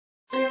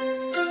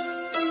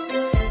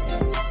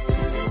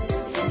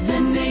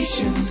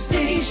Station,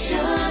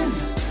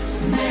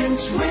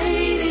 Manx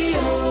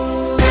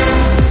Radio.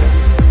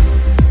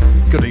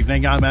 Good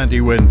evening, I'm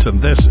Andy Winton.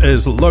 This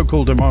is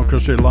Local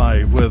Democracy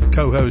Live with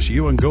co-host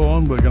Ewan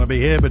Gorn. We're going to be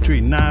here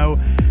between now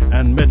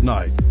and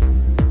midnight,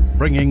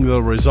 bringing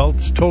the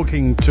results,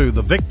 talking to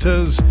the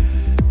victors,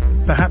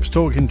 perhaps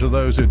talking to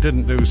those who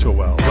didn't do so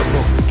well. But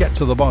we'll get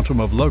to the bottom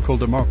of local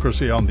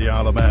democracy on the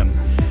Isle of Man.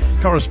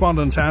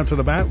 Correspondents out and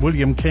about.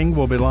 William King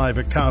will be live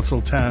at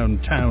Castletown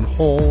Town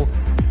Hall.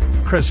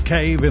 Chris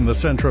Cave in the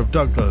centre of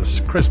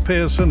Douglas. Chris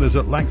Pearson is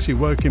at Laxey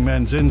Working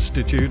Men's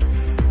Institute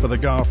for the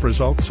Garth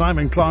results.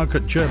 Simon Clark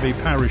at Jerby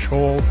Parish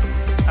Hall.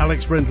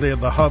 Alex Brindley at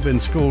the Hub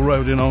in School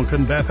Road in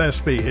Onken. Beth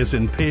Espy is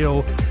in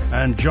Peel.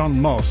 And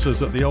John Moss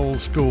is at the Old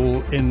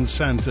School in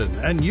Santon.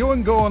 And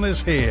Ewan Gorn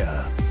is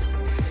here.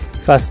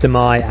 First am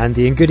I,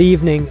 Andy, and good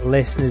evening,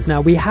 listeners. Now,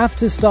 we have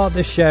to start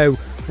the show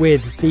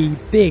with the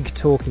big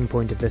talking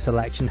point of this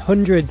election.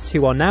 Hundreds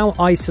who are now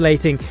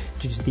isolating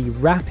due to the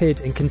rapid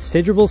and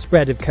considerable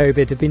spread of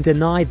COVID have been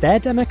denied their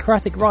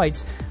democratic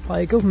rights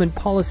by a government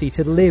policy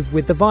to live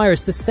with the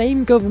virus. The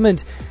same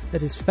government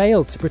that has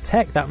failed to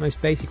protect that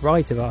most basic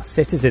right of our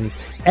citizens.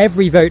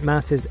 Every vote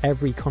matters,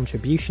 every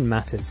contribution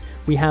matters.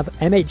 We have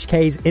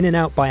MHKs in and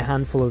out by a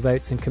handful of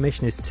votes and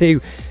commissioners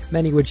too.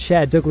 Many would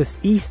share Douglas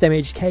East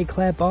MHK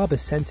Claire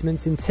Barber's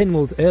sentiments in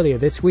Tynwald earlier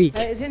this week.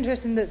 It's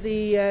interesting that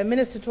the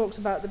Minister talks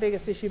about the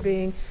biggest issue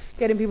being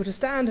getting people to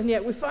stand, and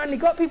yet we've finally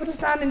got people to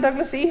stand in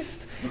Douglas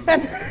East,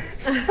 and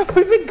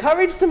we've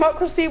encouraged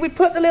democracy. We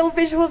put the little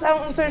visuals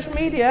out on social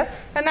media,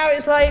 and now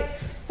it's like,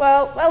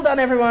 well done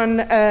everyone,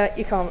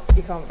 you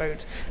can't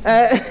vote.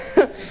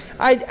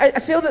 I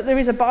feel that there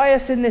is a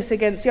bias in this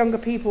against younger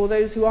people,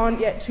 those who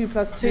aren't yet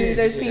 2+2,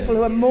 those people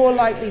who are more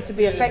likely to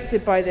be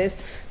affected by this.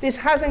 This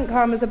hasn't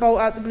come as a bolt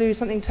out the blue,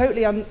 something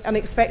totally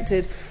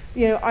unexpected.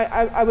 You know,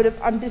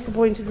 I'm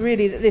disappointed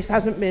really that this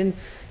hasn't been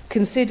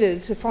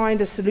considered to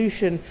find a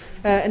solution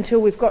until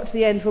we've got to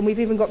the end, when we've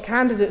even got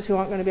candidates who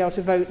aren't going to be able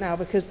to vote now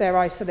because they're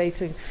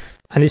isolating.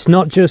 And it's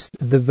not just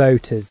the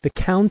voters, the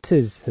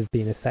counters have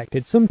been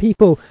affected. Some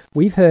people,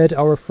 we've heard,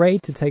 are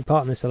afraid to take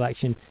part in this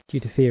election due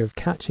to fear of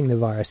catching the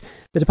virus.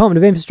 The Department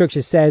of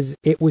Infrastructure says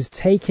it was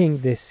taking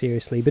this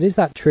seriously, but is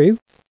that true?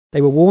 They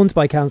were warned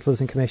by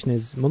councillors and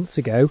commissioners months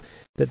ago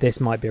that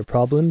this might be a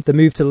problem. The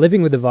move to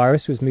living with the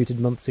virus was mooted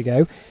months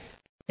ago.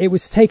 It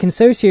was taken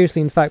so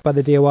seriously, in fact, by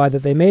the DOI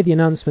that they made the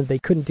announcement they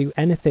couldn't do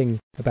anything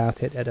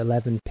about it at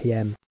 11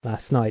 p.m.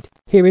 last night.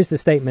 Here is the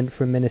statement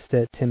from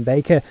Minister Tim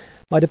Baker.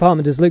 My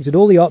department has looked at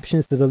all the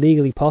options that are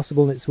legally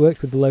possible, and it's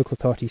worked with the local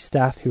authority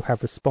staff who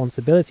have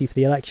responsibility for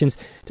the elections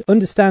to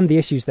understand the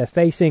issues they're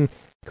facing.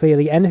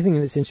 Clearly, anything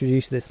that's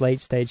introduced at this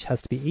late stage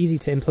has to be easy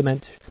to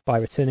implement by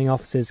returning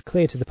officers,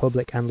 clear to the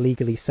public and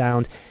legally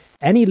sound.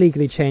 Any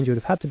legally change would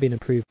have had to be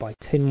approved by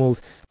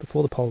Tynwald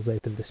before the polls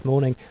opened this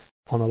morning.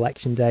 On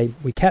election day,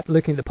 we kept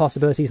looking at the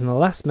possibilities until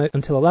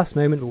the last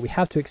moment, but we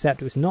have to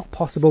accept it was not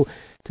possible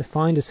to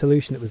find a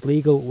solution that was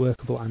legal,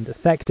 workable and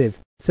effective.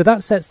 So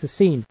that sets the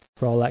scene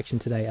for our election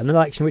today, an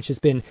election which has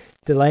been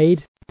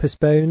delayed,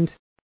 postponed,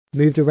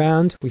 moved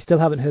around. We still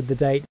haven't heard the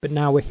date, but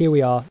now here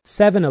we are,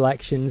 7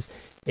 elections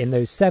in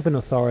those 7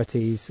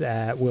 authorities.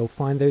 We'll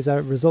find those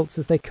results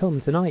as they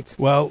come tonight.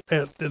 Well,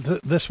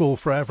 this will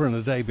forever and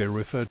a day be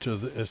referred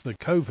to as the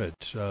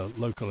COVID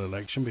local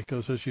election,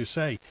 because, as you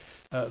say,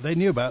 they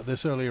knew about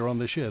this earlier on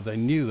this year. They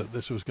knew that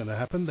this was going to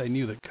happen. They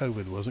knew that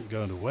COVID wasn't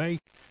going away.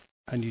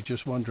 And you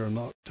just wonder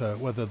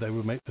whether they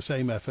would make the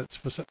same efforts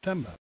for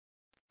September.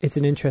 It's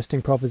an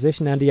interesting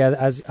proposition, Andy.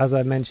 As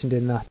I mentioned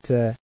in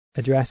that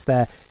address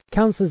there,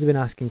 councillors have been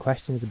asking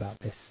questions about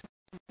this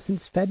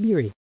since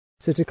February.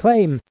 So to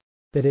claim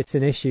that it's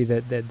an issue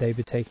that they've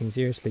been taking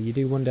seriously, you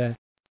do wonder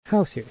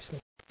how seriously.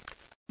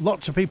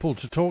 Lots of people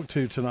to talk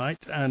to tonight,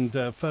 and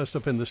first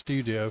up in the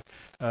studio,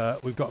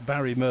 we've got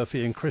Barry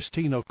Murphy and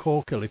Christina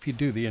Corkill. If you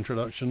do the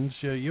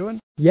introductions, Ewan?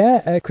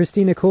 Yeah,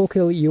 Christina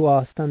Corkill, you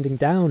are standing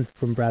down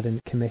from Braddon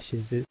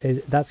Commissioners.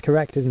 That's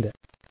correct, isn't it?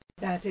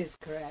 That is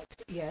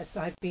correct, yes.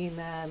 I've been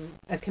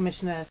a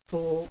commissioner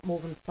for more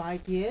than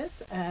 5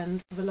 years,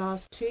 and for the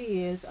last 2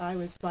 years I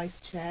was vice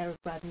chair of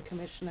Braddon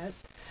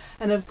Commissioners.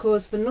 And of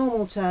course the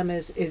normal term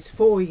is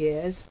 4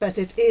 years, but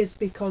it is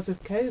because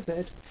of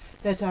COVID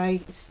that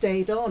I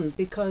stayed on,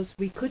 because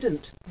we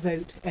couldn't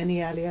vote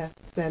any earlier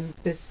than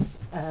this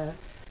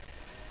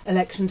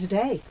election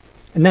today.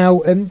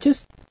 Now,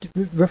 just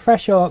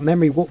refresh our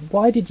memory,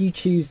 why did you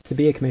choose to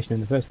be a commissioner in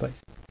the first place?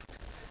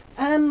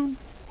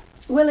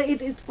 Well,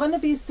 it's one of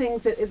these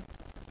things that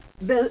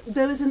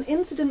there was an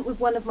incident with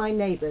one of my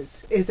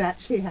neighbours, is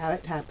actually how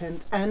it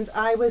happened, and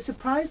I was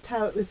surprised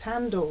how it was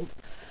handled.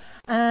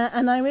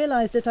 And I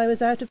realised that I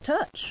was out of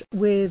touch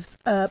with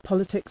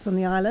politics on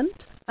the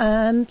island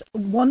and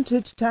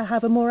wanted to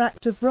have a more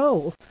active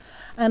role.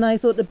 And I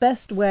thought the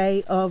best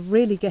way of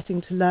really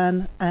getting to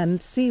learn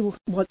and see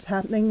what's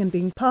happening and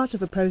being part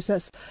of a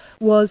process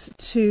was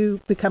to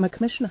become a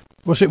commissioner.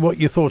 Was it what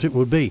you thought it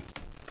would be?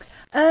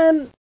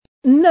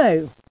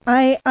 No,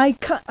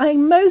 I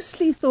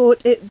mostly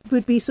thought it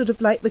would be sort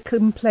of like the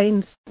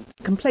complaints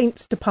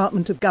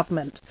department of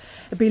government.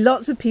 There'd be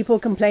lots of people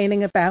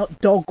complaining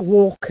about dog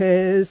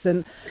walkers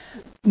and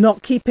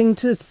not keeping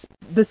to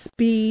the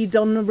speed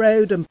on the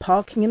road and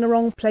parking in the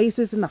wrong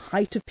places and the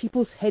height of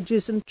people's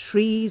hedges and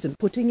trees and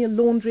putting your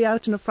laundry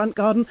out in a front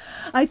garden.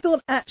 I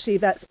thought actually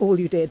that's all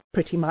you did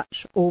pretty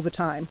much all the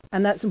time,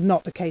 and that's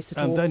not the case at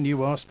all. And then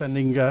you are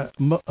spending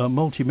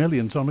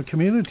multi-millions on a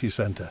community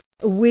centre.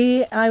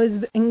 I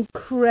was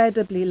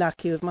incredibly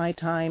lucky with my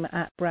time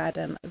at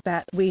Braddon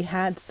that we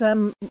had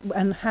some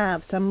and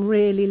have some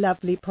really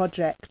lovely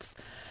projects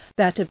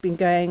that have been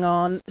going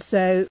on.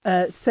 So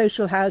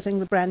social housing,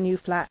 the brand new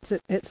flats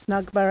at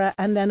Snugborough,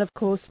 and then of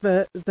course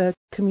the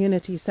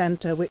community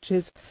centre, which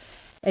is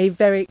a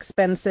very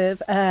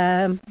expensive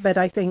but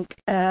I think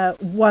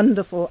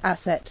wonderful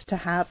asset to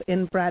have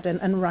in Braddon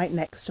and right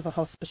next to the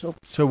hospital.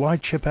 So why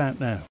chip out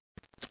now?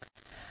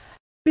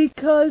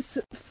 Because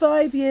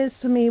 5 years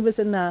for me was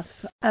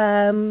enough.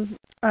 I'm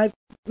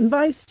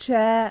vice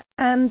chair.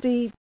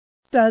 Andy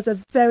does a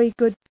very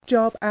good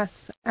job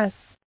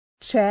as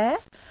chair,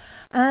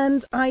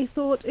 and I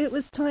thought it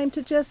was time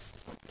to just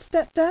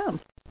step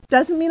down.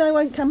 Doesn't mean I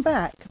won't come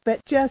back,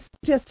 but just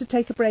to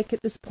take a break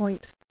at this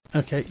point.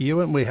 Okay,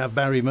 Ewan, we have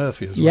Barry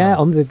Murphy as well. Yeah,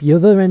 on the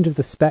other end of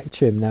the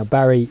spectrum. Now,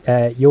 Barry,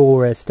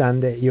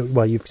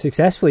 you've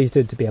successfully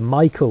stood to be a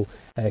Michael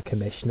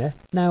commissioner.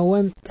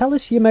 Now, tell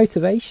us your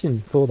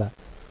motivation for that.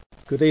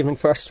 Good evening,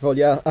 first of all.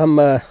 Yeah, I'm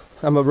a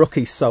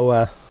rookie,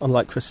 so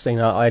unlike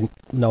Christina, I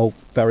know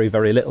very,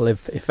 very little,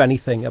 if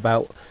anything,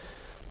 about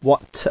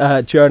what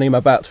journey I'm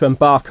about to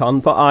embark on.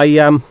 But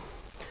I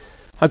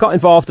got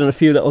involved in a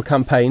few little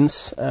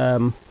campaigns.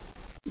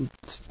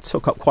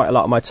 Took up quite a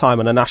lot of my time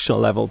on a national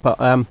level, but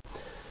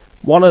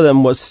one of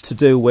them was to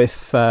do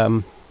with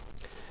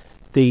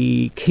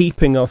the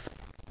keeping of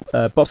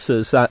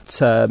buses at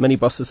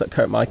minibuses at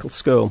Kirkmichael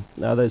School.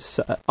 Now,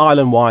 there's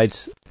island-wide.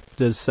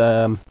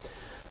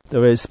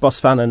 There is bus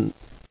van and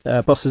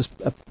buses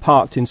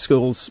parked in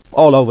schools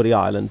all over the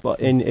island,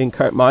 but in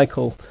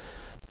Kirkmichael,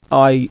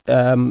 I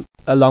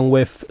along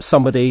with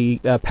some of the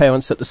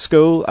parents at the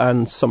school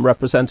and some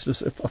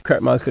representatives of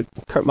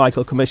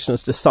Kirkmichael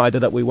commissioners,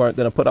 decided that we weren't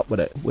going to put up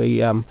with it.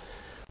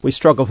 We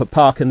struggle for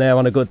parking there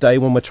on a good day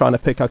when we're trying to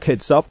pick our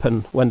kids up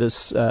and when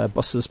there's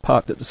buses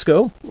parked at the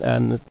school,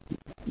 and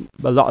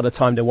a lot of the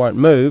time they weren't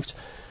moved.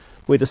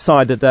 We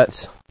decided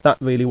that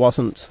really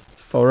wasn't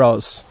for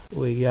us.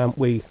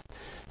 We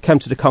came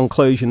to the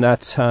conclusion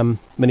that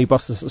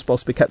minibuses are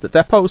supposed to be kept at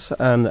depots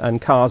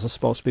and cars are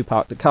supposed to be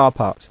parked at car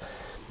parks.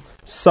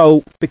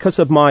 So, because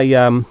of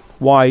my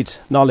wide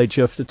knowledge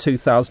of the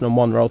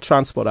 2001 Road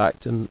Transport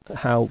Act and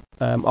how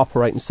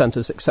operating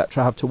centres,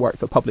 etc., have to work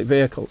for public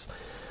vehicles,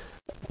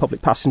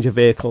 public passenger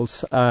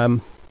vehicles,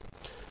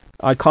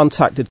 I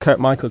contacted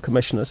Kirkmichael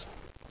commissioners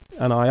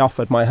and I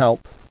offered my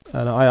help.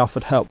 And I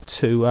offered help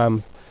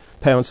to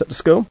parents at the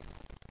school.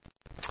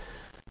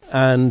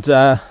 And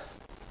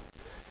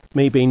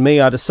me being me,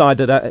 I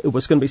decided that it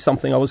was going to be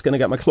something I was going to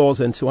get my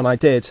claws into, and I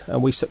did.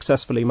 And we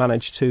successfully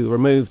managed to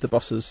remove the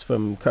buses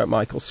from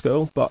Kirkmichael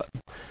School. But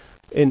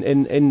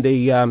in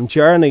the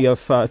journey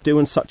of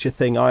doing such a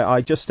thing,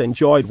 I just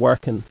enjoyed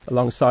working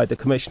alongside the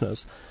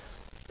commissioners.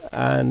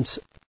 And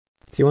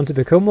do you want to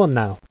become one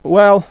now?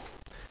 Well,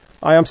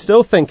 I am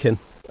still thinking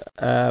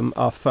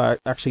of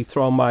actually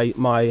throwing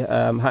my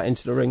hat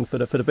into the ring for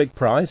the big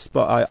prize,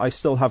 but I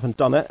still haven't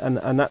done it,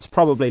 and that's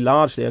probably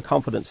largely a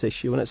confidence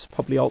issue, and it's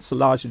probably also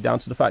largely down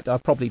to the fact that I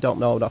probably don't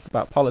know enough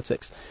about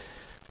politics.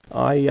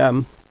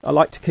 I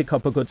like to kick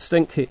up a good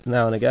stink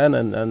now and again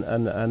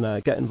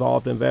and get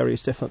involved in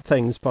various different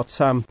things, but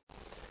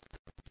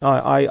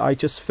I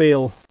just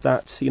feel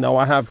that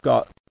I've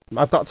got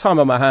time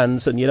on my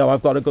hands, and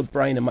I've got a good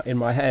brain in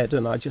my head,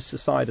 and I just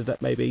decided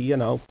that maybe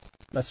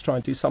let's try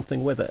and do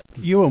something with it.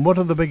 Ewan, what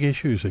are the big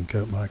issues in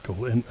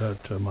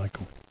Kirkmichael?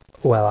 Michael?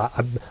 Well,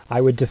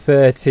 I would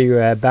defer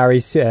to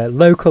Barry's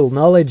local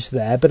knowledge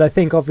there, but I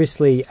think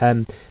obviously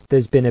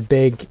there's been a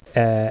big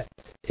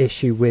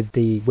issue with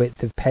the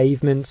width of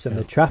pavements and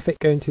the traffic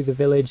going through the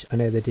village. I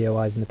know the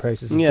DOI is in the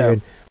process of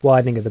doing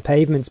widening of the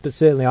pavements, but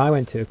certainly I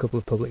went to a couple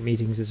of public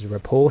meetings as a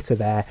reporter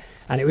there,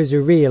 and it was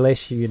a real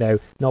issue,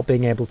 not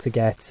being able to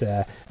get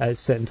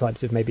certain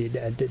types of maybe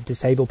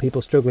disabled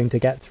people struggling to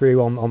get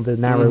through on the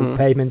narrow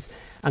pavements,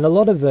 and a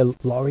lot of the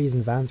lorries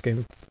and vans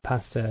going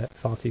past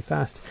far too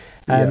fast.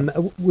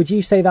 Would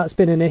you say that's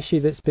been an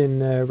issue that's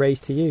been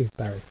raised to you,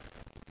 Barry?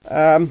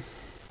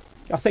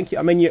 I think,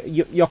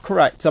 you're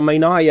correct.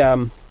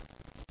 I've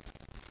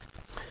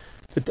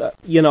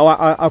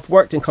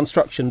worked in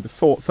construction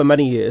before for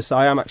many years.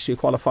 I am actually a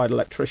qualified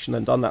electrician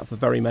and done that for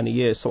very many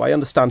years, so I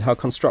understand how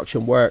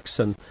construction works.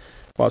 And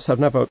whilst I've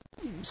never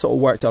sort of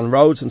worked on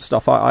roads and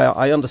stuff,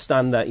 I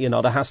understand that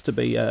there has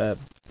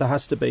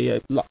to be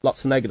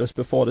lots of negatives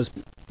before there's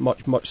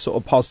much sort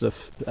of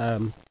positive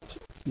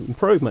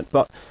improvement.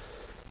 But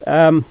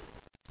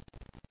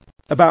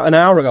about an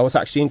hour ago, I was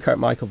actually in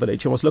Kirkmichael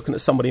village and was looking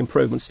at some of the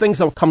improvements. Things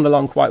are coming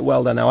along quite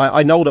well there now.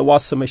 I know there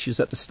was some issues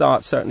at the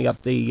start, certainly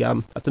at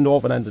the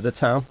northern end of the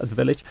town, at the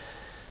village,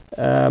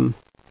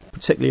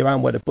 particularly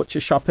around where the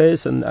butcher shop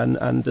is,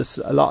 and there's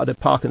a lot of the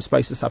parking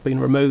spaces have been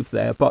removed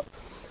there. But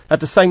at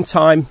the same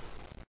time,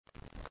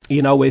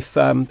 you know, if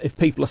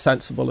people are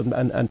sensible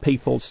and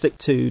people stick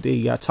to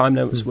the time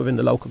limits within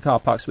the local car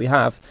parks we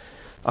have,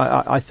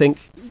 I think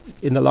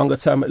in the longer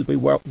term it'll be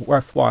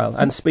worthwhile.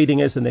 And speeding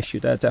is an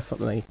issue there,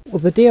 definitely. Well,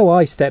 the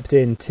DOI stepped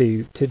in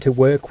to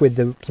work with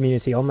the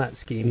community on that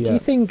scheme. Yeah. Do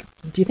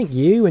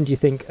you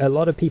think a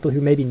lot of people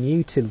who may be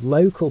new to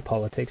local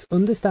politics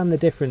understand the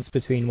difference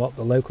between what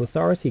the local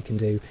authority can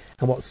do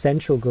and what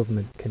central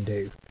government can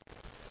do?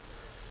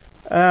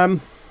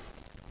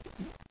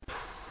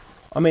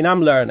 I mean,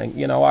 I'm learning.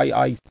 You know,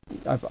 I'm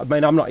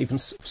not even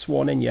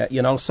sworn in yet.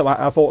 You know, so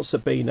I've also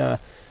been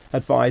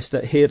advised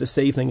that here this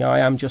evening I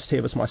am just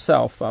here as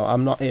myself.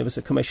 I'm not here as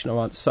a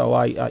commissioner. So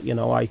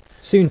I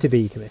soon to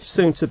be commissioner.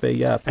 Soon to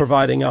be,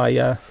 providing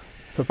I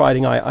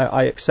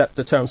accept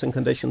the terms and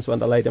conditions when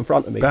they're laid in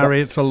front of me.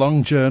 Barry, it's a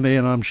long journey,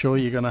 and I'm sure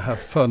you're going to have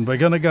fun. We're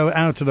going to go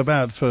out and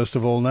about first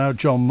of all now.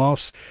 John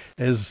Moss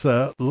is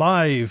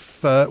live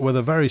with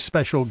a very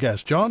special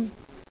guest. John?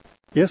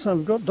 Yes,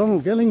 I've got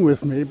Donald Gelling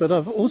with me, but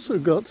I've also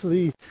got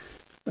the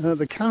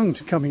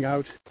count coming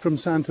out from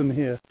Santon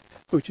here,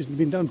 which has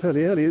been done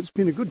fairly early. It's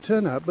been a good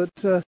turnout, but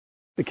the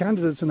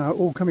candidates are now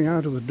all coming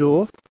out of the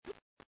door.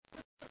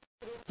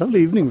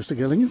 Lovely evening, Mr.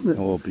 Gelling, isn't it?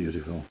 Oh,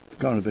 beautiful.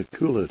 Gone a bit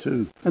cooler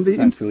too, And the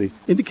thankfully.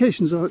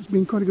 indications are it's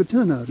been quite a good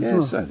turnout as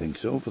well. Yes, I think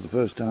so, for the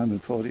first time in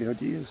 40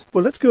 odd years.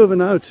 Well, let's go over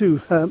now to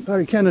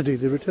Barry Kennedy,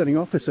 the returning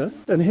officer,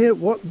 and hear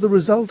what the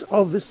result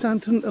of this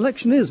Santon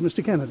election is,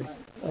 Mr. Kennedy.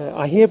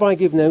 I hereby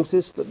give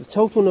notice that the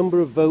total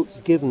number of votes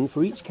given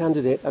for each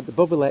candidate at the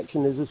above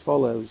election is as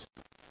follows.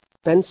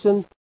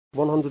 Benson,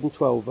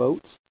 112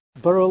 votes.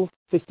 Burrell,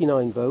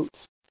 59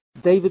 votes.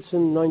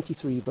 Davidson,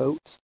 93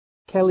 votes.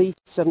 Kelly,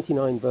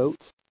 79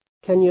 votes.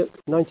 Kenyuk,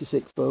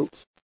 96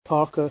 votes.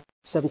 Parker,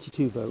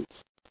 72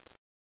 votes.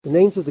 The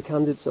names of the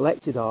candidates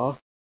elected are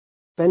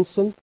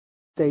Benson,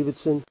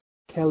 Davidson,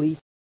 Kelly,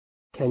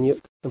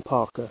 Kenyuk and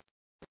Parker.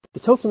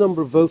 The total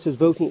number of voters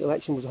voting at the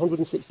election was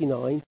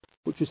 169,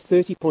 which was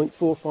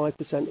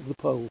 30.45% of the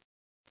poll.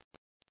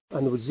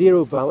 And there were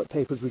 0 ballot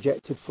papers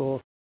rejected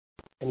for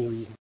any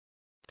reason.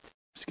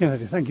 Mr.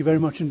 Kennedy, thank you very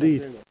much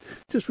indeed.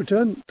 Just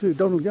return to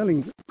Donald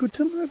Gelling. Good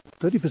turnout,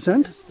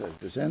 30%.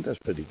 30%, that's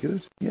pretty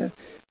good, yeah.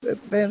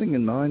 Bearing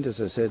in mind,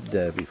 as I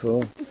said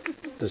before,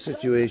 the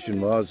situation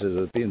was that it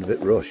had been a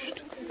bit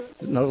rushed.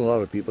 Not a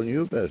lot of people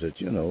knew about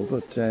it, you know,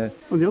 but...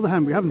 On the other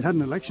hand, we haven't had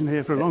an election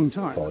here for a long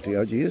time. 40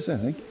 odd years, I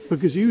think.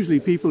 Because usually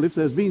people, if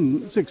there's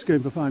been 6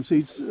 going for 5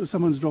 seats,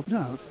 someone's dropped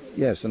out.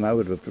 Yes, and I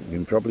would have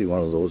been probably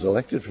one of those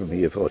elected from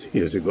here 40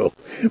 years ago.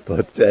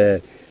 But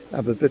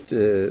I'm a bit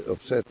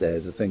upset there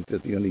to think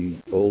that the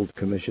only old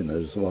commissioner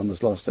is the one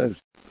that's lost out.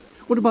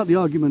 What about the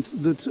argument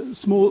that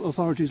small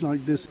authorities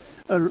like this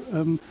are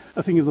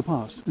a thing of the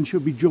past and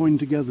should be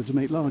joined together to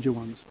make larger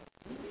ones?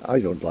 I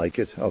don't like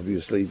it,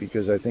 obviously,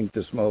 because I think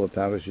the smaller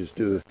parishes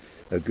do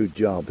a good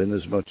job in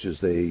as much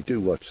as they do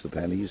watch the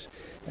pennies.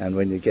 And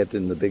when you get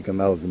in the big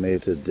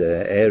amalgamated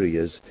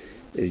areas,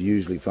 you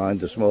usually find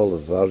the small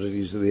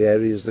authorities are the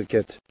areas that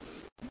get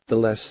the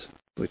less,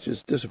 which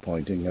is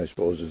disappointing, I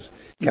suppose. As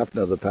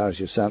captain of the parish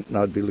of Santon,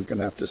 I'd be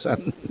looking after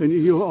Santon. And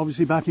you're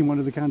obviously backing one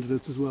of the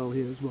candidates as well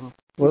here as well.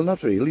 Well,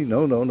 not really.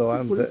 No.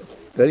 I'm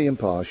very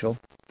impartial.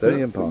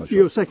 Very impartial.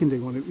 You're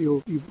seconding one.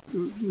 You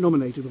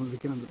nominated one of the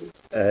candidates.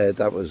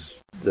 That was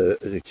the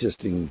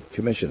existing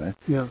commissioner.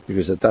 Yeah.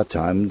 Because at that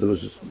time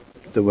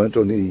there weren't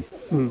only,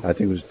 I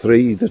think it was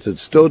 3 that had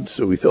stood,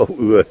 so we thought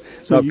we were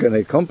not going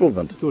to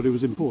compliment. Thought it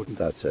was important.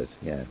 That's it.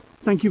 Yeah.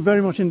 Thank you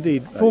very much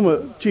indeed.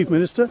 Former Chief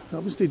Minister,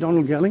 obviously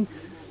Donald Gelling.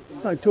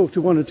 I talked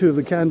to one or two of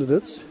the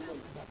candidates.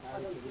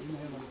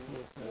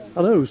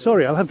 Hello,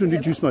 sorry, I'll have to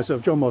introduce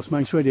myself. John Moss,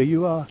 Manx Radio.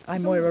 You are?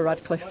 I'm Moira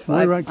Radcliffe.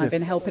 Moira I've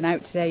been helping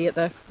out today at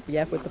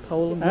with the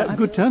poll. And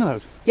good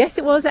turnout. Yes,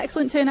 it was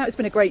excellent turnout. It's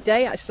been a great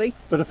day, actually.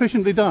 But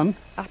efficiently done.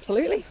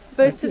 Absolutely.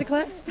 First to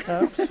declare.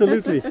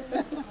 Absolutely.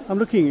 I'm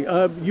looking.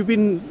 You've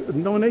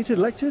been nominated,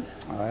 elected?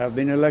 I have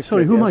been elected.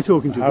 Sorry, who am I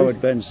talking to? Howard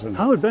please? Benson.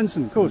 Howard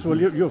Benson, of course. Well,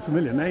 you're a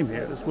familiar name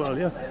here as well,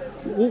 yeah.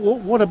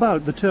 What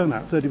about the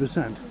turnout,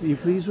 30%? Are you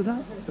pleased with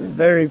that?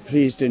 Very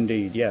pleased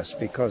indeed, yes,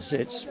 because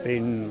it's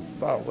been,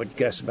 I would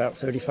guess, about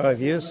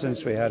 35 years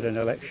since we had an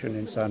election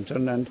in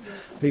Santon, and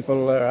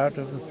people are out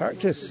of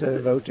practice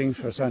voting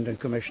for Santon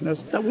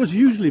commissioners. That was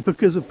usually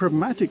because of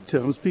pragmatic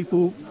terms.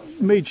 People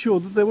made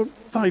sure that there were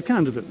 5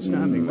 candidates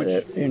standing.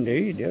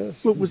 Indeed,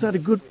 yes. Well, was that a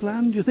good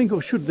plan, do you think,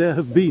 or should there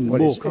have been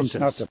more contests?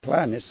 It's not a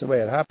plan, it's the way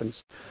it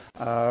happens.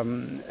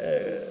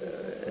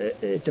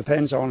 it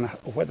depends on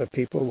whether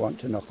people want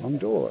to knock on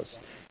doors.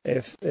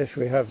 If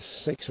we have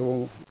 6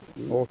 or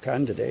more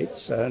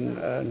candidates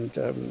and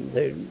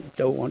they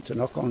don't want to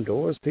knock on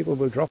doors, people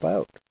will drop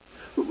out.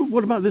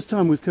 What about this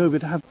time with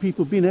COVID? Have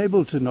people been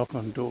able to knock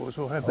on doors,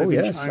 or have they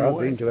been yes, shying I've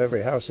away? been to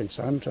every house in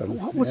Santon.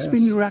 What's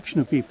been the reaction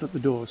of people at the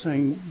door,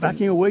 saying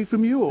backing away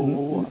from you, or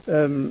what?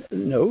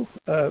 No,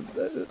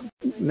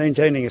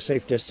 maintaining a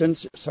safe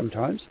distance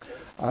sometimes.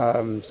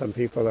 Some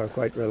people are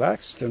quite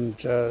relaxed and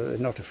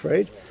not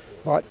afraid.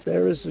 But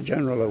there is a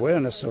general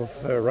awareness of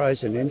a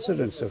rise in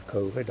incidence of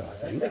COVID, I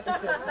think.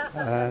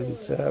 And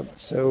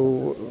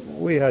so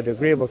we had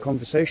agreeable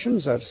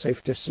conversations at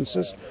safe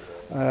distances.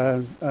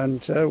 And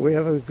we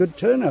have a good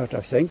turnout, I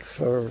think,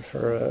 for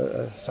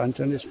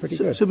Santon. It's pretty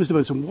good. So, Mr.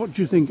 Benson, what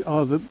do you think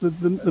are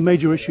the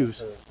major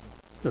issues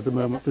at the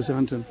moment for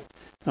Santon?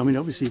 I mean,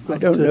 obviously you've got... I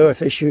don't know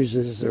if issues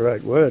is the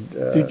right word.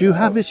 Do you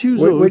have issues?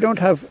 We don't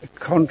have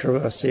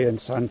controversy in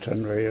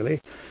Santon,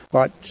 really.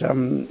 But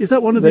is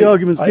that one of the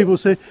arguments people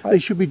say they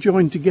should be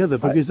joined together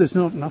because there's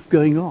not enough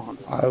going on?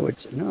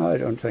 No, I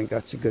don't think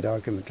that's a good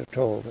argument at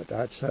all. But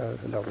that's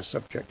another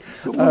subject.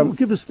 Well,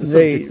 give us the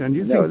subject then.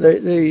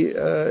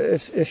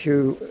 If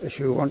you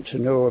want to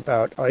know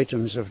about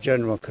items of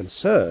general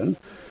concern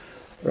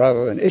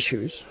rather than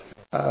issues,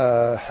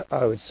 I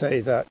would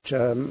say that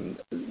the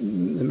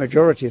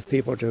majority of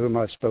people to whom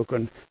I've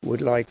spoken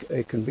would like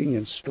a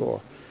convenience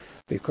store,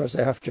 because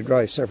they have to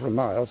drive several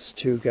miles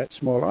to get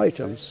small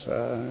items.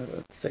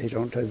 If they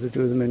don't have to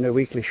do them in their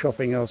weekly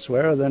shopping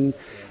elsewhere, then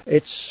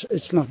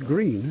it's not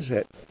green, is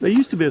it? There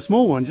used to be a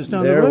small one just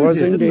down the road. There was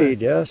here, indeed,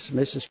 yes.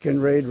 Mrs.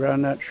 Kinraid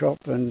ran that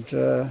shop, and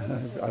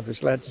I was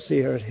glad to see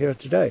her here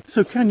today.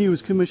 So can you,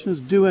 as commissioners,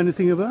 do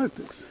anything about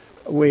this?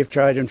 We've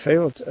tried and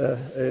failed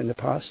in the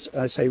past.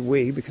 I say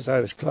we because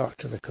I was clerk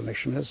to the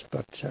commissioners,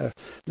 but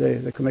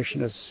the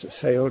commissioners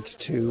failed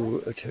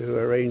to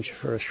arrange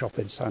for a shop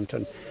in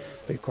Santon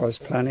because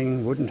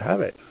planning wouldn't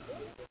have it.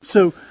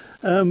 So,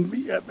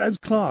 as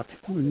clerk,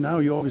 now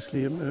you're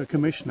obviously a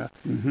commissioner,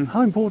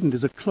 how important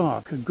is a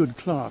good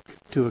clerk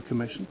to a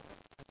commission?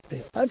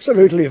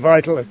 Absolutely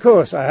vital, of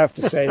course, I have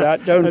to say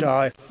that, don't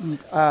I?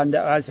 And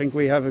I think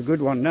we have a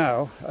good one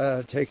now,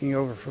 taking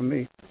over from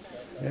me.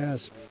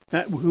 Yes.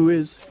 Who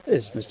is?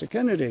 Is Mr.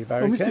 Kennedy,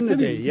 Barry Mr.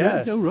 Kennedy,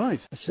 yes. Oh,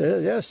 right.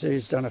 Yes,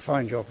 he's done a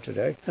fine job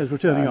today. As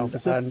returning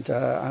officer. And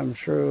I'm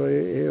sure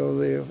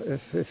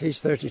if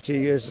he's 32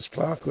 years as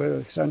clerk,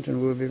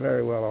 Santon will be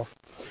very well off.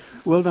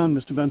 Well done,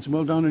 Mr. Benson.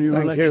 Well done on your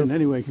election. You.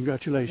 Anyway,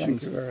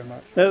 congratulations. Thank you very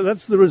much.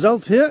 That's the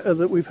result here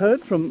that we've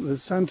heard from the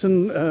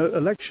Santon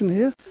election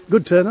here.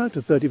 Good turnout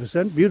to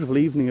 30%. Beautiful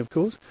evening, of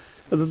course.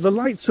 The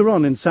lights are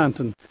on in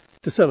Santon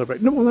to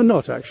celebrate. No, well, they're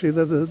not, actually.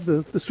 They're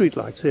the street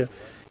lights here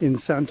in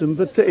Santon,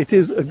 but it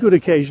is a good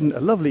occasion, a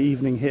lovely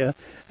evening here,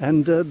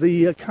 and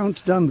the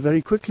count done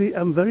very quickly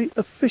and very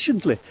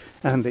efficiently,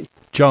 Andy.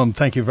 John,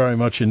 thank you very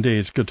much indeed.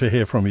 It's good to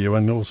hear from you,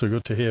 and also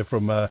good to hear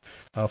from our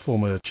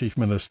former Chief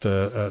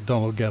Minister,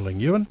 Donald Gelling.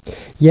 Ewan?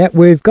 Yeah,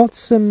 we've got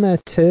some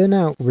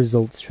turnout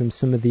results from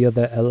some of the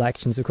other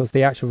elections. Of course,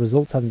 the actual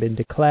results haven't been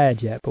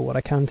declared yet, but what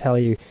I can tell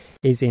you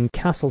is in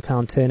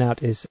Castletown,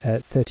 turnout is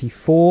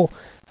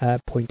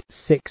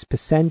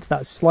 34.6%.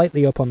 That's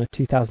slightly up on a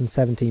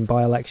 2017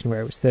 by-election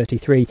where it was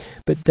 33,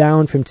 but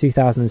down from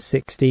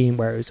 2016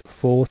 where it was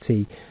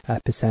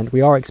 40%. We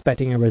are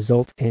expecting a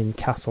result in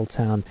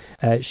Castletown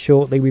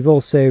shortly. We've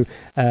also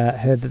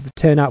heard that the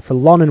turnout for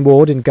Lonnon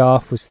Ward in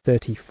Garth was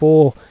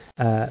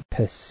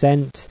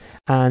 34%,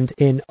 and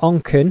in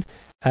Onchan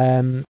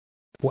a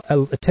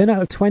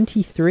turnout of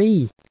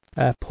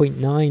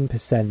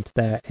 23.9%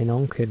 there in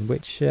Onchan,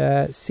 which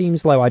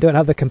seems low. I don't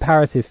have the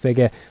comparative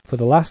figure for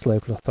the last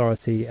local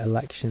authority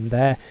election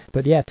there,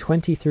 but yeah,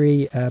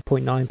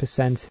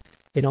 23.9%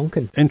 in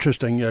Onchan.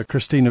 Interesting.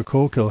 Christina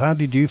Corkill, how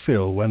did you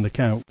feel when the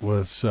count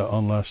was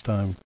on last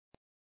time?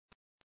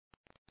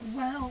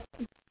 Well,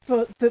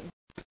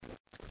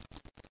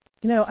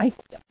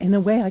 in a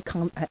way, I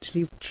can't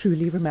actually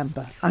truly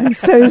remember. I'm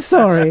so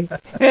sorry.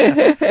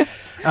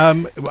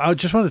 I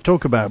just want to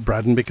talk about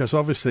Braddon because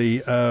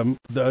obviously all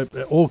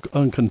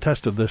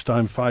uncontested this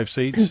time, 5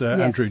 seats. Yes.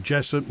 Andrew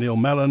Jessup, Neil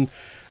Mellon,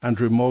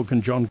 Andrew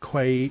Morgan, John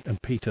Quay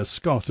and Peter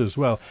Scott as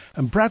well.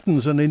 And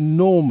Braddon's an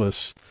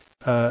enormously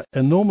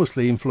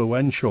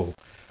influential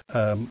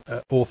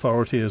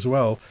authority as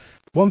well.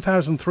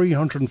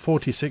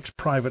 1,346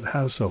 private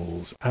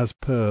households as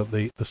per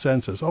the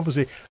census.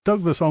 Obviously,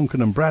 Douglas,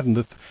 Onchan and Braddon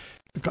have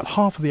got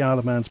half of the Isle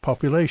of Man's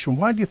population.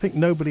 Why do you think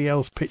nobody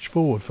else pitched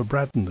forward for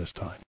Braddon this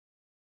time?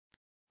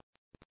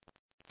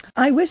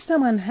 I wish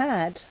someone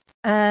had.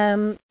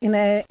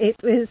 It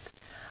was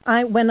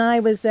when I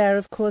was there.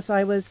 Of course,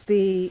 I was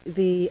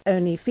the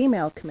only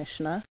female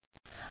commissioner,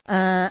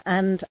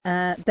 and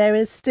there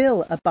is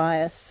still a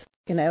bias,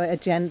 a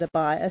gender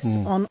bias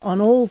on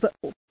all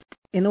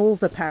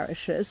the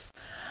parishes,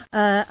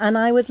 and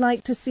I would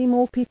like to see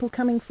more people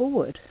coming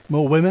forward.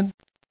 More women?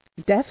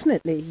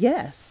 Definitely,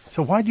 yes.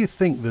 So why do you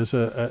think there's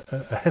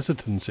a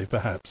hesitancy,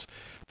 perhaps,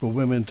 for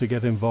women to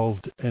get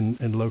involved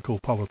in local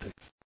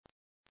politics?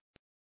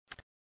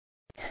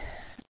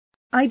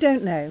 I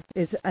don't know.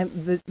 Is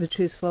the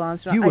truthful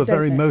answer. You I were don't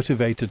very know.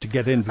 motivated to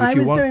get in.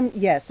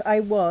 Yes, I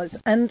was,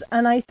 and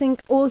I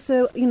think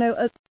also,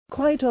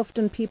 quite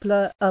often people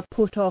are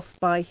put off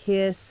by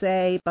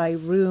hearsay, by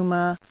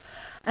rumour,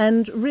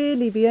 and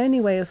really the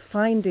only way of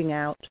finding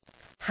out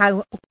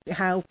how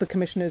the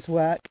commissioners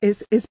work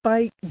is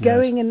by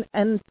going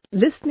and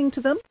listening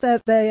to them.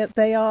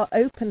 They are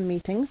open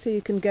meetings, so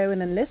you can go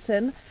in and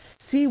listen,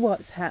 see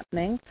what's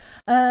happening,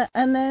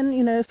 and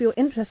then, if you're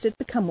interested,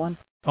 become one.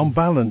 On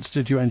balance,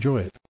 did you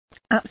enjoy it?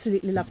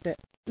 Absolutely loved it.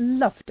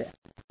 Loved it.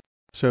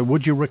 So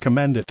would you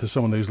recommend it to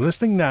someone who's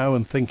listening now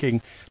and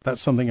thinking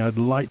that's something I'd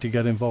like to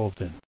get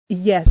involved in?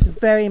 Yes,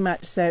 very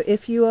much so.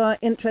 If you are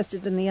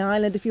interested in the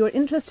island, if you are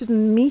interested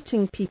in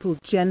meeting people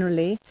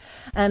generally,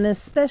 and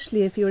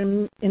especially if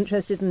you're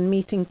interested in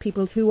meeting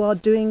people who are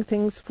doing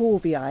things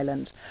for the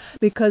island,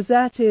 because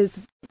that is,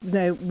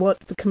 what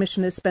the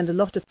commissioners spend a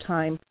lot of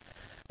time.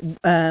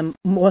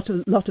 What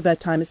a lot of their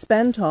time is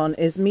spent on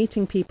is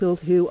meeting people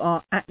who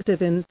are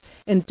active in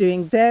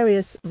doing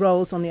various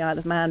roles on the Isle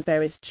of Man,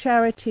 various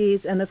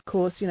charities, and of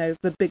course,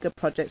 the bigger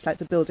projects like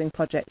the building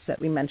projects that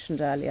we mentioned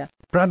earlier.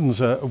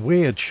 Braddon's a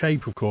weird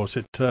shape, of course.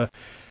 It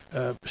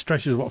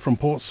stretches from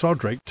Port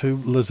Sodrick to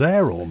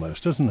Lezayre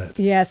almost, doesn't it?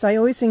 Yes, I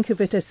always think of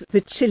it as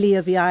the Chile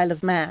of the Isle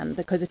of Man,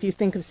 because if you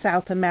think of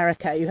South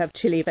America, you have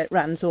Chile that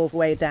runs all the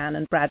way down,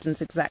 and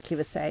Braddon's exactly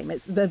the same.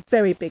 It's a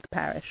very big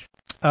parish.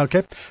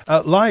 Okay.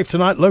 Live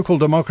tonight, Local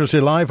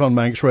Democracy Live on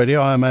Manx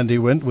Radio. I'm Andy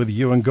Wint with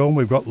Ewan Gorm.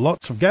 We've got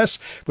lots of guests,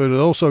 but we've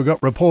also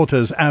got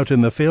reporters out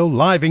in the field.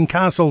 Live in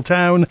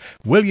Castletown,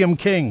 William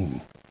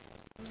King.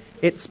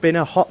 It's been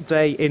a hot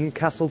day in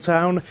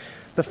Castletown.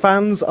 The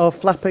fans are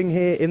flapping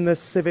here in the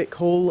Civic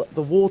Hall.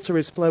 The water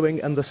is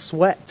flowing and the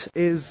sweat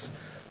is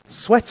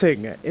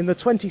sweating. In the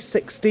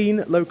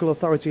 2016 local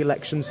authority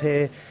elections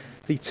here,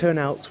 the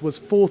turnout was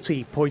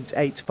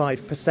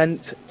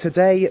 40.85%.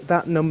 Today,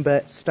 that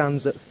number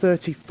stands at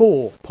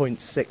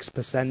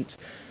 34.6%,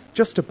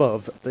 just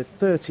above the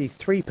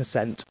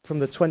 33% from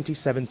the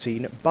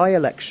 2017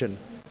 by-election.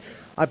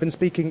 I've been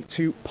speaking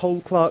to poll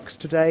clerks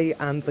today,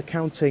 and the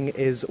counting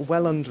is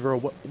well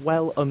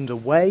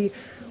underway.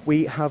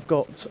 We have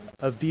got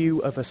a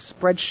view of a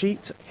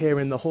spreadsheet here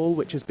in the hall,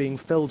 which is being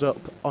filled up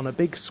on a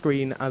big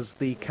screen as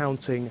the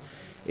counting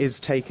is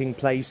taking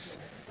place.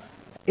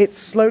 It's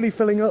slowly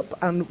filling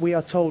up, and we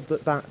are told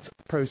that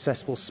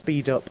process will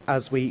speed up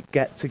as we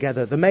get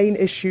together. The main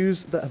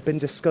issues that have been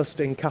discussed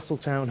in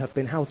Castletown have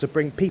been how to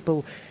bring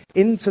people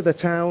into the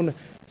town,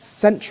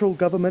 central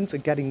government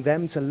and getting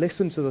them to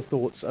listen to the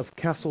thoughts of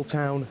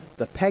Castletown,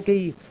 the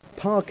Peggy,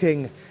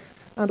 parking,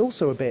 and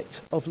also a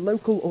bit of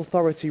local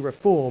authority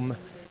reform.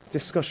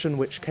 Discussion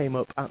which came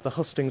up at the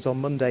hustings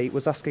on Monday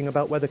was asking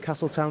about whether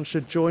Castletown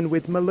should join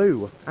with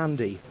Maloo.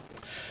 Andy.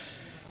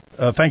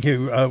 Thank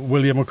you,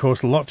 William. Of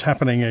course, lots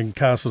happening in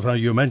Castletown.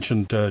 You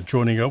mentioned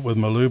joining up with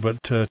Maloo,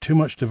 but too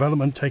much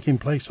development taking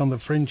place on the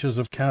fringes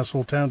of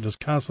Castletown. Does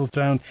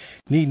Castletown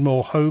need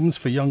more homes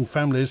for young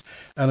families?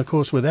 And, of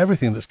course, with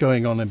everything that's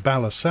going on in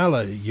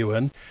Ballasalla,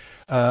 Ewan,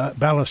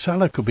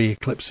 Ballasalla could be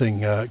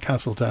eclipsing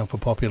Castletown for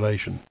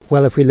population.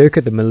 Well, if we look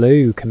at the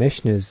Maloo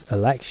Commissioners'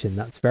 election,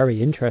 that's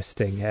very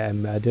interesting.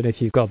 I don't know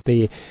if you've got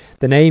the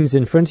names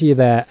in front of you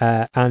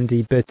there,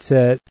 Andy, but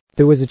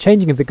there was a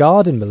changing of the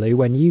guard in Maloo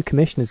when new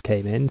commissioners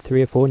came in,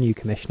 3 or 4 new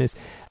commissioners,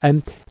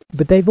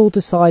 but they've all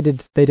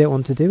decided they don't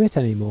want to do it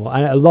anymore.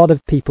 And a lot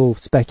of people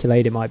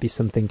speculate it might be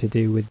something to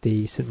do with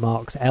the St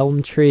Mark's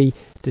Elm Tree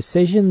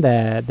decision,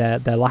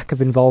 their lack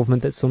of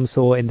involvement that some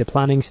saw in the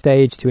planning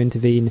stage to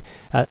intervene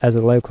as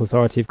a local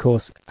authority. Of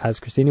course,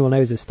 as Christina will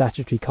know, is a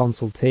statutory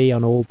consultee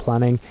on all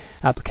planning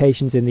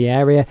applications in the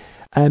area.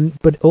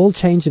 But all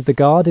change of the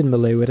guard in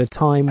Maloo at a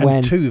time and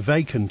when... 2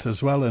 vacant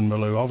as well in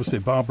Maloo. Obviously,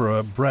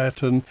 Barbara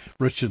Brereton,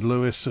 Richard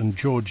Lewis and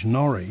George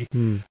Norrie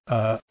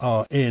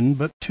are in,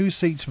 but 2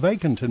 seats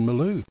vacant in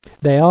Maloo.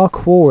 They are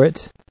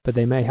quorate, but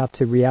they may have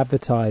to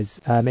re-advertise.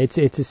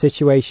 It's a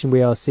situation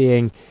we are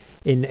seeing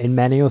in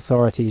many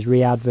authorities.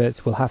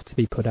 Re-adverts will have to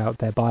be put out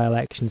there.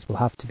 By-elections will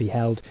have to be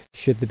held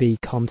should there be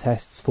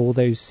contests for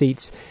those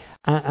seats.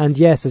 And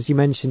yes, as you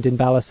mentioned in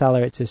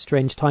Ballasalla, it's a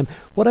strange time.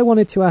 What I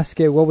wanted to ask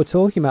you, while we're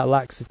talking about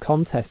lacks of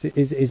contest,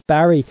 is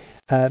Barry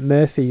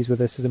Murphy's with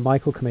us as a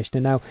Michael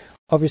Commissioner. Now,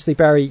 obviously,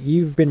 Barry,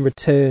 you've been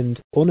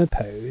returned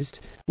unopposed.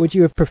 Would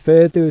you have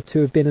preferred there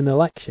to have been an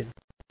election?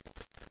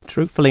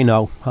 Truthfully,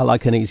 no. I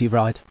like an easy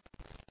ride.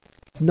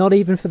 Not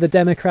even for the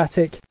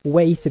democratic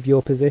weight of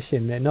your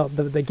position.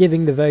 They're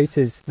giving the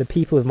voters, the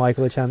people of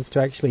Michael, a chance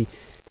to actually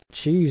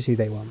choose who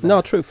they want.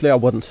 No, truthfully, I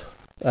wouldn't.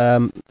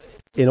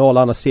 In all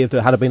honesty, if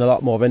there had been a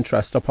lot more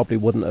interest, I probably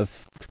wouldn't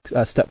have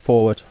stepped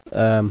forward.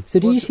 So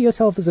do you see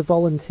yourself as a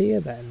volunteer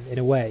then, in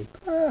a way?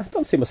 I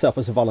don't see myself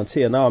as a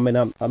volunteer, no. I mean,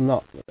 I'm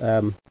not...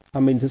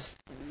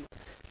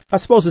 I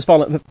suppose it's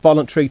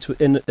voluntary to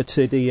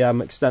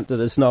the extent that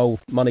there's no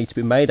money to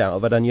be made out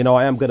of it. And,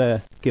 I am going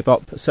to give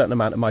up a certain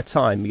amount of my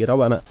time,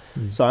 and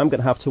so I'm going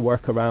to have to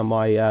work around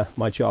my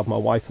job, my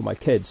wife and my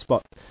kids.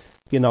 But,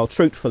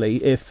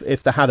 truthfully,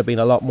 if there had been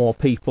a lot more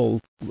people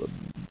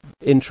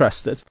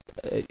interested,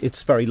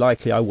 it's very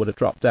likely I would have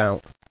dropped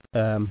out.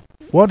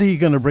 What are you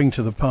going to bring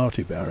to the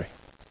party, Barry?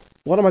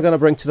 What am I going to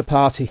bring to the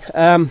party?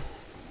 Well,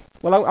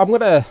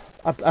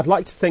 I'd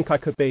like to think I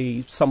could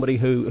be somebody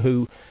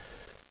who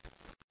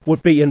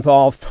would be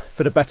involved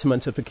for the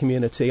betterment of the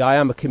community. I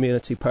am a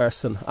community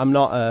person. I'm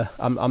not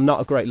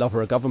a great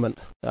lover of government.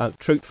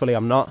 Truthfully,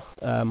 I'm not.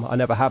 I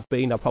never have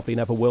been. I probably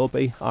never will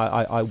be.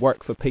 I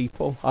work for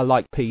people. I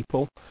like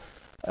people.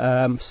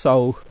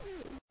 So,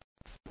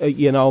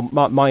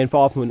 my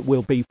involvement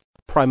will be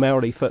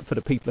primarily for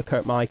the people of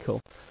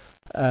Kirkmichael.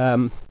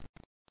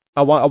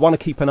 I want to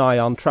keep an eye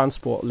on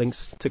transport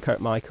links to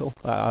Kirkmichael.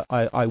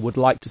 I would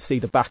like to see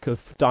the back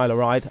of Dial a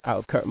Ride out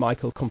of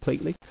Kirkmichael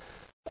completely.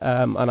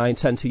 And I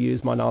intend to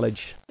use my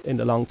knowledge in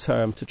the long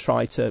term to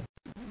try to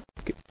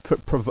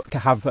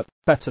have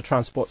better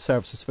transport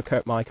services for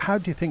Kirkmichael. How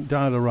do you think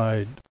Dial a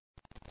Ride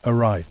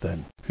arrived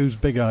then? Whose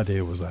big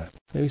idea was that?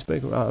 Whose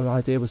big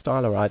idea was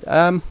Dial a Ride?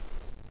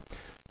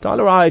 Dial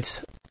a Ride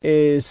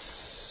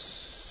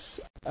is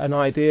an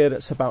idea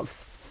that's about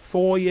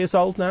 4 years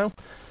old now.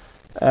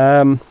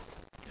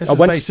 This is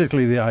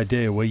basically the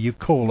idea where you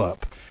call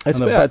up. It's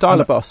a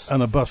dial-a-bus.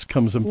 And a bus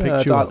comes and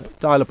picks you up.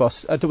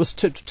 Dial-a-bus. There was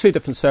two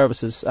different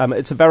services.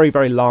 It's a very,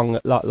 very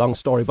long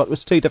story, but it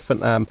was two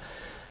different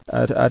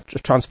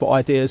transport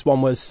ideas.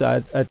 One was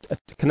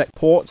Connect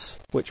Ports,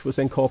 which was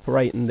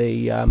incorporating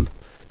the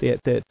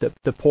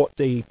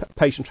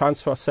patient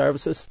transfer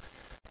services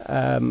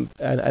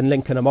and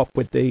linking them up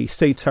with the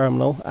sea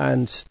terminal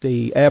and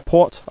the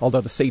airport,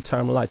 although the sea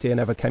terminal idea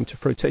never came to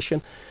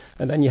fruition.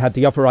 And then you had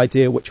the other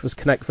idea, which was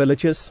Connect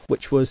Villages,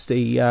 which was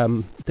the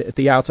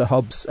outer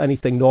hubs,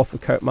 anything north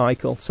of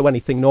Kirkmichael, so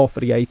anything north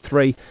of the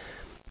A3,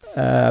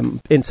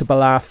 into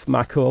Ballaugh,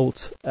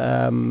 Mackholt,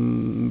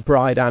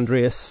 Bride,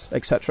 Andreas,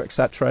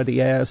 etc.,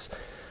 the Ayres.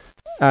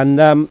 And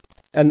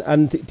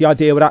the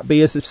idea would that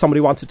be is if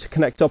somebody wanted to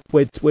connect up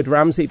with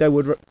Ramsey, they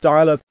would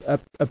dial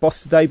a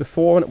bus the day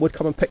before and it would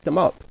come and pick them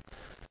up.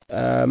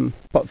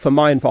 But for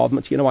my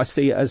involvement, I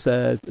see it as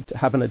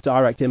having a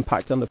direct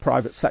impact on the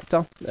private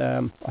sector.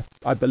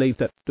 I believe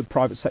that the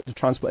private sector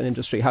transport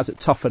industry has it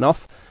tough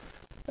enough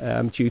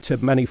due to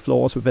many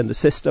flaws within the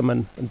system,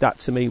 and that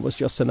to me was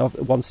just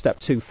another one step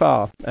too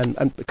far.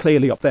 And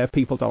clearly up there,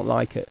 people don't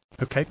like it.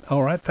 Okay,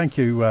 all right, thank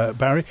you,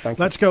 Barry.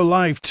 Let's go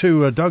live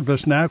to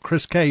Douglas now.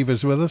 Chris Cave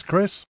is with us.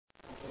 Chris?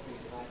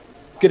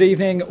 Good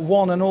evening,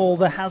 one and all.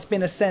 There has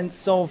been a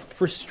sense of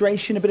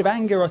frustration, a bit of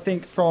anger, I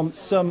think, from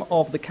some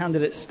of the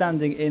candidates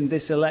standing in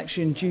this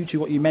election due to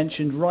what you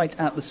mentioned right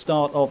at the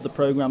start of the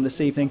programme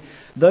this evening.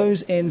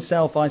 Those in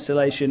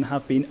self-isolation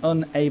have been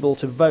unable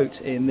to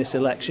vote in this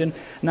election.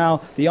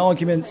 Now, the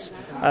arguments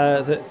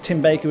that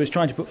Tim Baker was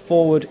trying to put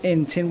forward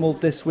in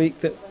Tynwald this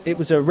week, that it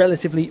was a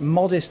relatively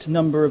modest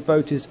number of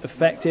voters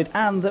affected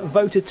and that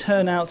voter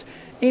turnout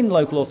in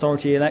local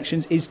authority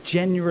elections is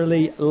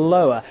generally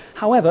lower.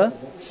 However,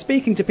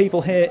 speaking to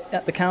people here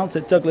at the count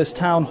at Douglas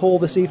Town Hall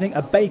this evening,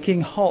 a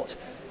baking hot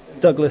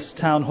Douglas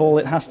Town Hall,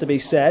 it has to be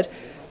said,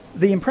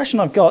 the impression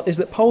I've got is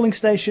that polling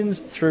stations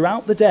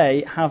throughout the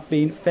day have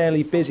been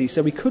fairly busy,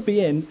 so we could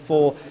be in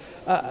for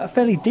a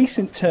fairly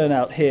decent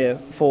turnout here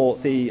for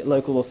the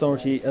local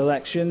authority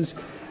elections.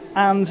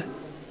 And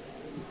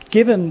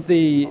given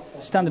the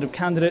standard of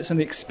candidates and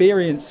the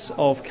experience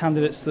of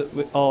candidates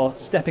that are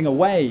stepping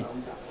away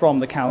from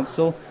the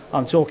council,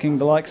 I'm talking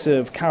the likes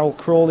of Carol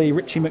Crawley,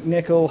 Richie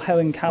McNichol,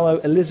 Helen Callow,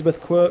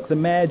 Elizabeth Quirk, the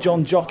Mayor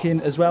John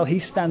Jockin as well.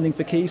 He's standing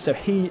for Keys, so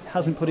he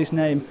hasn't put his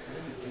name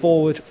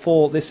forward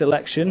for this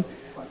election.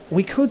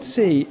 We could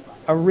see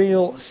a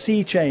real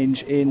sea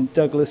change in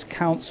Douglas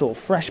Council.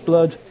 Fresh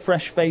blood,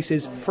 fresh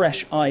faces,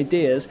 fresh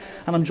ideas.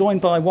 And I'm joined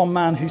by one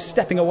man who's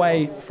stepping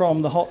away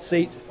from the hot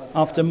seat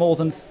after more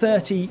than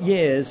 30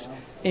 years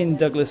in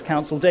Douglas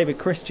Council. David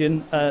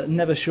Christian,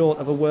 never short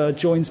of a word,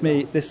 joins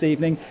me this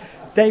evening.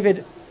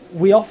 David,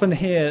 we often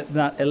hear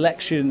that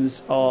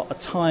elections are a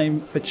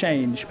time for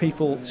change,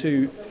 people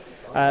to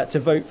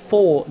vote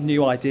for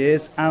new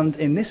ideas, and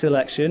in this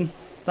election,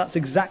 that's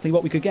exactly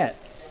what we could get.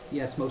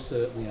 Yes, most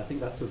certainly. I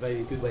think that's a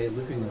very good way of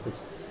looking at it.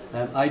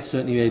 I'd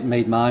certainly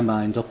made my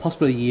mind up,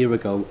 possibly a year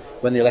ago,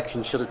 when the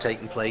election should have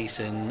taken place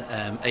in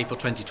April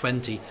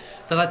 2020,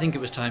 that I think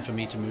it was time for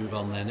me to move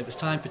on then. It was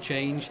time for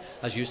change,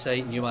 as you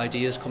say, new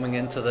ideas coming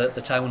into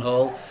the town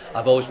hall.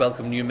 I've always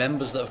welcomed new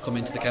members that have come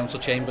into the council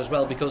chamber as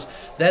well, because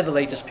they're the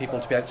latest people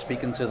to be out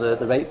speaking to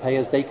the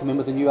ratepayers. They come in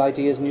with the new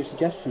ideas, new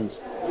suggestions.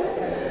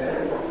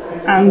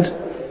 And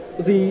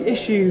the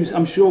issues,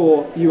 I'm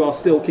sure you are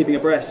still keeping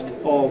abreast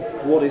of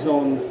what is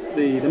on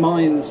the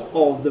minds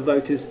of the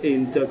voters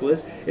in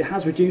Douglas. It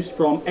has reduced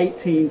from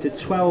 18 to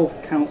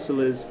 12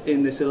 councillors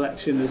in this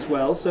election as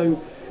well,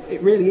 so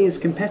it really is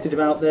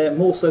competitive out there,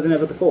 more so than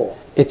ever before.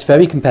 It's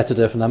very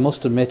competitive, and I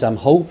must admit I'm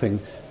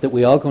hoping that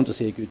we are going to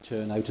see a good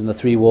turnout in the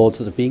 3 wards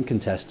that have been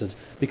contested,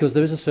 because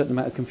there is a certain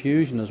amount of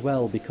confusion as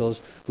well,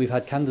 because we've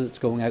had candidates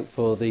going out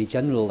for the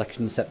general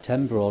election in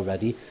September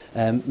already,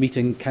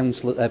 meeting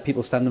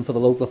people standing for the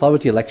local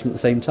authority election at the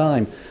same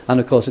time, and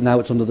of course now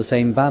it's under the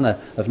same banner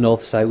of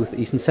North, South,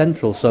 East and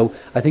Central, so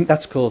I think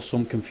that's caused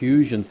some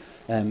confusion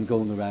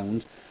going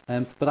around.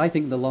 But I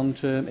think in the long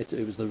term it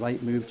was the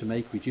right move to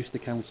make, reduce the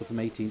council from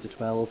 18 to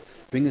 12,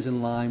 bring us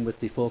in line with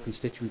the 4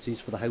 constituencies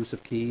for the House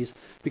of Keys,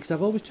 because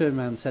I've always turned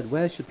around and said,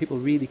 where should people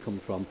really come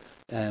from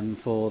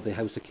for the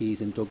House of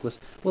Keys in Douglas?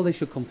 Well, they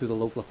should come through the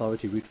local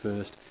authority route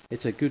first.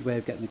 It's a good way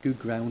of getting a good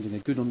grounding, a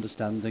good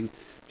understanding.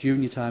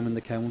 During your time in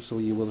the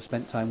council, you will have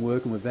spent time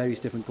working with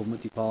various different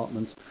government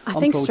departments. I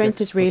think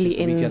strength is really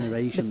in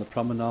regeneration, the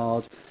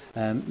promenade,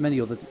 many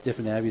other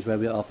different areas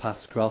where our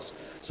paths cross.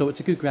 So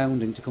it's a good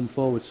grounding to come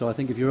forward. So I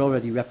think if you're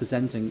already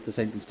representing the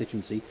same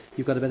constituency,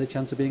 you've got a better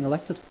chance of being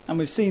elected. And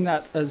we've seen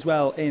that as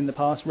well in the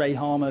past. Ray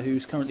Harmer,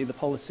 who's currently the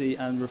Policy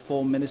and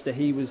Reform Minister,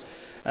 he was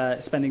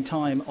spending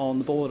time on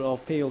the Board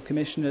of Peel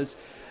Commissioners.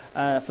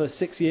 For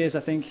 6 years, I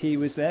think he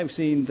was there. We've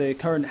seen the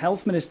current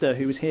Health Minister,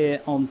 who was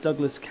here on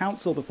Douglas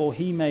Council before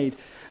he made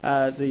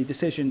the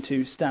decision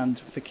to stand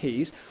for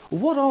Keys.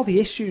 What are the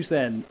issues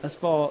then, as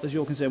far as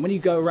you're concerned, when you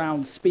go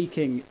around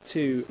speaking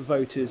to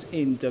voters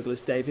in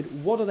Douglas,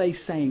 David? What are they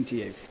saying to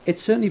you? It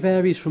certainly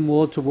varies from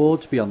ward to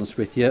ward, to be honest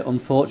with you.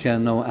 Unfortunately, I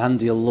know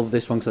Andy will love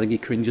this one because I think he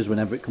cringes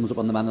whenever it comes up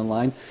on the Man in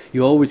Line.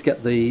 You always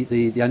get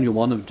the annual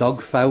one of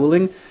dog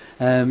fouling.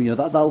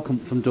 That'll come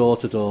from door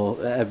to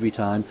door every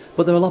time.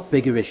 But there are a lot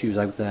bigger issues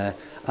out there,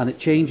 and it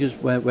changes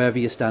wherever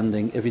you're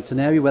standing. If it's an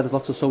area where there's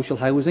lots of social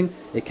housing,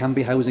 it can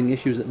be housing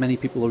issues that many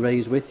people will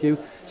raise with you.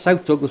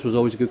 South Douglas was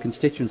always a good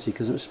constituency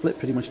because it was split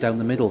pretty much down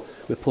the middle,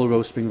 with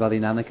Pulrose, Spring Valley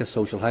and Annika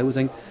social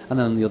housing, and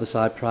then on the other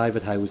side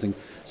private housing.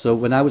 So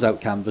when I was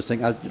out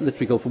canvassing, I'd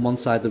literally go from one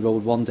side of the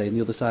road one day and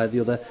the other side the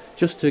other,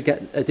 just to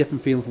get a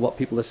different feeling for what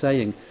people are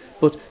saying.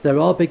 But there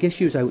are big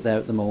issues out there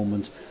at the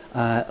moment.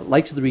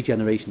 Likes of the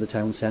regeneration of the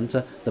town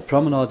centre, the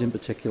promenade in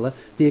particular.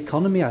 The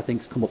economy, I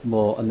think, has come up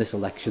more in this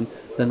election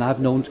than I've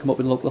known to come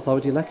up in local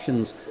authority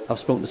elections. I've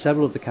spoken to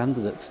several of the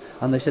candidates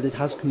and they said it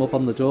has come up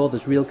on the door.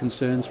 There's real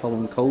concerns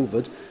following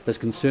COVID. There's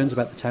concerns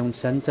about the town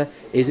centre.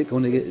 Is it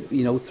going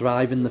to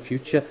thrive in the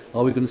future?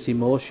 Are we going to see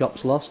more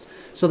shops lost?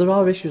 So there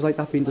are issues like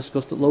that being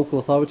discussed at local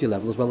authority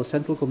level as well as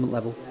central government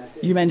level.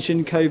 You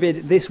mentioned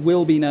COVID. This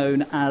will be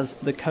known as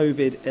the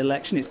COVID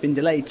election. It's been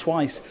delayed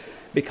twice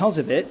because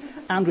of it,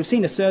 and we've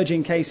seen a surge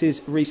in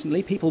cases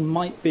recently. People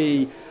might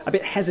be a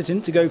bit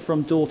hesitant to go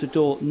from door to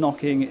door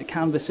knocking,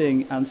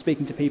 canvassing and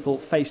speaking to people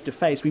face to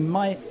face. We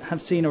might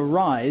have seen a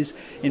rise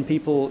in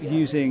people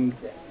using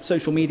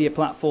social media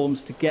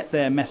platforms to get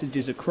their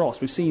messages across.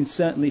 We've seen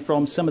certainly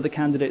from some of the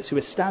candidates who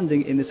are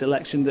standing in this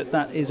election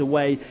that is a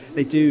way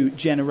they do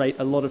generate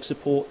a lot of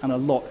support and a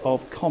lot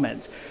of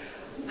comment.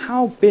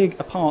 How big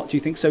a part do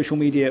you think social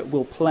media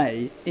will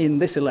play in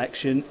this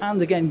election and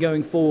again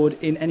going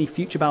forward in any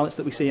future ballots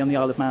that we see on the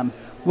Isle of Man?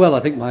 Well,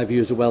 I think my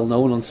views are well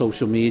known on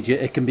social media.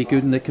 It can be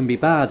good and it can be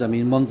bad. I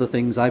mean, one of the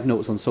things I've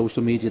noticed on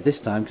social media this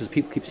time, because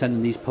people keep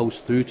sending these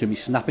posts through to me,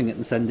 snapping it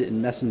and sending it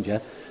in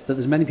Messenger, that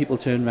there's many people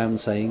turning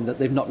around saying that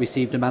they've not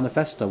received a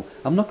manifesto.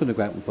 I'm not going to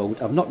go out and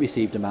vote. I've not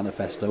received a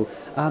manifesto.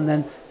 And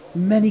then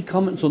many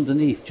comments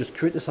underneath just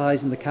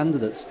criticising the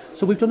candidates.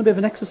 So we've done a bit of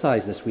an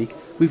exercise this week.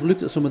 We've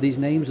looked at some of these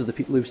names of the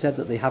people who've said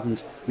that they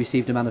haven't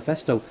received a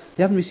manifesto.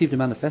 They haven't received a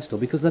manifesto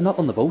because they're not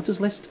on the voters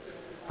list.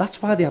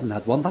 That's why they haven't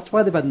had one. That's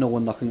why they've had no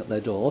one knocking at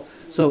their door.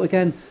 So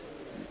again,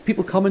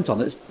 people comment on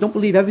it. Don't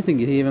believe everything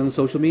you hear on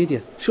social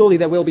media. Surely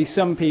there will be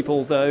some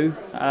people, though,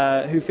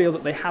 who feel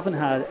that they haven't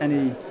had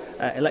any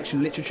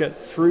election literature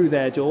through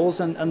their doors,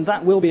 and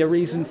that will be a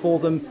reason for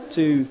them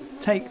to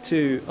take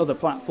to other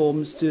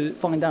platforms to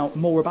find out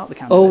more about the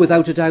candidates. Oh,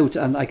 without a doubt,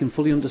 and I can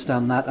fully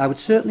understand that. I would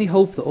certainly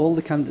hope that all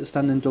the candidates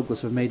standing in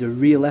Douglas have made a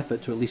real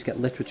effort to at least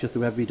get literature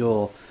through every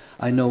door.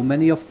 I know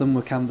many of them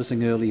were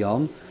canvassing early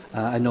on.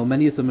 I know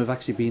many of them have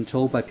actually been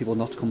told by people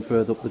not to come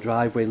further up the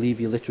driveway, leave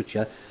your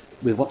literature.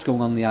 With what's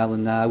going on the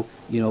island now,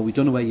 we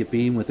don't know where you've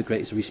been. With the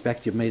greatest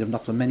respect, you've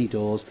knocked on many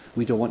doors.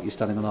 We don't want you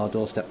standing on our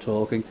doorstep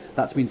talking.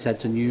 That's been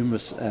said to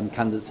numerous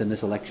candidates in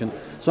this election.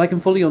 So I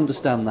can fully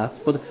understand that.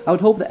 But I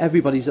would hope that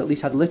everybody's at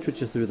least had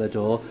literature through their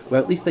door,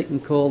 where at least they can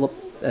call up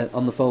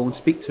on the phone,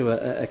 speak to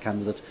a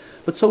candidate.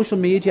 But social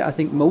media, I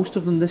think most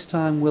of them this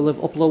time will have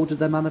uploaded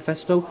their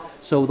manifesto.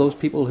 So those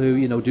people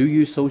who, do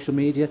use social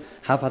media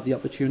have had the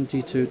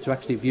opportunity to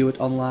actually view it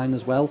online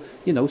as well.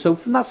 So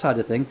from that side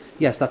of thing,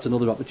 yes, that's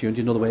another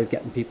opportunity, another way of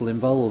getting people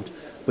involved.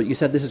 But you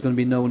said this is going to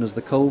be known as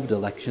the COVID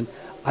election.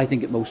 I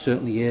think it most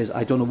certainly is.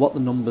 I don't know what the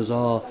numbers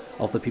are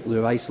of the people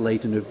who are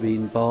isolated and who have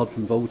been barred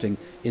from voting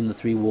in the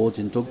 3 wards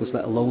in Douglas,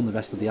 let alone the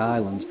rest of the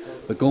island.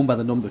 But going by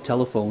the number of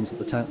telephones that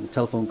the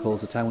telephone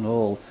calls the town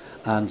hall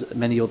and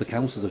many other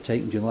councils have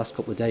taken during the last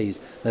couple of days,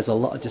 there's a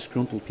lot of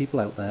disgruntled people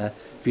out there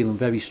feeling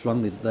very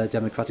strongly that their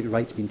democratic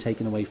rights have been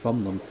taken away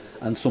from them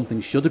and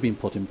something should have been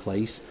put in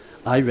place.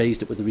 I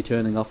raised it with the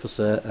returning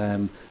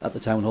officer at the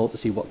town hall to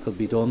see what could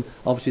be done.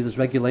 Obviously there's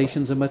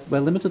regulations and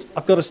we're limited.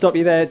 I've got to stop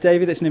you there,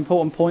 David. It's an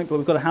important point, but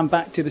we've got to hand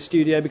back to the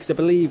studio because I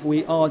believe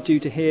we are due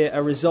to hear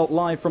a result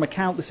live from a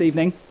count this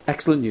evening.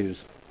 Excellent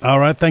news. All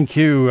right, thank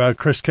you,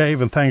 Chris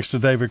Cave, and thanks to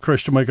David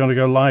Christian. We're going to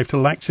go live to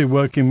Laxey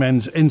Working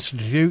Men's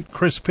Institute.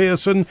 Chris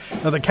Pearson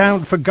at the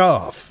count for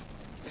Garth.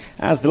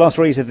 As the last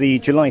rays of the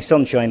July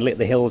sunshine lit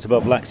the hills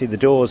above Laxey, the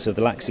doors of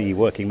the Laxey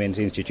Working Men's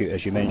Institute,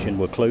 as you mentioned,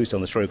 were closed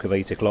on the stroke of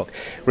 8 o'clock.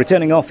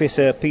 Returning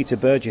officer Peter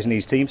Burgess and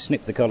his team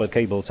snipped the coloured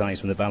cable ties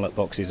from the ballot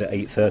boxes at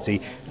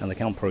 8:30 and the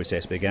count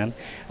process began.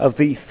 Of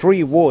the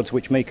 3 wards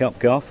which make up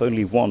Garth,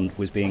 only one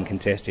was being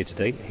contested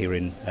today here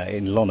in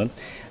Lonnon.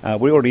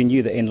 We already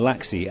knew that in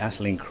Laxey,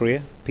 Aisling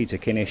Creer, Peter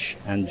Kinnish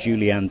and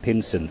Julianne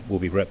Pinson will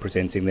be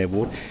representing their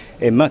ward.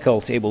 In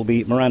Muckholt it will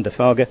be Miranda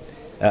Farger,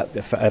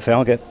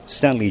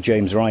 Stanley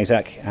James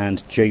Rysack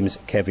and James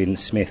Kevin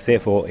Smith.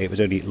 Therefore, it was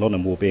only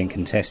Lonnon Ward being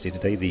contested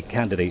today, the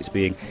candidates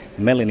being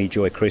Melanie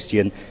Joy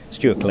Christian,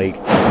 Stuart Clegg,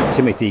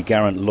 Timothy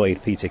Garrant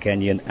Lloyd, Peter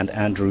Kenyon and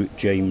Andrew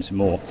James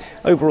Moore.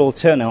 Overall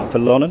turnout for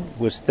Lonnon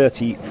was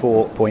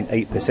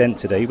 34.8%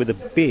 today, with a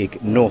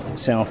big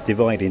north-south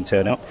divide in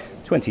turnout.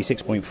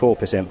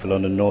 26.4% for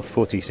London North,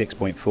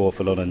 46.4% for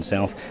London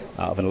South,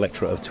 out of an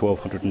electorate of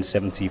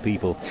 1,270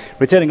 people.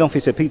 Returning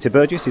officer Peter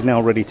Burgess is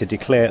now ready to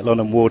declare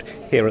Lonnon Ward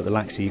here at the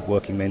Laxey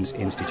Working Men's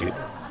Institute.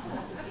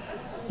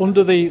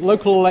 Under the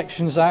Local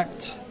Elections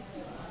Act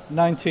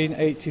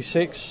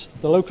 1986,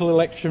 the Local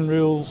Election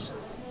Rules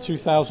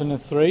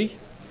 2003,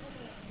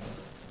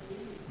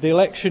 the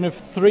election of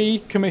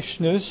 3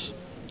 commissioners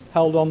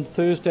held on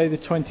Thursday the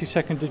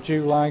 22nd of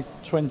July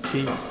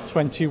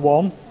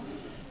 2021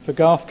 for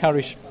Garth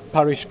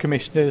Parish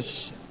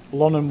Commissioners,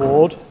 Lonnon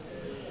Ward.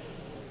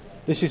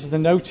 This is the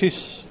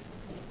notice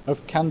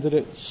of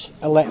candidates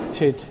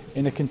elected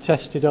in a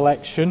contested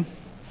election.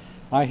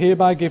 I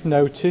hereby give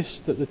notice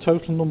that the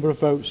total number of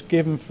votes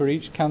given for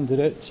each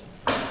candidate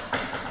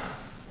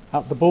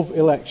at the above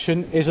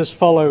election is as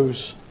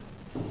follows.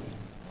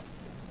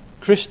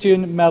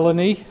 Christian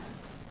Melanie,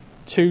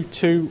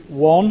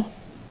 221.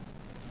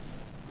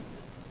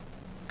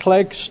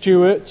 Clegg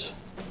Stewart,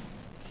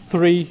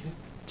 320.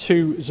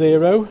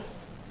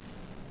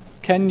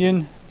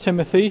 Kenyon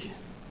Timothy,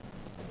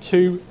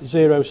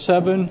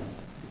 207.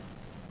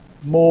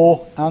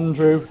 Moore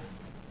Andrew,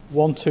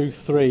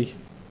 123.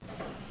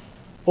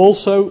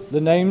 Also, the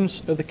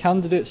names of the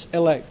candidates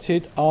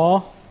elected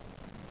are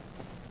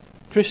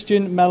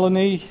Christian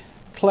Melanie,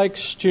 Clegg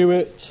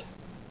Stewart,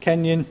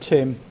 Kenyon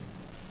Tim.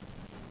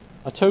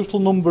 A total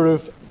number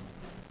of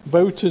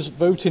voters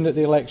voting at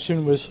the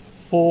election was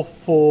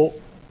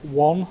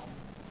 441.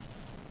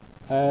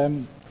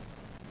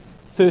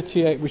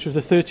 38, which was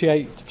a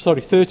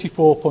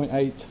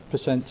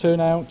 34.8%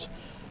 turnout.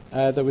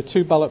 There were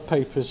 2 ballot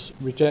papers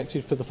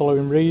rejected for the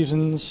following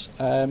reasons.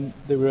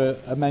 They were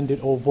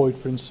amended or void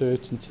for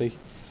uncertainty.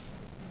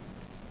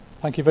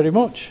 Thank you very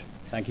much.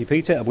 Thank you,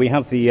 Peter. We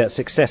have the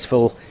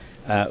successful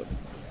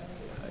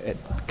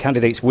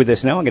candidates with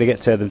us now. I'm going to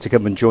get them to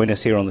come and join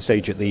us here on the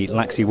stage at the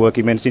Laxey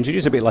Working Men's Institute.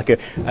 It's a bit like a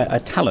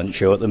talent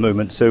show at the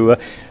moment. So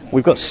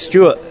we've got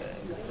Stuart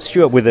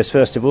with us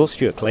first of all.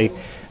 Stuart Clay.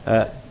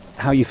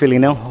 How are you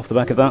feeling now off the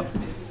back of that?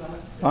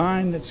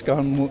 Fine. It's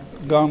gone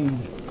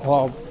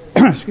far,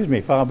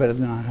 far better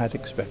than I had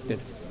expected.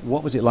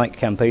 What was it like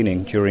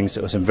campaigning during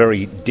sort of some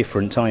very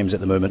different times at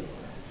the moment?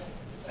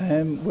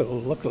 Well,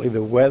 luckily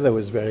the weather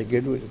was very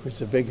good, which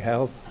was a big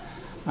help,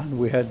 and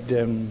we had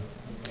 2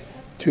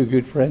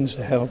 good friends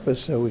to help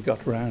us, so we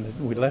got around it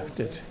and we left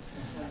it.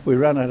 We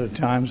ran out of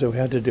time, so we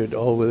had to do it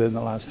all within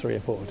the last 3 or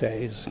 4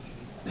 days.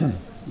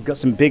 You've got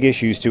some big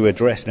issues to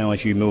address now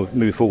as you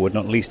move forward,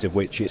 not least of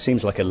which it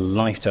seems like a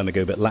lifetime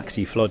ago, but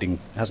Laxey flooding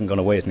hasn't gone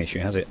away as an issue,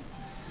 has it?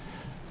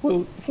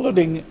 Well,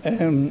 flooding,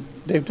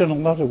 they've done a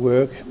lot of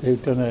work.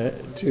 They've done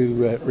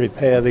to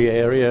repair the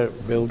area,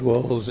 build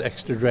walls,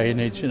 extra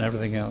drainage and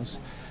everything else.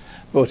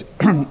 But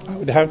I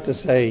would have to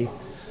say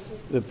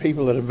the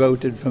people that have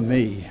voted for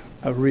me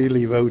are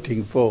really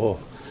voting for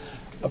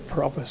a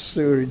proper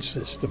sewerage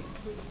system.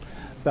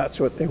 That's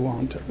what they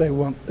want.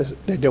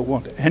 They don't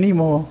want any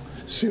more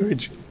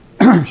sewage,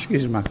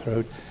 excuse my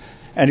throat,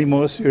 any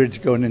more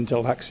sewage going into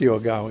Laxey or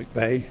Garwick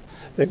Bay.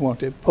 They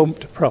want it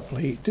pumped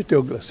properly to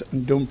Douglas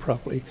and done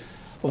properly,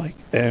 like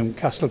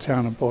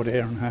Castletown and Port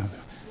Erin have,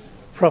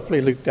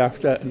 properly looked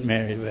after at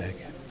Marybeck,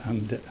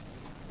 and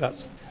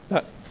that's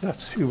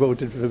who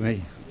voted for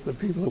me, the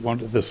people that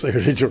wanted the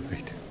sewerage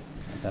right.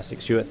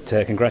 Fantastic, Stuart.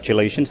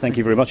 Congratulations. Thank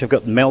you very much. I've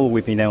got Mel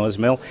with me now as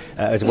well.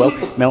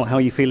 Mel, how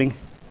are you feeling?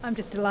 I'm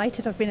just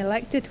delighted. I've been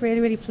elected.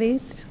 Really, really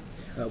pleased.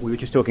 We were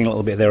just talking a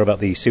little bit there about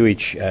the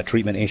sewage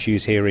treatment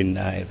issues here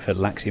for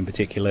Laxey in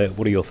particular.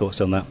 What are your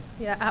thoughts on that?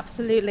 Yeah,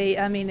 absolutely.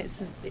 I mean,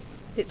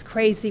 it's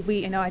crazy.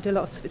 I do a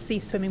lot of sea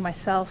swimming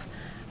myself,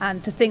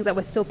 and to think that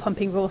we're still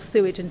pumping raw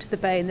sewage into the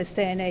bay in this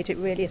day and age, it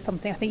really is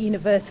something I think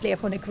universally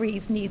everyone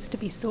agrees needs to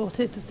be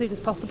sorted as soon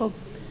as possible.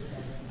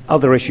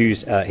 Other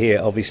issues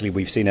here, obviously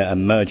we've seen a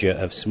merger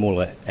of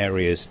smaller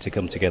areas to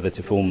come together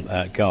to form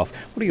Garth.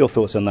 What are your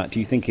thoughts on that?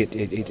 Do you think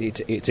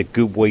it's a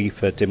good way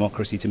for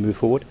democracy to move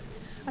forward?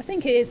 I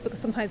think it is, because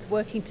sometimes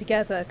working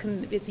together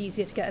it's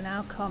easier to get an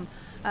outcome.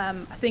 I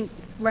think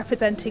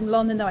representing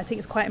Lonnon, though, I think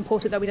it's quite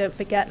important that we don't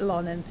forget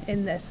Lonnon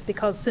in this,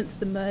 because since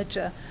the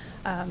merger,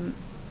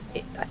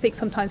 I think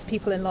sometimes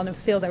people in London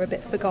feel they're a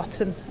bit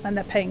forgotten and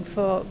they're paying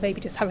for maybe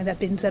just having their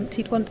bins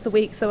emptied once a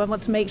week. So I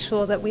want to make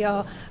sure that we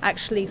are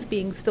actually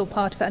being still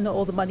part of it and not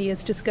all the money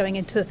is just going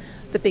into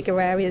the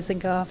bigger areas in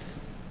Garth.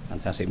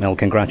 Fantastic, Mel.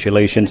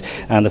 Congratulations.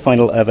 And the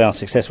final of our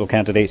successful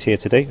candidates here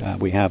today,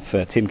 we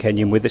have Tim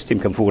Kenyon with us. Tim,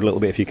 come forward a little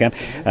bit if you can.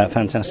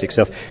 Fantastic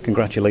stuff.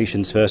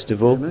 Congratulations, first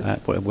of all.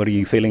 What are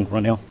you feeling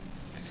right now?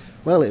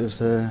 Well, it was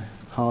a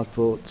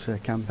hard-fought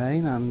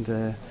campaign,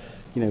 and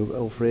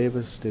all three of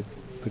us did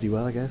pretty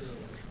well, I guess.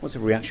 What's the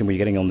reaction were you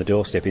getting on the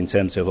doorstep in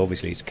terms of,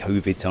 obviously, it's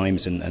COVID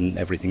times and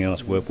everything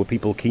else? Were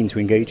people keen to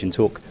engage and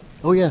talk?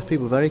 Oh, yeah,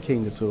 people were very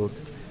keen to talk,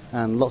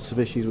 and lots of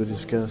issues were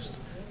discussed,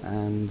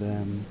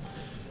 and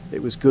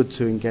it was good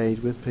to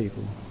engage with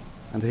people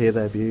and hear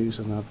their views,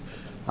 and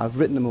I've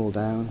written them all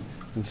down,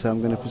 and so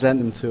I'm going to present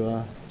them to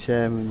our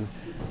chairman,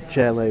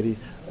 chair lady,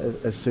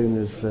 as soon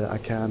as I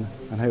can,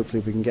 and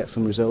hopefully we can get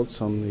some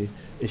results on the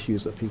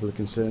issues that people are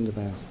concerned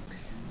about.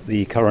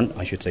 The current,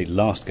 I should say,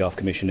 last Garth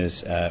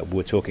commissioners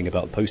were talking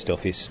about post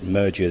office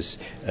mergers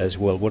as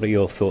well. What are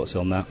your thoughts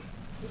on that?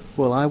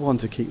 Well, I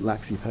want to keep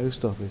Laxey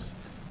Post Office.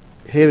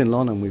 Here in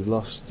Lonham we've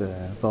lost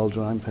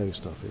Boldrine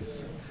Post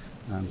Office,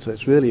 and so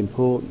it's really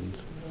important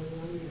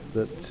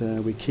that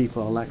we keep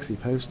our Laxey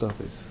Post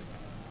Office,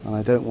 and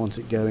I don't want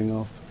it going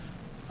off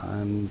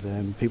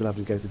and people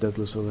having to go to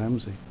Douglas or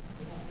Ramsey.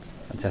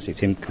 Fantastic,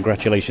 Tim.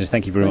 Congratulations.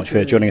 Thank you very much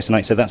for joining us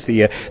tonight. So that's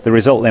the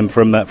result then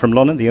from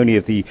Lonham. The only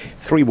of the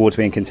three wards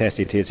being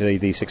contested here today,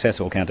 the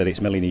successful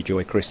candidates, Melanie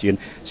Joy Christian,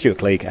 Stuart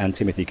Clegg and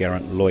Timothy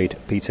Garrett Lloyd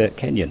Peter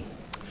Kenyon.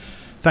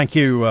 Thank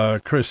you,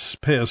 Chris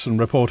Pearson,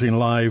 reporting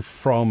live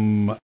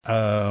from,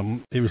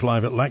 he was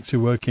live at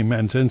Laxey Working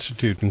Men's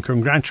Institute. And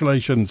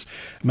congratulations,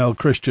 Mel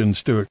Christian,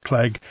 Stuart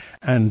Clegg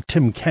and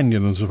Tim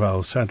Kenyon as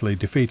well. Sadly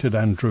defeated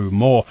Andrew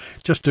Moore.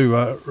 Just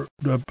to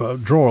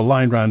draw a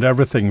line round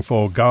everything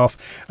for Garth,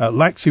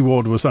 Laxey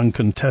Ward was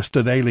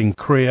uncontested. Aileen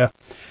Creer,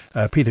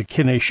 Peter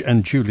Kinnish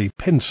and Julie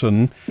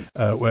Pinson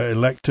were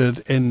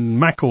elected. In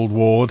Mackald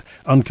Ward,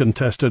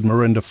 uncontested,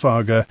 Marinda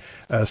Farger,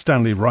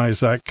 Stanley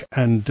Ryzak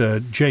and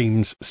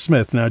James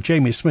Smith. Now,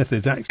 Jamie Smith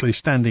is actually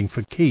standing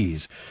for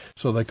Keys,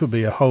 so there could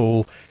be a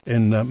hole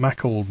in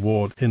Mackald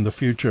Ward in the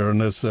future.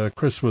 And as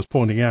Chris was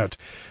pointing out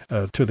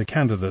to the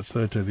candidates,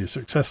 to the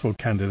successful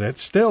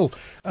candidates, still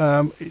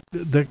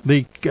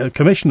the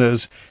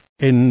commissioners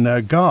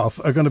in Garth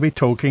are going to be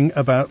talking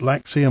about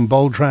Laxey and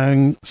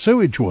Boldrine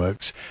sewage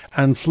works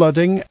and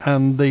flooding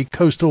and the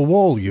coastal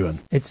wall, Ewan.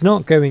 It's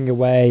not going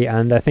away,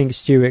 and I think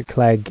Stuart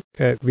Clegg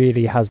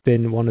really has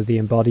been one of the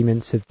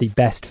embodiments of the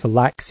Best for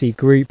Laxey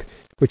group,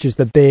 which is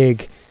the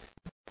big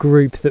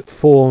group that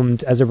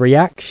formed as a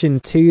reaction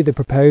to the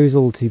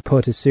proposal to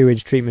put a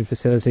sewage treatment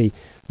facility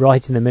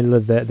right in the middle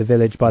of the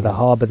village by the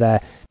harbour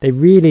there. They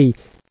really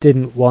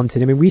didn't want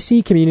it. I mean, we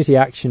see community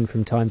action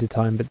from time to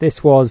time, but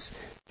this was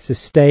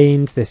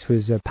sustained, this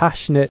was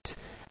passionate,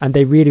 and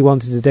they really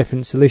wanted a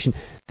different solution.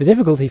 The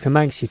difficulty for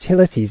Manx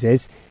Utilities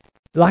is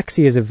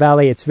Laxey is a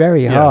valley, it's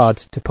very hard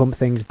to pump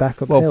things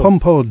back uphill. Well,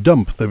 pump or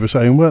dump, they were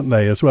saying, weren't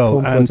they, as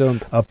well? Pump or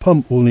dump. A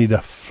pump will need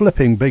a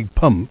flipping big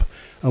pump,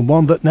 and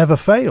one that never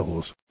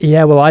fails.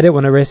 Yeah, well, I don't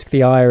want to risk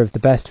the ire of the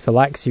Best for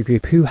Laxey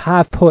group, who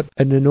have put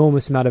an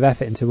enormous amount of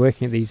effort into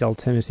working at these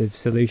alternative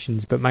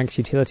solutions, but Manx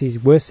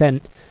Utilities were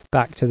sent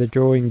back to the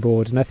drawing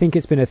board, and I think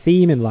it's been a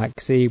theme in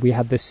Laxey. We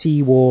had the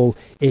seawall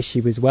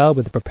issue as well,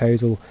 with the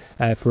proposal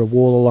for a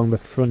wall along the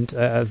front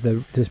of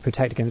to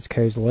protect against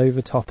coastal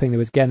overtopping.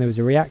 There was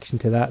a reaction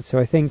to that, so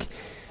I think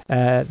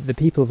the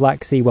people of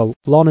Laxey, well,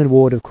 Lonham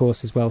Ward, of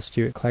course, as well,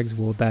 Stuart Clegg's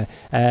ward there,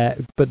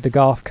 but the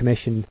Garth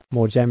Commission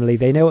more generally,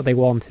 they know what they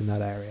want in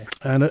that area.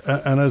 And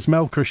as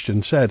Mel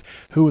Christian said,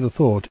 who would have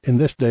thought in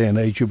this day and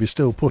age you'll be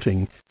still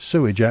putting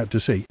sewage out to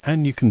sea?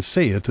 And you can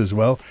see it as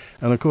well.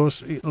 And of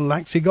course,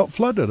 Laxey got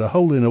flooded. A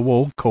hole in a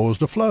wall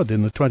caused a flood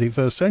in the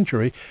 21st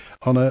century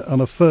on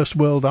a first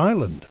world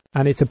island.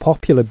 And it's a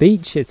popular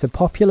beach. It's a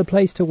popular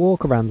place to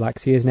walk around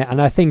Laxey, isn't it?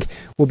 And I think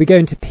we'll be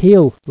going to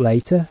Peel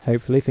later.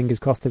 Hopefully, fingers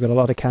crossed, they've got a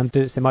lot of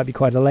candidates. There might be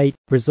quite a late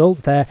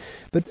result there.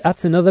 But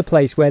that's another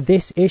place where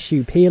this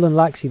issue, Peel and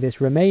Laxey,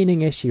 this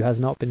remaining issue, has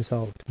not been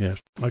solved. Yes.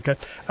 OK.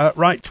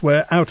 Right.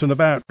 We're out and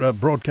about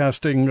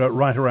broadcasting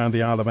right around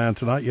the Isle of Man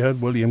tonight. You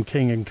heard William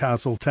King in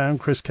Castletown.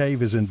 Chris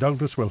Cave is in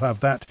Douglas. We'll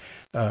have that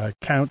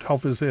count.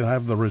 Obviously, I'll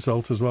have the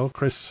result as well.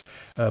 Chris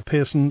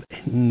Pearson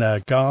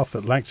in Garth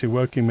at Laxey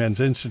Working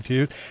Men's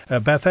Institute.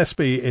 Beth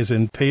Espy is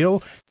in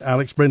Peel.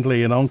 Alex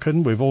Brindley in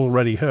Onken. We've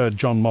already heard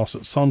John Moss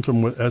at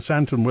Santon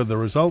with the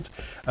result.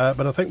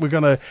 But I think we're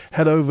going to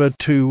head over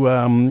to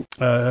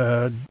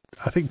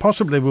I think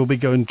possibly we'll be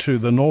going to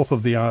the north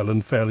of the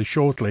island fairly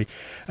shortly.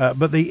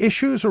 But the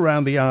issues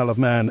around the Isle of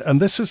Man, and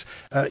this is,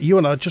 you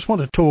and I just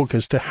want to talk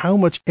as to how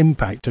much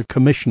impact a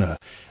commissioner,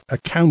 a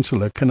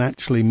councillor can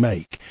actually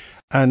make.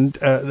 And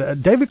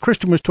David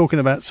Christian was talking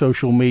about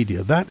social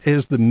media. That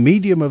is the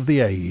medium of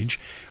the age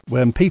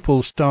when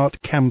people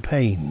start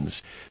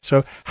campaigns.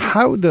 So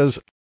how does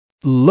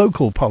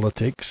local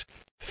politics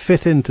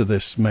fit into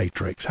this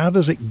matrix? How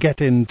does it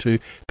get into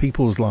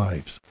people's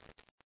lives?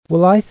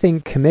 Well, I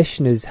think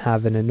commissioners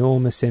have an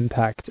enormous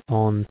impact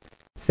on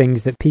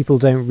things that people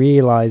don't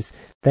realise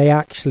they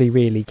actually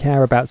really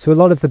care about. So a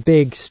lot of the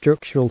big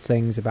structural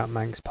things about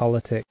Manx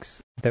politics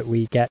that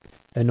we get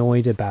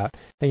annoyed about,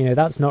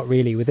 that's not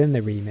really within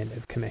the remit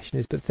of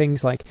commissioners, but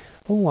things like,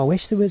 I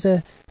wish there was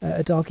a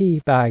doggy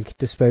bag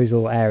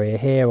disposal area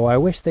here, or I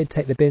wish they'd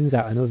take the bins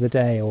out another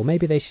day, or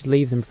maybe they should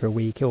leave them for a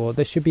week, or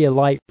there should be a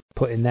light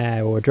put in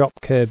there, or a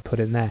drop curb put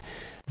in there.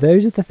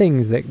 Those are the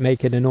things that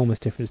make an enormous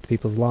difference to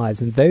people's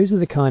lives, and those are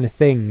the kind of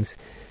things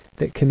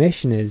that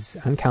commissioners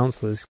and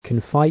councillors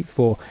can fight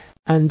for.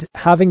 And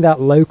having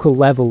that local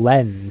level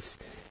lens,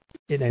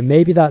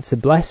 maybe that's a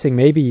blessing.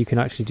 Maybe you can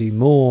actually do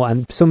more.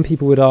 And some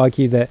people would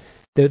argue that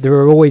there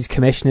are always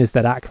commissioners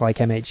that act like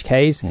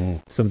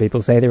MHKs. Some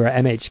people say there are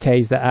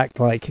MHKs that act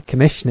like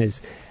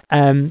commissioners.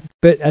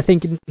 But I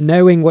think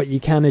knowing what you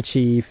can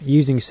achieve,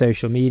 using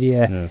social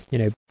media,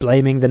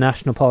 blaming the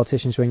national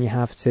politicians when you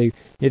have to,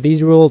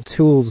 these are all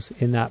tools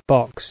in that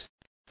box.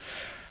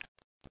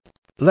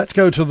 Let's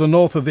go to the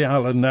north of the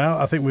island now.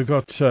 I think we've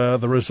got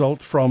the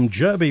result from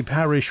Derby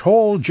Parish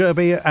Hall,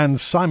 Derby and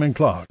Simon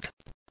Clark.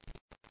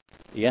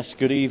 Yes,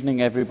 good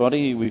evening,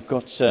 everybody. We've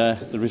got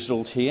the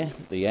result here.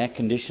 The air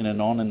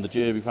conditioning on in the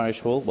Derby Parish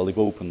Hall. Well, they've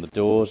opened the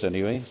doors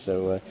anyway,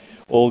 so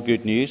all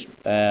good news.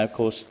 Of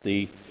course,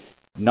 the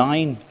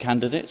 9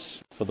 candidates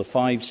for the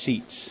 5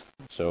 seats.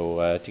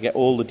 So to get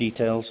all the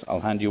details, I'll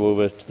hand you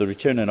over to the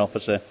returning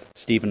officer,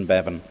 Stephen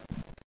Bevan.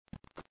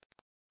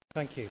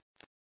 Thank you.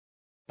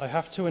 I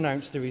have to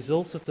announce the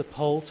result of the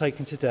poll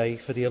taken today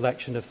for the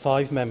election of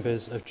 5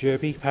 members of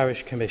Derby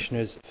Parish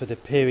Commissioners for the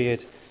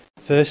period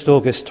 1st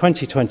August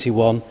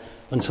 2021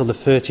 until the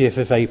 30th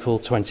of April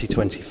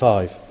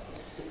 2025.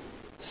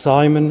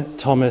 Simon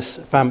Thomas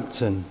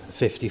Bampton,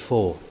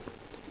 54.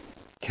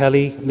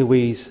 Kelly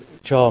Louise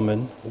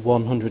Charman,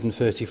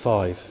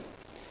 135.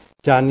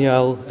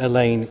 Danielle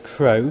Elaine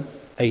Crow,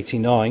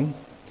 89.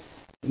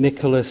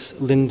 Nicholas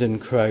Lyndon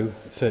Crow,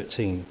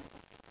 13.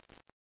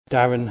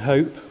 Darren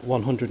Hope,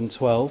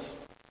 112.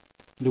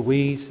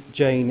 Louise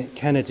Jane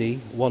Kennedy,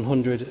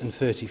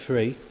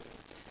 133.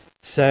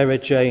 Sarah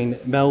Jane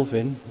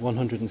Melvin,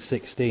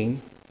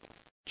 116.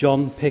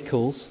 John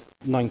Pickles,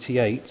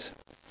 98.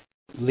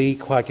 Lee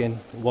Quaggan,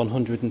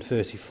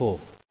 134.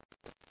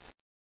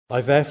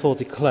 I therefore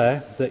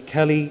declare that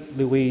Kelly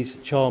Louise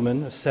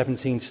Charman of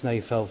 17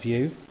 Snayfell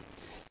View,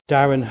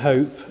 Darren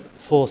Hope,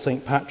 4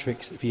 St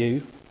Patrick's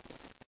View,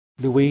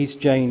 Louise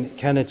Jane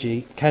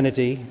Kennedy,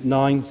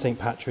 9 St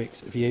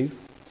Patrick's View,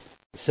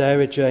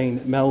 Sarah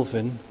Jane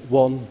Melvin,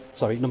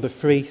 number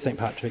 3 St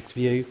Patrick's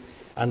View,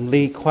 and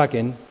Lee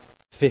Quaggan,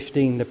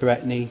 15 the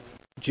Bretney,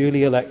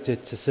 duly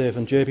elected to serve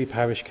on Derby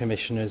Parish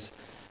Commissioners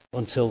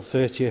until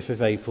 30th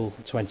of April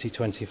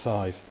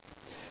 2025.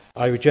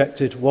 I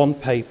rejected 1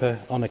 paper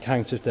on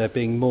account of there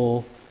being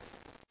more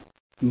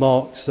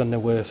marks than there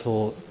were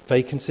for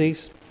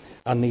vacancies,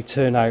 and the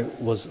turnout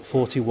was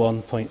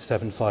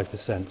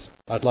 41.75%.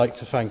 I'd like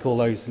to thank all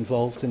those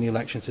involved in the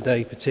election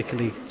today,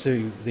 particularly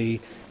to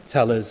the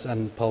tellers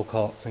and poll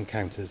carts and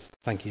counters.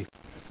 Thank you.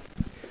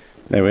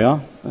 There we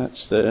are.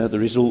 That's the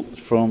result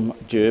from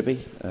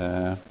Derby.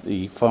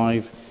 The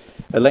 5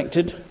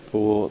 elected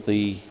for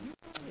the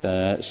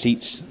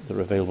seats that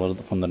are available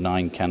from the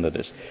 9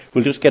 candidates.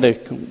 We'll just get a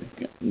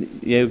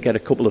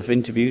couple of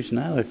interviews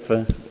now. If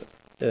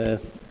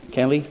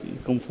Kelly, you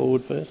come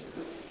forward first.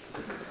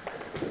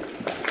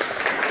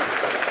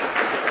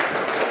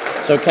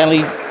 So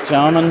Kelly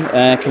Charman,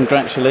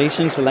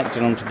 congratulations,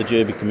 elected onto the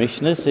Derby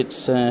Commissioners.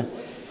 It's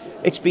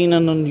been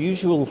an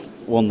unusual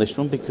one, this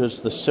one, because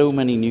there's so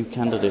many new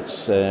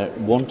candidates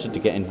wanted to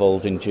get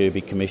involved in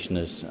Derby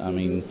Commissioners. I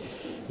mean,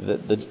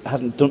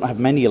 don't have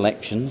many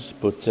elections,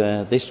 but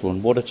this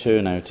one, what a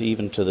turnout,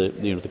 even to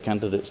the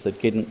candidates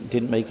that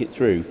didn't make it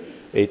through.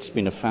 It's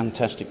been a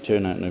fantastic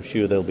turnout, and I'm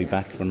sure they'll be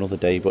back for another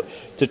day. But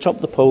to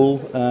top the poll,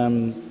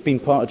 been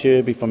part of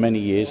Derby for many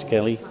years,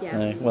 Kelly.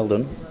 Yeah. Well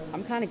done.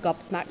 I'm kind of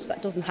gobsmacked.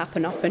 That doesn't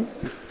happen often.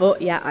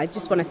 But yeah, I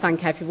just want to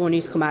thank everyone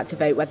who's come out to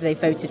vote, whether they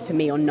voted for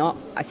me or not.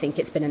 I think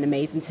it's been an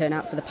amazing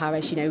turnout for the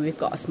parish. We've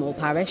got a small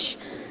parish,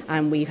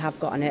 and we have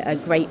gotten a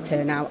great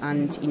turnout.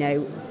 And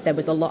there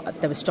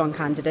were strong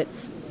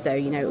candidates. So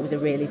it was a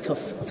really tough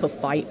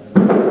fight.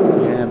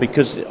 Yeah,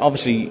 because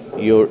obviously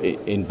you're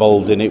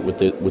involved in it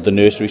with the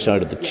nursery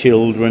side of the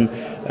children.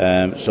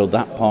 So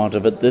that part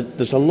of it,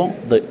 there's a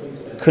lot that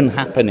can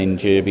happen in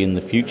Derby in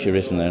the future,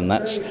 isn't there? And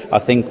that's, I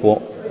think,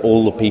 what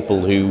all the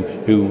people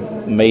who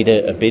made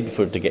a bid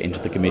to get into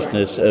the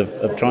commissioners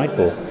have tried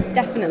for.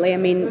 Definitely. I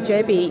mean,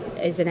 Derby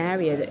is an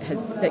area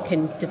that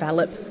can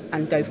develop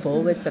and go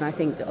forwards, and I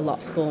think that a lot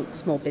of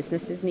small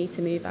businesses need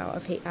to move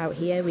out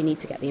here. We need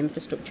to get the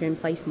infrastructure in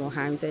place, more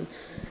housing,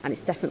 and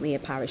it's definitely a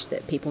parish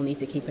that people need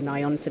to keep an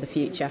eye on for the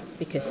future,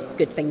 because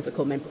good things are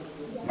coming.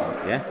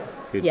 Yeah.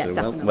 Good. Yeah,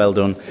 So well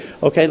done.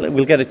 Okay,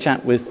 we'll get a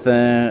chat with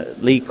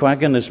Lee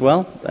Quaggan as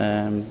well,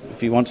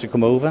 if he wants to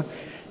come over.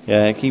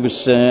 He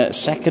was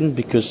second,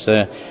 because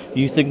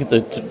you think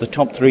the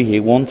top 3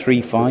 here,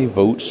 135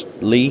 votes.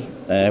 Lee,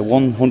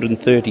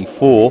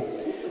 134.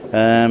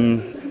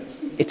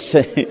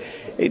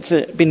 it's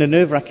been a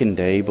nerve-wracking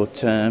day,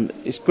 but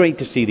it's great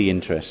to see the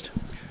interest.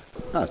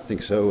 I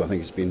think so. I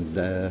think it's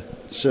been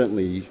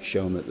certainly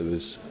shown that there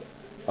was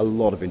a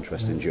lot of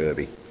interest in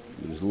Derby.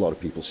 There was a lot of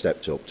people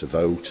stepped up to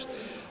vote,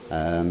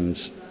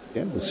 and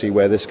we'll see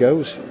where this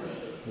goes.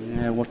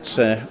 Yeah,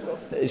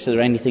 is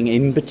there anything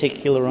in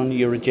particular on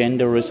your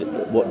agenda, or is it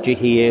what do you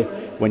hear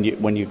when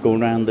you go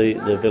around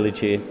the village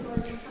here?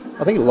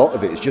 I think a lot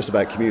of it is just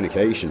about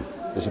communication.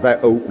 It's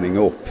about opening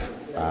up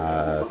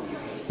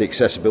the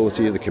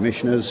accessibility of the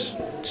commissioners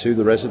to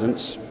the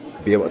residents,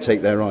 be able to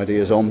take their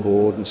ideas on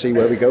board and see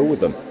where we go with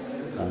them.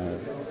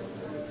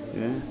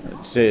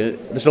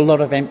 There's a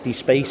lot of empty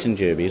space in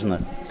Derby, isn't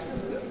there?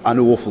 An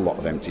awful lot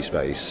of empty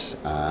space.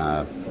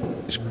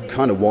 It's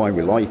kind of why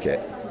we like it.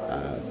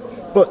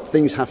 But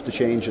things have to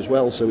change as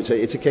well, so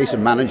it's a case of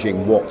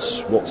managing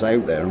what's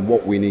out there and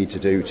what we need to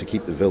do to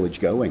keep the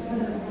village going.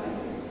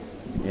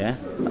 Yeah,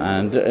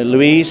 and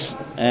Louise,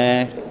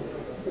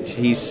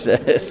 she's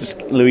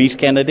Louise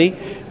Kennedy.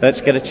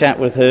 Let's get a chat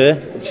with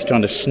her. She's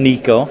trying to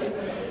sneak off.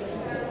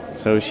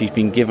 So she's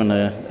been given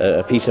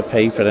a piece of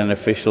paper, an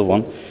official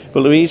one.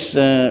 But Louise,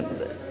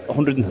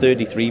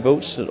 133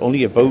 votes,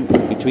 only a vote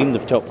between the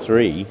top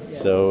three,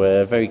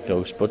 so very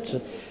close.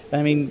 But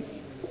I mean,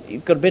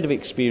 you've got a bit of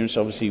experience,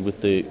 obviously,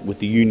 with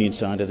the union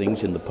side of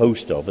things in the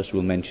post office.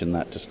 We'll mention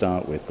that to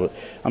start with. But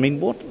I mean,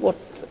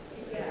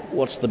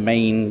 what's the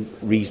main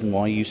reason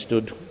why you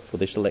stood for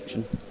this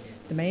election?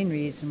 The main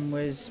reason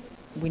was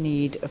we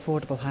need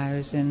affordable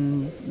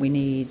housing. We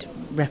need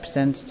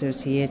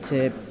representatives here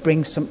to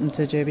bring something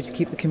to Derby to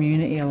keep the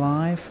community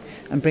alive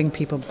and bring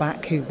people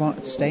back who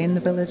want to stay in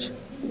the village.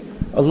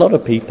 A lot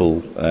of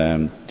people,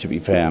 to be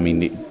fair, I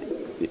mean,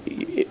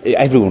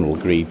 everyone will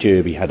agree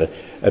Derby had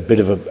a bit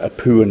of a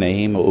poor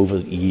name over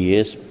the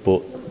years,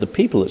 but the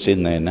people that's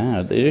in there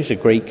now, there is a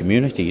great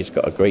community. It's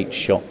got a great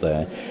shop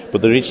there,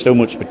 but there is so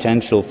much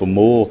potential for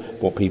more.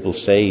 What people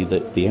say,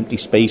 that the empty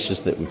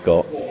spaces that we've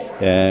got,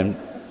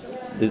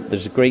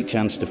 there's a great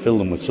chance to fill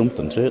them with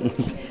something,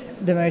 certainly.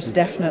 There most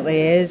definitely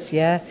is,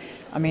 yeah.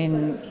 I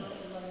mean,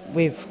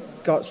 we've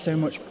got so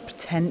much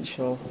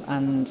potential,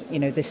 and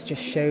this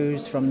just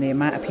shows from the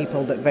amount of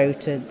people that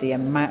voted, the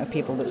amount of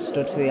people that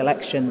stood for the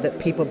election, that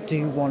people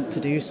do want to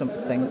do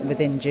something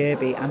within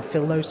Derby and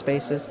fill those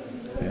spaces.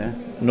 Yeah.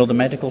 Another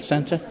medical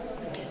centre?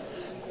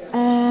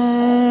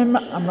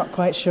 I'm not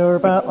quite sure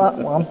about that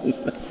one.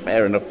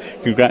 Fair enough.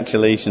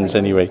 Congratulations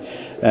anyway.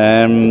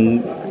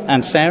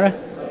 And Sarah,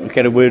 we'll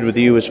get a word with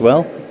you as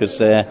well, because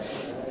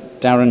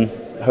Darren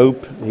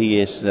Hope, he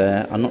is,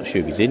 I'm not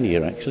sure if he's in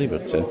here actually,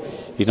 but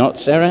he's not.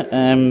 Sarah,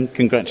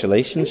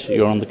 congratulations,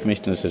 you're on the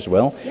commissioners as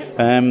well.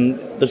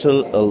 There's a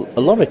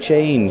lot of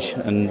change,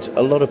 and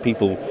a lot of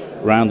people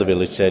around the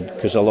village said,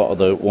 because a lot of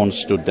the ones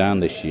stood down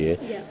this year,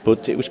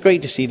 but it was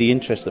great to see the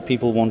interest that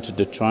people wanted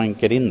to try and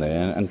get in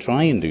there and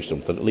try and do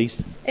something at least.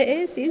 It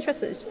is. The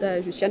interest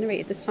that was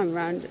generated this time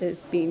around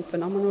has been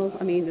phenomenal.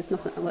 I mean, there's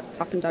nothing that's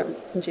happened out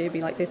in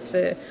Derby like this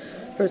for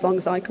as long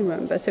as I can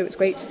remember, so it's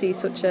great to see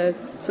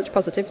such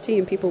positivity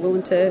and people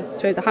willing to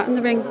throw the hat in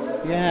the ring.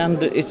 Yeah,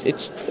 and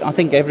it's I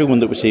think everyone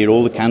that was here,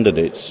 all the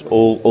candidates,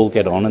 all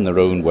get on in their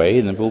own way,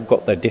 and they've all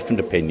got their different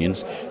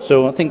opinions,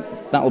 so I think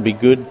that'll be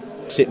good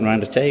sitting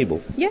around a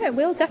table. Yeah, it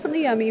will,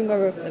 definitely. I mean,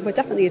 we're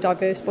definitely a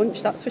diverse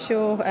bunch, that's for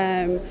sure.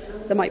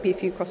 There might be a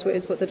few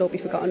crosswords, but they'd all be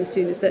forgotten as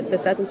soon as they're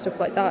said and stuff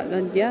like that,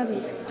 and yeah,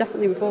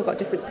 definitely we've all got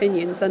different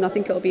opinions, and I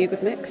think it'll be a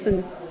good mix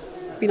and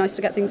be nice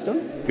to get things done.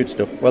 Good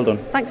stuff. Well done.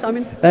 Thanks,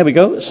 Simon. There we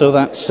go. So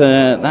that's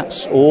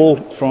all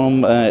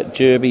from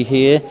Derby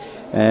here.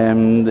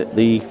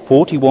 The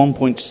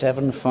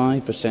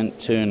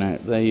 41.75%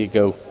 turnout. There you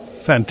go.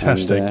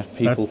 Fantastic. And,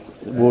 people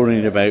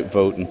worrying about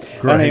voting.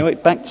 Great. Anyway,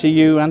 back to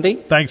you, Andy.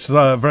 Thanks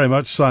very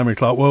much, Simon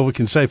Clark. Well, we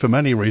can say for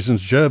many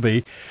reasons,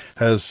 Derby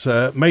has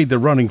made the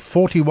running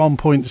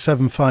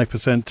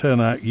 41.75%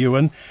 turnout,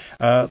 Ewan.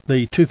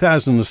 The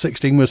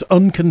 2016 was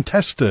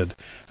uncontested.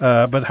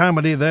 But how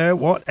many there?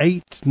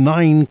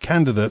 9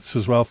 candidates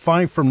as well.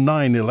 5 from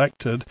 9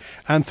 elected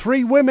and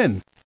 3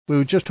 women. We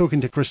were just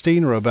talking to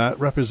Christina about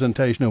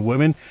representation of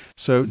women.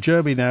 So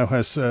Derby now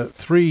has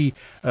 3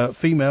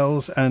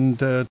 females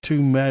and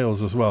 2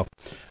 males as well.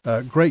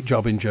 Great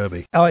job in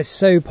Derby. Oh, it's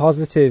so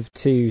positive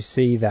to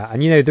see that.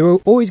 And, there are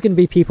always going to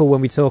be people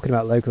when we're talking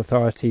about local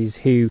authorities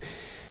who,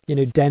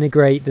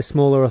 denigrate the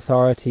smaller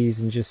authorities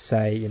and just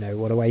say,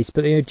 what a waste.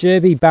 But,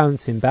 Derby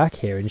bouncing back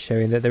here and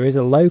showing that there is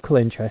a local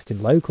interest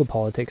in local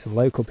politics and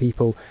local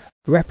people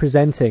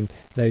representing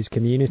those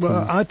communities.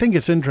 Well, I think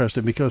it's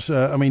interesting because,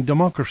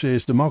 democracy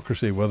is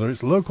democracy, whether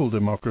it's local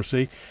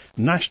democracy,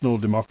 national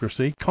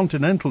democracy,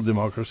 continental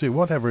democracy,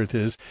 whatever it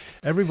is.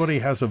 Everybody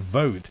has a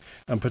vote,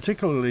 and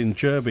particularly in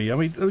Derby.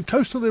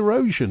 Coastal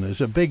erosion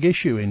is a big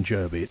issue in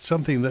Derby. It's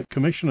something that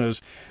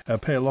commissioners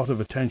pay a lot of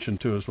attention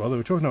to as well. They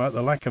were talking about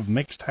the lack of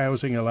mixed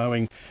housing,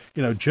 allowing,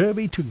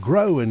 Derby to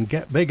grow and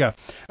get bigger.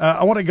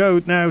 I want to go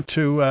now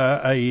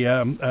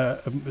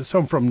to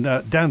some from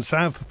down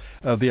south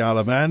of the Isle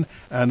of Man,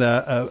 and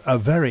a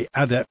very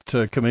adept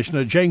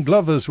commissioner. Jane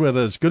Glover's with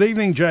us. Good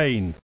evening,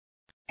 Jane.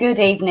 Good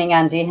evening,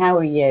 Andy. How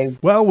are you?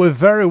 Well, we're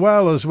very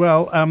well as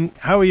well.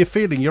 How are you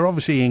feeling? You're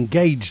obviously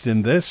engaged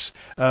in this.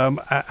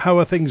 How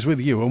are things with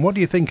you, and what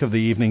do you think of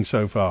the evening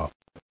so far?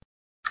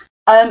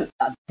 The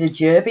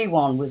Derby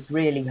one was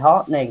really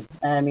heartening.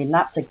 I mean,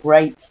 that's a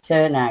great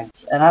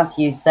turnout. And as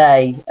you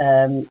say,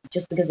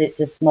 just because it's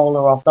a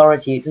smaller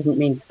authority, it doesn't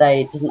mean to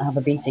say it doesn't have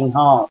a beating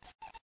heart.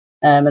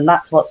 And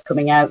that's what's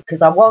coming out,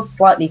 because I was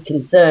slightly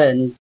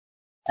concerned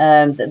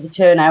that the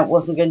turnout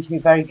wasn't going to be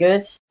very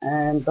good,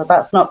 but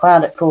that's not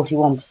bad at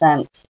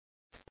 41%.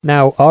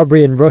 Now,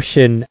 Arbery and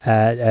Rushen,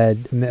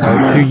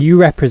 who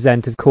you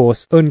represent, of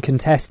course,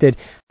 uncontested.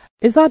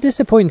 Is that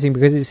disappointing?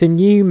 Because it's a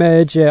new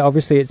merger.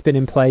 Obviously, it's been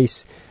in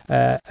place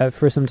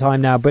for some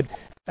time now. But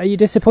are you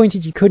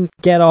disappointed you couldn't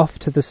get off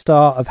to the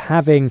start of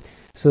having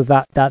sort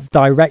of that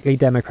directly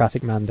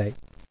democratic mandate?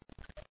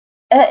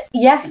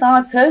 Yes,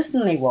 I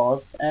personally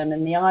was.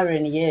 And the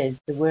irony is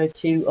there were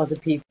two other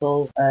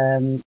people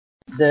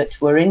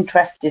that were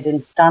interested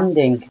in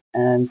standing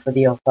for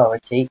the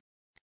authority.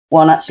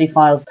 One actually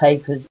filed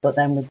papers but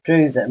then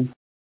withdrew them.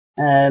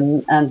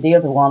 And the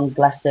other one,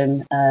 bless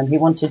him, he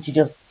wanted to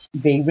just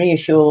be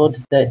reassured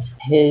that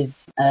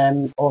his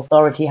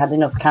authority had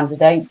enough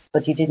candidates,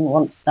 but he didn't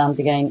want to stand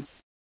against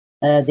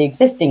the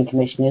existing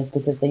commissioners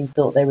because they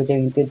thought they were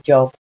doing a good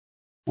job.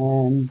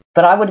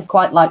 But I would have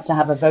quite liked to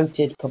have a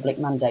voted public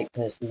mandate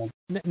personally.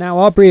 Now,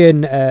 Arbery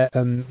and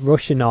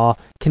Rushen are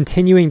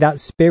continuing that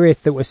spirit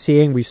that we're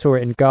seeing. We saw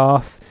it in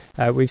Garth.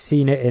 We've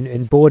seen it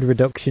in board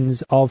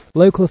reductions of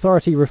local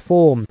authority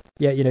reform.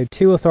 Yeah,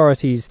 two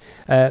authorities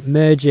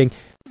merging.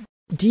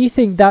 Do you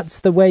think that's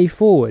the way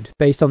forward,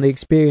 based on the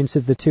experience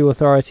of the two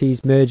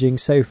authorities merging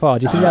so far?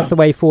 Do you think that's the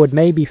way forward,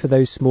 maybe for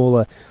those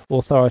smaller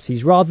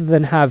authorities, rather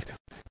than have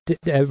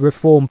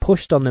reform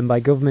pushed on them by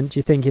government? Do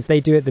you think if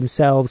they do it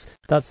themselves,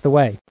 that's the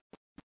way?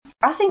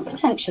 I think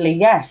potentially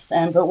yes,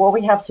 but what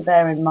we have to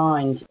bear in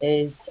mind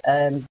is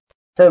for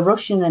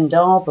Rushen and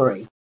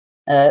Arbery,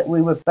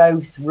 we were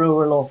both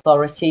rural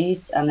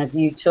authorities, and if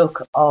you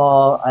took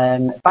our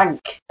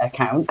bank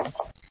accounts,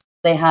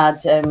 they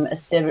had a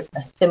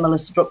similar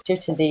structure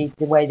to the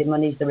way the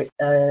monies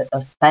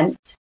are spent.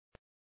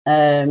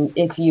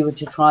 If you were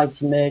to try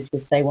to merge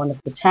with, say, one of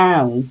the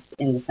towns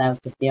in the south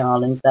of the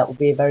islands, that would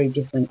be a very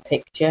different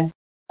picture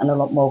and a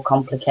lot more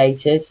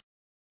complicated.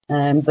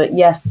 But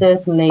yes,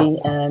 certainly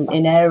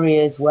in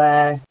areas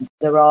where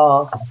there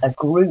are a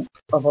group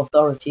of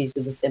authorities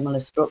with a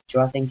similar structure,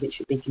 I think it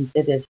should be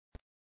considered.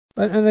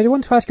 And I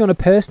want to ask you on a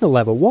personal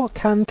level, what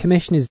can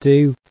commissioners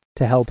do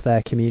to help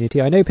their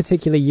community? I know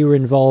particularly you were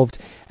involved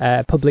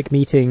public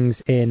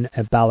meetings in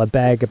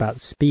Ballabeg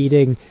about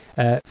speeding,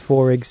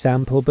 for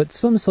example, but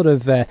some sort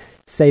of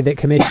say that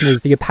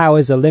commissioners, your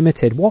powers are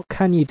limited. What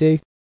can you do?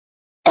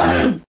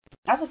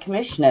 As a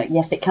commissioner,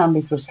 yes, it can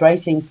be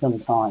frustrating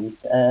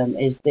sometimes,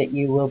 is that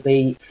you will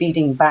be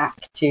feeding back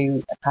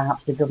to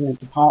perhaps the government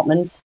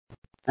department,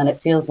 and it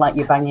feels like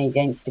you're banging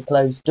against a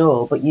closed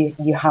door, but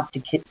you have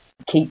to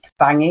keep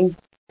banging.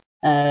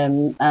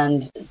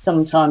 And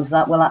sometimes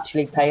that will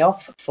actually pay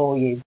off for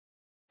you.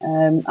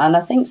 And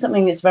I think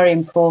something that's very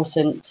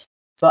important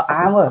for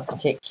our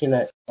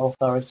particular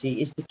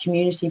authority is the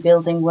community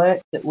building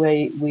work that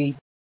we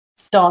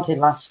started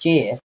last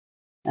year,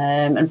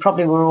 and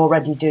probably were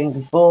already doing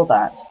before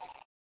that.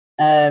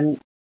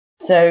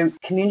 So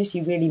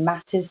community really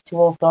matters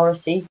to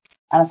authority.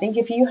 And I think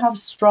if you have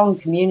strong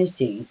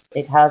communities,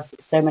 it has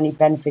so many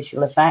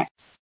beneficial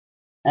effects.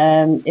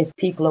 If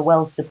people are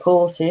well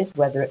supported,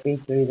 whether it be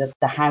through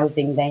the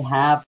housing they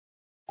have,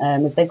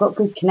 if they've got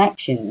good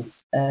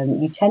connections,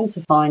 you tend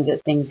to find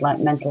that things like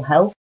mental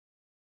health,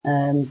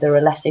 there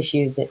are less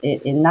issues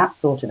in that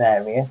sort of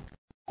area.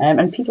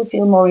 And people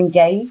feel more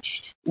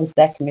engaged with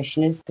their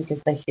commissioners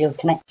because they feel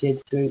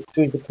connected through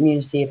the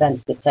community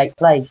events that take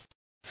place.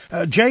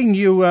 Jane,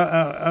 you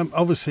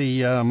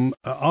obviously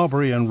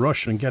Arbery and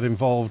Rushen get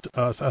involved,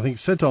 I think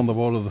sit on the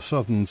board of the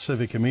Southern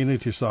Civic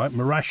Amenity Site,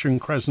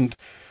 Marasham Crescent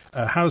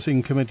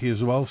Housing Committee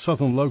as well,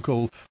 Southern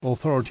Local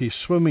Authority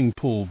Swimming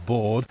Pool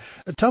Board.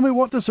 Tell me,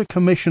 what does a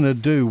commissioner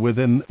do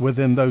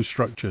within those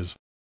structures?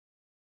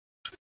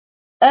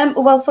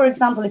 Well, for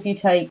example, if you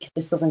take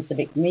the Southern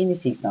Civic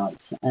Amenity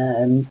Sites,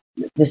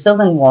 the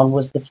Southern one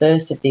was the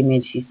first of the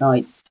amenity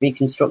sites to be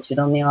constructed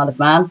on the Isle of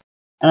Man.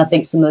 And I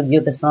think some of the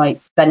other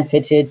sites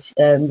benefited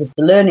with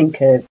the learning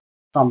curve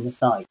from the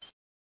site.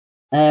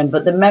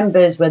 But the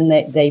members, when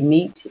they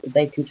meet,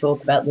 they can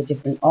talk about the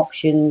different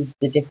options,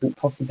 the different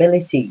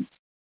possibilities.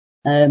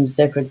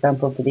 So, for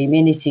example, for the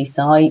amenity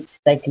site,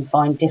 they can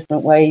find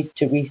different ways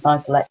to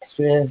recycle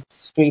extra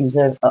streams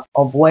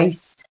of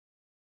waste.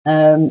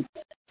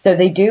 So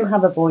they do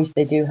have a voice,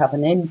 they do have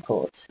an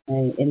input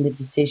in the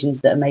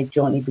decisions that are made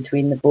jointly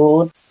between the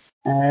boards.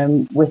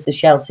 With the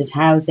sheltered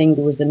housing,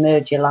 there was a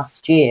merger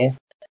last year.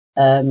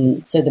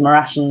 So the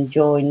Marasham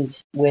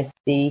joined with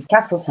the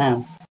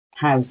Castletown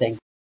housing,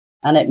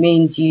 and it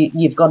means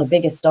you've got a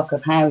bigger stock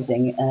of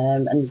housing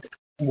and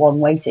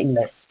one waiting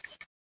list.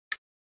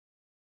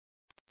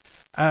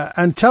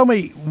 And tell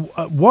me,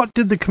 what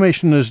did the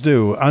commissioners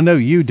do? I know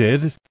you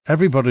did.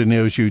 Everybody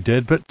knows you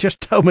did. But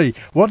just tell me,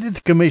 what did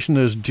the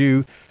commissioners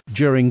do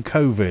during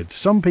COVID?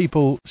 Some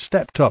people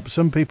stepped up.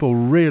 Some people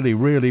really,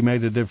 really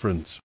made a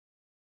difference.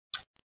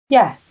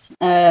 Yes.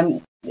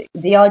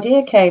 The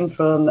idea came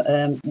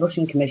from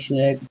Russian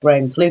Commissioner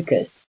Graham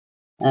Flukas,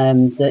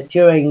 that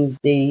during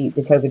the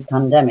COVID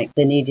pandemic,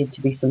 there needed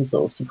to be some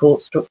sort of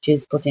support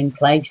structures put in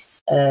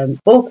place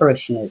for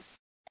parishioners.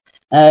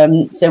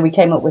 So we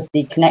came up with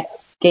the Connect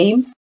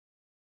scheme.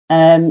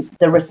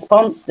 The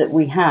response that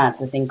we had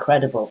was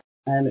incredible.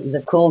 It was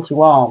a call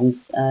to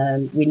arms.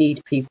 We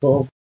need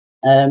people.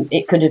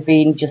 It could have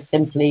been just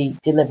simply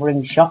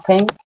delivering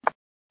shopping.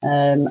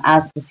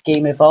 As the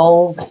scheme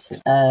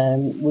evolved,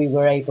 we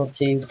were able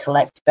to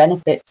collect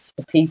benefits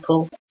for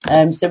people.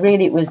 So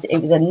really, it was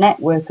a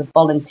network of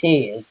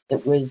volunteers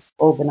that was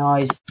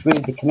organised through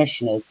the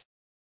commissioners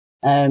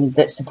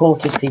that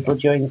supported people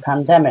during the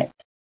pandemic.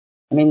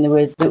 I mean,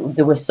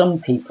 there were some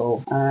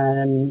people,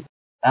 and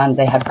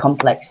they had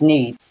complex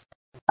needs,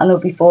 and there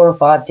would be 4 or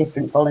 5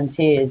 different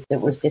volunteers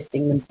that were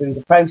assisting them through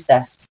the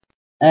process.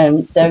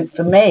 So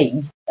for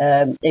me,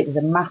 it was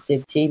a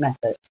massive team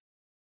effort.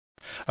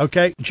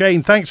 Okay,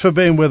 Jane, thanks for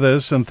being with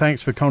us and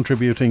thanks for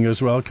contributing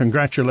as well.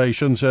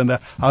 Congratulations, and I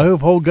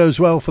hope all goes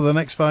well for the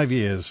next 5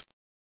 years.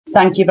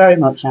 Thank you very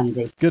much,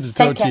 Andy. Good to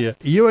talk to you.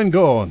 Ewan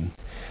Gorn.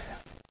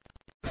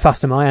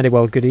 Faster my Andy.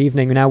 Well, good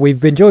evening. Now, we've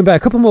been joined by a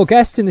couple more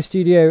guests in the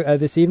studio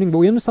this evening, but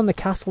we understand the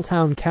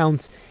Castletown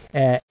count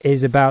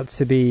is about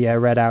to be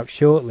read out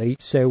shortly,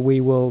 so we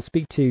will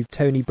speak to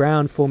Tony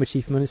Brown, former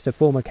Chief Minister,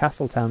 former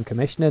Castletown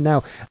Commissioner.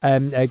 Now,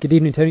 good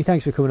evening, Tony.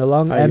 Thanks for coming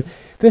along.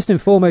 First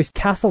and foremost,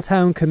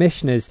 Castletown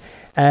Commissioners.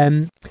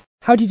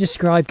 How do you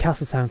describe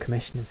Castletown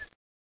Commissioners?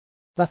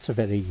 That's a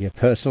very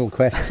personal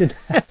question.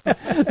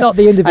 Not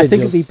the individuals. I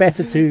think it'd be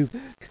better to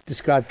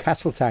describe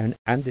Castletown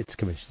and its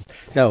commissioners.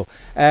 No,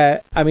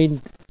 I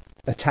mean,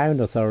 a town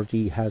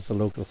authority has a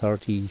local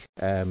authority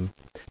to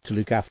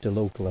look after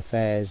local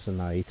affairs,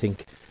 and I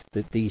think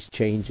that these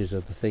changes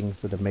are the things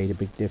that have made a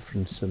big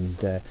difference and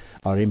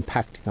are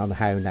impacting on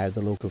how now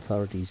the local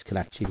authorities can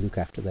actually look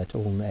after their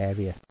own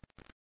area.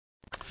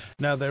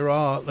 Now, there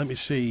are, let me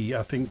see,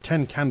 I think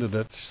 10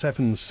 candidates,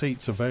 7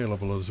 seats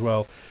available as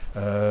well.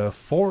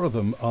 4 of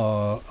them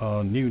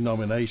are new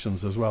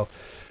nominations as well.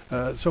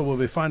 So we'll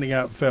be finding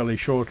out fairly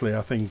shortly.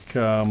 I think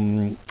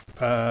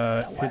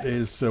it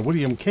is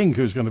William King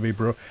who's going to be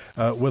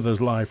with us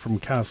live from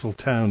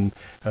Castletown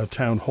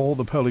Town Hall,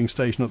 the polling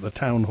station at the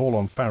Town Hall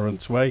on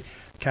Farrants Way.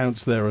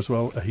 Counts there as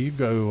well.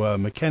 Hugo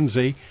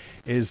Mackenzie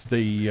is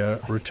the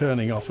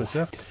returning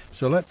officer.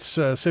 So let's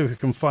see if we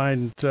can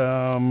find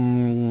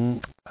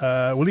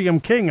William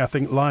King, I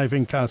think, live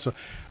in Castle.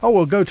 Oh,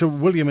 we'll go to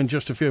William in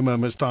just a few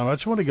moments' time. I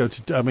just want to go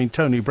to,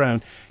 Tony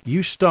Brown.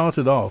 You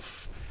started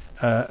off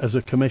as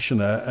a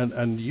commissioner,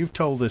 and you've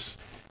told this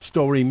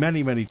story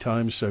many, many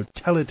times, so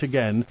tell it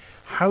again.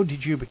 How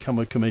did you become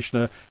a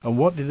commissioner, and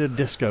what did a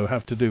disco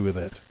have to do with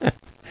it?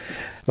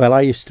 Well, I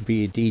used to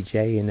be a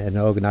DJ in an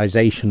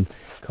organisation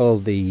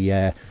called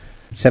the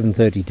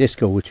 7:30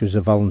 Disco, which was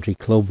a voluntary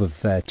club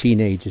of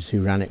teenagers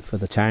who ran it for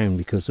the town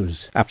because there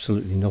was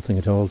absolutely nothing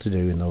at all to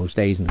do in those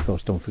days. And of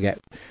course, don't forget,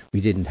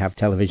 we didn't have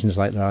televisions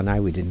like there are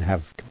now. We didn't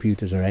have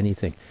computers or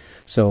anything.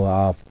 So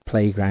our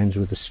playgrounds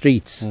were the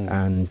streets,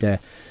 and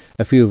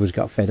a few of us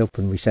got fed up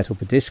and we set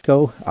up a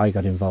disco. I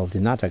got involved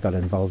in that. I got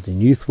involved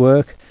in youth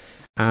work,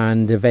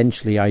 and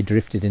eventually I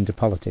drifted into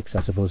politics,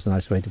 I suppose, the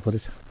nice way to put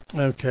it.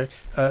 Okay.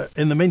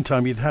 In the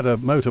meantime, you'd had a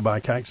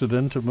motorbike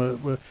accident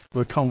and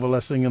were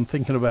convalescing and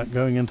thinking about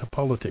going into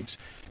politics.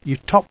 You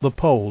topped the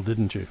poll,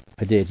 didn't you?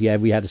 I did, yeah.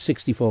 We had a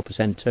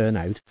 64%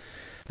 turnout,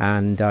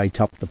 and I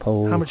topped the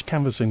poll. How much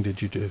canvassing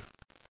did you do?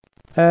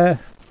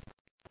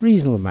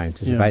 Reasonable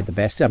amount is about the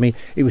best. I mean,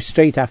 it was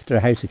straight after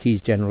a House of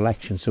Keys general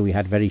election, so we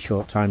had very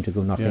short time to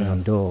go knocking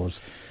on doors,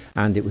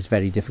 and it was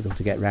very difficult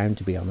to get round,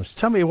 to be honest.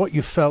 Tell me what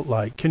you felt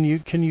like. Can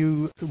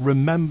you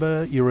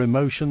remember your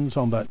emotions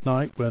on that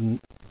night when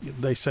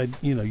they said,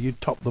 you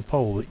topped the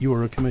poll, that you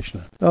were a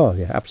commissioner? Oh,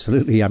 yeah,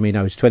 absolutely. I mean,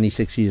 I was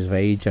 26 years of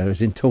age. I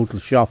was in total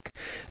shock.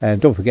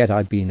 Don't forget,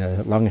 I'd been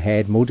a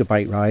long-haired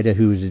motorbike rider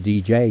who was a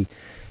DJ,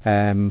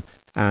 and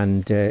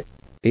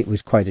it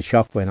was quite a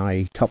shock when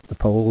I topped the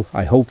poll.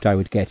 I hoped I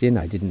would get in.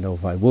 I didn't know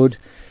if I would.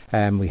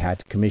 We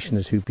had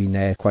commissioners who'd been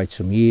there quite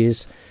some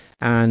years,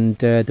 and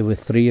there were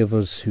 3 of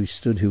us who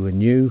stood who were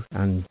new,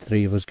 and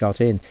 3 of us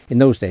got in. In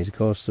those days, of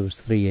course, there was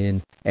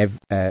 3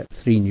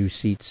 new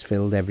seats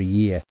filled every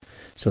year,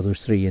 so there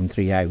was 3 in,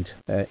 3 out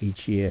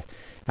each year,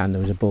 and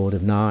there was a board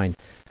of 9.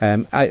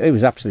 It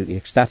was absolutely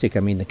ecstatic.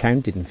 I mean, the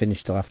count didn't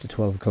finish till after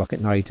 12 o'clock at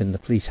night, and the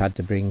police had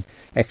to bring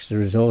extra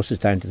resources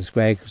down to the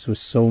square because there were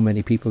so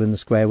many people in the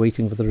square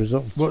waiting for the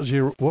results.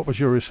 What was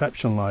your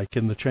reception like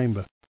in the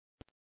chamber?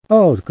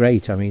 Oh,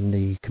 great. I mean,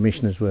 the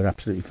commissioners were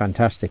absolutely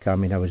fantastic. I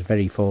mean, I was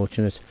very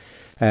fortunate.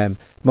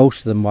 Most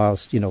of them,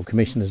 whilst,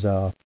 commissioners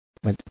are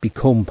went to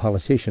become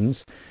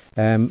politicians,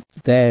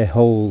 their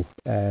whole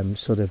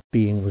sort of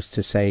being was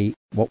to say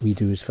what we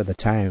do is for the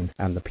town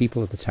and the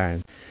people of the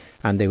town,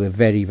 and they were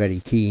very, very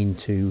keen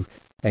to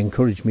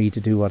encourage me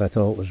to do what I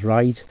thought was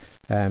right.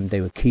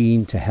 They were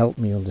keen to help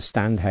me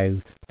understand how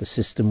the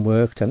system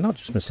worked, and not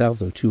just myself,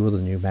 there were 2 other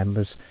new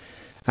members,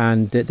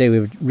 and they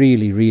were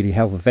really, really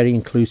helpful, very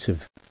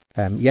inclusive.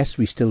 Yes,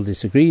 we still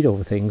disagreed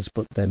over things,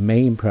 but the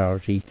main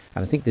priority,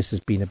 and I think this has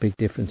been a big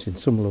difference in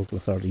some local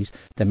authorities,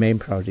 the main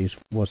priority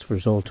was for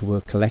us all to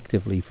work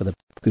collectively for the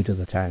good of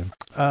the town.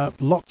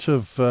 Lots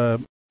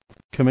of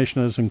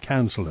commissioners and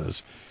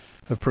councillors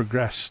have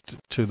progressed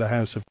to the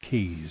House of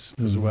Keys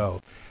as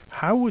well.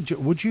 How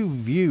would you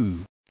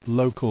view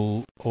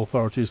local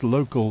authorities,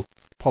 local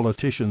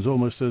politicians,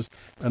 almost as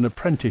an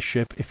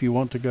apprenticeship if you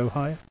want to go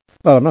higher?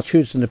 Well, I'm not sure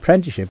it's an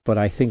apprenticeship, but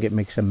I think it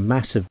makes a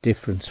massive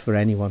difference for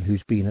anyone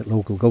who's been at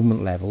local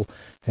government level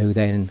who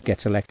then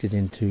gets elected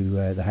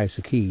into the House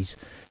of Keys.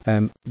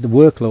 The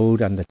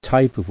workload and the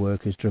type of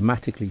work is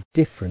dramatically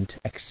different,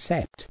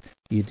 except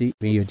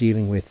you're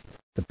dealing with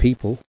the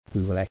people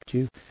who elect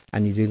you,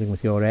 and you're dealing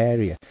with your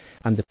area.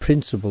 And the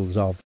principles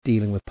of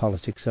dealing with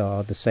politics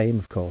are the same,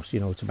 of course.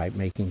 It's about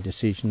making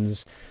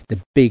decisions. The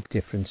big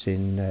difference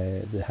in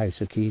the House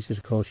of Keys is,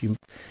 of course, you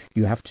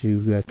have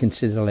to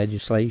consider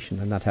legislation,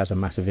 and that has a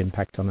massive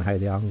impact on how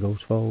the island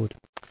goes forward.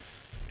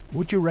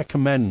 Would you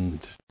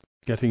recommend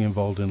getting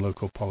involved in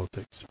local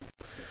politics?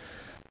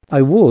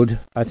 I would.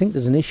 I think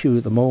there's an issue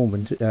at the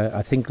moment.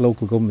 I think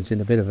local government's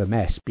in a bit of a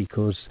mess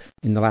because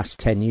in the last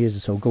 10 years or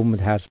so,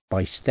 government has,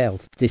 by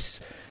stealth,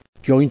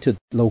 disjointed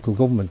local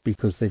government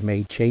because they've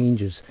made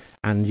changes,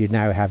 and you're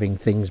now having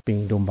things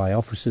being done by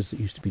officers that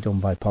used to be done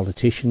by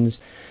politicians.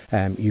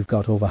 You've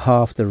got over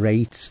half the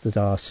rates that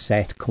are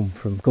set come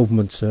from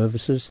government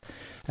services.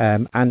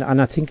 And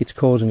I think it's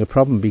causing a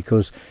problem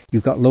because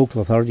you've got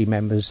local authority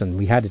members, and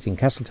we had it in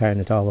Castletown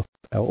at our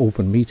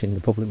open meeting, the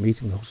public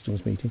meeting, the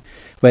hustings meeting,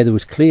 where there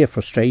was clear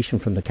frustration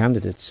from the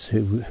candidates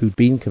who'd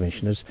been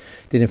commissioners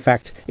that in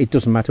fact it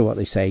doesn't matter what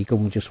they say,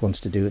 government just wants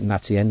to do it and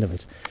that's the end of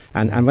it.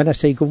 And when I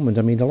say government,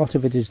 I mean a lot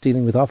of it is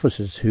dealing with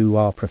officers who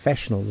are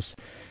professionals,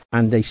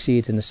 and they see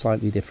it in a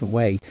slightly different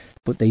way,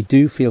 but they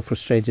do feel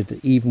frustrated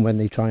that even when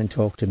they try and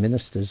talk to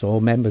ministers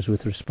or members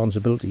with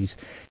responsibilities,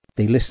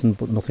 they listen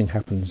but nothing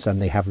happens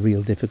and they have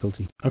real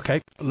difficulty.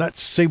 OK,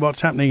 let's see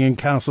what's happening in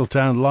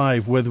Castletown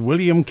live with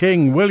William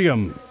King.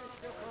 William.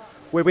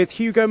 We're with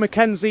Hugo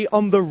Mackenzie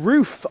on the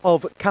roof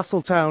of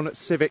Castletown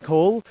Civic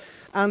Hall,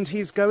 and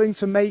he's going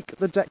to make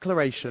the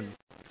declaration.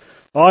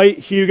 I,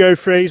 Hugo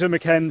Fraser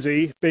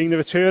Mackenzie, being the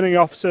returning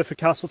officer for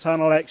Castletown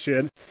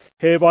election,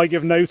 hereby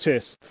give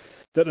notice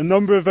that the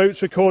number of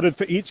votes recorded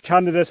for each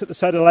candidate at the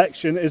said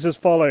election is as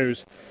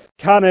follows.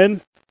 Cannon,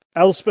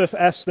 Elspeth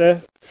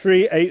Esther,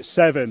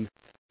 387.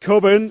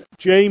 Cubban,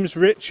 James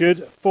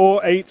Richard,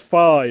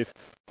 485.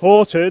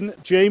 Horton,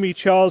 Jamie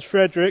Charles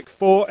Frederick,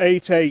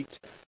 488.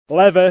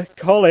 Lever,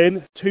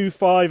 Colin,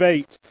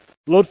 258.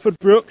 Ludford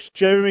Brooks,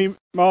 Jeremy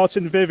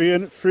Martin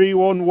Vivian,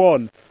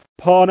 311.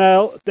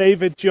 Parnell,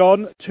 David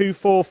John,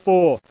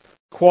 244.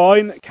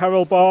 Quine,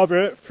 Carol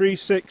Barbara,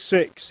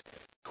 366.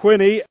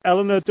 Quinney,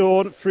 Eleanor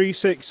Dawn,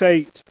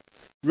 368.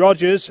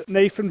 Rogers,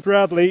 Nathan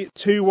Bradley,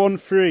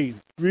 213.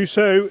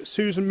 Rousseau,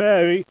 Susan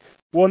Mary,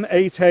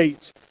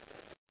 188.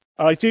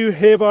 I do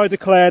hereby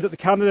declare that the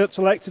candidates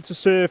elected to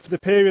serve for the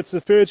period to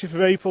the 30th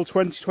of April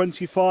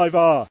 2025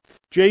 are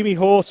Jamie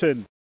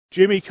Horton,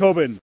 Jimmy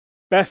Cubban,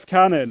 Beth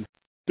Cannon,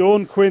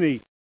 Dawn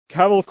Quinney,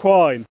 Carol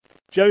Quine,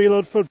 Jerry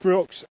Ludford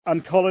Brooks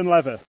and Colin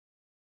Lever.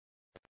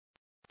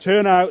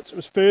 Turnout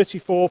was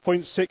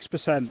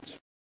 34.6%.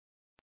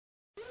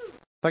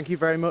 Thank you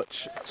very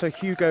much to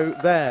Hugo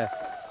there.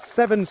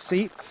 7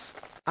 seats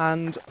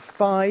and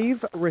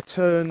 5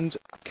 returned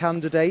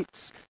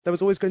candidates. There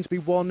was always going to be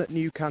 1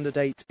 new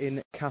candidate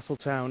in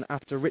Castletown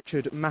after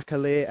Richard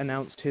McAleer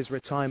announced his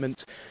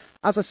retirement.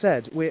 As I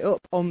said, we're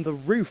up on the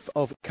roof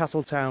of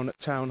Castletown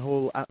Town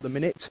Hall at the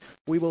minute.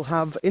 We will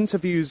have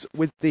interviews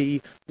with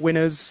the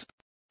winners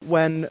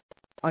when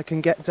I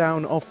can get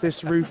down off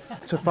this roof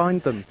to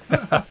find them.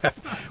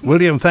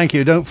 William, thank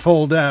you. Don't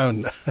fall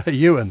down.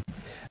 Ewan.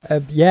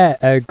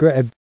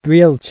 A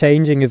real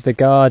changing of the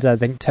guard. I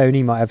think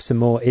Tony might have some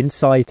more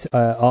insight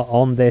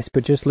on this,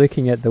 but just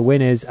looking at the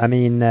winners, I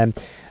mean,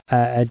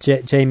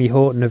 Jamie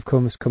Horton, of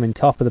course, coming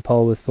top of the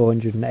poll with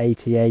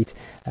 488.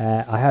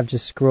 I have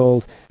just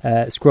scrolled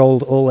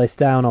all this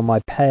down on my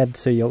pad,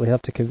 so you'll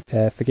have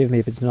to forgive me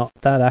if it's not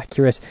that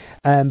accurate.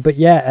 But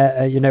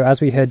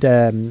as we heard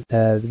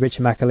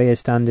Richard McAleer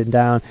standing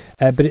down,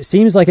 but it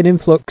seems like an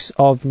influx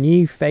of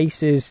new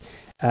faces.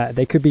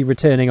 They could be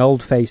returning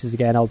old faces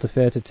again. I'll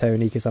defer to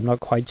Tony because I'm not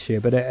quite sure.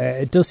 But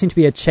it does seem to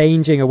be a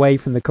changing away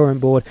from the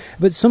current board.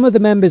 But some of the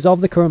members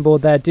of the current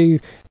board there do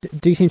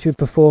seem to have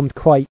performed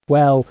quite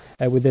well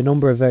with the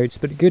number of votes.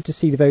 But good to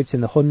see the votes in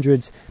the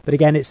hundreds. But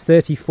again, it's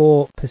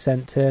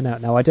 34%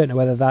 turnout now. I don't know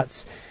whether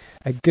that's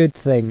a good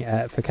thing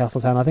for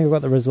Castletown. I think we've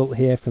got the result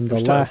here from the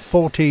last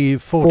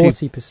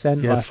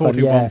 40%. Yeah, last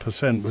 41%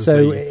 time. was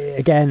so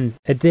again,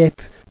 a dip.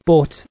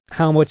 But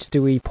how much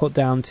do we put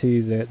down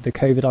to the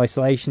COVID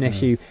isolation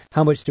issue?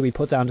 How much do we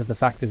put down to the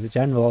fact there's a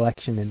general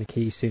election in the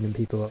Keys soon and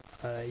people,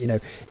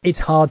 it's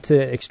hard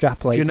to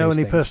extrapolate. Do you know those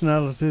any things.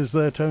 personalities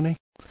there, Tony?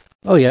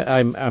 Oh yeah,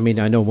 I mean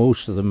I know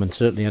most of them, and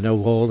certainly I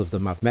know all of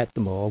them. I've met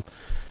them all.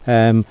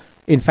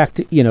 In fact,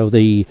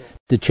 the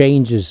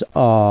changes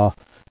are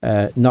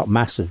not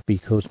massive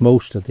because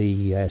most of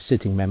the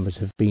sitting members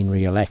have been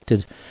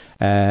re-elected.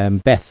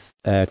 Beth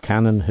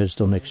Cannon has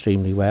done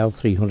extremely well,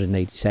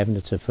 387.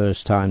 It's her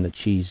first time that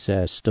she's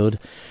stood.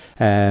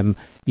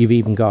 You've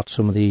even got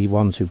some of the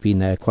ones who've been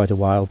there quite a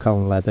while,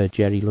 Colin Leather,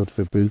 Jerry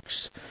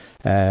Ludford-Brooks,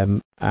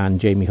 and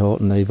Jamie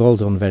Horton. They've all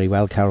done very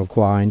well, Carol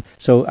Quine.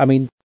 So, I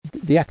mean,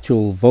 the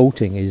actual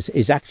voting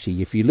is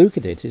actually, if you look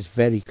at it, is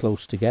very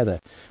close together,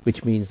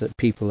 which means that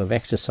people have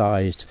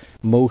exercised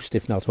most,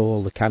 if not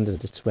all, the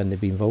candidates when they've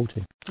been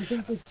voting. Do you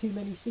think there's too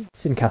many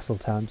seats in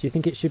Castletown? Do you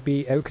think it should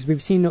be, because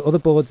we've seen other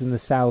boards in the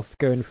south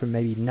going from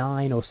maybe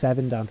 9 or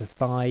 7 down to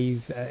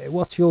 5.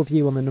 What's your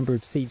view on the number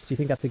of seats? Do you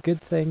think that's a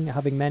good thing,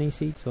 having many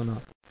seats, or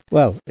not?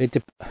 Well, I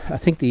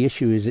think the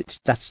issue is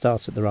that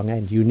starts at the wrong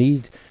end.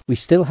 We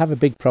still have a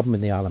big problem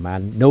in the Isle of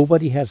Man.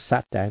 Nobody has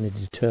sat down and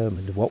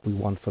determined what we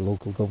want for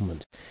local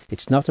government.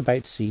 It's not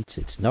about seats,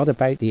 it's not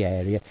about the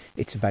area,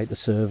 it's about the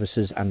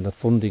services and the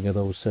funding of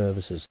those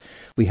services.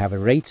 We have a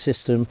rate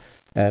system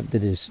that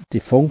is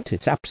defunct.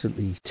 It's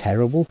absolutely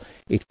terrible.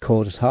 It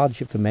causes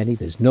hardship for many.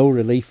 There's no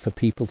relief for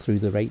people through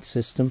the rate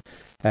system,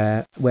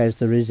 whereas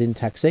there is in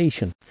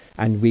taxation.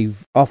 And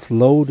we've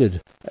offloaded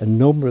a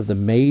number of the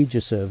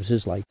major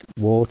services like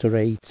water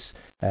rates,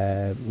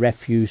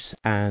 refuse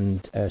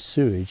and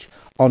sewage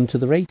onto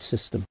the rate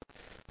system.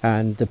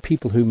 And the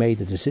people who made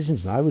the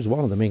decisions, and I was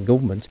one of them in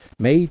government,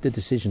 made the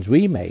decisions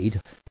we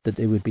made that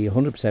they would be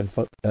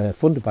 100%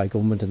 funded by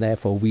government, and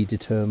therefore we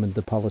determined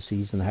the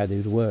policies and how they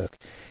would work.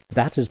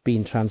 That has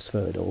been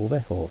transferred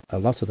over, or a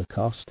lot of the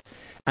cost,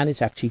 and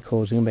it's actually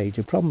causing a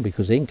major problem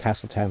because in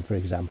Castletown, for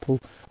example,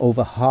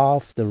 over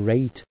half the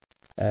rate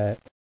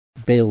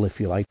bill,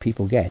 if you like,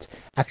 people get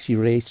actually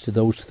relates to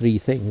those three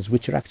things,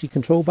 which are actually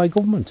controlled by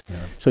government. Yeah.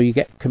 So you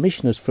get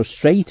commissioners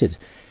frustrated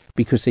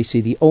because they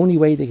see the only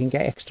way they can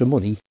get extra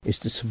money is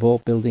to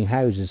support building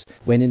houses,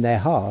 when in their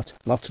heart,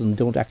 lots of them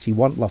don't actually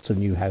want lots of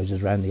new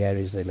houses around the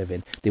areas they live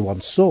in. They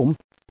want some,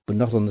 but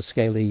not on the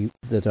scale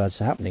that is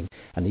happening.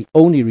 And the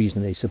only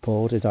reason they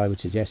support it, I would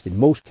suggest, in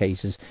most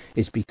cases,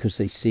 is because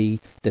they see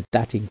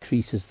that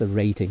increases the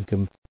rate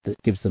income that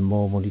gives them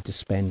more money to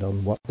spend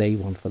on what they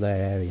want for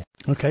their area.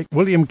 OK,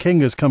 William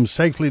King has come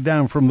safely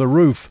down from the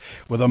roof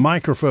with a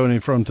microphone in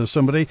front of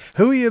somebody.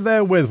 Who are you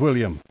there with,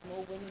 William?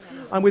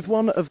 I'm with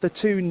one of the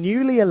two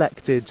newly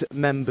elected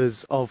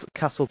members of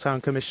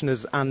Castletown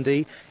Commissioners,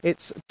 Andy.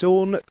 It's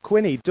Dawn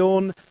Quinney.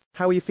 Dawn,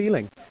 how are you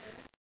feeling?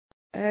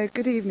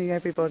 Good evening,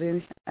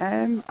 everybody.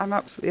 I'm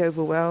absolutely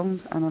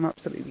overwhelmed and I'm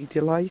absolutely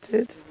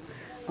delighted.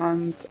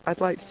 And I'd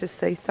like to just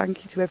say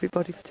thank you to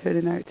everybody for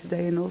turning out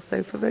today and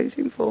also for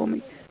voting for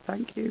me.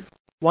 Thank you.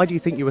 Why do you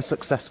think you were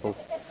successful?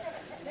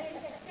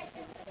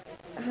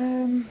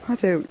 I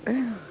don't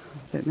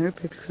know,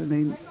 because I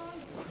mean...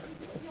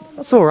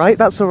 That's all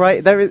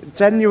right. They're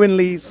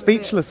genuinely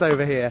speechless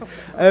over here.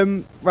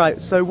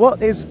 Right, so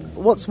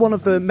what's one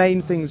of the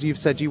main things you've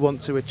said you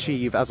want to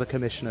achieve as a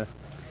commissioner?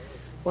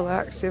 Well,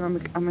 actually,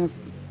 I'm a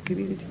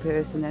community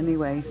person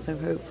anyway, so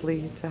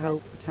hopefully to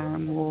help the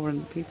town more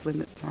and people in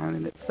this town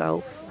in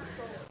itself.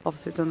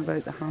 Obviously, I've done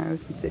about the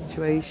housing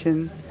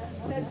situation,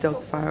 obviously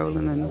dog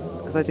fouling, and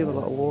because I do a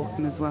lot of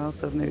walking as well,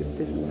 so I've noticed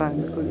different sides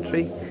of the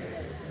country.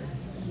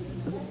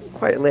 There's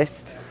quite a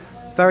list.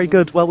 Very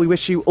good. Well, we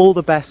wish you all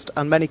the best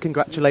and many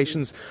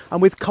congratulations. And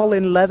with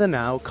Colin Leather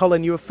now.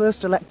 Colin, you were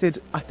first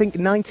elected, I think,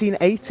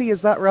 1980,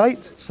 is that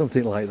right?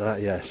 Something like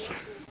that, yes.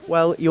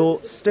 Well,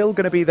 you're still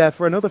going to be there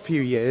for another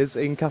few years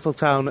in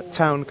Castletown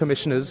Town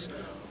Commissioners.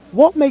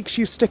 What makes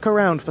you stick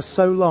around for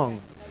so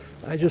long?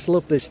 I just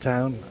love this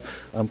town.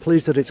 I'm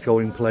pleased that it's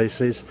going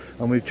places,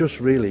 and we've just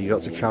really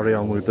got to carry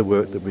on with the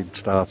work that we've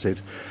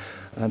started.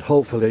 And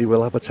hopefully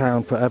we'll have a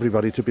town for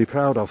everybody to be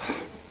proud of.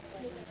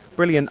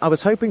 Brilliant. I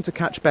was hoping to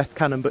catch Beth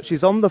Cannon, but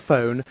she's on the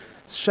phone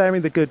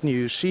sharing the good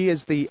news. She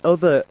is the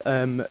other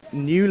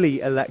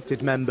newly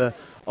elected member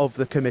of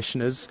the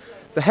Commissioners.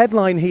 The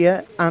headline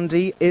here,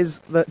 Andy, is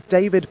that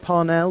David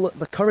Parnell,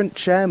 the current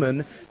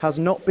chairman, has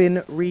not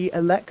been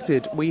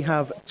re-elected. We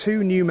have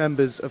two new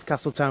members of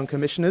Castletown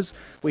Commissioners.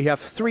 We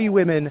have 3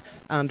 women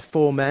and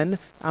 4 men.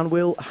 And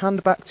we'll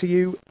hand back to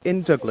you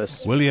in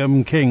Douglas.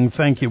 William King,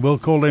 thank you. We'll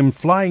call him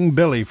Flying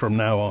Billy from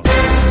now on.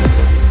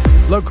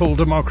 Local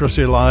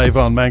Democracy Live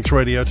on Manx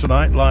Radio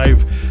tonight,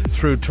 live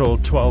through till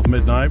 12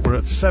 midnight. We're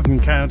at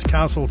 7 Count,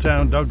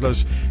 Castletown,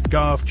 Douglas,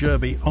 Garth,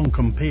 Jerby,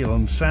 Oncombe, Peel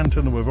and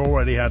Santon. We've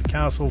already had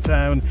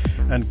Castletown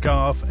and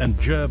Garth and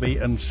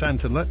Jerby and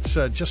Santon. Let's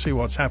just see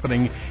what's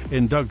happening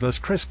in Douglas.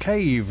 Chris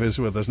Cave is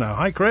with us now.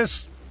 Hi,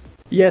 Chris.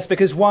 Yes,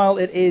 because while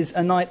it is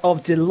a night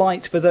of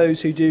delight for those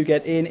who do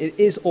get in, it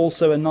is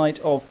also a night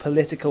of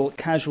political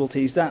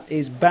casualties. That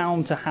is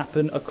bound to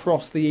happen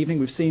across the evening.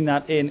 We've seen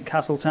that in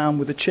Castletown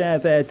with the chair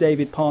there,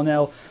 David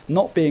Parnell,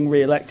 not being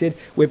re-elected.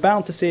 We're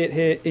bound to see it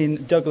here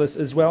in Douglas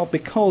as well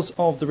because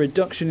of the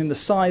reduction in the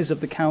size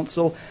of the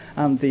council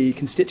and the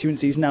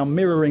constituencies now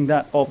mirroring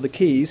that of the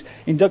Keys.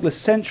 In Douglas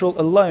Central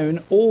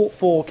alone, all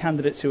 4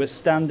 candidates who are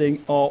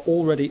standing are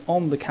already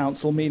on the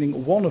council,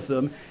 meaning one of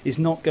them is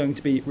not going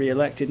to be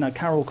re-elected. Now,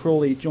 Carol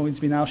Crawley joins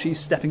me now. She's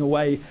stepping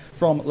away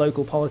from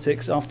local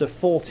politics after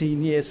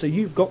 14 years. So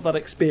you've got that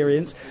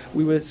experience.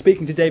 We were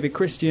speaking to David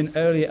Christian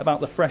earlier about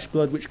the fresh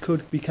blood which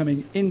could be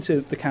coming into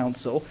the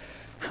council.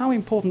 How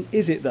important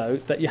is it, though,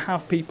 that you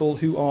have people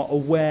who are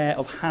aware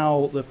of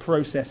how the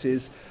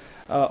processes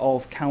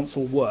of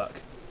council work?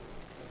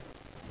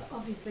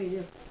 Obviously,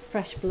 the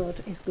fresh blood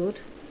is good,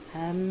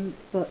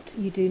 but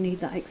you do need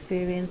that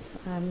experience.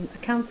 A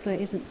councillor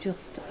isn't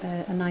just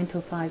a 9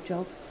 till 5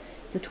 job.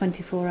 It's a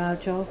 24-hour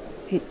job.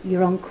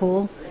 You're on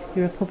call.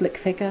 You're a public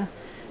figure,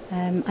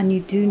 and you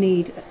do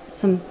need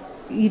some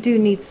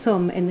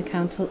in the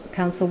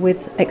council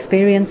with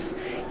experience.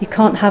 You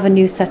can't have a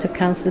new set of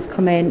councillors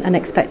come in and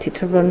expect it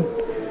to run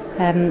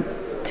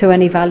to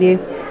any value.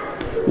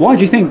 Why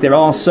do you think there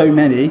are so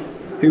many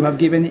who have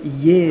given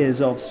years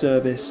of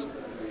service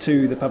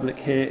to the public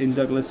here in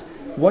Douglas?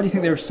 Why do you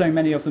think there are so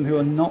many of them who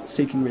are not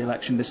seeking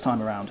re-election this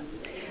time around?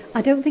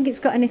 I don't think it's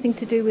got anything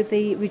to do with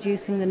the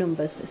reducing the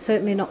numbers,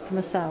 certainly not for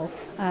myself.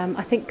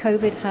 I think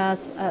COVID has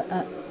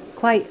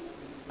quite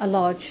a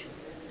large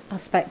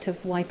aspect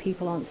of why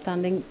people aren't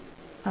standing.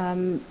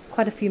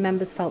 Quite a few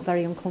members felt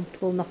very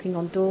uncomfortable knocking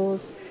on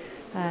doors.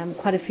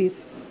 Quite a few,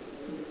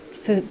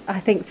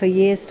 I think for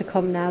years to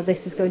come now,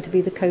 this is going to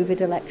be the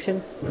COVID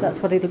election.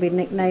 That's what it'll be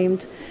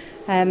nicknamed.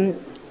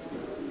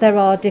 There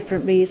are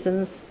different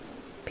reasons.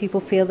 People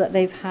feel that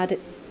they've had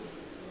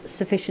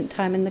sufficient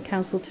time in the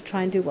council to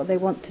try and do what they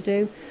want to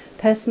do.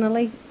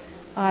 Personally,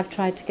 I've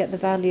tried to get the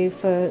value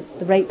for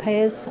the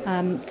ratepayers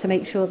to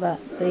make sure that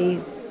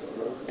the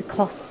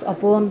costs are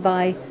borne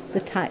by the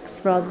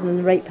tax rather than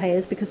the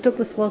ratepayers, because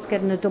Douglas was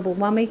getting a double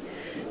whammy.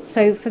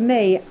 So for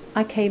me,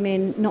 I came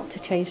in not to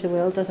change the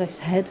world, as I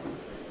said,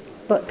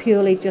 but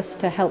purely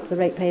just to help the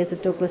ratepayers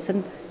of Douglas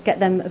and get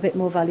them a bit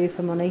more value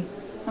for money.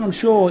 And I'm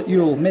sure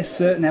you'll miss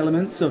certain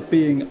elements of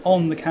being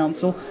on the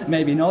council,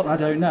 maybe not, I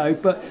don't know,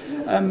 but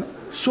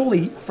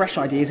surely fresh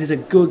ideas is a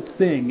good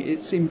thing.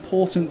 It's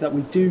important that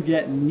we do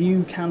get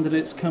new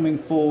candidates coming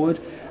forward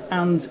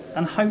and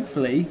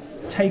hopefully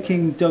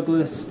taking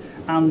Douglas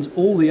and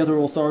all the other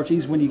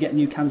authorities, when you get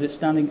new candidates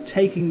standing,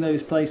 taking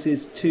those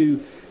places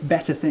to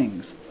better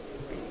things.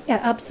 Yeah,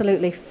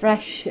 absolutely.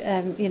 Fresh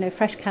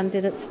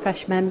candidates,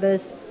 fresh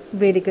members,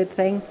 really good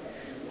thing.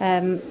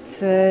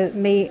 For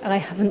me, I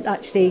haven't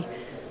actually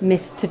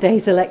missed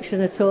today's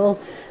election at all.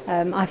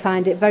 I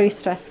find it very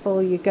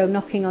stressful. You go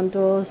knocking on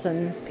doors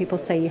and people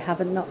say you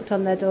haven't knocked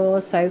on their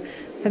doors. So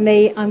for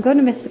me, I'm going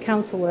to miss the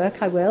council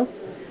work, I will.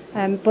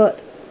 But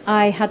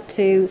I had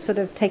to sort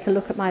of take a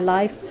look at my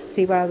life,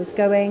 see where I was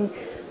going.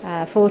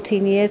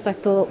 14 years I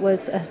thought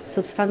was a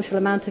substantial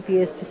amount of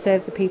years to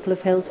serve the people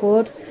of Hills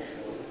Ward.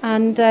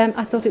 And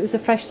I thought it was a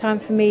fresh time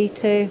for me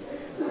to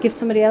give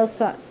somebody else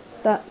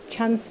that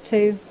chance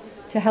to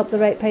help the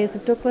ratepayers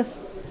of Douglas.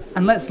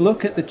 And let's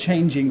look at the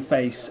changing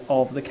face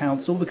of the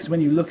council, because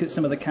when you look at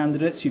some of the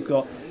candidates, you've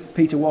got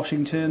Peter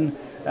Washington,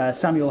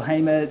 Samuel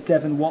Hamer,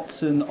 Devon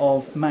Watson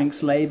of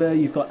Manx Labour,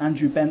 you've got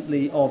Andrew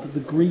Bentley of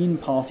the Green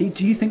Party.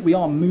 Do you think we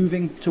are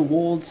moving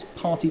towards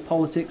party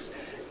politics,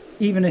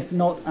 even if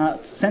not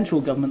at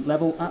central government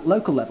level, at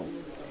local level?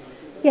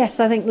 Yes,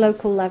 I think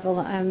local level.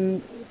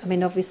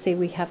 Obviously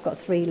we have got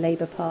 3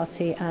 Labour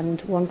Party and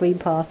 1 Green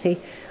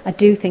Party. I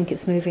do think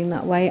it's moving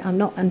that way. I'm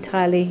not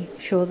entirely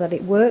sure that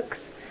it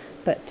works.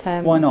 But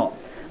why not?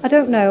 I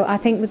don't know. I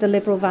think with the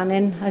Liberal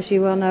Vannin, as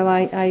you well know,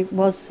 I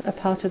was a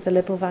part of the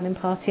Liberal Vannin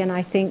Party, and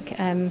I think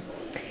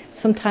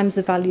sometimes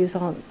the values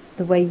aren't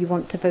the way you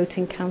want to vote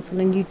in council,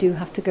 and you do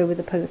have to go with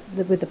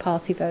the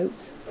party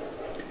votes.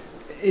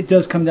 It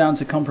does come down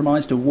to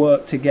compromise, to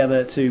work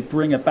together to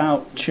bring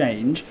about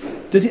change.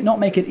 Does it not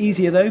make it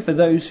easier, though, for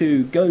those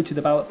who go to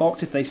the ballot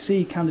box, if they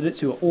see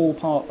candidates who are all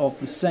part of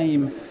the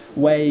same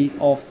way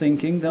of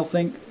thinking, they'll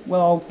think,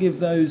 well, I'll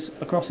give those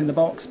a cross in the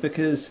box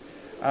because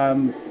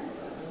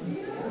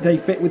they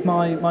fit with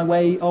my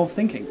way of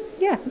thinking?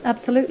 Yeah,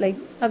 absolutely.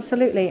 A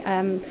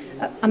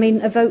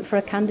vote for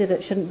a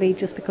candidate shouldn't be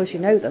just because you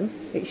know them.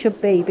 It should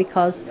be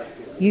because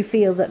you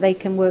feel that they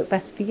can work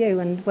best for you,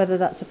 and whether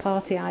that's a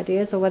party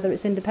ideas or whether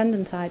it's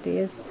independent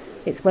ideas,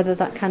 it's whether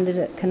that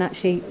candidate can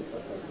actually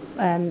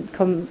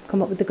come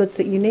up with the goods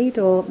that you need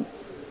or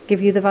give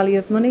you the value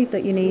of money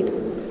that you need.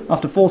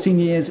 After 14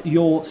 years,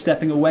 you're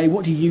stepping away.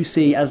 What do you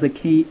see as the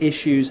key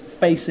issues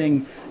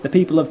facing the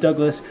people of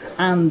Douglas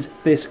and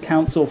this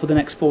council for the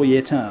next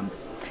 4-year term?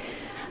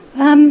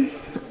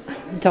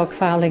 Dog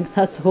fouling,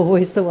 that's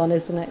always the one,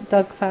 isn't it?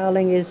 Dog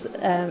fouling is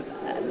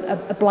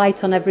a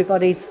blight on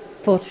everybody's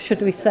foot,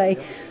 should we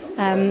say.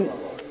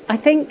 I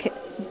think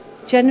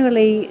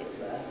generally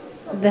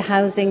the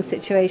housing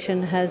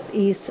situation has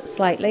eased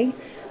slightly.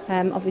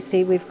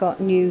 Obviously, we've got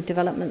new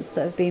developments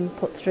that have been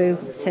put through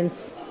since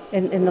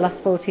in the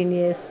last 14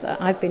 years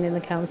that I've been in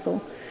the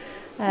council.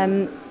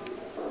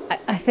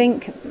 I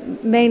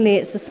think mainly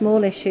it's the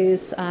small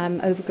issues,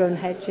 overgrown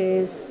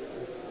hedges,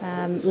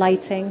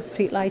 lighting,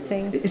 street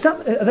lighting.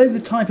 Are they the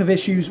type of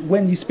issues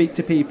when you speak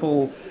to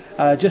people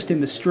just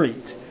in the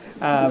street?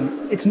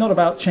 It's not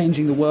about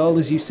changing the world,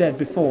 as you said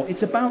before.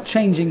 It's about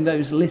changing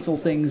those little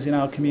things in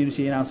our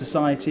community, in our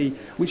society,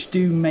 which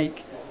do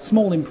make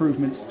small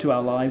improvements to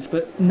our lives,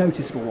 but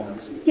noticeable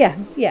ones. Yeah.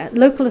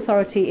 Local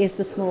authority is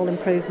the small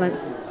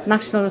improvements.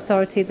 National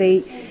authority,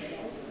 the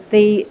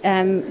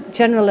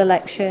general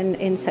election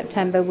in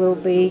September will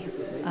be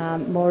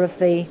more of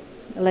the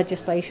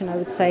legislation, I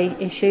would say,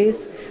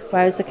 issues,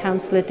 whereas the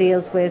councillor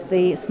deals with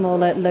the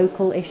smaller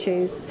local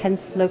issues,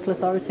 hence local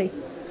authority.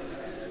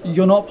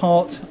 You're not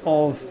part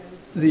of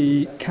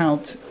the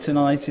count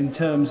tonight in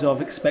terms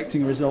of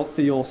expecting a result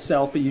for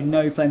yourself, but you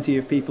know plenty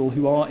of people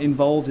who are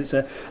involved. It's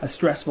a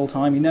stressful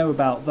time, you know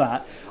about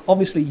that.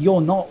 Obviously,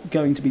 you're not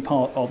going to be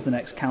part of the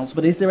next council,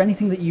 but is there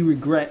anything that you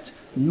regret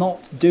not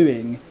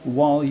doing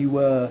while you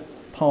were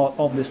part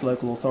of this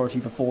local authority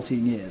for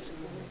 14 years?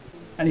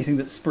 Anything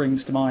that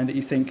springs to mind that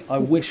you think, I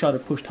wish I'd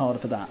have pushed harder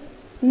for that?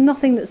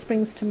 Nothing that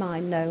springs to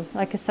mind, no.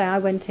 Like I say, I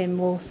went in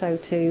more so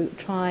to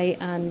try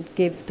and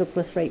give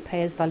Douglas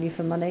ratepayers value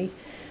for money,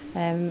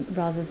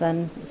 rather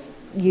than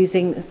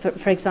using,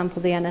 for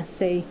example, the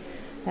NSC,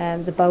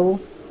 the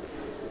bowl,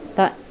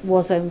 that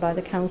was owned by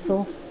the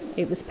council.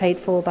 It was paid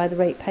for by the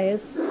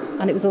ratepayers,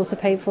 and it was also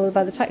paid for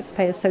by the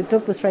taxpayers. So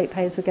Douglas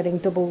ratepayers were getting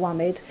double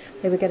whammied.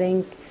 They were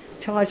getting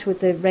charged with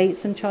the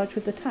rates and charged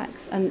with the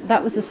tax, and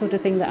that was the sort of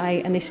thing that I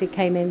initially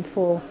came in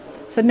for.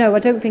 So no, I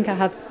don't think I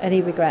have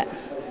any regrets.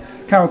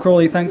 Carol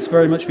Crawley, thanks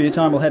very much for your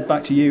time. We'll head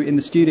back to you in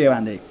the studio,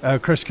 Andy.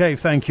 Chris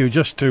Cave, thank you.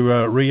 Just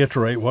to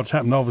reiterate what's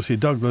happened, obviously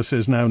Douglas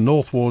is now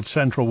North Ward,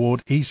 Central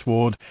Ward, East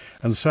Ward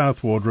and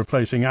South Ward,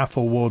 replacing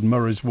Athol Ward,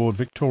 Murray's Ward,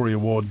 Victoria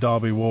Ward,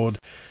 Derby Ward,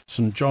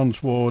 St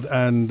John's Ward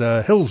and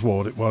Hills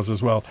Ward it was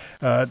as well.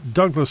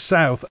 Douglas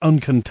South,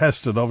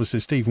 uncontested. Obviously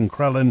Stephen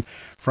Crellin,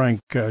 Frank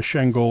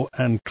Schengel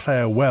and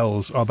Claire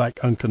Wells are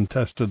back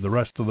uncontested. The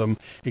rest of them,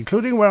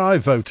 including where I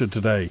voted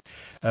today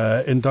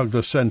in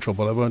Douglas Central,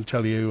 but I won't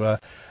tell you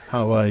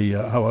how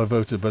I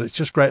voted, but it's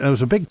just great. And there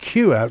was a big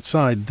queue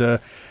outside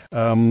St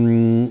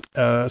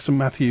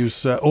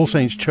Matthew's All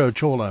Saints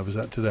Church Hall I was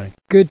at today.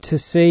 Good to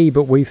see,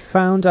 but we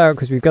found out,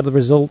 because we've got the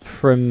result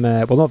from,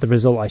 well, not the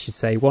result I should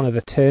say, one of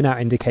the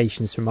turnout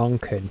indications from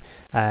Onchan,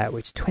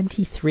 which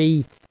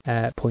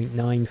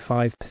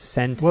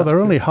 23.95%. Well,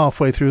 they're only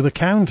halfway through the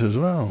count as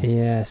well.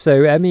 Yeah,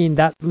 so I mean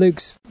that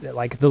looks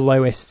like the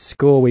lowest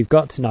score we've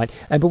got tonight.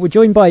 But we're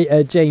joined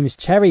by James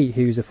Cherry,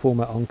 who's a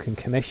former Onchan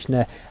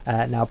commissioner.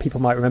 Now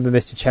people might remember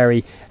Mr.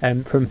 Cherry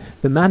from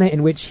the manner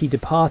in which he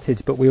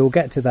departed, but we will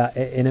get to that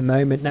in a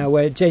moment.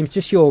 Now, James,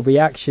 just your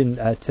reaction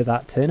to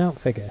that turnout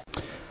figure.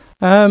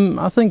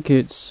 I think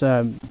it's,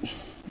 I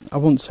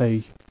wouldn't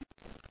say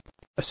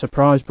a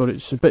surprise, but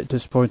it's a bit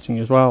disappointing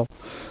as well.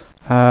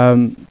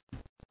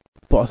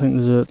 But I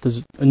think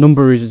there's a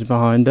number of reasons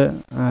behind it.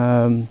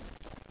 I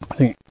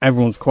think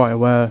everyone's quite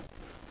aware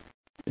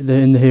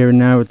in the here and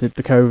now with the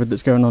COVID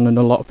that's going on, and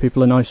a lot of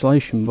people in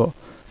isolation. But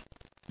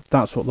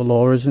that's what the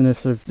law is, and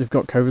if they've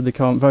got COVID, they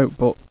can't vote.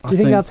 But do you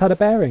think that's had a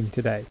bearing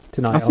tonight?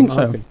 I think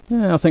so. Onchan?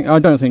 Yeah, I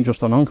don't think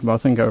just on Onchan, but I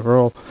think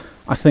overall.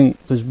 I think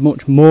there's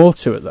much more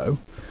to it though.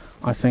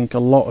 I think a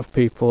lot of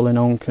people in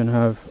Onchan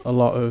have a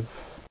lot of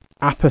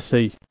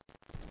apathy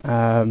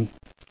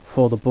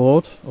for the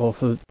board or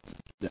for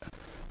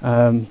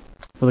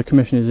the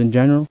commissioners in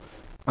general.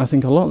 I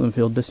think a lot of them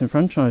feel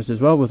disenfranchised as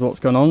well with what's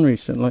gone on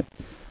recently,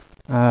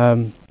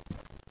 within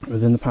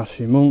the past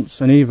few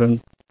months, and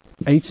even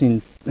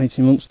 18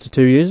 months to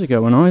 2 years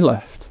ago when I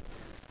left.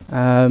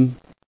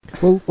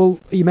 Well,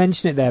 you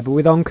mentioned it there, but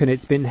with Onchan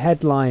it's been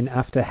headline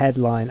after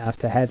headline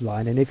after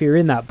headline, and if you're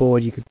in that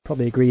board you could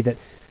probably agree that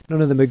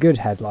none of them are good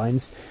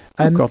headlines.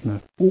 Oh God,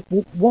 no.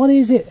 What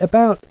is it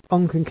about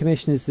Onchan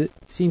commissioners that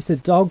seems to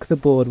dog the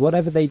board?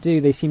 Whatever they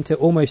do, they seem to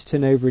almost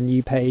turn over a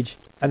new page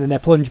and then they're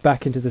plunged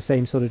back into the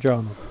same sort of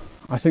dramas.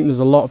 I think there's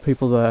a lot of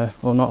people there,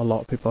 well, not a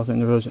lot of people, I think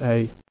there was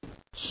a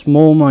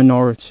small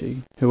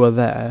minority who are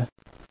there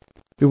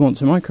who want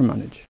to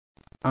micromanage,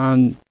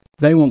 and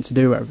they want to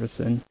do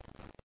everything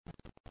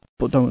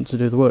but don't want to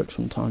do the work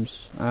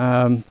sometimes.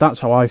 That's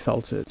how I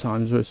felt it at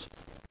times, was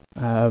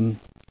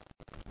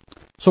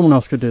someone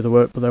else could do the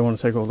work, but they want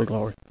to take all the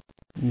glory.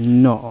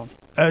 Not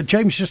on.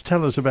 James, just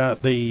tell us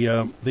about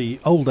the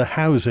older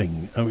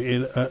housing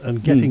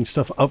and getting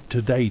stuff up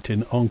to date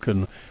in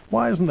Onchan.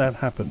 Why hasn't that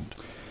happened?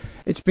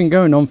 It's been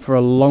going on for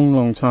a long,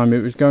 long time.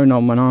 It was going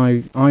on when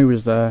I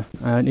was there,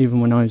 and even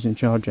when I was in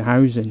charge of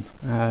housing.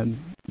 I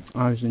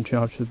was in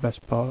charge for the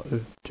best part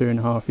of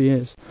 2.5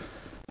 years.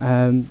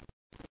 And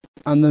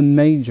the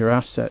major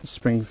assets,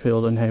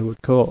 Springfield and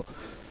Hayward Court.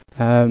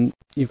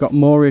 You've got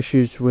more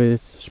issues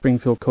with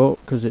Springfield Court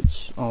because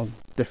it's on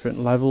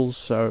different levels,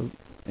 so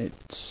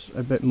it's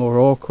a bit more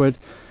awkward.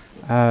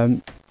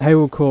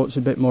 Hayward Court's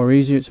a bit more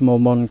easy. It's a more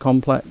modern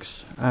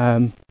complex,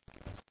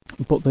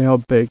 but they are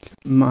big,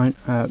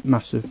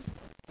 massive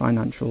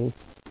financial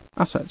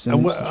assets.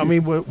 And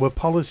were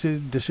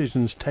policy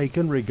decisions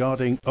taken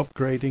regarding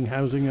upgrading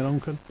housing in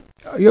Onchan?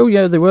 Oh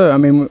yeah, they were. I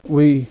mean,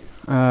 we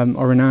are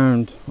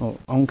renowned, or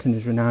Onchan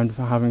is renowned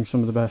for having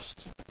some of the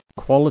best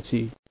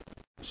quality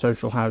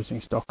social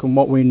housing stock. And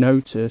what we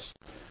noticed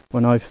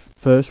when I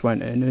first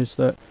went in is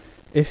that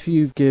if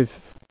you give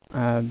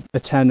a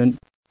tenant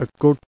a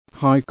good,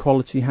 high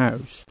quality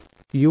house,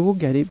 you will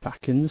get it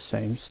back in the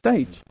same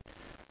state.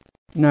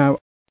 Now,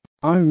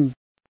 I've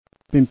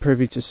been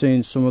privy to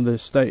seeing some of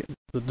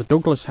the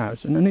Douglas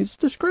housing, and it's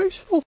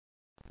disgraceful.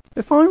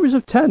 If I was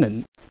a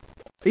tenant,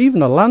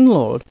 even a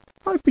landlord,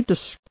 I'd be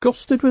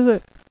disgusted with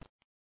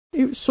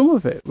it. Some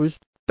of it was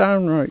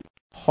downright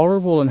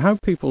horrible, and how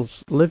people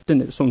lived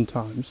in it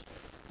sometimes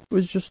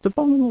was just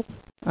abominable.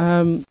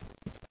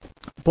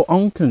 But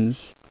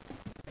Onchan's,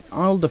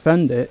 I'll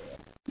defend it.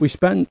 We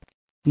spent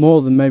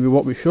more than maybe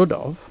what we should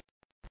have,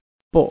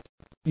 but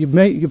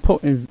you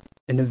put in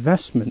an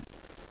investment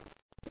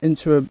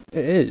into it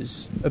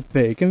is a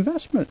big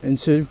investment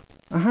into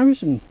a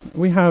housing.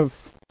 We have,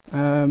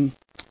 I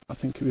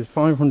think it was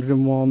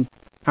 501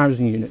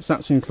 housing units.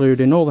 That's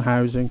including all the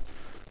housing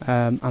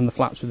and the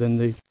flats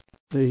within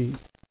the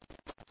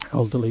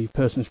elderly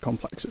persons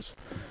complexes.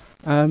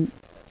 And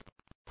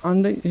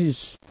it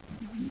is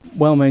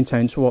well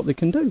maintained for what they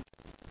can do.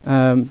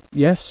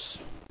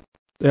 Yes,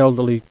 the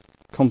elderly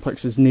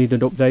complexes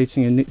needed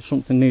updating and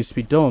something needs to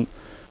be done.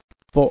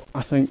 But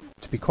I think,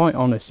 to be quite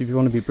honest, if you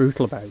want to be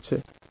brutal about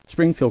it,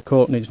 Springfield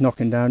Court needs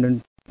knocking down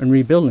and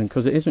rebuilding,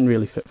 because it isn't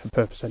really fit for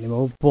purpose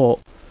anymore. But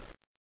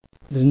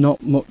there's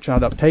not much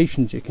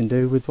adaptations you can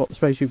do with what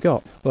space you've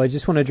got. Well, I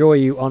just want to draw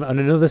you on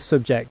another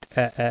subject,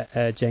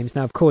 James.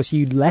 Now, of course,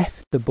 you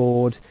left the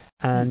board,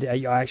 and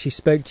I actually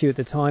spoke to you at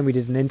the time. We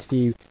did an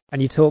interview,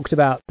 and you talked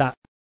about that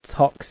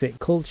toxic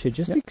culture.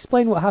 Just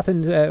explain what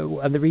happened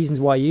and the reasons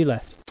why you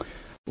left.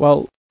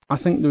 Well, I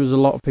think there was a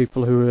lot of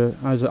people who were,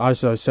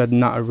 as I said in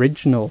that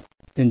original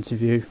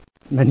interview,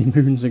 many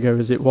moons ago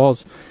as it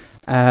was,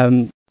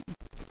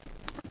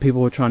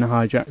 people were trying to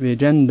hijack the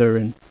agenda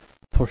and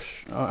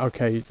push,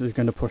 okay, they're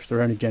going to push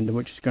their own agenda,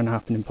 which is going to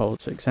happen in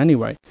politics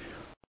anyway.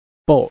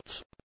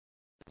 But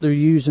they're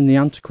using the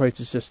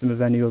antiquated system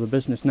of any other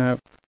business. Now,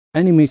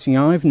 any meeting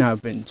I've now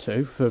been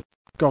to for,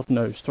 God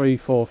knows, 3,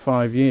 4,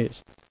 5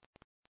 years,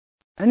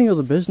 any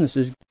other business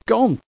is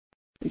gone.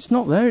 It's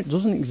not there. It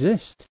doesn't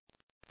exist.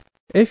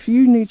 If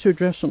you need to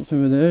address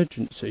something with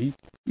urgency,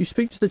 you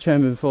speak to the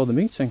chairman before the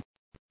meeting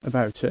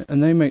about it,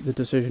 and they make the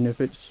decision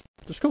if it's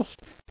discussed.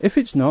 If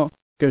it's not,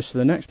 it goes to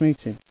the next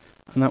meeting.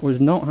 And that was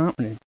not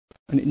happening.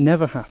 And it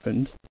never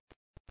happened.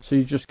 So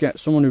you just get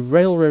someone who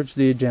railroads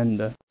the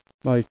agenda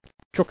by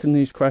chucking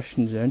these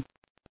questions in.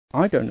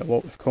 I don't know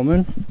what was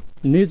coming.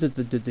 Neither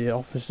did the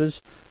officers.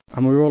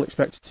 And we were all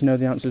expected to know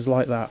the answers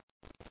like that.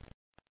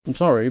 I'm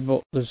sorry,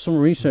 but there's some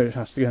research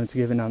has to go into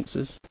giving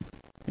answers,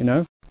 you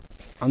know.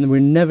 And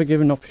we're never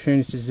given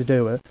opportunities to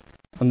do it.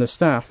 And the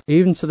staff,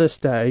 even to this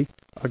day,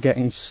 are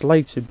getting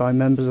slated by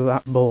members of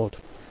that board.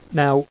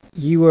 Now,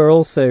 you were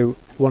also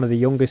one of the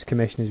youngest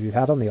commissioners we've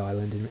had on the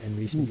island in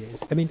recent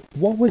years. I mean,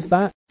 what was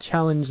that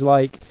challenge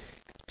like?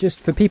 Just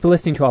for people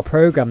listening to our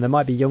programme, there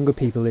might be younger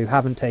people who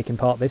haven't taken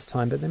part this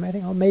time, but they may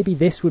think, oh, maybe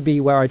this would be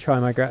where I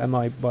try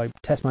my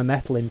test my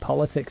mettle in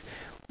politics.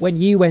 When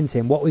you went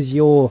in, what was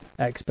your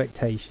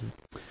expectation?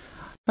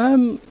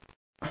 I'll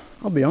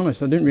be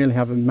honest, I didn't really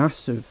have a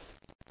massive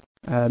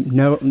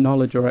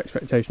knowledge or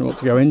expectation of what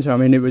to go into. I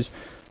mean, it was,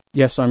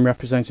 yes, I'm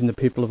representing the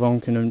people of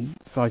Onchan and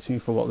fighting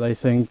for what they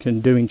think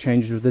and doing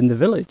changes within the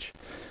village,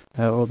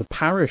 or the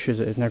parish as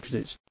it is now,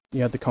 because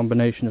you had the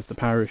combination of the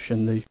parish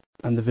and the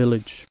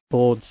village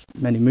boards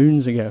many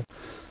moons ago.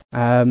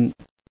 I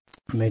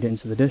made it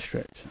into the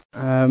district.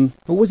 But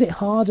was it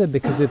harder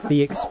because of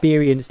the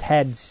experienced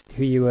heads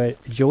who you were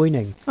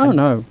joining? Oh,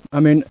 no. I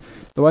mean,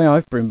 the way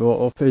I've been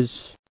brought up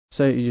is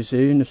say it as you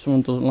see, and if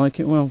someone doesn't like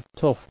it, well,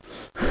 tough.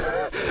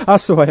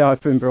 That's the way I've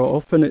been brought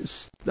up,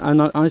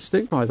 and I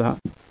stick by that.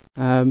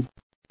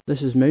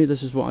 This is me,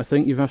 this is what I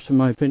think, you've asked for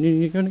my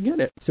opinion, you're going to get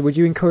it. So would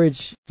you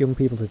encourage young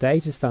people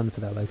today to stand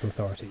for their local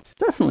authorities?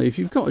 Definitely. If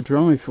you've got a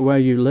drive for where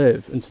you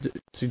live and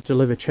to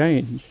deliver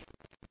change,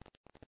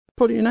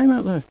 put your name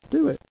out there,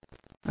 do it.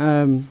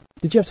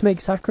 Did you have to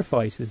make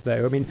sacrifices,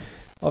 though? I mean,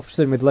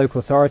 often with local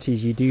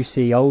authorities, you do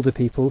see older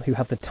people who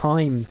have the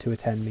time to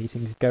attend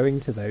meetings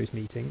going to those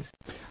meetings.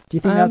 Do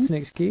you think that's an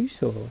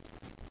excuse, or...?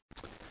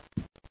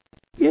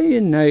 Yeah,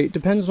 no, it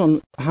depends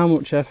on how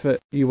much effort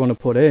you want to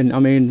put in. I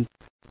mean,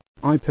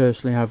 I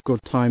personally have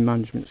good time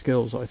management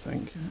skills, I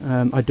think.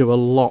 I do a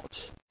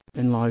lot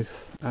in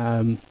life,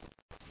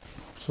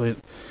 obviously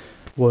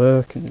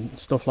work and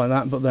stuff like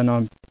that, but then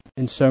I'm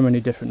in so many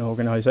different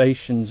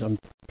organisations. I'm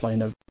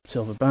playing a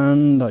silver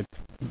band, I'm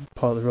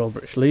part of the Royal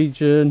British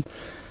Legion,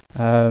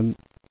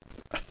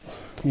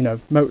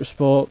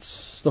 motorsports,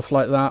 stuff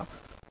like that.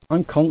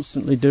 I'm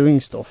constantly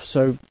doing stuff,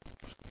 so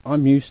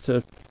I'm used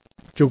to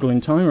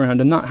juggling time around,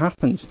 and that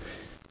happens.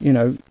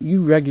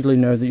 you regularly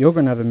know that you're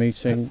going to have a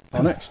meeting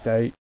the next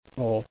day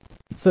or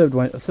third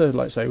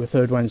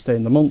Wednesday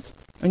in the month,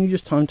 and you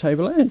just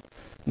timetable it in.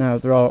 Now,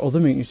 there are other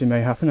meetings that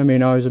may happen. I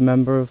mean, I was a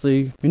member of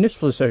the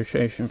Municipal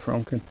Association for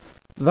Onken.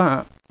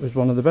 That was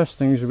one of the best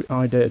things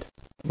I did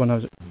when I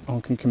was at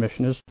Onken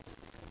Commissioners.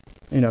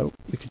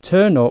 We could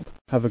turn up,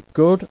 have a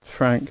good,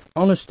 frank,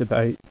 honest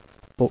debate,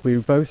 but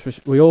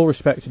we all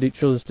respected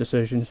each other's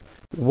decisions.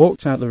 We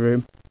walked out the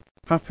room,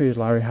 happy as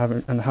Larry,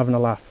 having a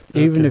laugh,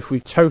 even if we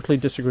totally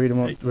disagreed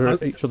on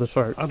each other's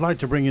throats. I'd like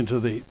to bring into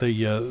the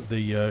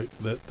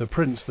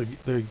prince,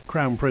 the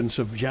Crown Prince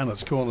of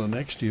Janet's Corner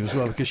next to you as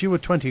well, because you were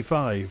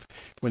 25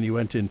 when you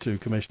went into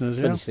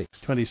commissioners.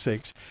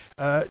 26.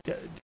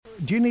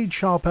 Do you need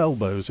sharp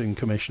elbows in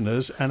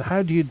commissioners, and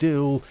how do you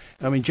deal?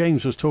 I mean,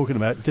 James was talking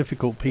about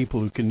difficult people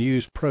who can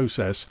use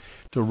process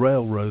to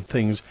railroad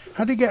things.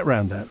 How do you get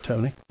around that,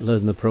 Tony?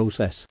 Learn the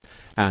process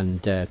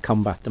and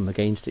combat them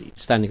against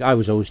it. I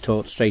was always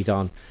taught straight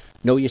on,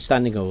 know your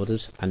standing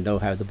orders and know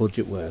how the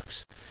budget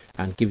works,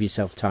 and give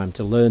yourself time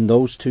to learn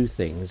those two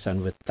things,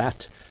 and with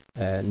that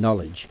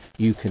knowledge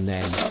you can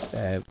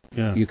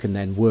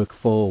then work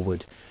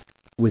forward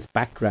with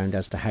background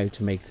as to how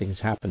to make things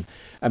happen.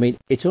 I mean,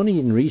 it's only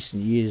in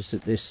recent years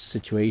that this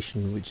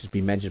situation, which has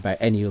been mentioned about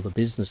any other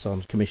business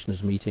on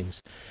commissioners'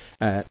 meetings,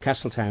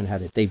 Castletown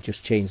had it. They've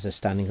just changed their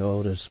standing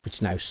orders,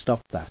 which now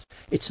stop that.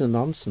 It's a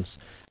nonsense.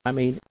 I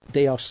mean,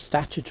 they are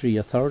statutory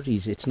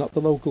authorities. It's not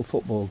the local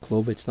football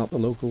club. It's not the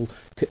local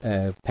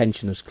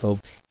pensioners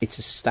club. It's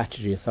a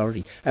statutory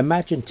authority.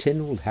 Imagine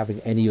Tynwald having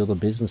any other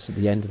business at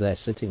the end of their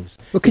sittings.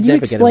 Well, could you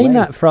explain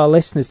that for our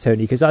listeners,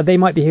 Tony? Because they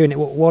might be hearing it.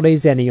 What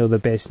is any other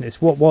business?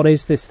 What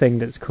is this thing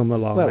that's come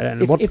along,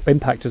 and what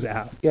impact does it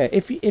have? Yeah,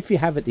 if you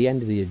have at the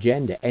end of the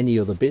agenda any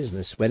other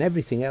business, when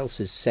everything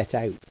else is set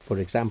out, for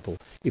example,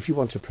 if you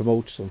want to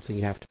promote something,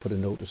 you have to put a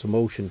notice of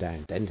motion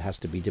down. Then it has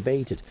to be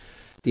debated.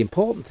 The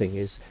important thing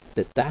is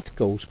that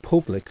goes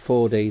public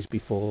 4 days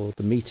before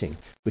the meeting,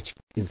 which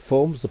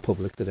informs the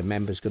public that a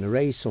member is going to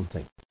raise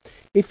something.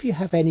 If you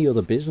have any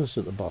other business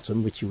at the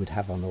bottom, which you would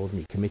have on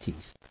ordinary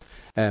committees,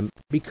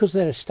 because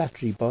they're a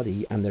statutory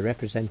body and they're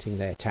representing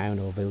their town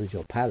or village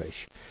or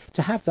parish,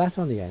 to have that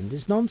on the end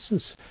is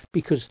nonsense,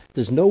 because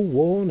there's no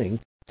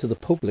warning to the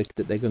public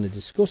that they're going to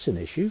discuss an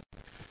issue.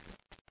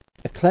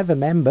 A clever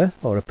member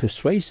or a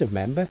persuasive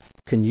member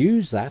can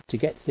use that to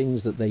get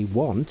things that they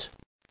want,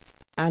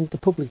 and the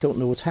public don't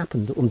know what's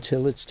happened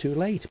until it's too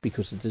late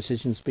because the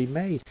decision's been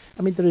made.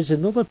 I mean, there is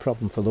another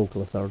problem for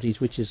local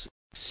authorities which is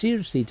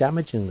seriously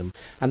damaging them,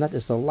 and that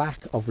is the lack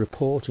of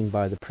reporting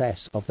by the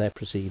press of their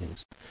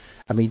proceedings.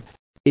 I mean,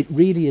 it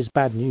really is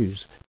bad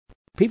news.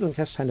 People in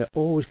Castletown are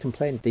always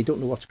complaining they don't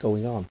know what's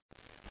going on.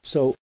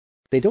 So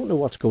they don't know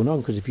what's going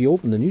on because if you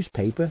open the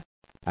newspaper,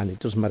 and it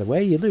doesn't matter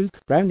where you look,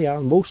 round the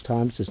island, most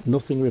times there's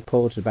nothing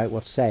reported about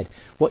what's said.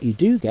 What you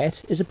do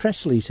get is a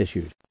press release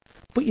issued.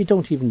 But you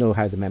don't even know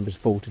how the members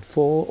voted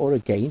for or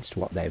against,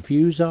 what their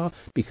views are,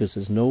 because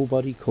there's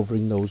nobody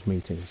covering those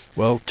meetings.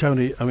 Well,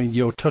 Tony, I mean,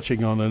 you're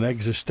touching on an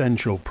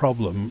existential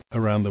problem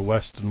around the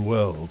Western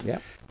world.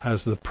 Yep.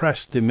 As the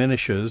press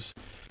diminishes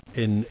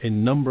in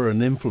number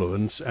and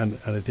influence, and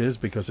it is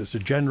because it's a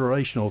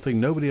generational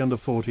thing. Nobody under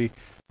 40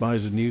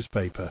 buys a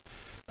newspaper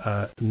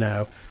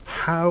now.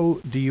 How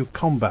do you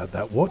combat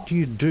that? What do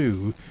you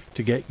do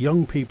to get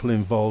young people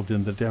involved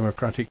in the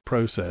democratic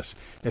process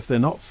if they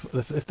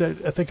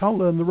can't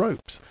learn the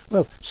ropes?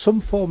 Well,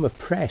 some form of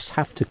press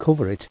have to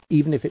cover it,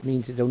 even if it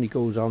means it only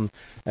goes on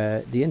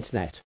the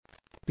internet,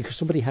 because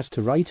somebody has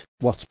to write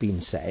what's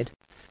been said.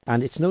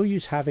 And it's no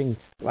use having,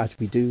 as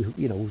we do,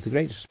 with the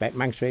greatest respect,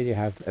 Manx Radio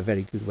have a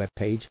very good web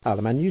page.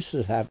 Alaman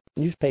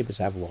newspapers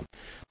have one.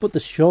 But the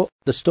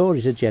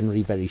stories are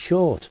generally very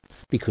short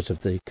because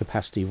of the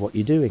capacity of what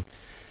you're doing.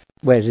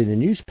 Whereas in a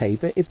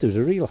newspaper, if there was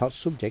a real hot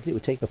subject, it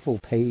would take a full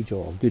page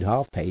or a good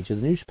half page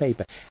of the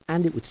newspaper,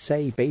 and it would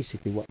say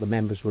basically what the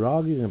members were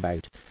arguing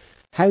about.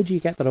 How do you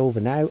get that over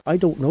now? I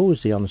don't know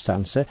is the honest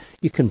answer.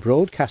 You can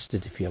broadcast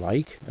it if you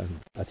like.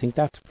 I think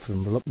that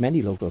from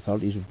many local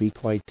authorities would be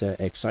quite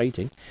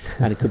exciting,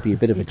 and it could be a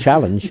bit of a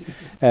challenge.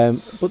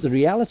 But the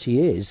reality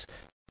is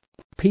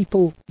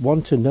people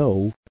want to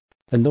know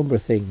a number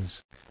of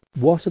things.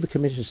 What are the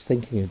commissioners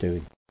thinking of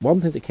doing?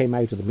 One thing that came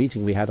out of the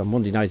meeting we had on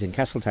Monday night in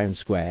Castletown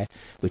Square,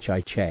 which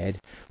I chaired,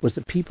 was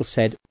that people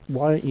said,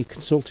 why aren't you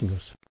consulting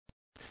us?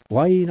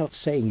 Why are you not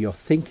saying you're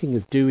thinking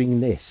of doing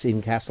this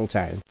in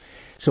Castletown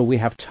so we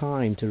have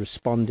time to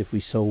respond if we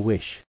so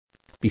wish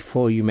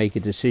before you make a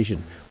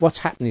decision? What's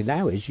happening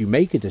now is you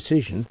make a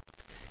decision.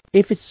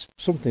 If it's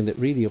something that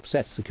really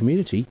upsets the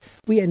community,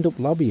 we end up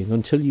lobbying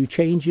until you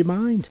change your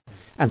mind.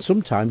 And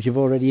sometimes you've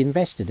already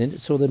invested in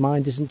it, so the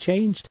mind isn't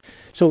changed.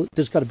 So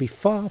there's got to be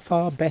far,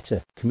 far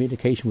better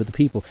communication with the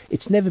people.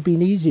 It's never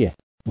been easier.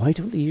 Why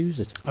don't they use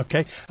it?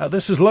 Okay,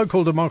 this is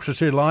Local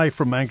Democracy Live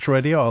from Manx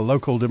Radio. Our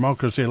Local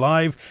Democracy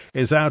Live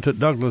is out at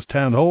Douglas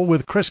Town Hall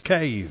with Chris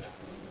Cave.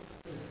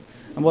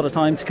 And what a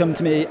time to come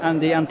to me,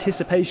 and the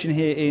anticipation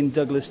here in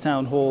Douglas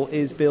Town Hall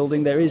is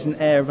building. There is an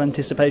air of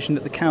anticipation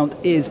that the count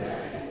is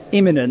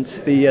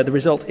imminent. The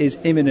result is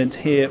imminent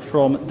here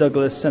from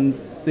Douglas, and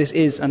this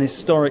is an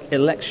historic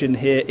election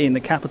here in the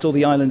capital,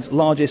 the island's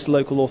largest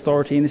local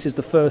authority, and this is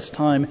the first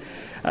time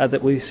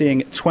that we're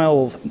seeing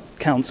 12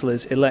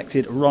 councillors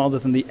elected rather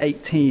than the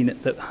 18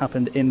 that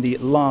happened in the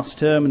last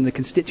term, and the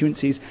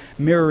constituencies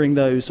mirroring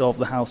those of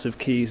the House of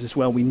Keys as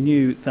well. We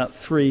knew that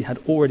 3 had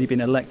already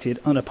been elected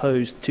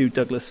unopposed to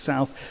Douglas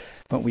South,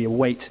 but we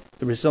await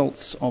the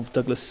results of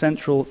Douglas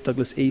Central,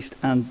 Douglas East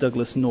and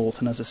Douglas North.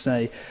 And as I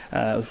say,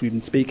 we've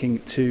been speaking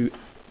to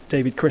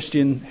David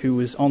Christian, who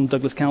was on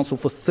Douglas Council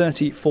for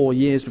 34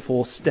 years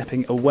before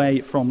stepping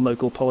away from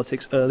local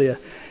politics earlier.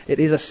 It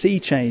is a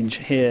sea change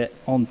here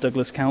on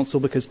Douglas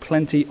Council because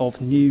plenty of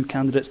new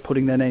candidates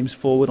putting their names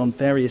forward on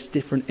various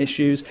different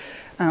issues,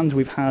 and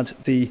we've had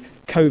the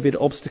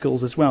COVID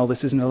obstacles as well.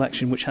 This is an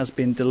election which has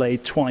been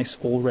delayed twice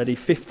already,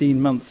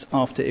 15 months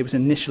after it was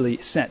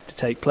initially set to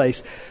take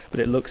place, but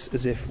it looks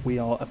as if we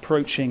are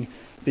approaching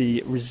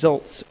the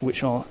results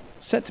which are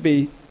set to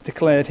be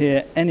declared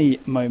here any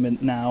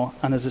moment now.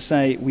 And as I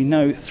say, we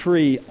know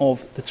 3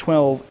 of the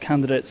 12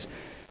 candidates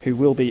who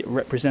will be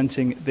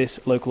representing this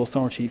local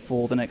authority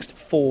for the next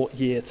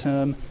 4-year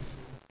term.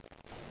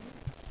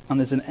 And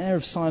there's an air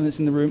of silence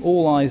in the room,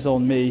 all eyes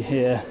on me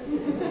here.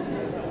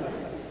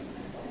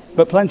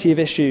 But plenty of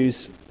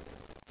issues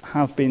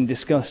have been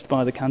discussed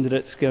by the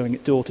candidates going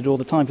door to door.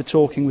 The time for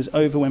talking was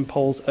over when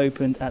polls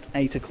opened at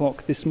 8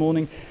 o'clock this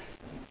morning,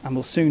 and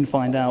we'll soon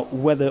find out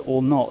whether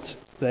or not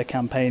their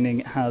campaigning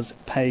has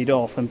paid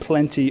off. And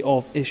plenty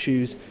of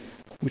issues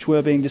which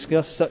were being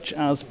discussed, such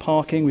as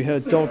parking. We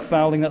heard dog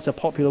fouling, that's a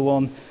popular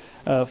one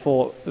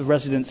for the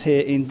residents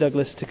here in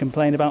Douglas to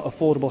complain about.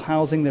 Affordable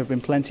housing, there have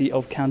been plenty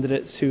of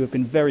candidates who have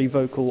been very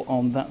vocal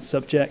on that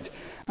subject.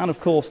 And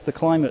of course the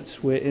climate.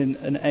 We're in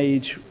an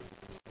age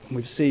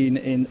we've seen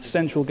in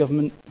central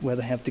government where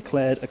they have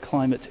declared a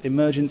climate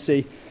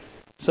emergency.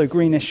 So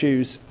green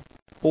issues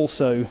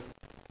also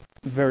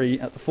very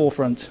at the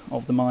forefront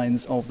of the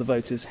minds of the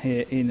voters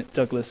here in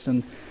Douglas.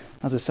 And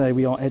as I say,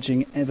 we are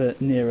edging ever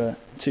nearer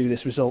to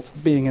this result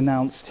being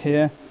announced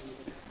here.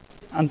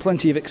 And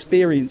plenty of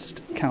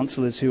experienced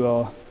councillors who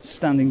are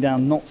standing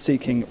down, not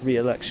seeking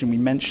re-election. We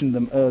mentioned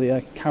them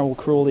earlier: Carol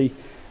Crawley,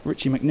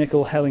 Richie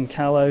McNichol, Helen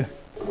Callow,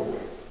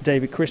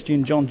 David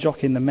Christian, John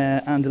Jockin, the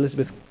Mayor, and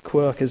Elizabeth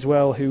Quirk as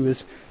well, who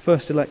was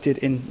first elected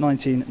in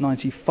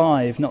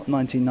 1995, not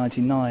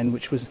 1999,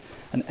 which was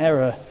an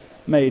error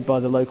made by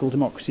the Local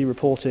Democracy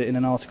reporter in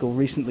an article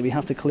recently. We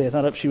have to clear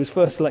that up. She was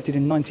first elected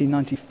in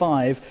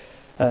 1995,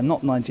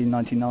 not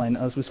 1999,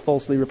 as was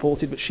falsely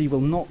reported, but she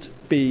will not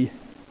be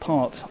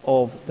part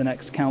of the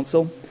next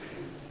council.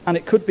 And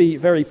it could be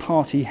very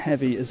party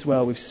heavy as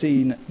well. We've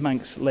seen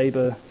Manx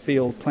Labour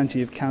field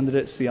plenty of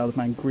candidates. The Isle of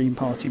Man Green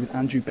Party with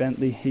Andrew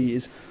Bentley, he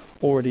is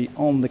already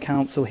on the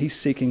council. He's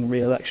seeking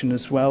re-election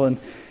as well. And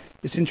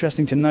it's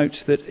interesting to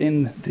note that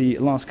in the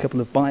last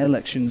couple of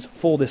by-elections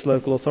for this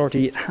local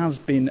authority, it has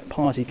been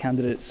party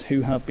candidates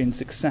who have been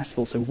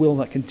successful. So will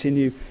that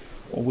continue,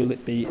 or will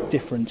it be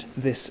different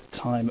this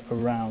time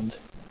around?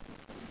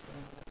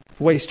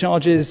 Waste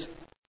charges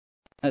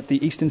at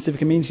the Eastern Civic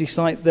Community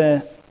site,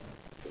 there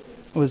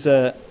was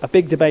a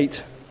big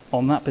debate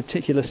on that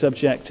particular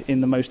subject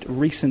in the most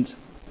recent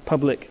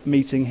public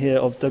meeting here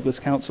of Douglas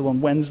Council on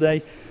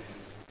Wednesday.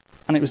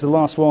 And it was the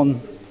last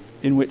one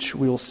in which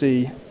we will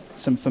see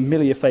some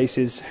familiar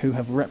faces who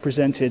have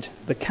represented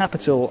the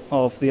capital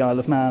of the Isle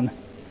of Man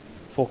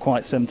for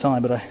quite some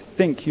time. But I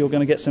think you're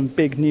going to get some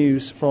big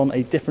news from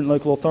a different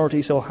local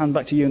authority, so I'll hand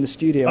back to you in the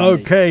studio,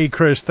 Andy. OK,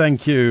 Chris,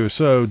 thank you.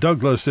 So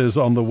Douglas is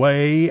on the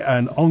way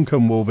and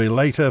Oncombe will be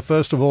later.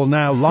 First of all,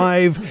 now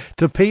live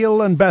to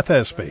Peel and Beth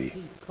Espy.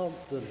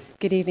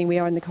 Good evening. We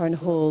are in the Coroner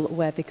Hall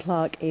where the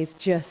clerk is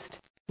just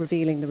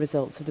revealing the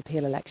results of the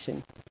Peel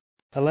election.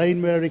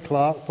 Elaine Mary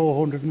Clark,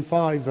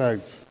 405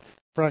 votes.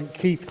 Frank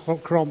Keith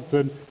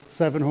Crompton,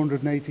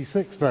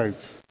 786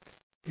 votes.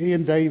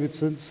 Ian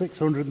Davidson,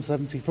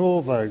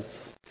 674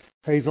 votes.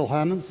 Hazel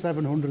Hannon,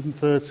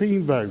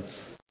 713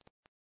 votes.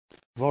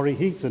 Vorry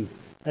Heaton,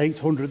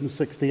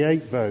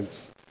 868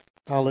 votes.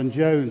 Alan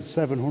Jones,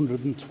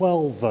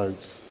 712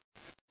 votes.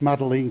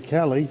 Madeleine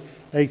Kelly,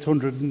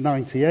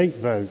 898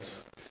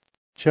 votes.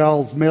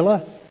 Charles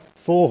Miller,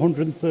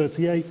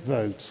 438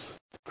 votes.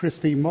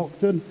 Christine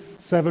Mockton,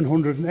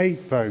 708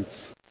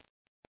 votes.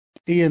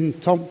 Ian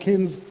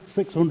Tompkins,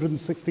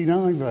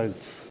 669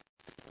 votes.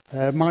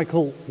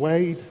 Michael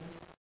Wade,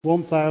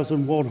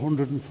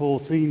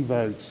 1,114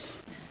 votes.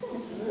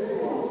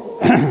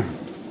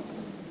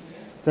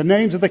 The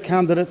names of the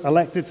candidates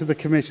elected to the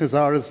commissioners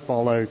are as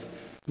follows: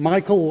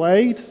 Michael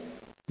Wade,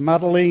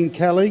 Madeleine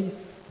Kelly,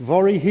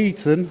 Vorry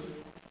Heaton,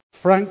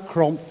 Frank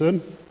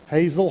Crompton,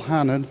 Hazel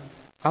Hannon,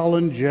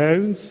 Alan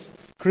Jones,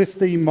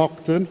 Christine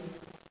Mockton,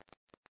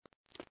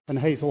 and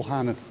Hazel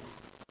Hannon.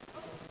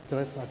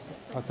 I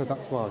said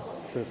that twice.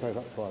 Did I say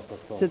that twice?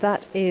 So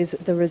that is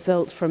the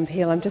result from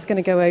Peel. I'm just going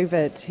to go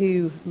over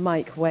to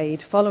Mike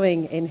Wade,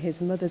 following in his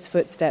mother's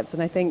footsteps,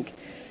 and I think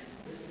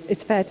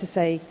it's fair to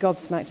say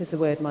gobsmacked is the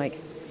word, Mike.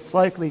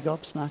 Slightly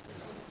gobsmacked.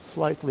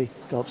 Slightly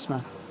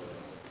gobsmacked.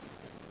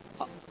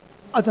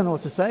 I don't know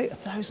what to say.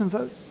 1,000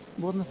 votes,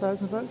 more than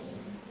 1,000 votes.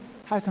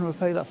 How can I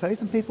repay that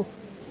faith in people?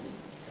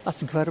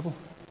 That's incredible.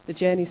 The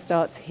journey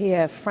starts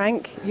here.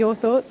 Frank, your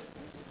thoughts?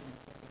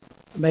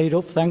 Made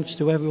up, thanks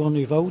to everyone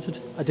who voted.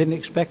 I didn't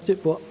expect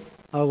it, but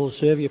I will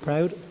serve you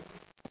proud.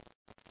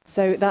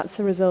 So that's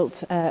the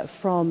result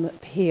from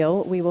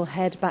Peel. We will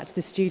head back to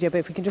the studio, but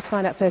if we can just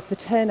find out first the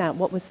turnout.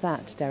 What was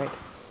that, Derek?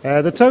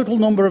 The total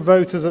number of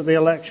voters at the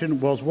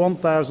election was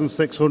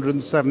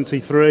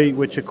 1,673,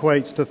 which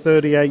equates to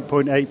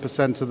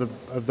 38.8%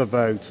 of the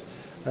vote.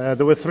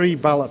 There were 3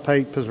 ballot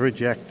papers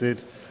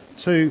rejected,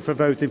 2 for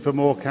voting for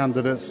more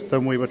candidates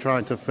than we were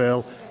trying to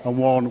fill, and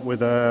 1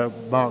 with a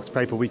marked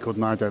paper we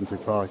couldn't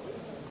identify.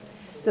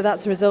 So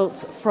that's the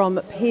results from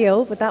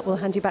Peel. With that, we'll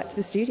hand you back to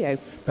the studio.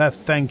 Beth,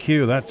 thank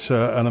you. That's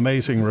an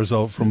amazing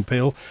result from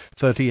Peel.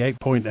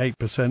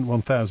 38.8%,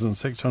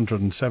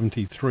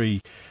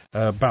 1,673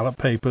 ballot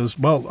papers.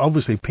 Well,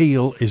 obviously,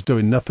 Peel is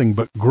doing nothing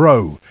but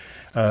grow.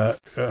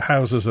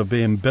 Houses are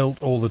being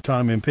built all the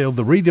time in Peel.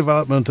 The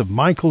redevelopment of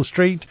Michael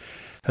Street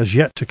has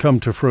yet to come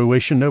to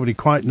fruition. Nobody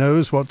quite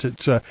knows what's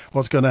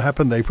going to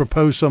happen. They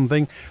proposed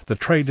something. The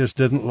traders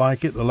didn't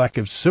like it. The lack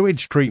of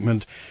sewage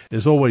treatment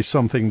is always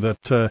something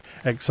that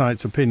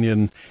excites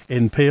opinion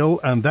in Peel,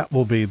 and that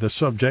will be the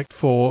subject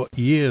for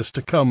years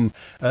to come.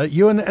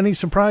 Ewan, any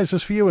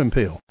surprises for you in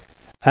Peel?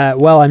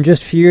 Well, I'm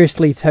just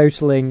furiously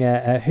totaling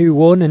who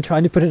won and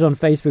trying to put it on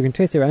Facebook and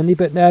Twitter, Andy.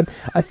 But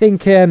I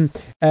think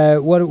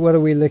what are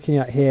we looking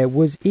at here?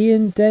 Was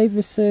Ian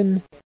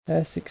Davison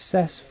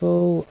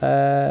successful?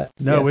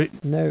 No,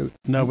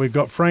 we've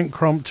got Frank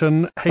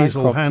Crompton,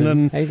 Hazel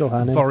Hannon,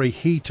 Vorry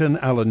Heaton,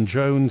 Alan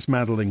Jones,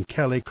 Madeline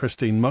Kelly,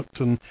 Christine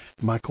Muckton,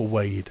 Michael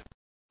Wade.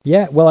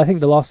 Yeah, well, I think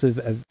the loss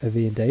of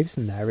Ian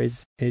Davison there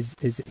is he's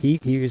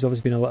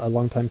obviously been a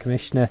long-time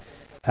commissioner.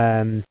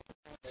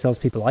 Sells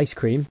people ice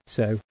cream,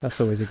 so that's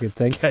always a good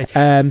thing. Okay.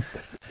 Are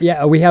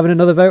we having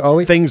another vote? Are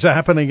we? Things are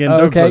happening in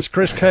Douglas.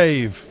 Chris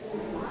Cave.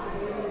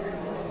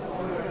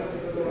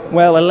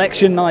 Well,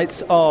 election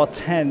nights are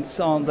tense,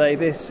 aren't they?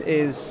 This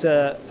is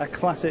a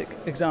classic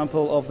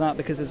example of that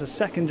because there's a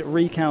second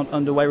recount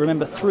underway.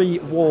 Remember, 3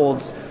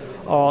 wards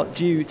are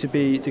due to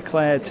be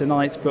declared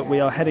tonight, but we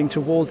are heading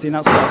towards the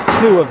announcement of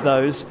 2 of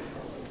those.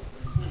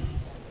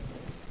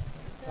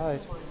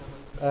 Right.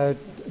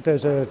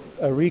 There's a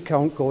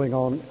recount going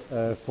on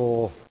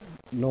for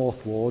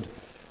North Ward,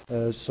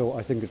 so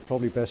I think it's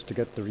probably best to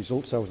get the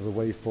results out of the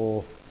way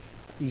for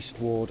East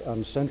Ward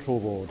and Central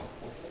Ward.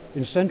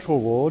 In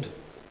Central Ward,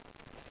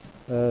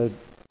 the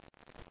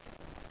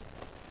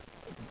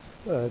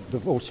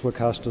votes were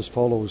cast as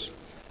follows.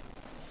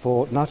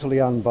 For Natalie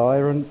Ann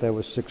Byron, there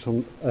were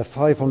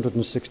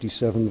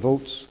 567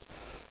 votes.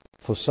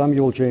 For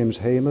Samuel James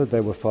Hamer,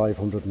 there were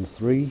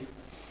 503.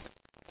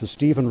 For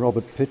Stephen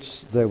Robert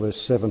Pitts, there were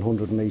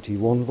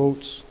 781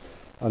 votes,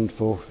 and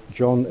for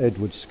John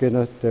Edward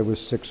Skinner, there were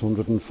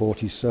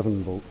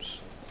 647 votes.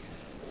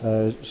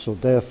 So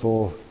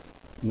therefore,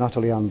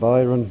 Natalie Ann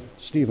Byron,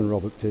 Stephen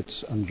Robert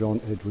Pitts, and John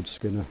Edward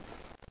Skinner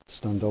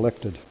stand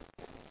elected.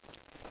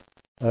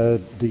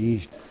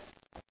 The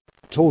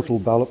total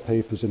ballot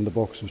papers in the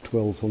box was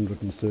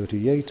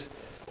 1,238,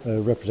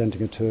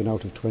 representing a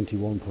turnout of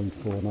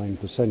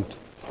 21.49%.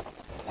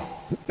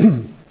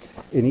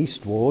 In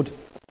East Ward,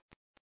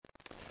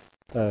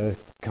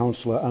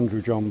 Councillor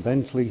Andrew John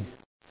Bentley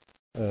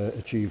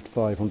achieved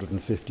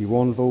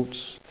 551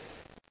 votes.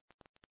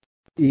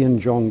 Ian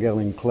John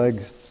Gelling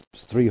Clegg,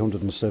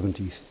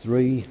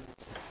 373.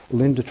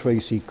 Linda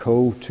Tracy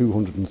Coe,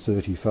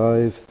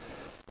 235.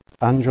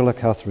 Angela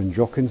Catherine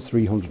Jockin,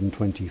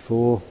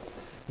 324.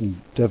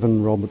 And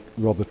Devon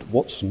Robert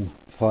Watson,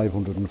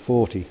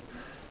 540.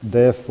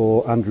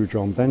 Therefore, Andrew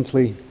John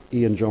Bentley,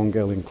 Ian John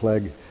Gelling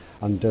Clegg,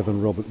 and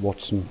Devon Robert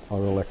Watson are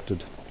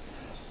elected.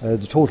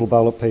 The total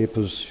ballot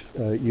papers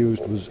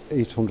used was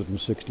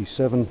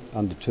 867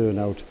 and the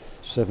turnout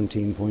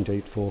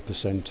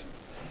 17.84%.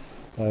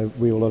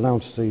 We will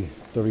announce the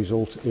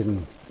result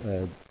in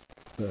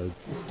the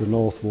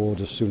North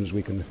Ward as soon as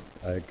we can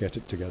get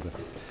it together.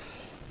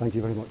 Thank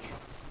you very much.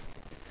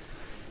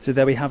 So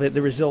there we have it,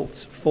 the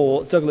results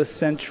for Douglas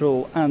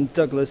Central and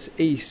Douglas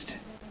East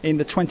in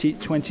the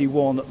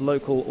 2021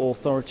 local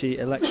authority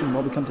election.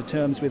 While we come to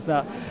terms with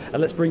that,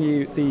 let's bring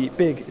you the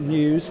big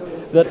news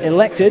that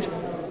elected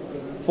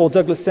for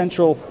Douglas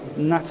Central,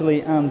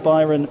 Natalie Ann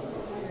Byron,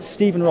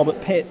 Stephen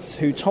Robert Pitts,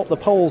 who topped the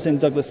polls in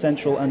Douglas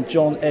Central, and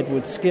John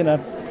Edward Skinner.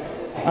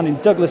 And in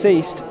Douglas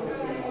East,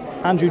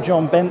 Andrew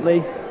John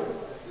Bentley,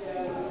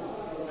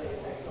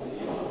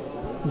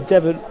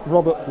 Devon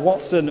Robert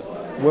Watson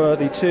were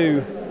the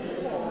 2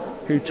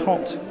 who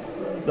topped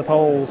the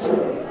polls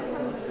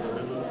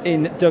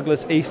in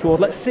Douglas East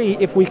Ward. Let's see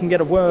if we can get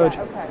a word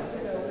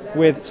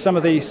with some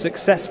of the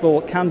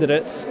successful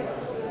candidates.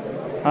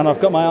 And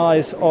I've got my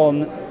eyes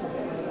on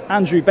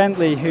Andrew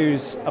Bentley,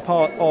 who's a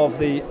part of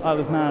the Isle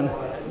of Man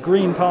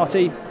Green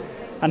Party,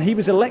 and he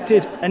was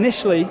elected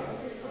initially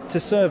to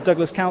serve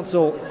Douglas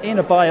Council in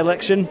a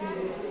by-election.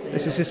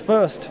 This is his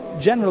first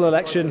general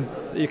election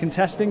that you're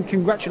contesting.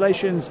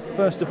 Congratulations,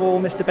 first of all,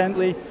 Mr.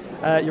 Bentley,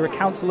 You're a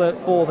councillor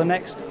for the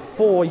next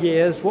 4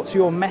 years. What's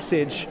your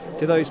message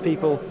to those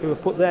people who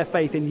have put their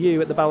faith in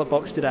you at the ballot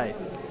box today?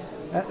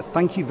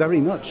 Thank you very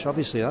much.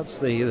 Obviously, that's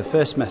the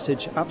first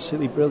message.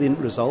 Absolutely brilliant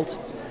result.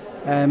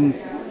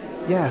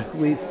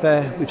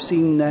 We've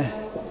seen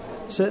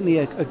certainly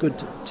a good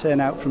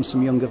turnout from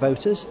some younger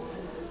voters.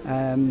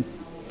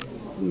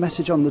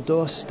 Message on the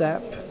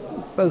doorstep.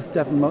 Both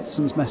Devon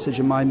Watson's message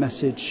and my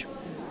message.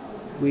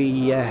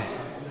 We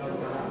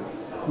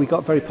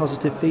got very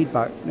positive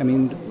feedback. I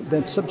mean,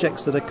 they're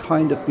subjects that are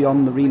kind of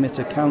beyond the remit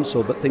of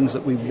council, but things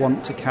that we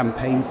want to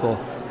campaign for.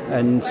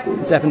 And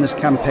Devon has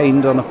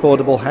campaigned on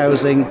affordable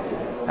housing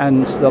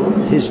and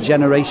his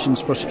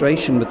generation's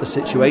frustration with the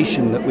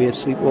situation that we have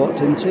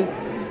sleepwalked into.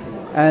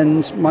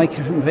 And my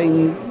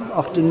campaign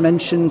often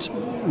mentioned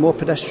more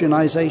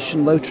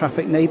pedestrianisation, low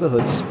traffic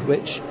neighbourhoods,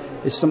 which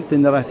is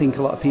something that I think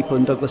a lot of people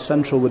in Douglas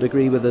Central would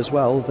agree with as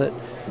well, that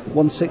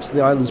 1/6 of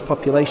the island's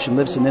population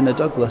lives in Inner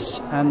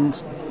Douglas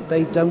and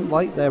they don't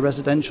like their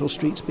residential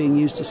streets being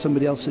used as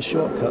somebody else's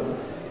shortcut.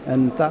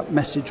 And that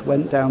message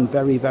went down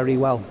very, very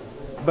well.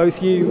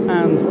 Both you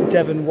and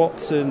Devon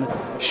Watson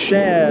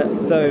share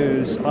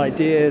those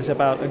ideas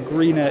about a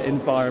greener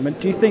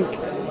environment. Do you think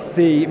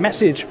the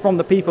message from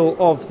the people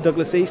of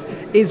Douglas East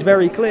is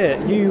very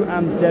clear? You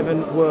and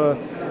Devon were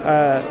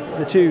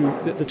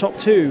the top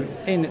two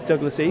in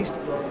Douglas East.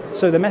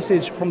 So the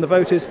message from the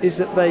voters is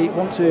that they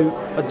want to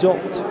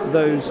adopt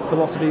those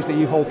philosophies that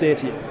you hold dear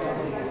to you.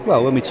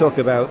 Well, when we talk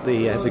about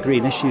the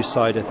green issues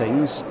side of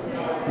things,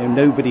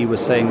 nobody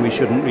was saying we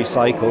shouldn't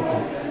recycle.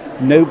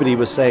 Nobody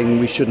was saying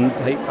we shouldn't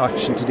take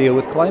action to deal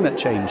with climate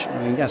change.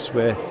 I mean, yes,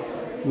 we're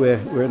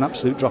an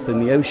absolute drop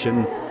in the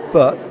ocean,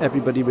 but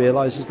everybody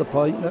realises the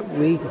point that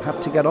we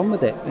have to get on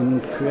with it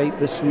and create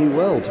this new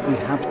world. We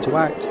have to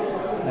act.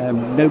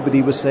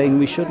 Nobody was saying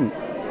we shouldn't.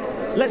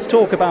 Let's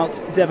talk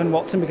about Devon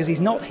Watson because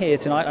he's not here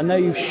tonight. I know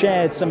you've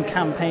shared some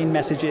campaign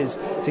messages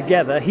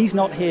together. He's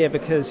not here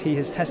because he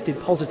has tested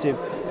positive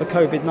for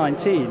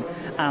COVID-19,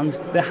 and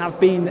there have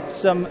been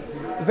some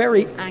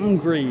very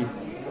angry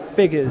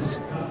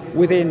figures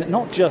within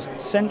not just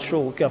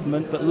central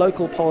government but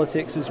local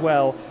politics as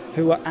well,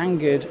 who are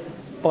angered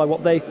by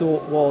what they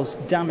thought was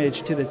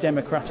damage to the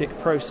democratic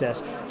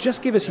process.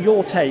 Just give us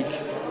your take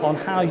on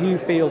how you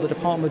feel the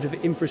Department of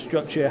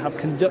Infrastructure have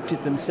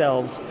conducted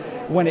themselves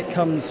when it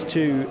comes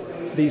to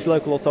these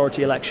local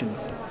authority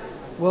elections.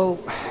 Well,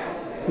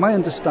 my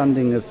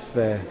understanding of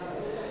the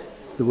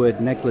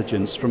word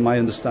negligence, from my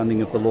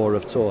understanding of the law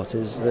of tort,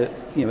 is that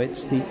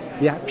it's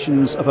the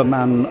actions of a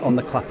man on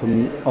the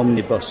Clapham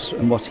omnibus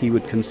and what he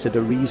would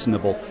consider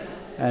reasonable.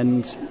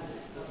 And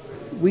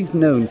we've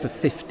known for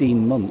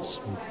 15 months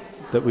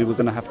that we were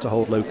going to have to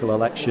hold local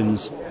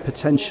elections,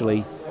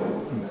 potentially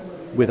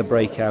with a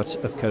breakout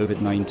of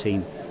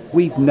COVID-19.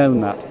 We've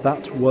known that.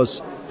 That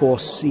was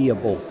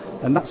foreseeable.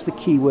 And that's the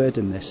key word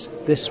in this.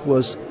 This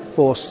was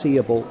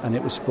foreseeable, and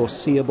it was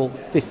foreseeable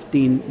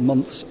 15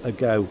 months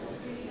ago.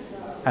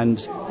 And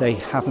they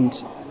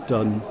haven't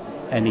done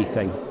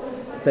anything.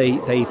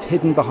 They've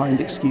hidden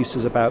behind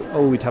excuses about,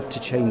 we'd have to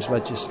change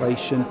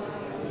legislation.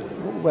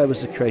 Where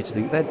was the creative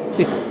thing? They had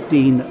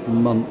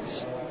 15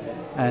 months.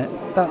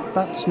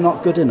 That's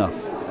not good enough.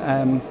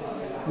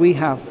 We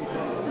have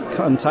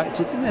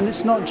contacted, and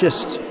it's not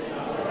just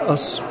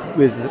us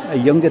with a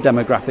younger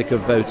demographic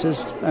of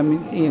voters. I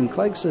mean, Ian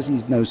Clegg says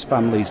he knows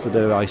families that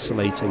are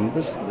isolating.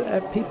 There's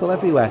people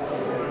everywhere.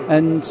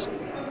 And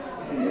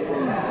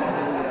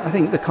I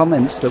think the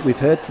comments that we've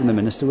heard from the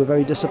Minister were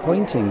very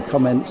disappointing.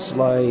 Comments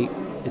like,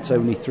 it's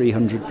only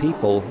 300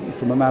 people,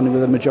 from a man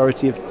with a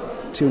majority of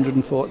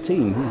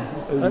 214.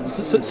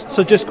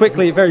 So just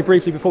quickly, very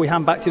briefly, before we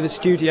hand back to the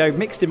studio,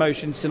 mixed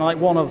emotions tonight.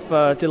 One of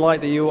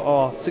delight that you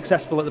are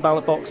successful at the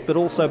ballot box, but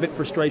also a bit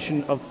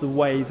frustration of the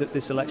way that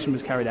this election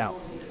was carried out.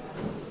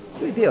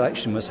 The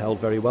election was held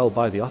very well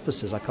by the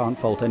officers. I can't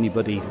fault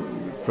anybody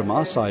from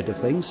our side of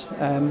things.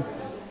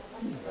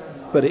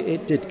 But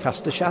it did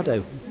cast a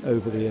shadow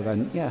over the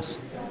event, yes.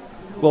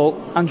 Well,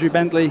 Andrew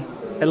Bentley,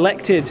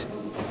 elected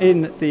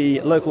in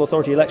the local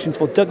authority elections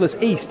for Douglas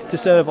East to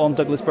serve on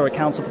Douglas Borough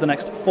Council for the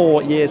next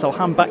 4 years. I'll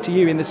hand back to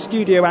you in the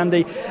studio,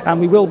 Andy, and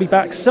we will be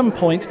back some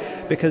point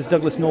because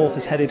Douglas North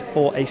is headed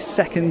for a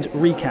second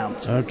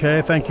recount.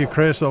 OK, thank you,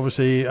 Chris.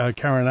 Obviously,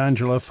 Karen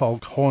Angela,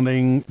 Falk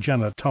Horning,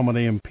 Janet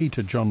Tomoney and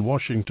Peter John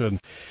Washington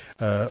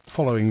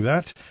following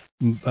that.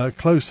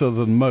 Closer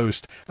than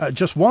most.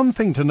 Just one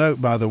thing to note,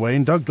 by the way,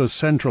 in Douglas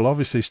Central,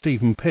 obviously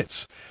Stephen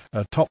Pitts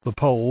topped the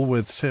poll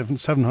with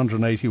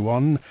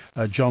 781,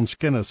 John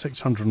Skinner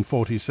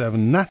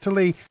 647,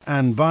 Natalie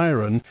Ann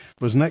Byron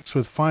was next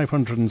with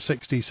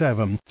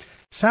 567.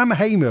 Sam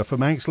Hamer for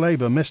Manx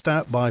Labour missed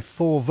out by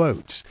 4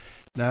 votes.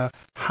 Now,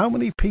 how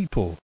many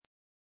people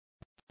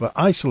were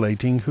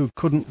isolating who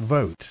couldn't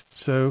vote.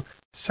 So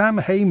Sam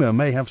Hamer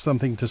may have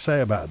something to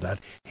say about that.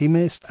 He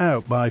missed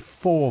out by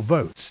 4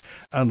 votes.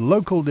 And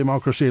Local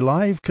Democracy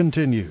Live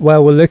continues.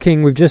 Well,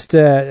 we've just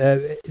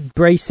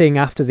bracing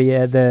after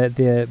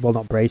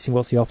not bracing,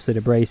 what's the opposite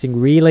of bracing?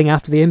 Reeling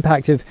after the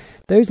impact of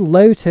those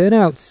low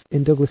turnouts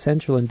in Douglas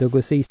Central and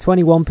Douglas East.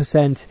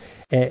 21%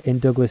 in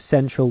Douglas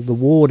Central, the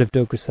ward of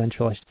Douglas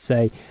Central, I should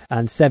say,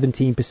 and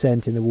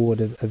 17% in the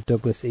ward of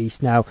Douglas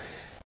East. Now,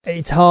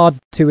 it's hard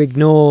to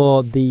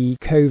ignore the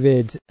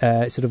COVID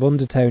sort of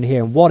undertone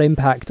here, and what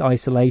impact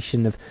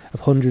isolation of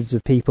hundreds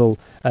of people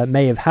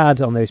may have had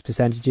on those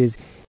percentages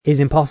is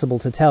impossible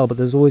to tell, but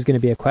there's always going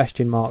to be a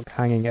question mark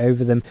hanging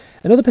over them.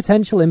 Another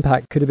potential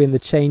impact could have been the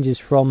changes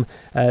from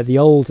the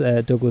old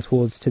Douglas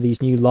wards to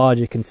these new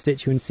larger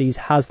constituencies.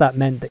 Has that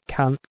meant that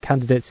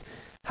candidates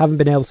haven't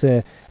been able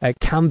to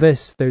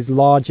canvass those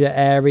larger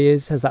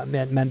areas? Has that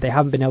meant they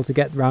haven't been able to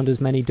get around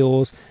as many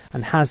doors?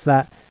 And has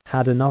that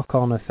had a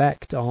knock-on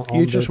effect on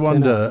you just the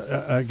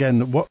wonder,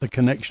 again, what the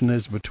connection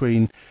is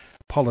between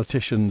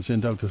politicians in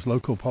Douglas,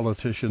 local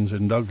politicians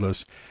in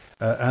Douglas,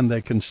 and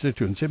their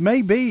constituents.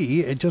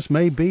 It just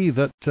may be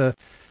that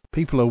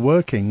people are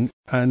working,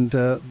 and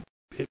it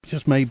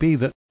just may be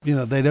that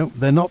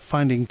they're not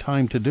finding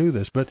time to do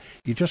this. But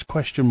you just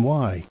question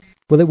why.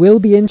 Well, it will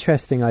be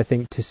interesting, I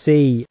think, to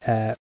see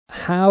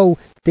how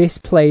this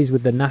plays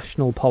with the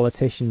national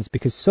politicians,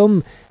 because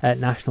some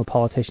national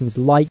politicians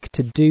like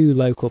to do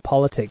local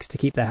politics to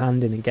keep their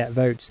hand in and get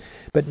votes.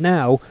 But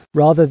now,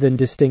 rather than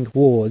distinct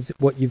wards,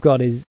 what you've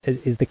got is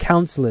the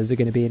councillors are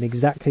going to be in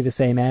exactly the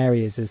same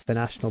areas as the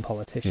national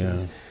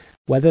politicians. Yeah.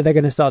 Whether they're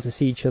going to start to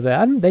see each other,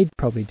 and they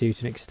probably do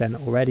to an extent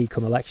already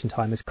come election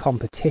time, as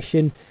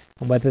competition,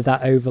 and whether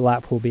that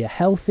overlap will be a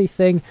healthy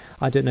thing,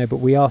 I don't know.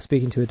 But we are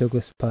speaking to a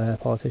Douglas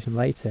politician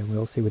later, and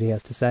we'll see what he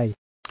has to say.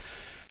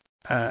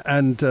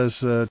 And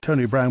as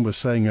Tony Brown was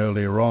saying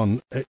earlier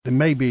on, it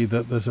may be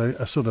that there's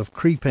a sort of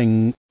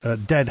creeping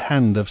dead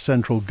hand of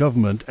central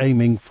government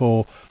aiming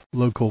for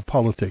local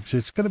politics.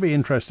 It's going to be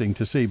interesting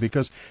to see,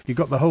 because you've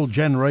got the whole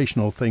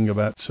generational thing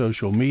about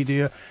social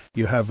media.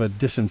 You have a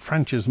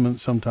disenfranchisement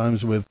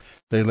sometimes with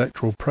the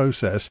electoral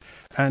process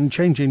and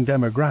changing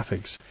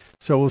demographics.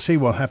 So we'll see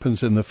what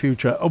happens in the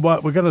future. Oh,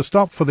 but we're going to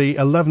stop for the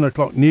 11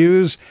 o'clock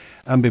news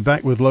and be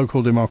back with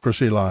Local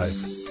Democracy Live.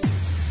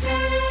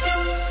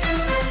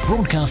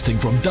 Broadcasting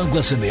from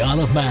Douglas in the Isle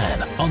of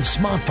Man on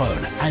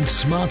smartphone and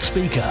smart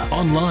speaker,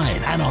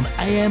 online and on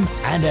AM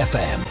and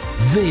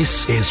FM.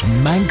 This is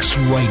Manx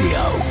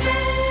Radio.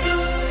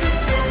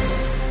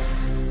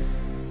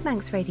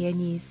 Manx Radio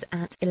News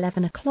at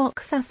 11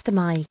 o'clock.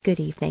 Fastamai, good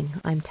evening.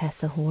 I'm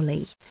Tessa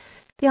Hawley.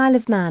 The Isle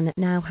of Man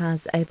now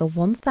has over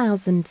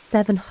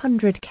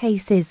 1,700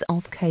 cases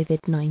of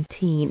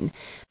COVID-19.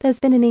 There's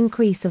been an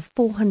increase of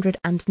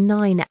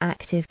 409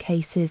 active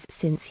cases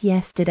since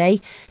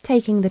yesterday,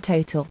 taking the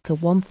total to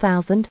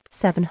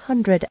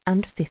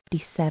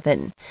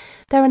 1,757.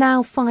 There are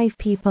now 5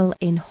 people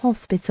in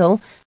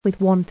hospital,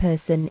 with 1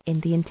 person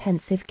in the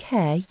intensive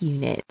care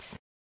unit.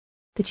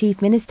 The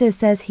Chief Minister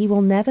says he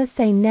will never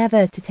say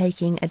never to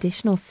taking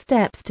additional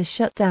steps to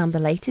shut down the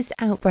latest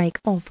outbreak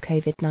of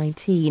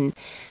COVID-19.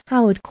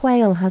 Howard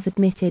Quayle has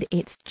admitted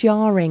it's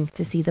jarring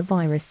to see the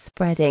virus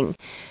spreading.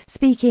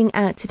 Speaking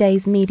at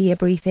today's media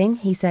briefing,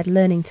 he said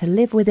learning to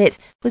live with it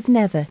was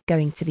never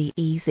going to be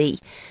easy.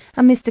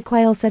 And Mr.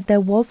 Quayle said there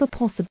was a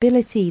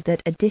possibility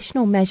that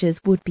additional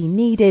measures would be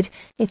needed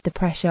if the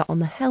pressure on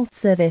the health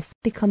service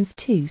becomes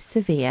too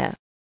severe.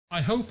 I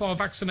hope our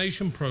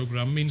vaccination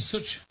programme means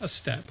such a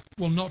step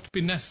will not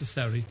be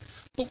necessary,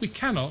 but we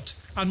cannot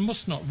and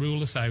must not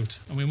rule this out,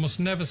 and we must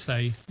never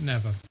say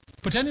never.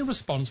 But any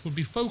response would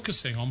be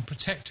focusing on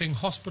protecting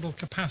hospital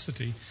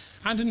capacity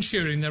and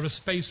ensuring there is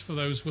space for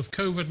those with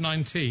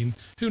COVID-19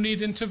 who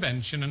need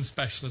intervention and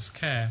specialist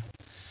care.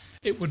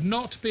 It would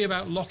not be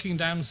about locking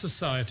down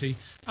society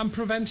and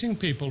preventing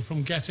people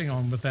from getting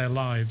on with their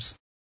lives.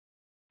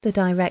 The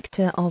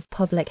Director of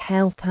Public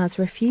Health has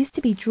refused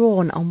to be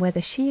drawn on whether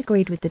she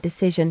agreed with the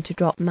decision to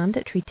drop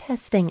mandatory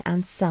testing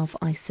and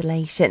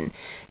self-isolation.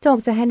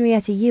 Dr.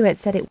 Henrietta Hewitt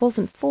said it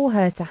wasn't for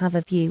her to have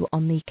a view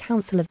on the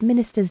Council of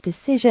Ministers'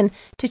 decision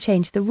to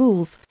change the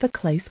rules for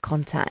close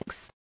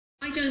contacts.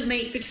 I don't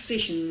make the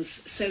decisions,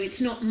 so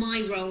it's not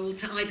my role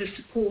to either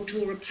support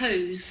or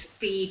oppose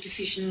the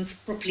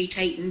decisions properly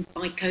taken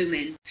by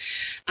COMIN.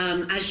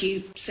 As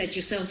you said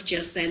yourself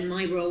just then,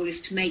 my role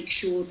is to make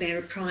sure they're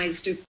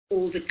apprised of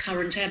all the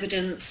current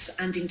evidence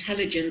and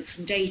intelligence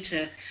and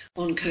data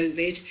on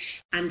COVID,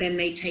 and then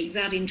they take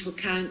that into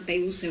account.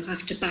 They also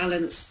have to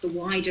balance the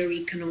wider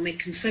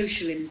economic and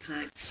social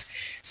impacts.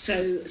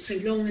 So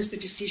long as the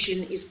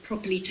decision is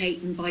properly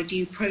taken by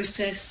due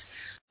process,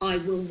 I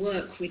will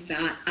work with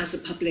that as a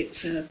public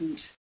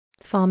servant.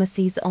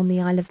 Pharmacies on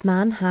the Isle of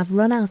Man have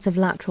run out of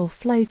lateral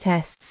flow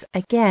tests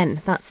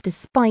again. That's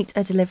despite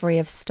a delivery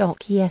of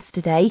stock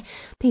yesterday.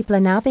 People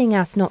are now being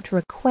asked not to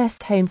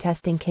request home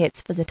testing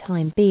kits for the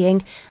time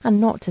being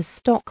and not to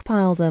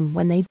stockpile them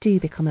when they do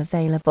become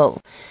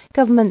available.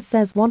 Government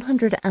says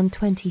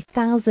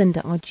 120,000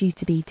 are due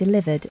to be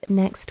delivered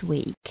next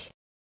week.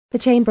 The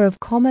Chamber of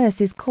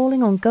Commerce is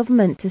calling on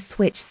government to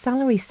switch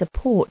salary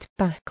support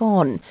back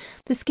on.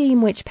 The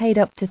scheme, which paid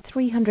up to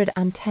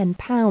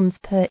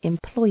 £310 per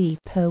employee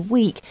per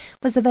week,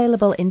 was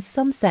available in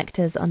some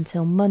sectors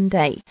until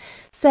Monday.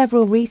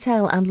 Several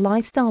retail and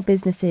lifestyle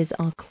businesses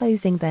are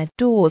closing their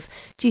doors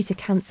due to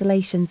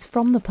cancellations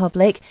from the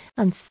public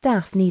and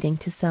staff needing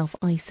to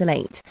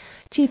self-isolate.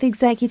 Chief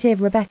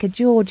Executive Rebecca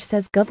George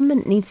says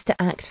government needs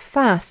to act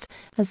fast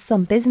as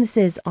some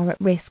businesses are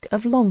at risk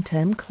of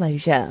long-term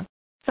closure.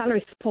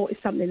 Salary support is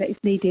something that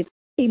is needed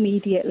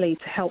immediately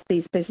to help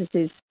these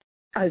businesses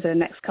over the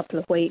next couple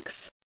of weeks.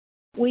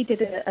 We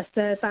did a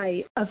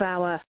survey of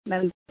our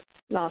members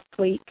last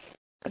week.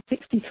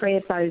 63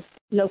 of those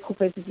local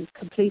businesses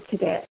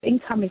completed it.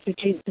 Income is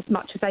reduced as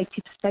much as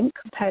 80%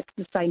 compared to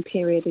the same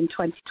period in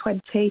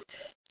 2020.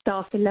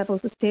 Staffing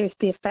levels are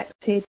seriously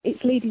affected.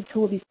 It's leading to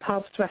all these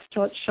pubs,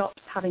 restaurants,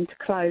 shops having to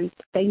close.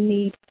 They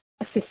need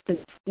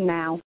assistance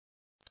now.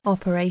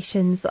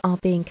 Operations are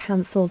being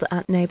cancelled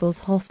at Nobles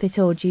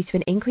Hospital due to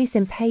an increase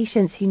in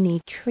patients who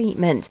need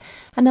treatment.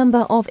 A number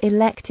of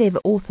elective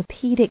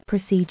orthopaedic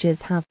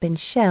procedures have been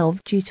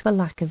shelved due to a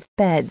lack of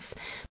beds.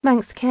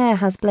 Manx Care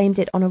has blamed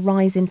it on a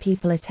rise in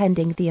people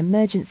attending the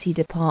emergency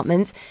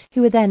department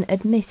who are then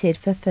admitted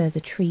for further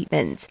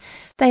treatment.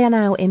 They are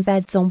now in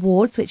beds on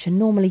wards which are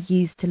normally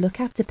used to look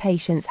after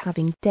patients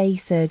having day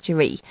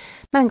surgery.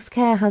 Manx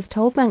Care has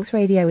told Manx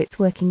Radio it's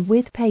working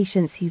with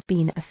patients who've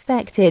been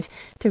affected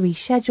to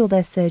reschedule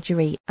their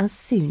surgery as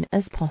soon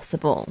as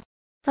possible.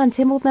 And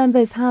Tynwald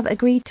members have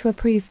agreed to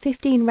approve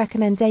 15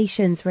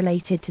 recommendations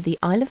related to the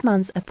Isle of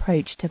Man's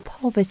approach to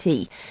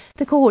poverty.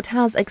 The court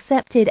has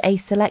accepted a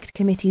select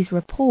committee's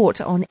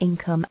report on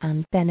income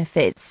and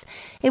benefits.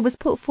 It was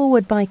put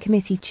forward by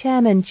committee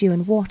chairman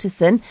Ewan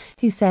Watterson,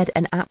 who said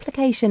an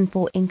application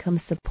for income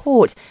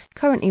support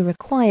currently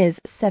requires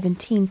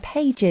 17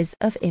 pages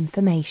of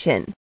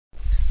information.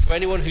 For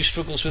anyone who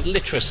struggles with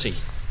literacy,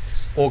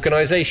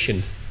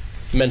 organisation,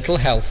 mental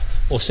health,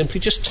 or simply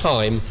just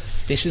time,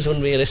 this is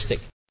unrealistic.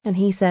 And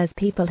he says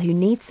people who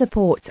need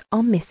support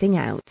are missing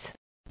out.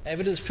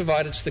 Evidence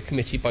provided to the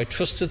committee by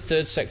trusted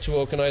third sector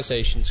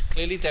organisations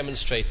clearly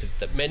demonstrated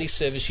that many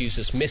service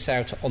users miss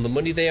out on the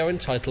money they are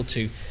entitled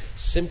to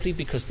simply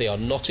because they are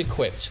not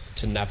equipped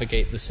to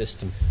navigate the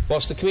system.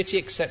 Whilst the committee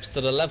accepts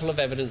that a level of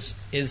evidence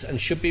is and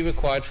should be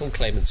required from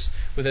claimants,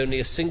 with only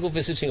a single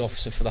visiting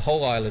officer for the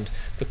whole island,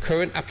 the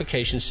current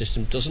application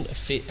system doesn't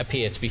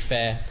appear to be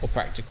fair or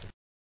practical.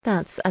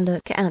 That's a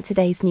look at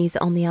today's news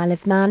on the Isle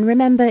of Man.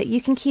 Remember,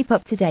 you can keep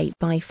up to date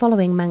by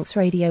following Manx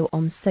Radio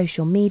on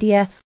social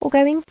media or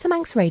going to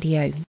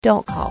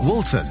manxradio.com.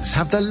 Waltons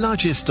have the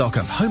largest stock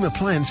of home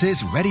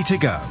appliances ready to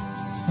go.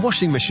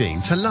 Washing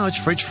machine to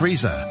large fridge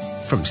freezer.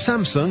 From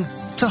Samsung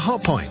to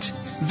Hotpoint.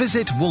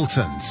 Visit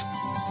Waltons.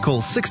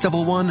 Call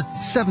 611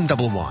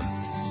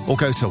 711 or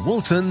go to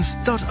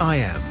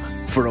waltons.im.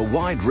 For a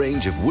wide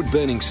range of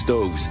wood-burning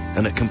stoves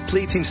and a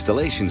complete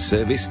installation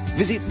service,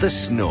 visit The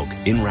Snug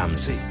in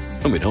Ramsey.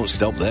 And we don't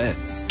stop there.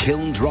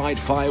 Kiln-dried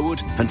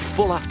firewood and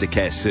full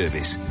aftercare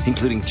service,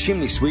 including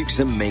chimney sweeps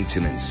and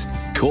maintenance.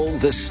 Call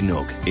The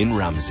Snug in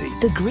Ramsey.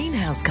 The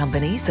Greenhouse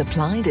Company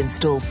supply and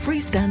install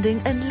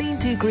freestanding and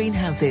lean-to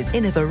greenhouses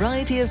in a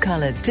variety of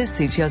colours to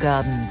suit your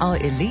garden. Our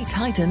Elite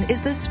Titan is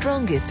the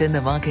strongest in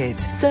the market.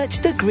 Search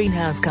The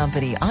Greenhouse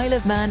Company Isle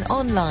of Man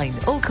online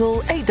or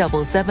call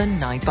 877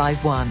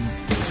 951.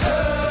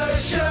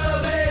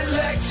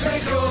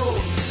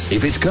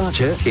 If it's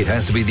Karcher, it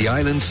has to be the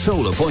island's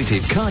sole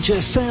appointed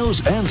Karcher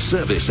Sales and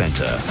Service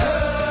Centre.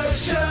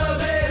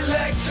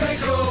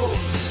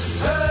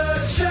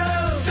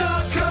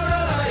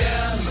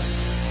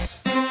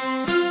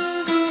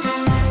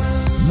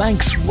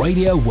 Manx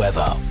Radio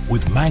Weather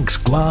with Manx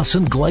Glass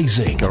and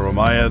Glazing.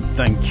 Jeremiah,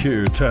 thank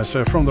you.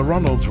 Tessa, from the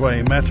Ronalds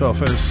Way Met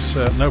Office,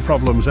 no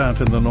problems out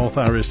in the North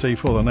Irish Sea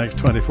for the next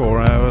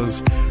 24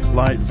 hours.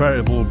 Light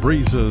variable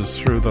breezes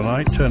through the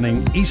night,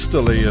 turning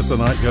easterly as the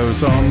night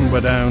goes on. We're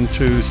down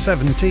to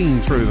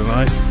 17 through the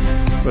night.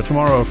 For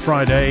tomorrow,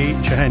 Friday,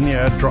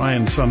 Chehenya, dry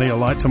and sunny, a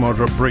light to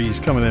moderate breeze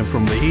coming in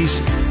from the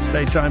east.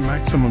 Daytime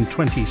maximum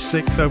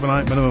 26,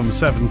 overnight minimum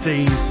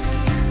 17.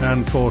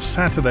 And for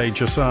Saturday,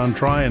 Jasan,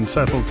 dry and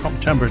settled, top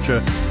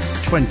temperature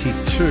 22.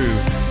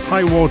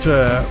 High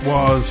water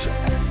was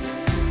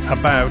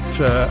about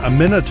a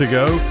minute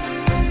ago.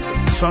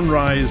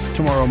 Sunrise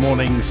tomorrow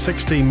morning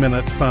 16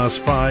 minutes past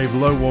 5,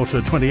 low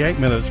water 28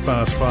 minutes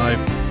past 5,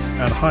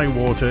 and high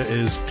water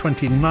is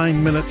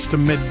 29 minutes to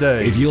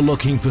midday. If you're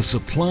looking for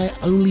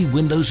supply-only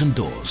windows and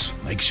doors,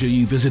 make sure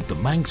you visit the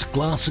Manx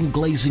Glass and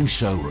Glazing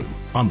showroom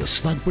on the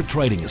Snugborough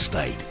Trading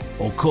Estate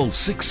or call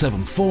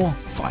 674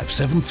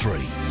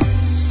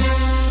 573.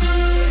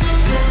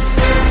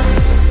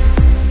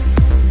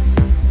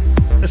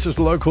 This is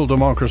Local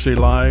Democracy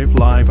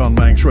live on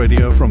Manx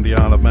Radio from the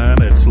Isle of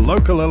Man. It's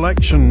local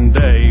election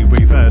day.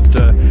 We've had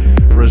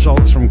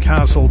results from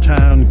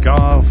Castletown,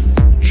 Garth,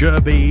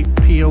 Derby,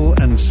 Peel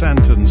and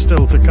Santon.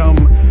 Still to come,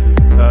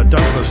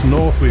 Douglas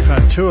North. We've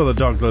had two of the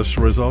Douglas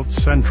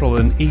results, Central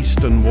and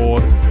Eastern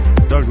Ward.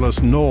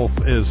 Douglas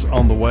North is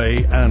on the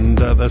way, and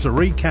there's a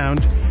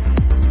recount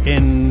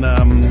in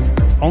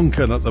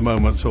Onken at the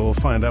moment, so we'll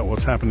find out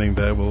what's happening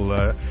there.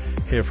 We'll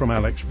hear from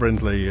Alex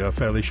Brindley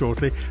fairly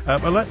shortly.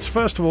 But let's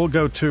first of all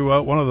go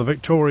to one of the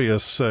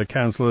victorious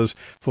councillors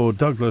for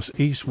Douglas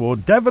East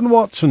Ward. Devon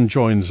Watson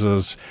joins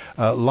us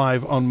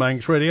live on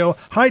Manx Radio.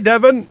 Hi,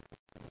 Devon.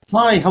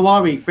 Hi, how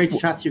are we? Great to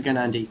chat to you again,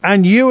 Andy.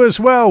 And you as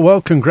well. Well,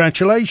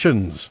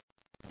 congratulations.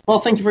 Well,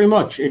 thank you very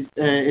much.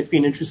 It's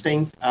been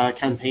interesting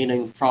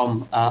campaigning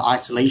from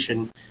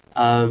isolation.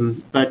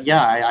 But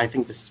yeah, I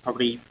think this is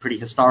probably pretty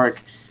historic.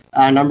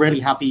 And I'm really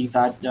happy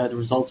that the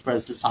results were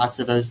as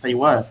decisive as they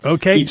were.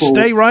 OK,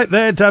 stay right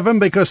there, Devon,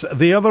 because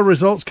the other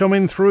results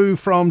coming through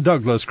from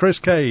Douglas. Chris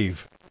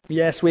Cave.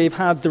 Yes, we've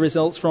had the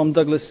results from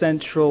Douglas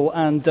Central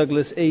and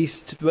Douglas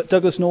East, but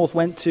Douglas North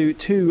went to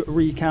 2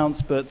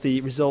 recounts, but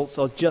the results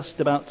are just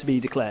about to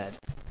be declared.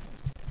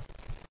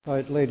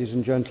 Right, ladies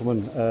and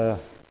gentlemen,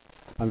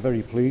 I'm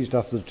very pleased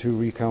after the 2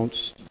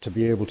 recounts to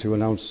be able to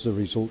announce the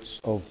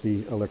results of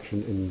the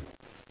election in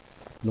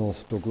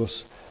North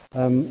Douglas.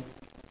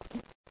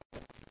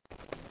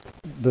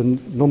 The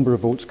number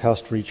of votes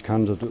cast for each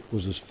candidate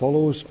was as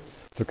follows.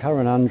 For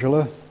Karen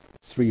Angela,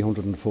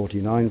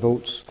 349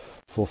 votes.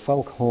 For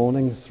Falk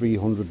Horning,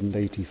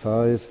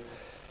 385.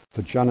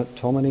 For Janet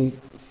Tomini,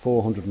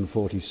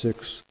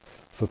 446.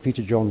 For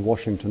Peter John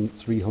Washington,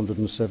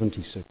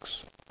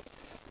 376.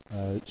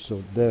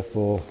 So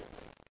therefore,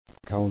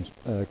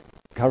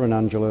 Karen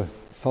Angela,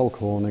 Falk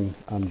Horning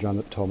and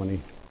Janet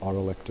Tomini are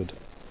elected.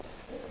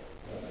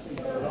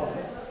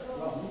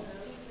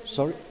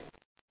 Sorry?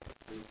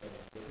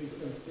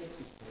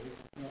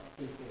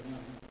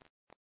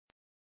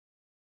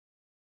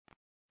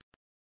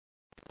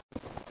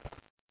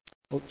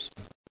 Oops,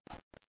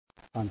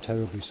 I'm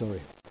terribly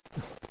sorry.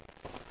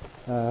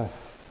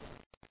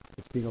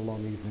 It's been a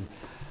long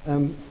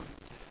evening.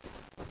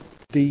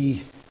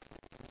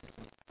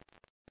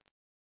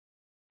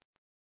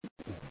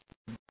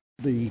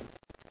 The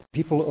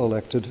people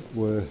elected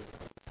were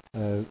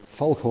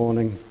Falk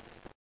Horning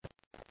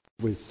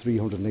with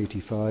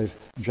 385,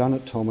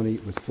 Janet Tomini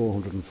with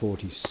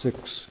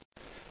 446,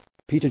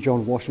 Peter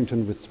John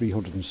Washington with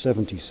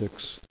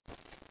 376,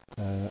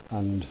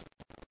 and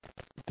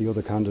the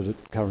other candidate,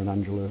 Karen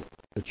Angela,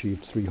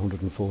 achieved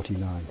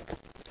 349.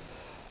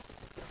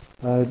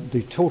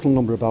 The total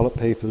number of ballot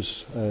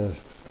papers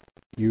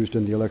used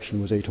in the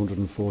election was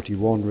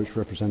 841, which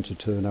represents a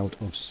turnout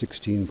of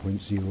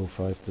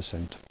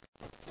 16.05%.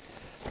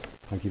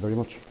 Thank you very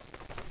much.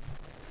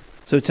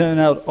 So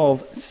turnout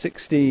of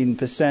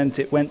 16%.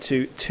 It went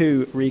to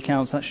 2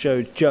 recounts. That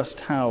showed just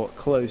how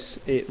close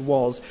it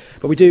was.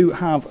 But we do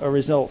have a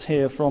result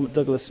here from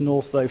Douglas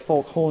North, though.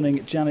 Falk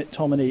Horning, Janet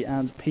Tomini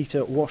and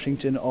Peter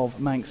Washington of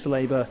Manx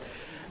Labour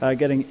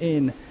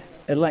getting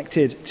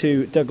elected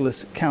to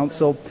Douglas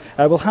Council.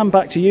 We'll hand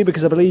back to you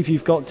because I believe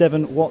you've got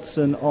Devon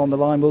Watson on the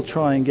line. We'll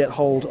try and get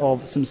hold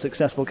of some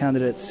successful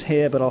candidates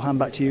here, but I'll hand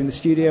back to you in the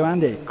studio,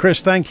 Andy.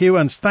 Chris, thank you,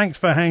 and thanks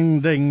for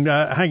hanging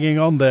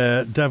on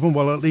there, Devon.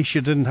 Well, at least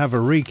you didn't have a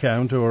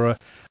recount or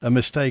a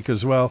mistake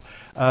as well.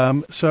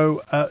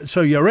 So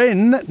you're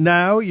in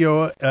now.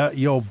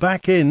 You're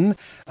back in.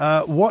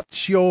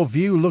 What's your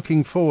view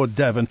looking forward,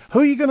 Devon? Who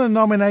are you going to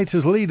nominate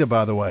as leader,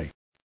 by the way?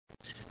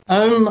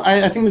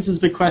 I think this is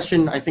a big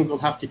question. I think we'll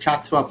have to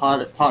chat to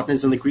our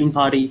partners in the Green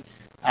Party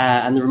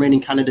and the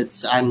remaining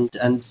candidates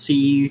and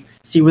see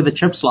where the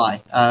chips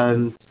lie.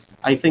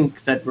 I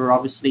think that we're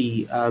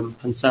obviously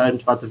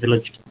concerned about the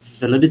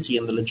validity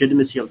and the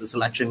legitimacy of this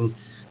election,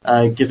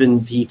 given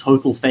the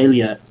total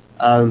failure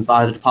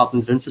by the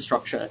Department of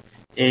Infrastructure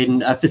in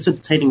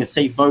facilitating a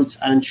safe vote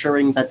and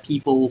ensuring that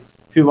people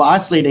who are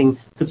isolating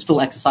could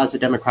still exercise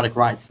their democratic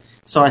rights.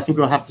 So I think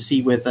we'll have to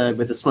see where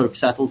the smoke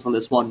settles on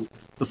this one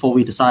before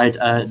we decide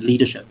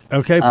leadership.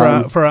 Okay,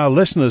 for our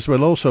listeners,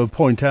 we'll also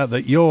point out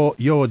that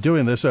you're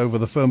doing this over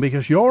the phone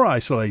because you're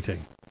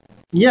isolating.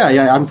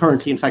 Yeah, I'm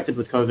currently infected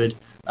with COVID,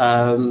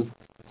 and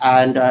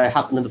it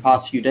happened in the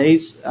past few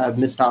days.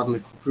 Missed out on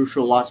the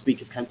crucial last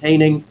week of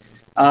campaigning,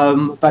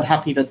 but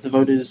happy that the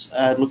voters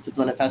looked at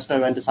the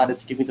manifesto and decided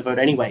to give me the vote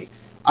anyway.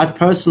 I've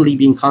personally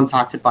been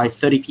contacted by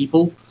 30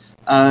 people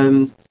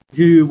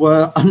who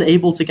were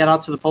unable to get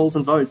out to the polls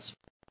and vote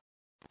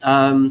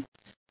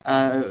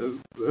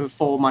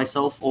for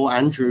myself or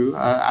Andrew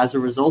as a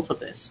result of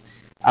this.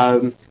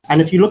 And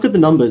if you look at the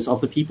numbers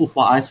of the people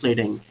who are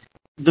isolating,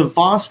 the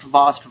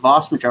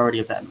vast majority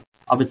of them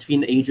are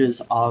between the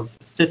ages of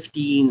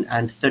 15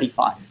 and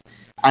 35.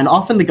 And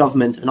often the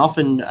government and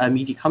often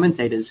media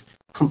commentators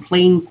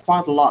complain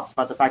quite a lot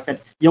about the fact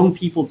that young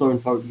people don't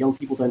vote, young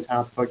people don't turn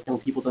out to vote, young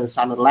people don't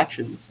stand in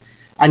elections.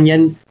 And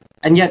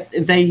And yet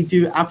they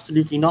do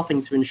absolutely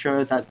nothing to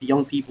ensure that the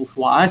young people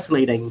who are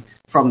isolating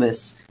from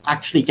this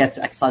actually get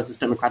to exercise this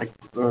democratic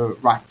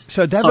right.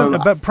 So, Devon,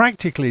 but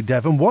practically,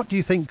 Devon, what do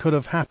you think could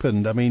have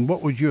happened? I mean,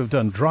 what would you have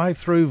done?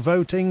 Drive-through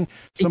voting?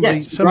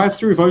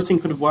 Drive-through voting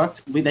could have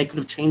worked. They could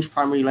have changed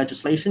primary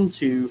legislation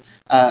to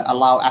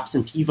allow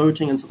absentee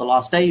voting until the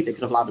last day. They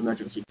could have allowed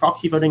emergency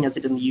proxy voting, as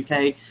they did in the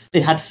UK.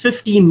 They had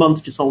 15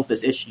 months to solve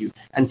this issue,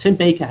 and Tim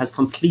Baker has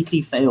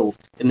completely failed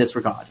in this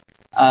regard.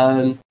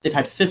 They've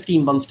had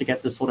 15 months to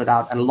get this sorted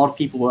out, and a lot of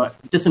people were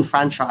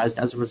disenfranchised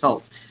as a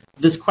result.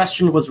 This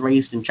question was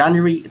raised in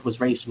January, it was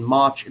raised in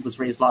March, it was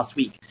raised last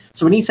week.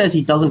 So when he says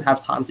he doesn't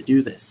have time to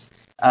do this,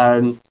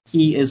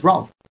 he is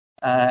wrong,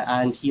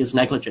 and he is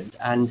negligent.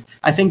 And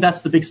I think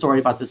that's the big story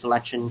about this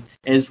election,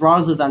 is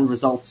rather than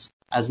results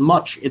as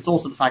much, it's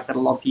also the fact that a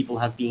lot of people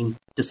have been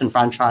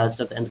disenfranchised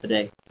at the end of the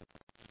day.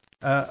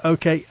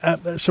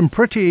 Some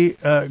pretty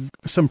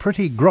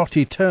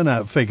grotty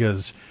turnout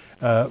figures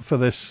for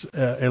this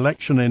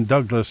election in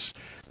Douglas,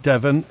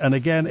 Devon, and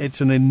again,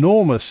 it's an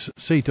enormous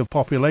seat of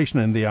population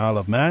in the Isle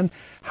of Man.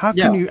 How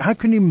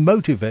can you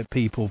motivate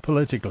people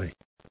politically?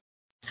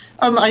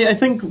 I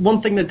think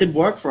one thing that did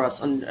work for us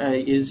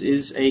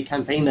is a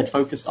campaign that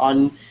focused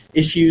on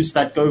issues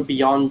that go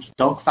beyond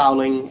dog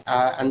fouling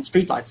and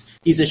streetlights.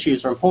 These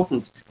issues are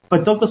important.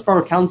 But Douglas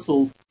Borough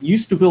Council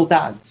used to build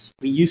dams.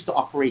 We used to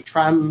operate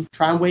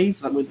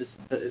tramways that were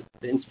the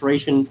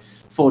inspiration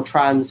for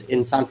trams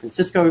in San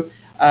Francisco.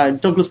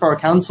 Douglas Borough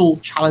Council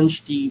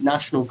challenged the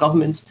national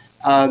government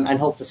and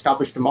helped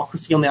establish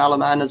democracy on the Isle of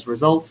Man as a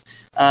result.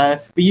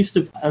 We used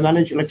to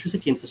manage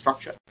electricity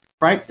infrastructure,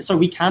 right? So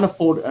we can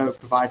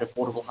provide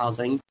affordable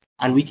housing,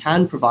 and we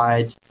can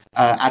provide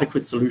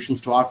adequate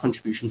solutions to our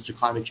contributions to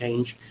climate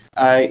change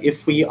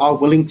if we are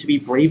willing to be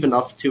brave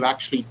enough to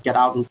actually get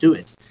out and do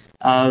it.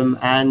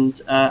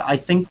 I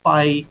think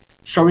by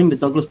showing that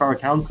Douglas Borough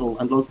Council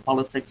and local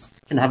politics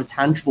can have a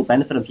tangible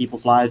benefit in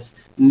people's lives,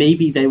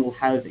 maybe they will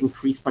have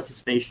increased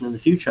participation in the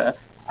future.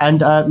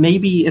 And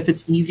maybe if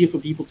it's easier for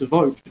people to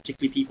vote,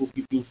 particularly people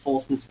who've been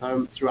forced into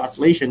home through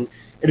isolation,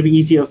 it'll be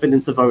easier for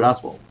them to vote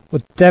as well.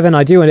 Well, Devon,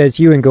 I do want, as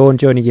Ewan Gorn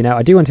joining you now,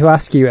 I do want to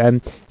ask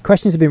you,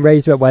 questions have been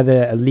raised about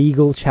whether a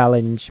legal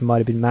challenge might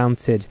have been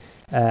mounted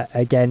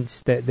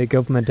against the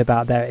government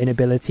about their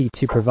inability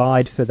to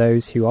provide for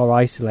those who are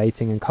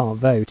isolating and can't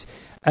vote.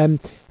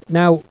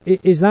 Now,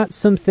 is that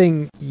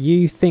something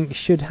you think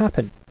should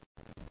happen?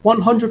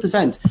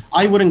 100%.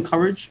 I would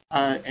encourage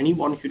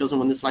anyone who doesn't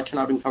win this election,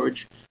 I would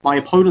encourage my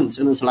opponents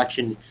in this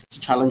election to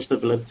challenge the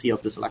validity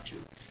of this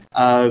election.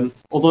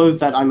 Although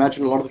that I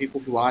imagine a lot of the people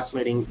who are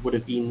isolating would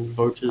have been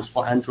voters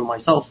for Andrew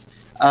myself,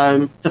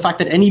 the fact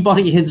that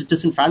anybody is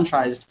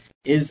disenfranchised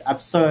is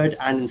absurd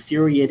and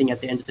infuriating at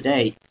the end of the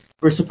day.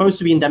 We're supposed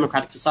to be in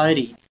democratic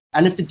society.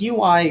 And if the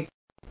DUI,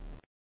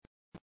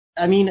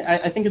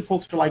 I think it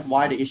talks to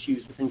wider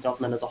issues within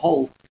government as a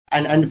whole.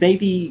 And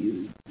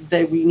maybe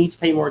we need to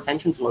pay more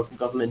attention to local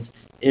government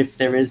if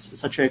there is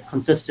such a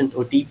consistent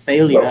or deep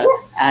failure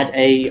at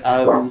a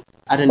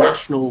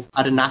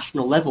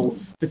national level,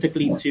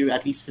 particularly to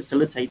at least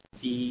facilitate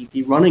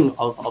the running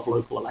of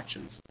local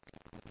elections.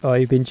 Oh,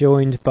 you've been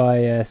joined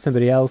by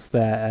somebody else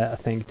there, I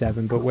think,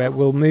 Devon. But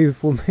we'll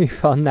move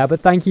on now. But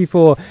thank you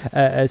for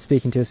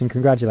speaking to us, and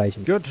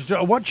congratulations. Good.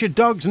 What's your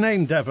dog's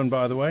name, Devon?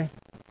 By the way.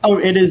 Oh,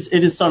 it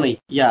is Sunny.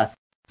 Yeah.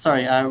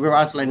 Sorry, we're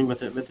isolating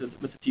with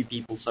a few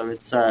people, so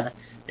it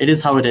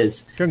is how it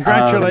is.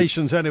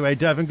 Congratulations, anyway,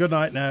 Devon. Good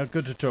night now.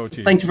 Good to talk to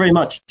you. Thank you very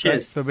much. Cheers.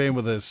 Thanks for being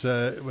with us.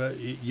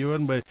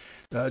 Ewan, we're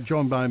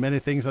joined by many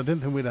things. I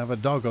didn't think we'd have a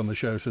dog on the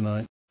show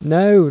tonight.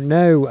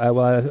 No.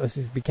 Well,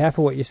 be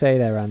careful what you say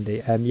there,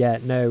 Andy.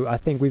 I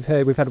think we've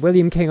had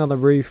William King on the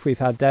roof. We've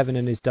had Devon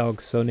and his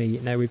dog Sunny.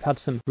 No, we've had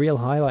some real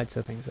highlights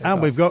of things.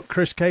 And we've got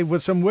Chris Cave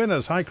with some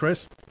winners. Hi,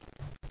 Chris.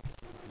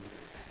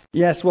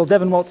 Yes, well,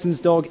 Devon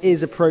Watson's dog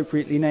is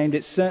appropriately named.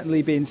 It's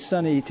certainly been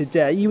Sunny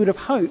today. You would have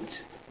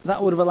hoped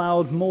that would have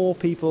allowed more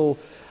people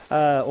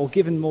or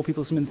given more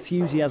people some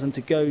enthusiasm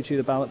to go to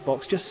the ballot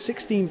box. Just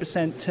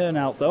 16%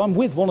 turnout, though. I'm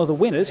with one of the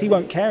winners. He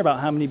won't care about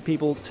how many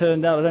people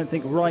turned out, I don't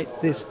think, right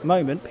this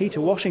moment.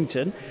 Peter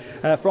Washington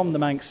from the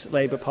Manx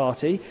Labour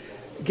Party.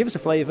 Give us a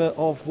flavour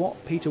of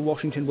what Peter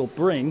Washington will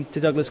bring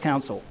to Douglas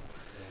Council.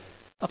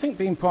 I think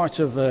being part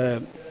of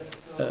the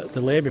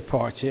Labour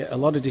Party, a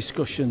lot of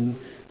discussion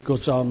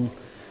goes on,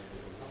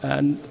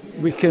 and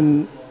we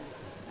can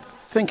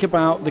think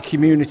about the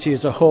community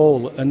as a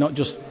whole and not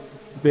just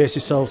base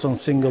ourselves on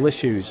single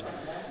issues.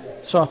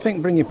 So I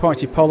think bringing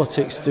party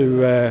politics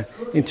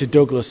into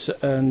Douglas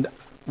and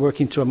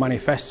working to a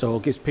manifesto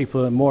gives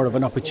people more of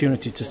an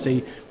opportunity to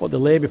see what the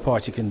Labour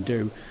Party can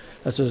do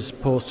as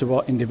opposed to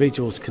what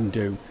individuals can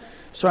do.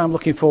 So I'm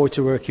looking forward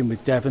to working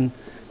with Devon,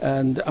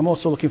 and I'm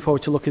also looking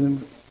forward to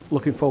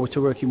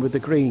working with the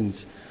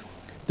Greens.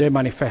 Their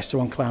manifesto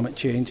on climate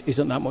change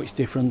isn't that much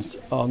different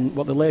on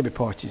what the Labour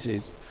Party's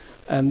is.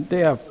 And they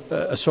have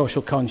a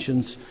social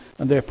conscience,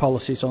 and their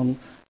policies on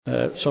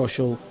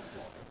social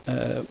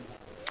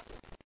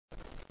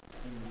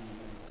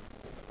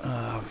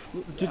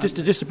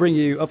Just to bring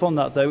you up on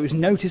that, though, it was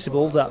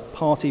noticeable that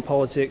party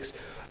politics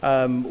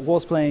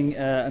was playing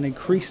an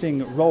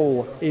increasing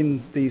role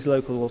in these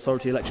local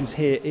authority elections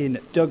here in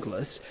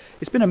Douglas.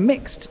 It's been a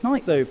mixed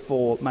night, though,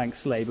 for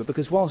Manx Labour,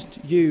 because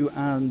whilst you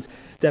and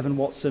Devon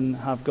Watson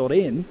have got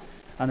in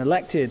and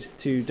elected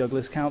to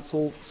Douglas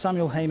Council,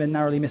 Samuel Heyman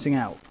narrowly missing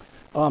out.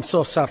 Oh, I'm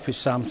so sad for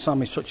Sam.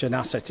 Sam is such an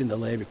asset in the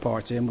Labour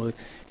Party, and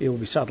he will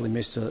be sadly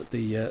missed at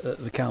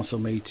the council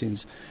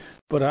meetings.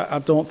 But I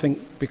don't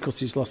think because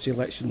he's lost the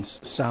elections,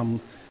 Sam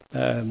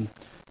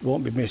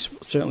won't be missed,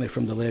 certainly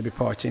from the Labour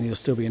Party, and he'll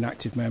still be an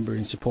active member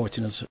in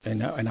supporting us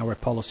in our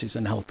policies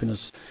and helping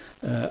us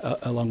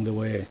along the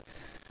way.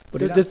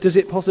 But does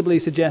it possibly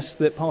suggest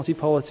that party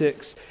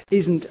politics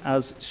isn't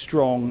as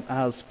strong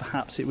as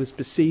perhaps it was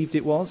perceived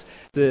it was?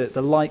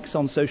 The likes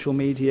on social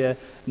media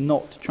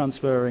not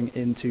transferring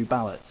into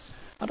ballots?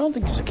 I don't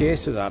think it's a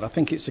case of that. I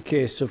think it's a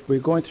case of we're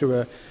going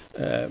through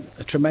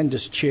a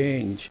tremendous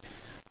change.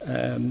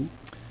 And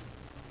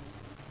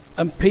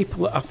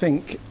people, I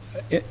think,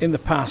 in the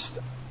past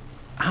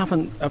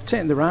have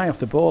taken their eye off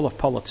the ball of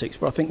politics,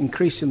 but I think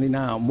increasingly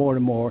now, more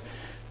and more,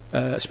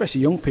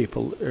 especially young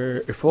people,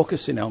 are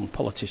focusing on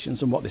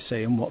politicians and what they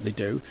say and what they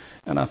do.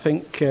 And I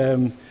think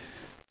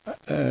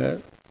that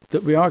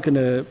we are going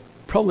to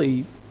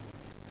probably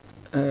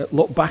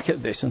look back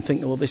at this and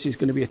think, well, this is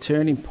going to be a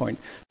turning point.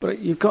 But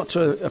you've got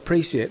to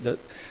appreciate that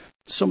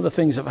some of the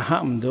things that have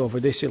happened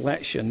over this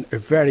election are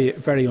very,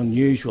 very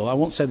unusual. I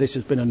won't say this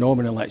has been a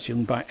normal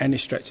election by any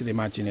stretch of the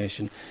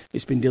imagination.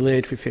 It's been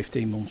delayed for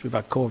 15 months. We've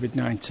had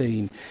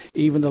COVID-19.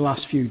 Even the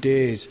last few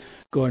days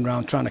going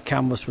around trying to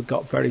canvass, we've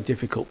got very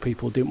difficult.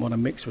 People didn't want to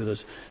mix with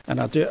us.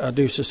 And I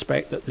do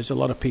suspect that there's a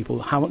lot of people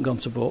who haven't gone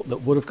to vote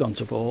that would have gone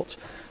to vote.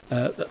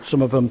 That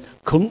some of them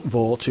couldn't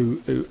vote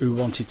who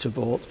wanted to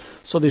vote.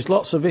 So there's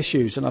lots of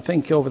issues, and I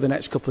think over the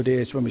next couple of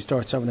days when we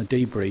start having a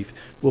debrief,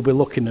 we'll be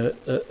looking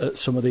at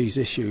some of these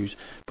issues.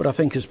 But I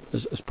think as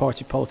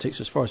party politics,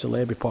 as far as the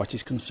Labour Party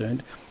is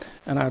concerned,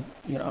 and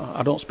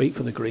I don't speak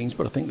for the Greens,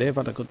 but I think they've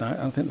had a good night,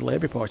 and I think the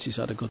Labour Party's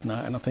had a good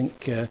night, and I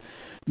think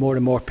more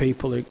and more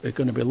people are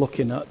going to be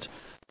looking at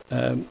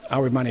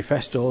our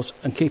manifestos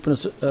and keeping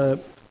us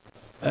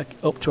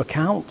up to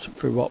account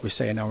for what we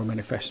say in our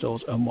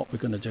manifestos and what we're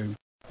going to do.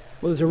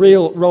 Well, there's a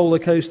real roller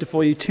coaster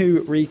for you,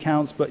 2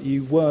 recounts, but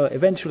you were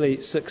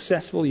eventually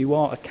successful. You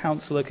are a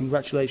councillor.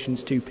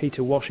 Congratulations to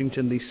Peter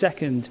Washington, the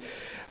second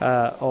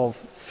of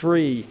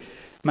 3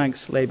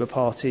 Manx Labour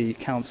Party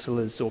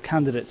councillors or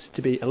candidates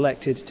to be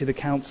elected to the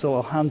council.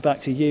 I'll hand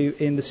back to you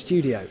in the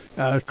studio.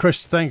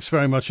 Chris, thanks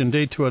very much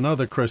indeed. To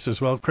another Chris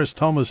as well. Chris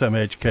Thomas,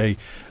 MHK,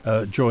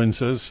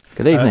 joins us.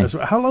 Good evening.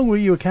 How long were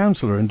you a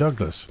councillor in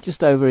Douglas?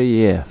 Just over a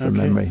year, from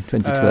memory,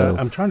 2012.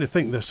 I'm trying to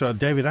think. There's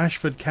David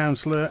Ashford,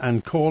 councillor,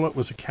 and Corlett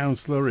was a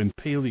councillor. In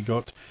Peel, you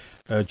got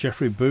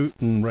Geoffrey Boot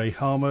and Ray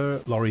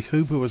Harmer. Laurie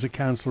Hooper was a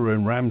councillor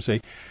in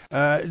Ramsey.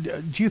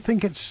 Do you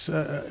think it's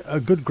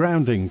a good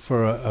grounding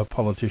for a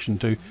politician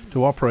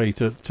to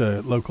operate at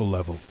local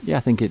level? Yeah, I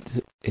think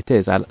it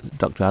is.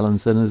 Dr.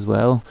 Allenson as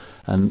well,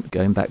 and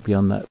going back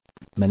beyond that,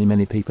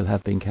 many people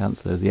have been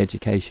councillors. The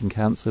Education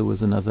Council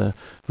was another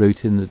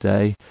route in the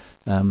day,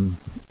 and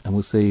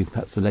we'll see.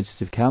 Perhaps the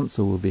Legislative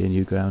Council will be a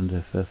new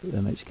grounder for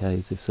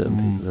MHKs if certain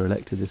people are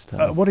elected this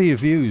time. What are your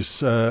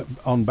views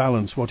on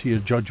balance? What are your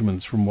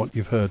judgments from what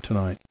you've heard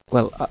tonight?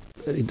 Well,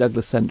 in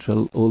Douglas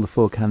Central, all the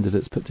 4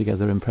 candidates put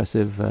together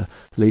impressive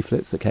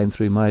leaflets that came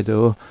through my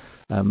door.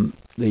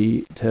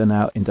 The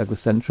turnout in Douglas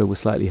Central was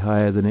slightly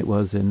higher than it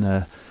was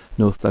in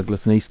North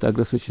Douglas and East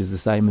Douglas, which is the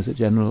same as at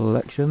general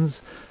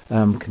elections.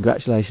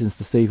 Congratulations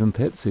to Stephen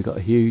Pitts, who got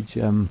a huge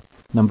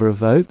number of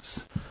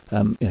votes.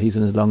 He's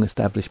a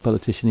long-established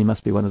politician. He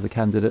must be one of the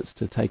candidates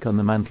to take on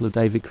the mantle of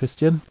David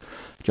Christian.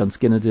 John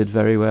Skinner did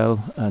very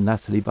well,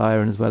 Natalie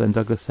Byron as well in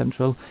Douglas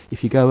Central.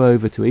 If you go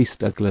over to East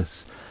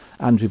Douglas,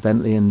 Andrew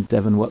Bentley and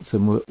Devon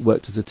Watson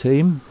worked as a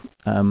team,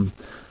 and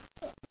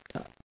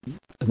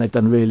they've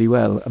done really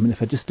well. I mean,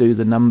 if I just do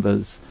the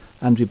numbers,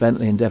 Andrew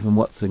Bentley and Devon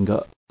Watson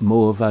got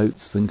more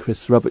votes than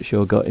Chris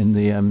Robertshaw got in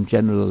the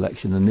general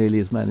election, and nearly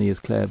as many as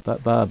Claire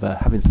Barber.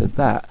 Having said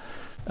that,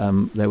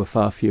 there were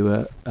far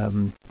fewer.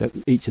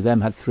 Each of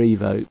them had 3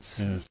 votes.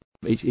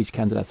 Yes. Each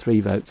candidate had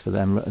 3 votes for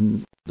them,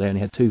 and they only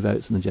had 2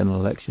 votes in the general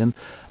election.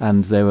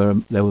 And there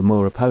were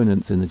more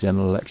opponents in the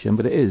general election,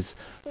 but it is,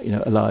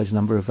 a large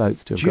number of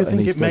votes to have got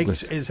in East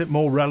Douglas. Is it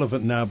more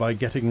relevant now by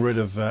getting rid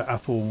of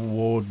Athol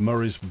Ward,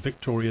 Murray's,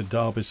 Victoria,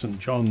 Derby, St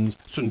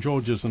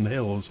George's and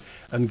Hills,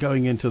 and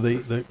going into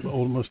the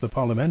almost the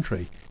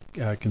parliamentary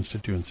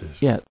constituencies?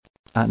 Yeah,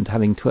 and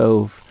having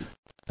 12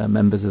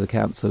 members of the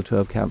council,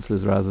 12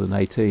 councillors rather than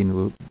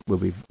 18 will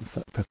be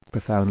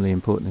profoundly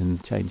important in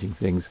changing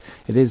things.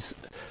 It is,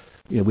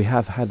 we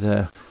have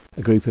had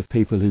a group of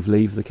people who've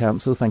left the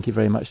council. Thank you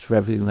very much for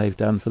everything they've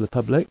done for the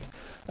public.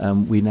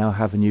 We now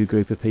have a new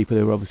group of people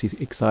who are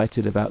obviously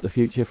excited about the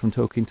future from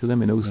talking to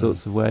them in all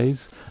sorts of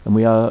ways, and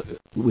we are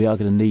going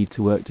to need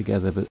to work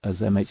together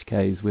as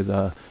MHKs with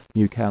our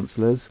new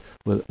councillors.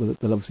 There'll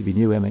obviously be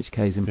new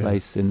MHKs in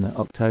place in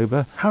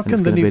October. How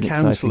can the new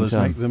councillors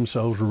make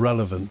themselves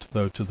relevant,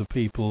 though, to the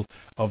people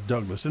of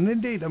Douglas? And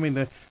indeed, I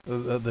mean,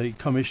 the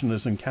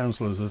commissioners and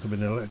councillors that have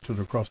been elected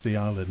across the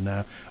island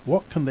now,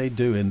 what can they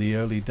do in the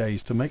early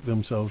days to make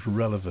themselves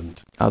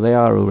relevant? Oh, they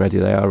are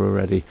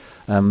already.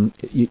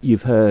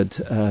 You've heard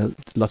a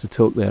lot of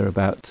talk there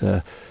about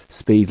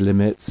speed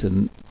limits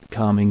and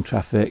calming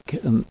traffic,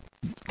 and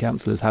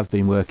councillors have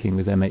been working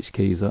with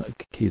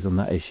MHKs on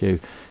that issue.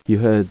 You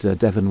heard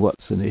Devon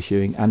Watson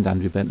and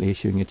Andrew Bentley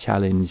issuing a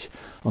challenge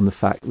on the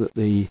fact that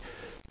the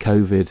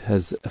COVID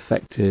has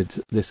affected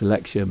this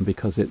election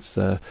because it's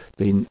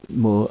been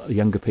more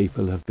younger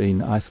people have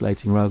been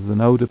isolating rather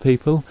than older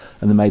people,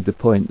 and they made the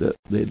point that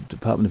the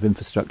Department of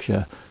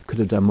Infrastructure could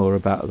have done more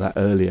about that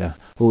earlier.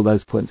 All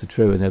those points are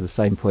true, and they're the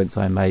same points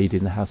I made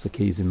in the House of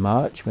Keys in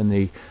March when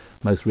the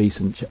most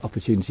recent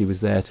opportunity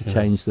was there to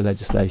change the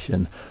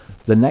legislation.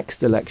 The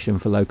next election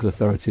for local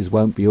authorities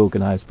won't be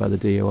organised by the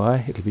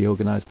DOI, it'll be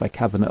organised by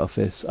Cabinet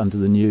Office under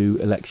the new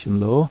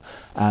election law,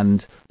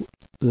 and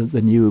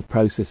the new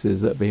processes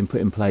that are being put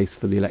in place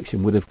for the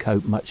election would have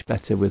coped much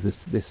better with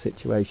this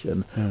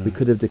situation. We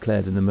could have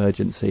declared an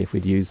emergency if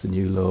we'd used the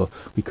new law.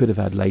 We could have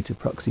had later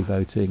proxy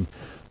voting.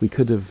 We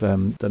could have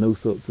done all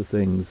sorts of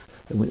things.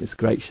 And it's a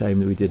great shame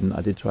that we didn't.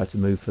 I did try to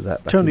move for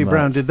that back Tony in March.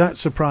 Brown, did that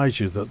surprise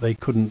you that they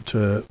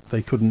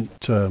couldn't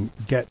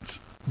get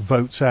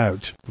votes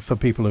out for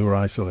people who were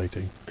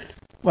isolating?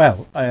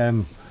 Well,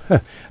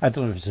 I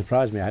don't know if it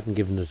surprised me. I hadn't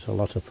given it a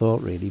lot of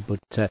thought, really.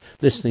 But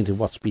listening to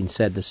what's been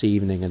said this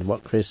evening and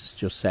what Chris has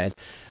just said,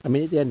 I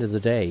mean, at the end of the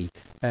day,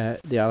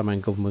 the Isle of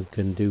Man government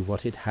can do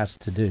what it has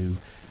to do.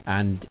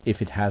 And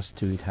if it has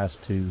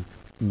to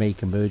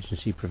make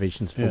emergency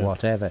provisions for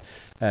whatever.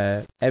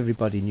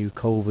 Everybody knew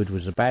COVID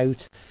was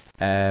about.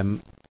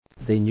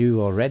 They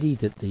knew already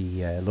that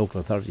the local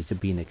authorities had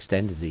been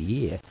extended a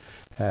year.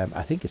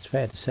 I think it's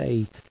fair to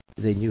say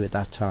they knew at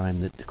that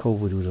time that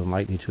COVID was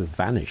unlikely to have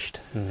vanished.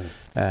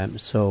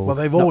 Well,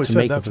 they've always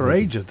said that for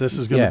ages. This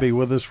is going to be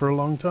with us for a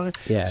long time.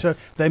 So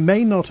they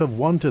may not have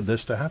wanted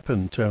this to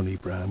happen, Tony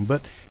Brown,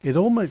 but it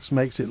almost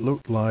makes it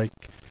look like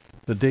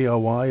the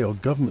DOI or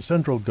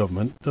central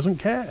government doesn't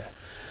care.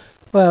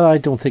 Well, I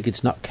don't think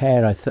it's not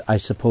care. I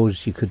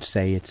suppose you could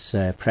say it's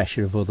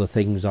pressure of other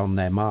things on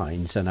their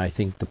minds, and I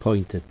think the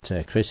point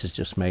that Chris has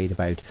just made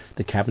about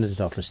the Cabinet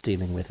Office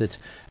dealing with it,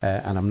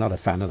 and I'm not a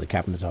fan of the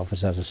Cabinet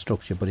Office as a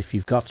structure, but if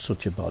you've got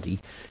such a body,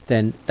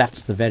 then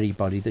that's the very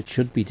body that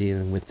should be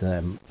dealing with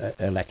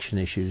election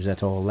issues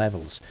at all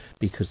levels,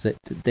 because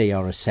they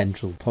are a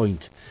central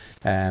point.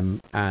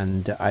 And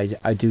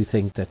I do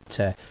think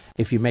that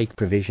if you make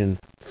provision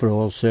for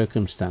all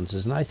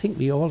circumstances, and I think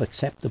we all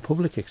accept, the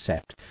public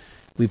accept,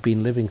 we've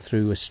been living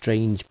through a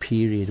strange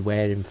period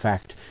where, in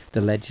fact, the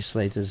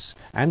legislators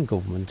and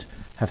government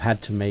have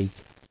had to make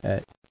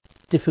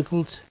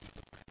difficult,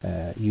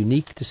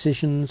 unique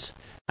decisions,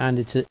 and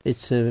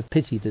it's a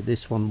pity that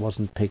this one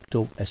wasn't picked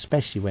up,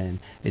 especially when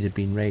it had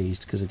been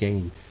raised, because,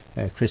 again,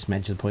 Chris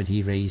mentioned the point,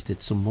 he raised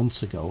it some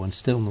months ago, and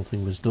still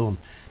nothing was done.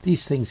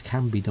 These things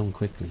can be done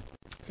quickly.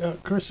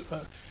 Chris,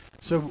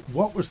 so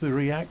what was the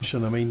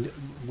reaction? I mean,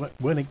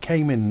 when it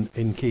came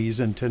in Keys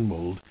and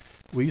Tynwald,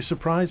 were you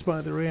surprised by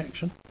the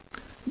reaction?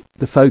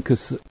 The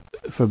focus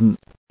from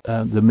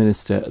the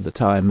Minister at the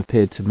time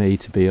appeared to me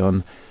to be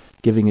on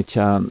giving a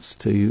chance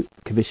to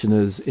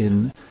commissioners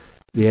in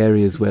the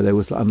areas where there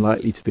was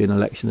unlikely to be an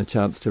election a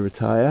chance to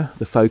retire.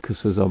 The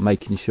focus was on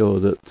making sure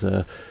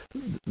that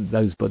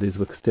those bodies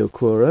were still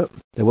quorum.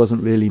 There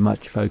wasn't really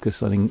much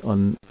focus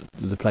on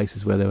the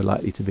places where there were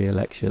likely to be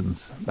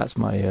elections. That's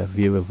my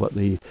view of what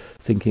the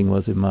thinking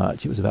was in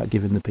March. It was about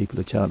giving the people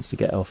a chance to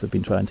get off. They've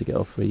been trying to get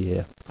off for a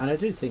year. And I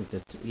do think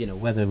that,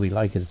 whether we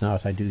like it or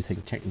not, I do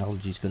think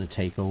technology is going to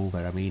take over.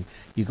 I mean,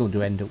 you're going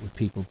to end up with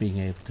people being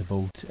able to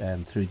vote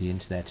through the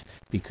internet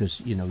because,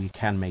 you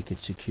can make it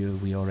secure.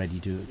 We already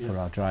do it for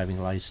our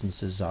driving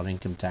licenses, our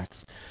income tax.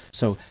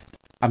 So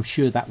I'm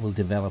sure that will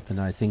develop, and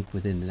I think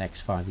within the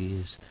next 5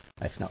 years,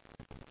 if not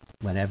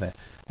whenever,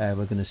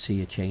 we're going to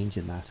see a change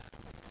in that.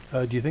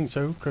 Do you think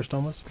so, Chris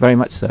Thomas? Very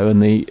much so,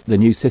 and the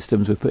new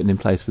systems we're putting in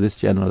place for this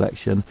general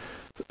election,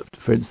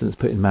 for instance,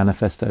 putting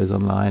manifestos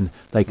online,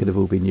 they could have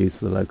all been used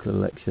for the local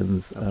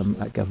elections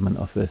at Government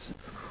Office.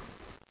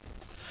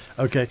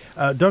 OK,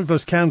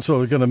 Douglas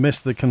Council are going to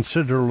miss the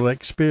considerable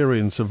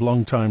experience of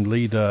long-time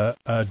leader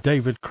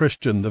David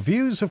Christian. The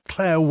views of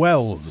Claire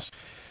Wells,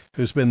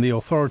 who's been the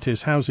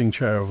authority's housing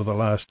chair over the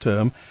last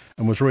term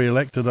and was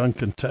re-elected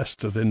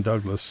uncontested in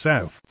Douglas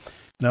South.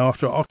 Now,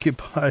 after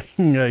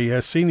occupying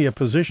a senior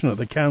position at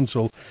the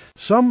council,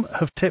 some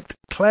have tipped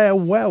Claire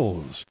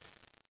Wells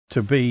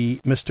to be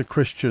Mr.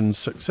 Christian's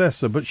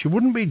successor, but she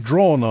wouldn't be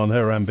drawn on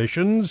her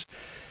ambitions.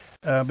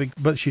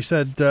 but she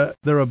said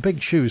there are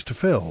big shoes to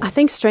fill. I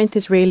think strength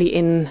is really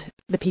in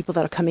the people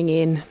that are coming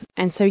in.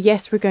 And so,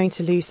 yes, we're going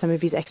to lose some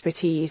of his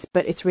expertise,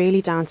 but it's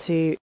really down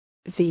to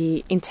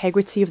the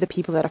integrity of the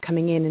people that are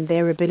coming in and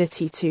their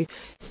ability to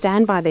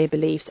stand by their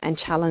beliefs and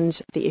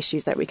challenge the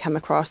issues that we come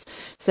across.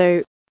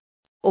 So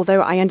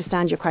although I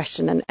understand your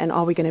question, and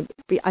are we going to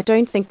be, I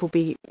don't think we'll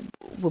be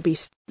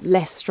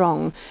less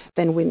strong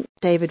than when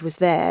David was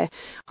there.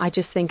 I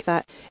just think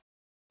that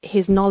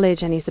his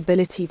knowledge and his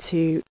ability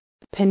to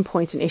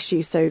pinpoint an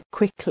issue so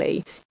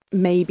quickly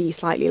may be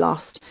slightly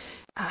lost.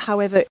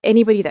 However,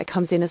 anybody that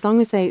comes in, as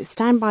long as they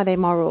stand by their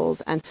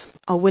morals and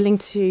are willing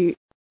to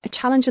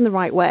challenge in the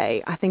right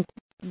way, I think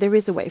there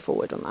is a way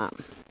forward on that.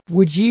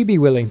 Would you be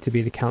willing to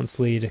be the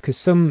council leader? Because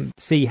some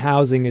see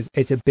housing as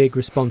it's a big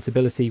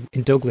responsibility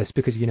in Douglas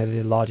because, you know,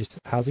 they're the largest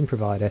housing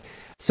provider.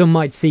 Some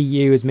might see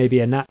you as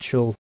maybe a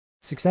natural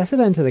successor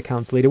then to the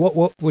council leader.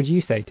 What would you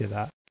say to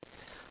that?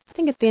 I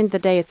think at the end of the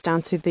day, it's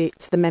down to the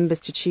members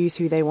to choose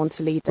who they want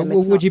to lead them.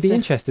 Well, would you be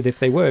interested if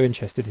they were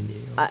interested in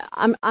you?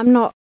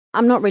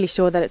 I'm not really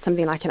sure that it's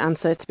something I can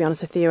answer, to be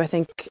honest with you. I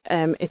think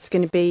it's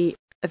going to be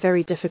a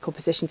very difficult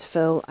position to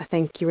fill. I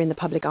think you're in the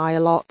public eye a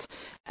lot,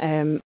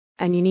 and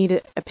you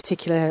need a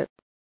particular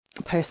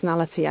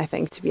personality, I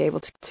think, to be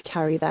able to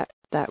carry that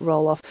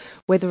role off.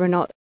 Whether or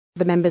not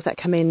the members that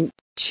come in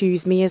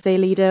choose me as their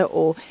leader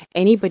or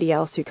anybody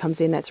else who comes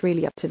in, that's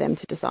really up to them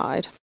to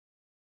decide.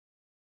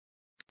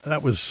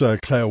 That was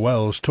Claire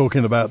Wells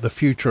talking about the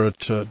future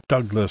at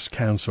Douglas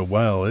Council.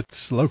 Well,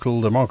 it's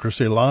Local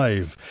Democracy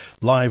Live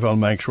on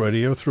Manx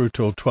Radio through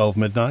till 12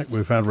 midnight.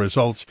 We've had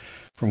results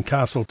from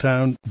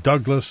Castletown,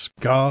 Douglas,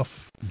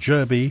 Garth,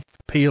 Derby,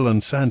 Peel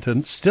and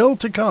Santon. Still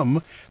to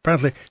come.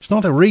 Apparently, it's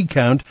not a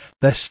recount.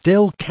 They're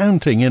still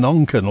counting in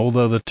Onken,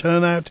 although the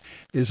turnout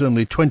is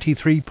only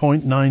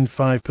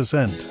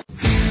 23.95%.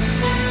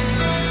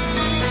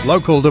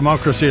 Local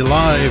Democracy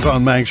Live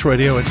on Manx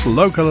Radio. It's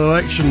local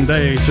election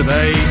day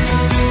today.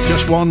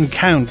 Just one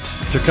count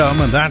to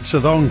come, and that's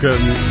at Onken.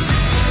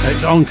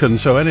 It's Onken,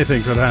 so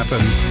anything could happen.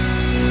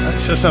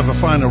 Let's just have a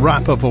final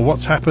wrap-up of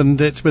what's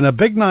happened. It's been a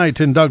big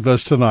night in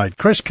Douglas tonight.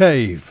 Chris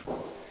Cave.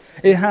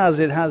 It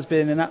has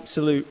been an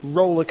absolute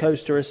roller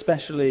coaster,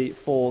 especially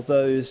for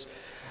those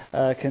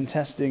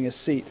contesting a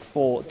seat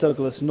for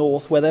Douglas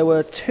North, where there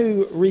were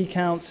 2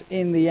 recounts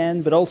in the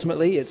end, but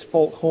ultimately it's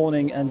Falk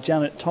Horning and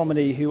Janet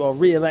Tomini who are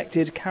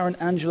re-elected. Karen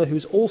Angela,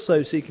 who's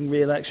also seeking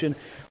re-election,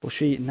 well,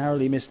 she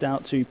narrowly missed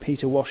out to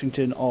Peter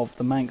Washington of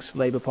the Manx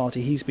Labour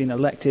Party. He's been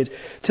elected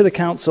to the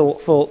council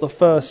for the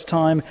first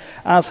time,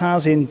 as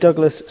has in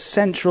Douglas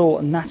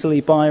Central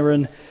Natalie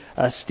Byron,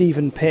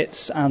 Stephen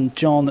Pitts and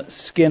John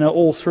Skinner,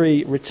 all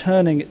 3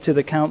 returning to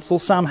the council.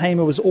 Sam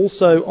Hamer was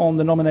also on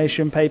the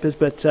nomination papers,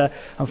 but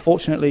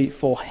unfortunately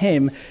for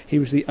him, he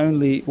was the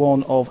only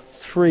one of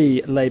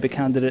 3 Labour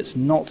candidates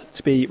not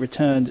to be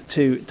returned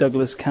to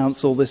Douglas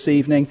Council this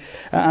evening.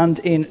 And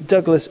in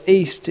Douglas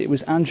East, it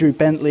was Andrew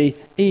Bentley,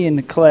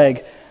 Ian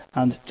Clegg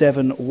and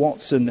Devon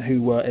Watson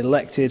who were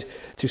elected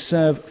to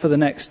serve for the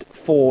next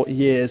 4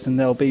 years, and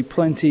there'll be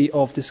plenty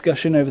of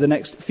discussion over the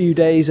next few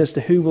days as to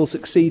who will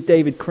succeed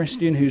David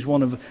Christian, who's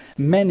one of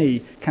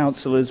many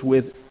councillors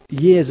with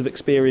years of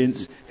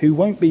experience who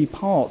won't be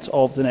part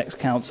of the next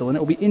council, and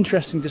it'll be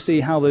interesting to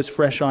see how those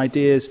fresh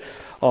ideas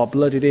are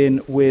blooded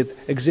in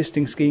with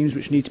existing schemes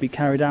which need to be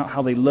carried out,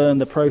 how they learn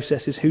the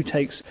processes, who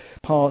takes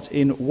part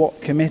in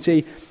what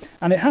committee.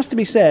 And it has to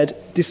be said,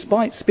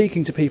 despite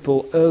speaking to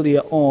people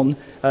earlier on,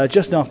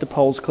 just after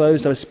polls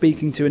closed, I was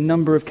speaking to a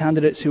number of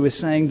candidates who were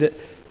saying that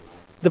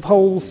the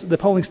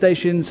polling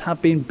stations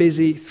have been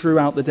busy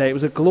throughout the day. It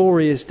was a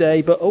glorious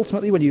day, but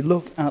ultimately when you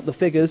look at the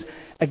figures,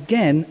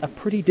 again, a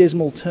pretty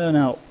dismal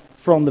turnout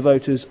from the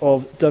voters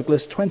of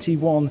Douglas.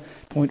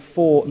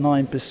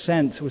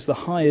 21.49% was the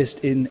highest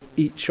in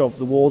each of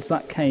the wards.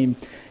 That came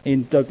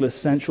in Douglas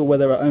Central, where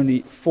there are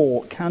only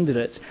 4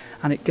 candidates,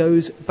 and it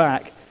goes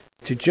back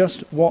to just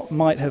what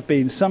might have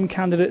been. Some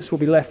candidates will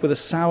be left with a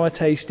sour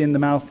taste in the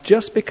mouth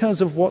just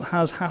because of what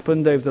has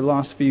happened over the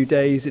last few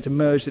days. It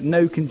emerged that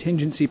no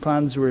contingency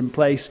plans were in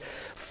place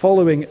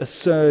following a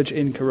surge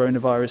in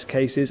coronavirus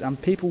cases,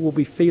 and people will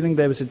be feeling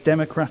there was a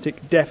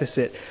democratic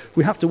deficit.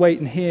 We have to wait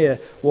and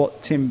hear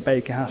what Tim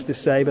Baker has to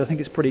say, but I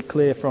think it's pretty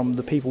clear from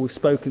the people we've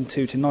spoken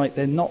to tonight,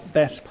 they're not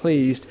best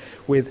pleased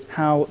with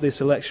how this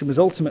election was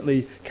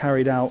ultimately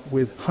carried out,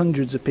 with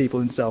hundreds of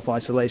people in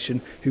self-isolation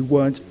who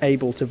weren't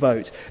able to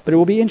vote. But it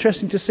will be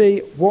interesting to see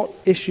what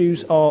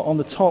issues are on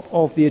the top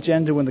of the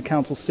agenda when the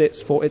council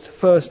sits for its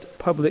first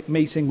public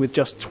meeting with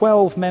just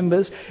 12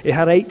 members. It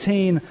had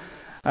 18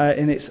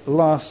 in its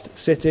last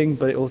sitting,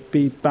 but it will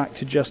be back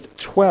to just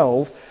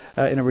 12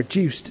 in a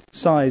reduced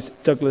sized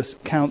Douglas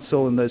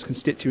Council and those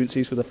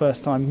constituencies for the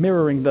first time,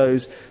 mirroring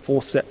those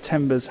for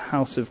September's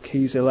House of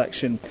Keys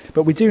election.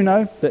 But we do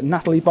know that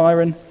Natalie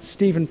Byron,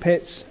 Stephen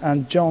Pitts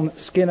and John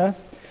Skinner,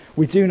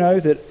 we do know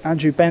that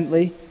Andrew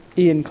Bentley,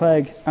 Ian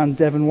Clegg and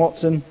Devon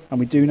Watson, and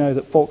we do know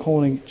that Falk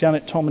Horning,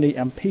 Janet Tomini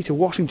and Peter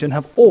Washington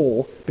have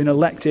all been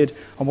elected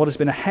on what has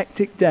been a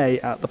hectic day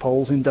at the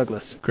polls in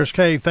Douglas. Chris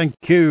Kay, thank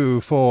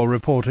you for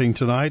reporting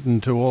tonight,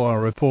 and to all our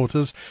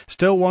reporters.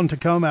 Still one to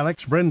come.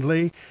 Alex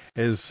Brindley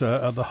is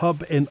at the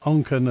hub in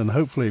Onken, and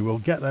hopefully we'll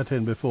get that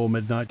in before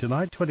midnight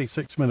tonight,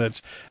 26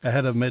 minutes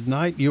ahead of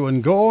midnight.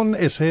 Ewan Gorn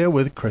is here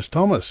with Chris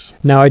Thomas.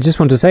 Now, I just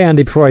want to say,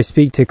 Andy, before I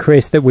speak to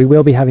Chris, that we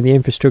will be having the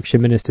Infrastructure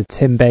Minister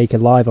Tim Baker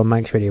live on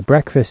Manx Radio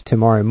Breakfast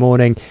tomorrow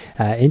morning.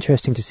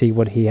 Interesting to see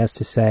what he has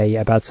to say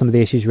about some of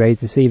the issues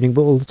raised this evening.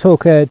 But we'll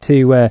talk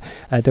to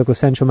Douglas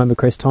Central member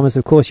Chris Thomas.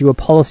 Of course, you were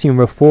Policy and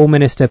Reform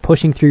Minister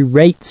pushing through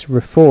rates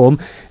reform.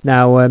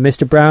 Now,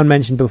 Mr Brown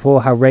mentioned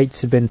before how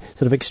rates have been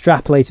sort of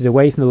extrapolated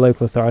away from the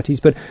local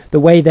authorities, but the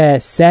way they're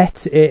set,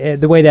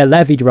 the way they're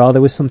levied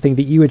rather, was something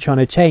that you were trying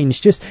to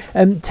change. Just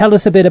tell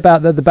us a bit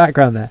about the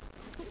background there.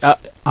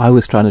 I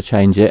was trying to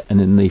change it,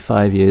 and in the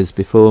 5 years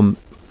before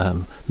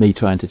me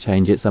trying to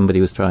change it, somebody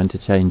was trying to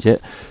change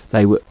it.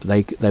 They were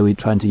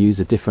trying to use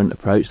a different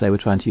approach. They were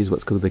trying to use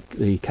what's called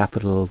the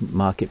capital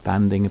market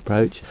banding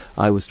approach.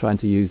 I was trying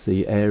to use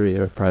the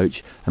area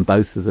approach, and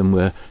both of them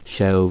were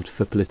shelved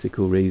for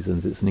political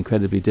reasons. It's an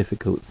incredibly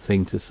difficult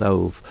thing to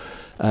solve.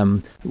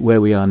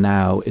 Where we are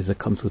now is a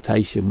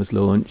consultation was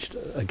launched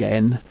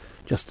again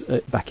just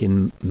back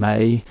in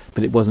May,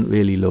 but it wasn't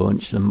really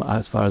launched, and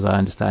as far as I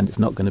understand, it's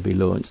not going to be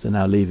launched. They're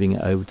now leaving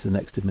it over to the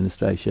next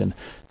administration.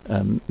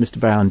 Mr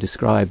Brown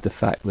described the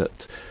fact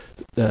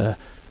that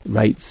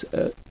rates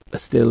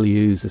still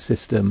use a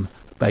system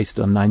based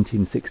on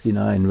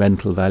 1969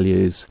 rental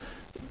values.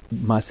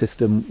 My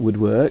system would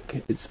work.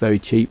 It's very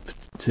cheap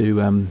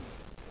to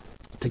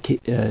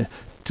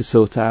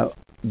sort out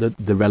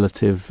the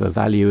relative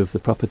value of the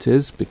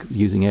properties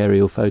using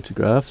aerial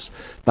photographs,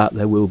 but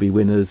there will be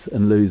winners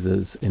and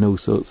losers in all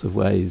sorts of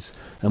ways,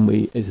 and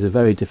it's a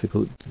very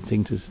difficult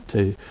thing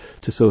to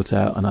sort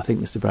out, and I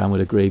think Mr Brown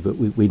would agree, but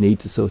we need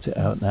to sort it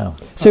out now.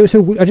 So I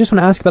just want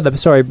to ask about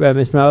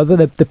Mr Brown,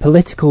 the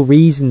political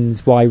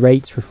reasons why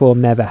rates reform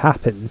never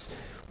happens.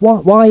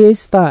 Why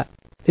is that?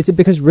 Is it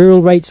because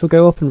rural rates will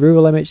go up and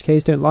rural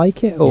MHKs don't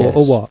like it,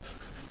 or what?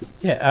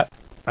 Yeah,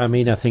 I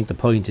mean, I think the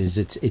point is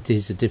it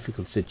is a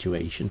difficult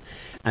situation,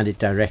 and it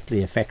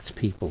directly affects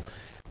people.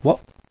 What,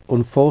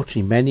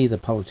 unfortunately, many of the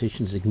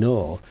politicians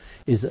ignore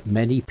is that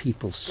many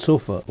people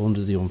suffer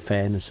under the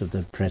unfairness of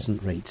the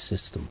present rate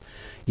system.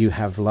 You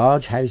have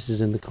large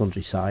houses in the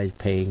countryside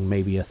paying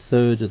maybe a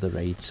third of the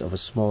rates of a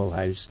small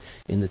house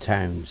in the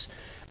towns,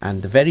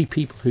 and the very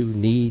people who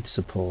need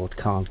support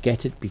can't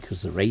get it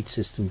because the rate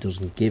system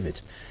doesn't give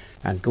it.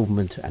 And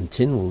government and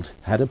Tynwald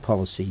had a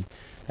policy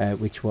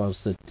which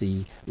was that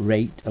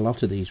a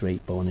lot of these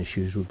rate-borne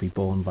issues would be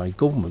borne by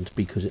government,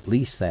 because at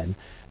least then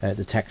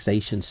the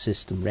taxation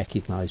system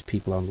recognised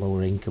people on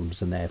lower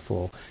incomes, and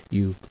therefore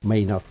you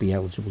may not be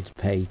eligible to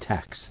pay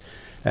tax.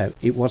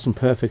 It wasn't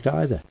perfect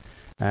either,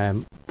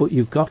 but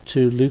you've got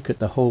to look at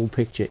the whole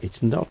picture.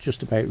 It's not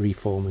just about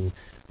reforming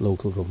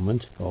local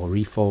government or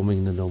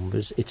reforming the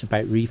numbers. It's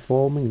about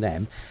reforming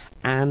them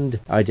and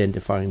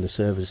identifying the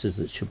services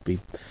that should be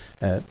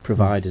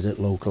provided at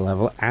local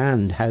level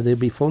and how they'll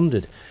be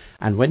funded.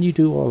 And when you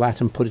do all that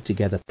and put it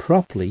together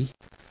properly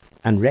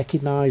and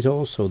recognise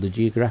also the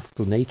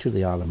geographical nature of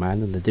the Isle of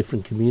Man and the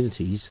different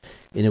communities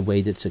in a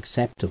way that's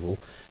acceptable,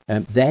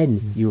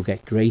 then you'll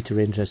get greater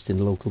interest in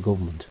local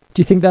government.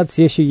 Do you think that's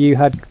the issue you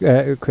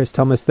had, Chris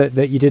Thomas,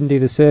 that you didn't do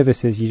the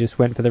services, you just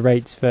went for the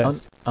rates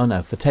first? Oh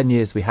no, for 10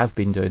 years we have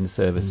been doing the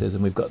services,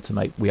 and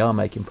we are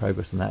making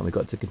progress on that, and we've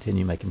got to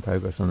continue making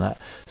progress on that.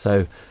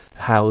 So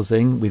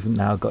housing, we've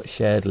now got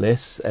shared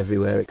lists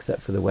everywhere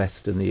except for the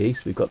west and the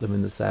east. We've got them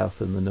in the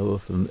south and the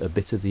north and a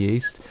bit of the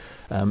east.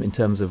 In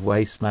terms of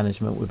waste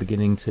management, we're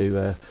beginning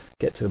to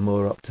get to a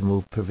more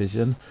optimal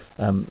provision.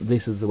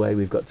 This is the way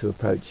we've got to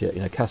approach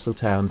it.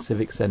 Castletown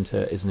Civic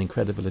Centre is an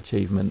incredible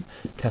achievement.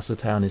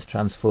 Castletown is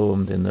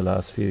transformed in the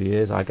last few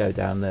years. I go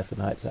down there for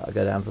nights out. I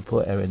go down for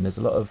Port Erin. There's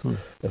a lot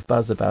of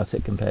buzz about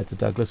it compared to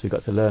Douglas. We've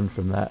got to learn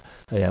from that.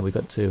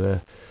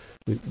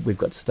 We've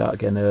got to start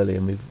again early,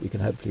 and we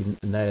can hopefully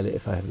nail it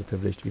if I have the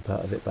privilege to be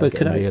part of it by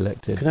getting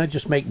re-elected. Can I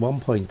just make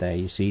one point there?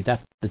 You see, that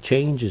the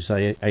changes,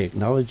 I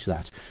acknowledge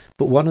that,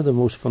 but one of the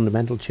most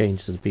fundamental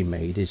changes that's been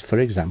made is, for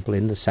example,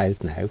 in the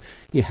south now,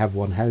 you have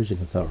one housing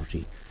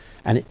authority,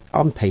 and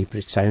on paper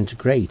it sounds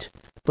great,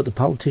 but the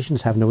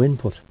politicians have no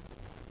input.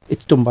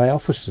 It's done by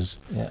officers.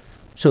 Yeah.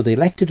 So the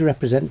elected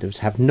representatives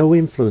have no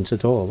influence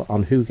at all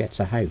on who gets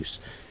a house.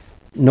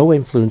 No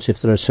influence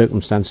if there are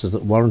circumstances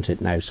that warrant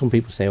it now. Some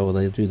people say,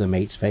 they'll do their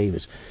mates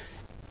favours.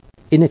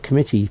 In a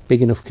committee,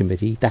 big enough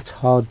committee, that's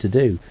hard to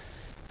do.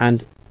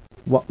 And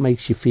what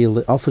makes you feel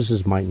that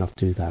officers might not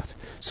do that?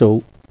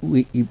 So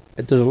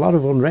there's a lot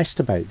of unrest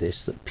about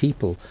this, that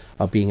people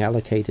are being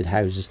allocated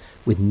houses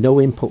with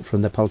no input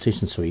from the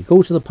politicians. So you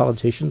go to the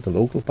politician, the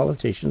local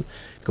politician,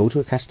 go to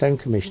a Castletown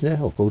commissioner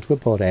or go to a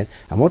Port Ed,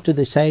 and what do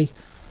they say?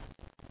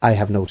 I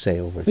have no say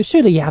over it. But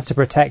surely you have to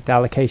protect the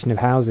allocation of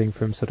housing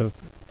from sort of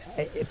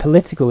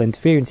political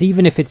interference,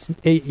 even if it's,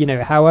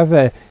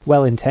 however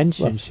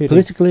well-intentioned.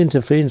 Political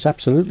interference,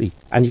 absolutely.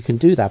 And you can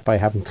do that by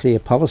having clear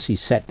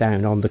policies set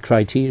down on the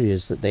criteria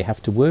that they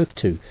have to work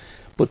to.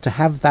 But to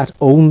have that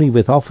only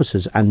with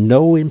officers and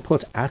no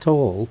input at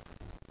all,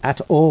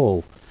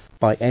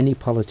 by any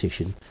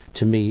politician,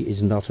 to me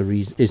is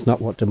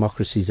not what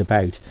democracy is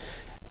about.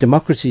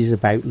 Democracy is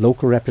about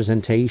local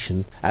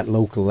representation at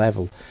local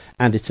level,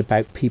 and it's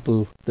about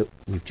people that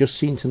we've just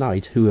seen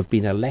tonight who have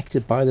been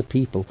elected by the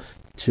people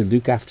to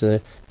look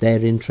after their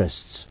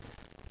interests.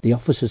 The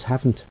officers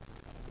haven't.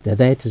 They're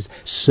there to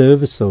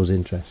service those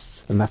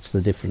interests, and that's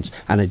the difference.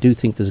 And I do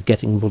think there's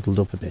getting muddled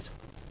up a bit.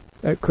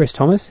 Chris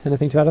Thomas,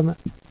 anything to add on that?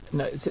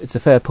 No, it's a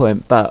fair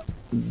point, but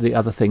the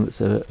other thing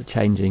that's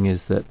changing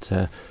is that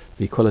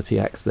the Equality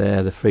Act's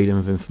there, the Freedom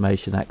of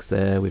Information Act's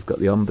there, we've got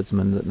the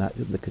Ombudsman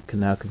that can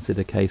now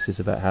consider cases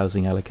about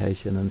housing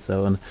allocation and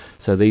so on.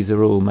 So these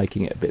are all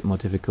making it a bit more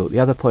difficult. The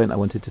other point I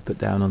wanted to put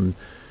down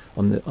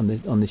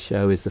on this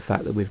show is the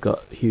fact that we've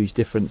got huge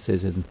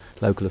differences in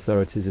local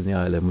authorities in the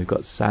island. We've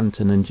got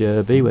Santon and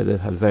Derby, where they've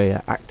had very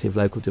active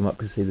local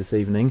democracy this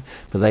evening,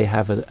 but they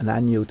have an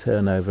annual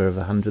turnover of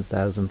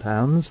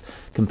 £100,000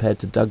 compared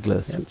to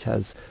Douglas, which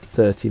has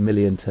 30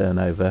 million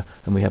turnover,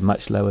 and we have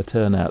much lower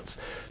turnouts.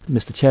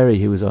 Mr. Cherry,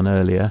 who was on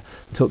earlier,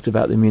 talked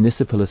about the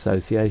municipal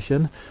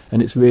association,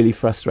 and it's really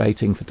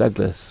frustrating for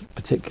Douglas,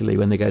 particularly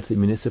when they go to the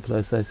municipal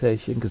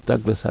association, because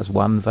Douglas has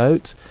 1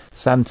 vote,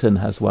 Santon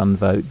has 1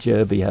 vote,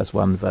 Derby has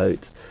 1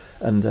 vote,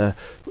 and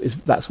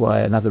that's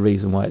why another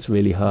reason why it's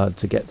really hard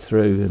to get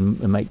through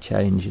and make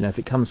change. If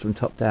it comes from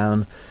top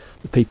down,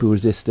 the people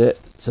resist it,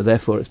 so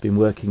therefore it's been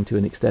working to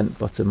an extent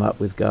bottom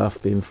up, with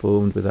Garth being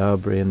formed, with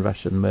Arbury and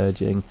Russian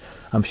merging.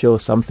 I'm sure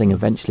something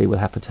eventually will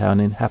happen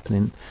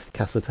in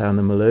Castletown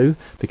and Maloo,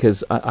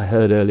 because I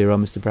heard earlier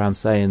on Mr. Brown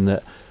saying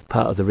that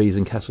part of the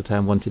reason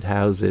Castletown wanted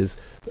houses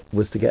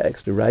was to get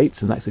extra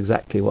rates, and that's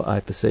exactly what I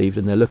perceived.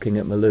 And they're looking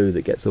at Maloo,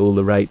 that gets all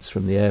the rates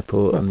from the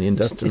airport and the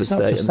industrial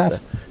estate. It's not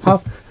just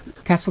that.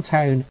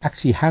 Castletown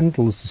actually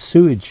handles the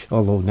sewage,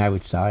 although now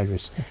it's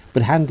Iris,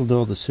 but handled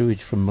all the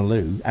sewage from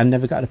Maloo and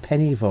never got a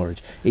penny for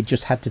it. It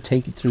just had to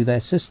take it through their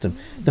system.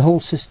 The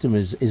whole system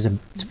is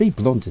to be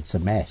blunt, it's a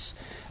mess.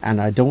 And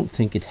I don't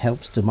think it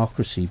helps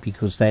democracy,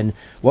 because then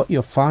what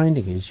you're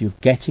finding is you're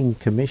getting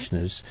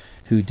commissioners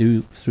who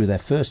do, through their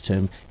first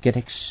term, get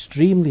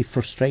extremely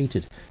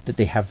frustrated that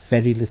they have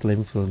very little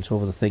influence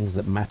over the things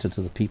that matter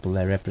to the people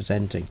they're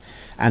representing.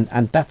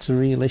 And that's a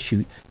real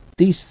issue.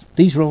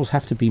 These roles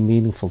have to be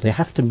meaningful. They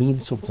have to mean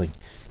something.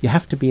 You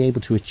have to be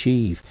able to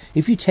achieve.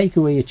 If you take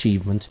away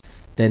achievement,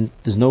 then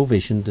there's no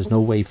vision, there's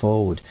no way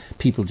forward.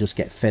 People just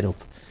get fed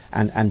up,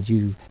 and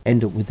you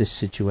end up with this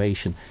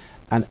situation.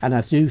 And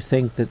I do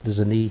think that there's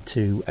a need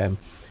to,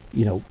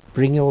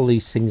 bring all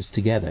these things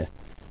together.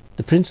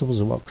 The principles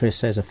of what Chris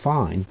says are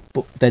fine,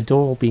 but they're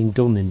all being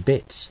done in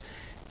bits.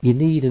 You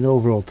need an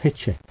overall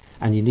picture,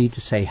 and you need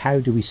to say, how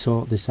do we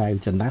sort this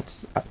out? And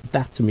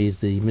that to me is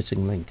the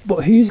missing link.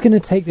 But who's going to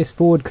take this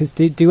forward? Because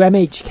do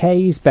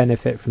MHKs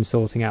benefit from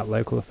sorting out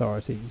local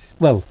authorities?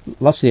 Well,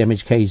 lots of the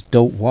MHKs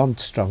don't want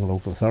strong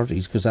local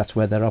authorities, because that's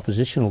where their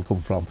opposition will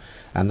come from.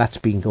 And that's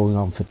been going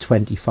on for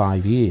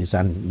 25 years,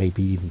 and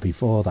maybe even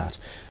before that.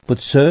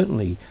 But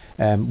certainly,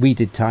 we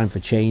did Time for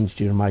Change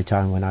during my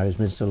time when I was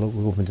Minister of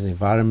Local Government and the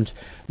Environment.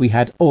 We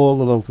had all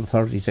the local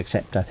authorities,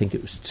 except I think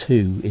it was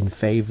 2, in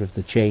favour of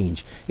the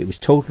change. It was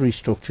total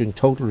restructuring,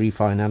 total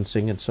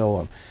refinancing, and so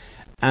on.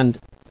 And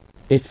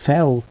it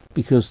fell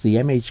because the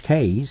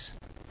MHKs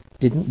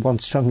didn't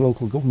want strong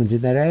local government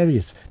in their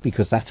areas,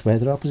 because that's where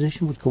their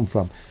opposition would come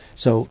from.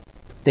 So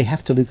they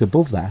have to look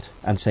above that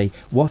and say,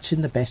 what's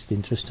in the best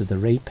interest of the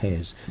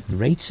ratepayers? The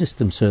rate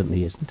system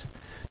certainly isn't.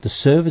 The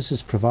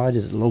services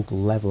provided at local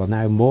level are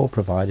now more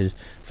provided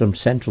from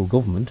central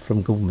government,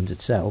 from government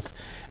itself,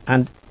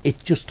 and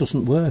it just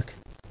doesn't work.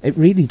 It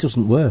really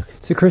doesn't work.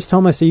 So, Chris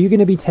Thomas, are you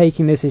going to be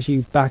taking this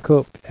issue back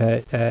up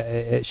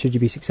should you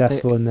be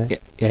successful in the...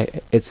 Yeah,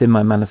 it's in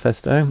my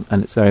manifesto,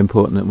 and it's very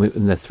important.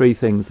 And there are 3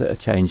 things that are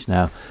changed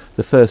now.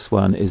 The first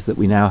one is that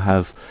we now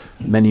have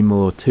many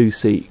more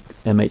 2-seat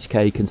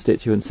MHK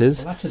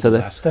constituencies. Well, that's a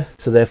disaster.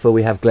 So therefore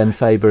we have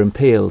Glenfaber and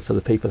Peel, so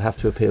the people have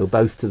to appeal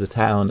both to the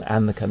town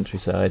and the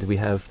countryside. We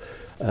have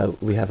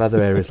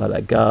other areas like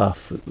that,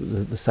 Garth,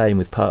 the same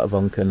with part of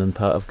Onchan and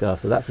part of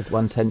Garth. So that's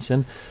one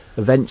tension.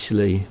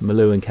 Eventually,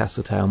 Maloo and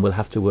Castletown will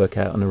have to work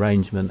out an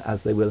arrangement,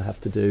 as they will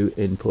have to do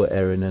in Port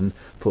Erin and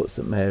Port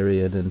St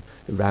Mary and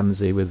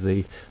Ramsey with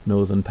the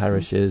northern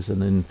parishes,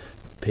 and then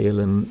Peel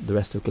and the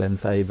rest of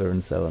Glenfaber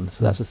and so on.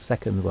 So that's the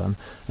second one.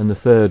 And the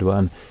third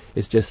one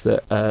is just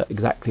that,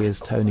 exactly as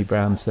Tony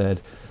Brown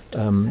said,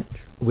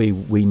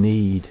 we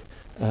need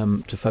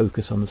to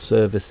focus on the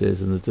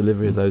services and the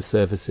delivery of those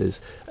services.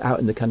 Out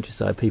in the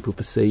countryside, people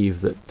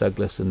perceive that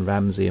Douglas and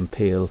Ramsey and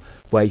Peel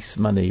waste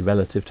money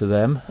relative to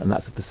them, and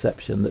that's a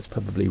perception that's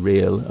probably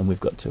real, and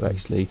we've got to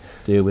actually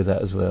deal with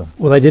that as well.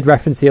 Well, I did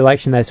reference the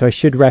election there, so I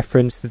should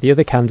reference that the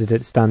other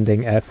candidate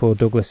standing for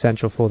Douglas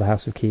Central for the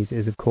House of Keys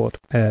is, of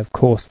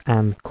course,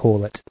 Anne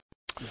Corlett.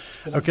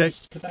 Okay.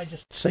 Could I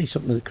just say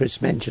something that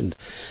Chris mentioned?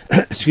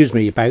 Excuse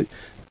me, about,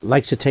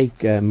 like to take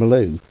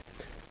Maloo.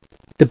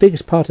 The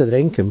biggest part of their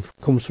income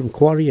comes from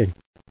quarrying.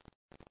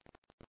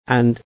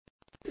 And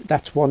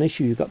that's one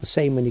issue. You've got the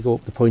same when you go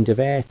up the Point of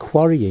Ayre.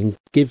 Quarrying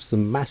gives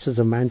them massive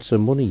amounts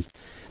of money,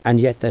 and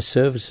yet their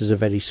services are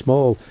very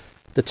small.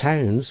 The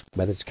towns,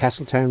 whether it's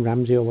Castletown,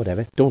 Ramsey or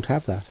whatever, don't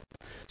have that.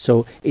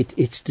 So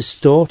it's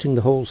distorting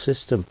the whole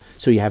system.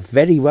 So you have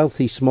very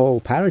wealthy small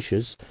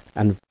parishes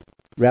and,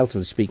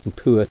 relatively speaking,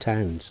 poor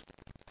towns.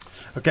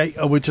 Okay,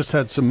 we just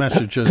had some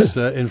messages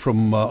in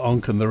from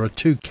Onken. There are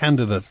 2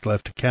 candidates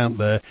left to count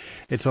there.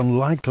 It's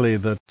unlikely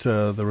that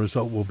the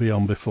result will be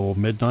on before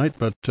midnight,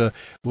 but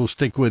we'll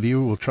stick with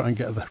you. We'll try and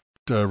get that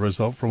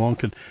result from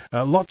Onken.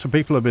 Lots of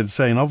people have been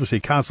saying, obviously,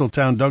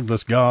 Castletown,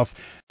 Douglas, Garth,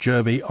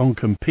 Derby,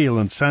 Onken, Peel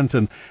and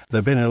Santon, there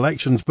have been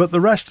elections, but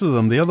the rest of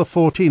them, the other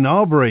 14,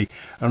 Arbury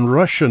and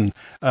Rushen,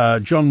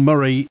 John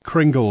Murray,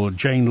 Kringle,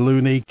 Jane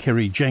Looney,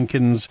 Kiri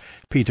Jenkins,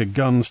 Peter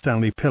Gunn,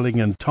 Stanley Pilling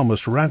and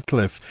Thomas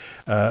Radcliffe,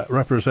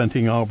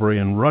 representing Arbury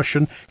and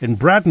Rushen. In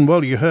Braddon,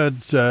 well, you heard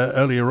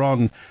earlier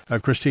on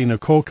Christina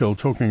Corkill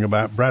talking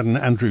about Braddon,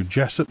 Andrew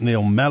Jessup,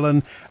 Neil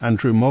Mellon,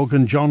 Andrew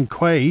Morgan, John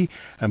Quay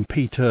and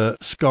Peter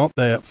Scott.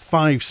 There are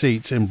 5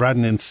 seats in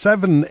Braddon, in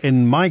 7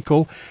 in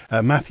Michael,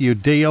 Matthew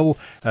Deal,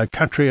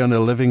 Catriona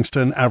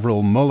Livingston,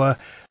 Avril Muller,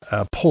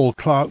 Paul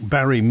Clark,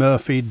 Barry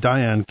Murphy,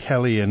 Diane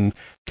Kelly and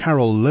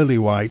Carol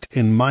Lillywhite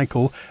in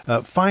Michael.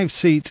 5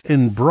 seats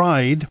in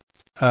Bride,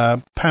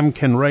 Pam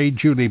Kenray,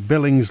 Julie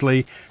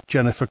Billingsley,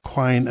 Jennifer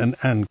Quine and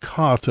Anne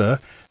Carter.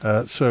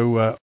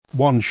 So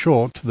 1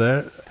 short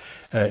there.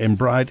 In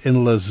Bride.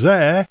 In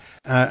Lezayre,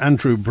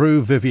 Andrew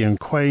Brew, Vivian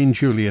Quain,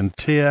 Julian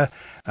Tier,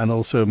 and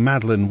also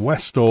Madeline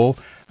Westall.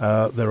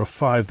 There are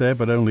 5 there,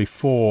 but only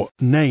 4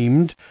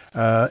 named.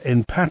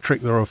 In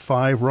Patrick, there are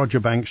 5. Roger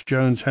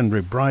Banks-Jones,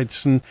 Henry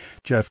Brightson,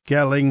 Jeff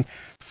Gelling,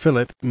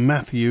 Philip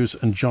Matthews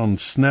and John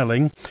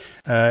Snelling.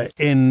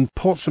 In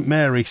Port St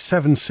Mary,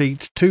 7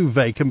 seats, 2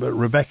 vacant, but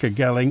Rebecca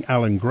Gelling,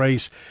 Alan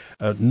Grace,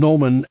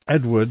 Norman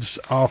Edwards,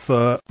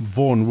 Arthur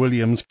Vaughan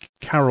Williams,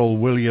 Carol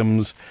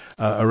Williams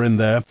are in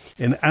there.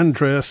 In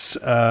Andreas,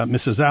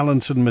 Mrs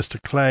Allenson,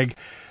 Mr Clegg,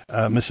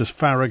 Mrs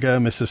Farragher,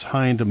 Mrs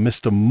Hind and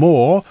Mr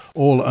Moore,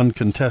 all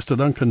uncontested.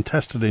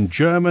 Uncontested in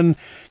German,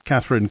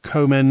 Catherine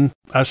Corrin,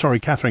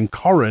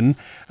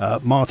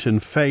 Martin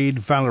Fade,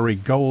 Valerie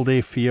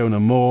Goldie, Fiona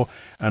Moore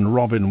and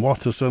Robin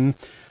Watterson.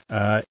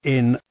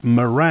 In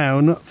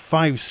Marown,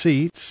 5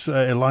 seats,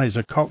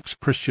 Eliza Cox,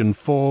 Christian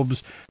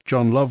Forbes,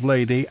 John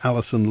Lovelady,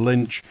 Alison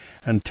Lynch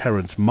and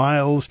Terence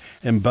Miles.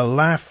 In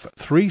Ballaugh,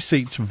 3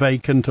 seats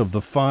vacant of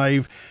the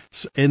 5.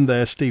 In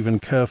there, Stephen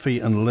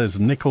Curfey and Liz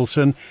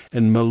Nicholson.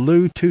 In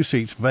Maloo, 2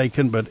 seats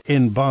vacant, but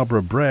in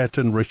Barbara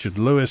Brereton, Richard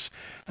Lewis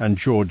and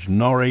George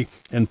Norrie.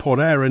 In Port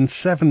Erin,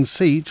 7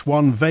 seats,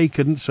 1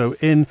 vacant, so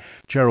in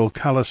Gerald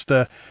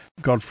Callister,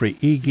 Godfrey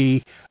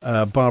Ege,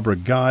 Barbara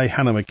Guy,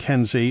 Hannah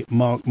Mackenzie,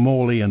 Mark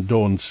Morley and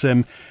Dawn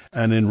Sim.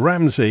 And in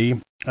Ramsey,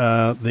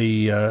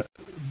 the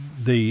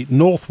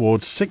North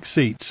Ward, 6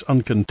 seats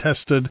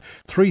uncontested,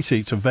 3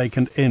 seats are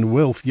vacant in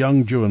Wilf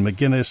Young, Ewan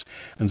McGuinness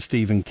and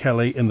Stephen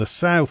Kelly. In the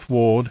South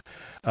Ward,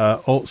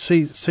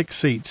 6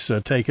 seats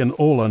taken,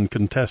 all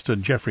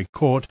uncontested, Geoffrey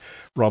Court,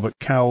 Robert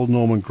Cowell,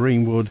 Norman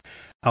Greenwood,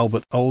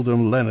 Albert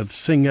Oldham, Leonard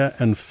Singer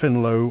and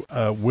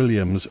Finlow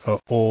Williams are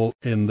all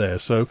in there.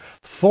 So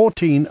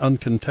 14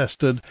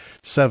 uncontested,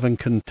 7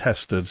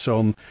 contested.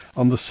 So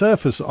on the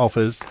surface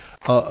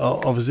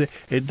obviously,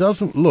 it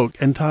doesn't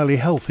look entirely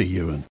healthy,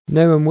 Ewan.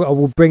 No, and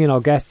we'll bring in our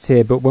guests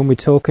here, but when we're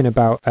talking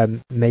about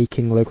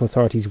making local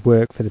authorities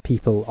work for the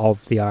people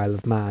of the Isle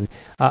of Man,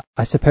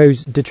 I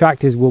suppose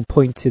detractors will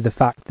point to the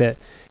fact that,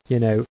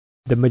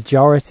 the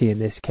majority in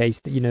this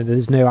case,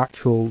 there's no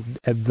actual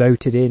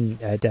voted in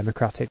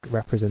democratic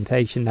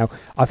representation. Now,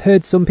 I've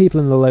heard some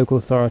people in the local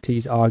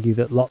authorities argue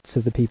that lots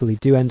of the people who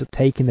do end up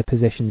taking the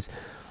positions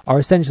are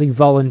essentially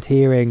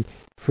volunteering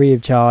free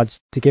of charge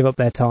to give up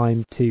their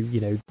time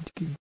to,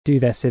 do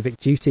their civic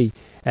duty,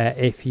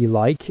 if you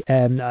like.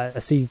 I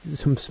see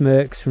some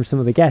smirks from some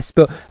of the guests,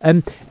 but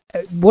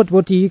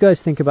what do you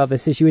guys think about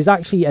this issue? Is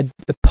actually a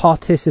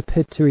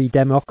participatory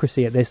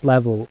democracy at this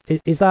level,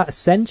 is that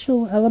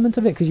essential element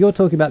of it? Because you're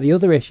talking about the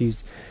other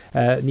issues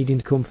needing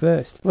to come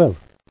first. Well,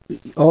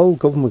 all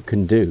government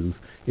can do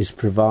is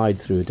provide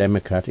through a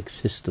democratic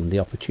system the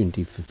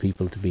opportunity for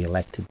people to be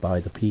elected by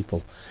the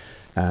people.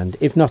 And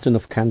if not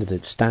enough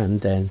candidates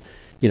stand, then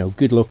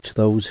good luck to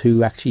those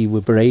who actually were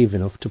brave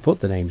enough to put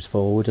the names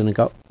forward and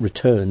got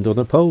returned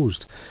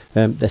unopposed.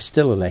 They're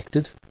still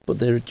elected, but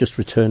they're just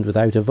returned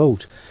without a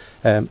vote.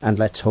 And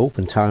let's hope,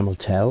 and time will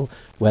tell,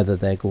 whether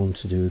they're going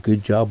to do a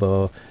good job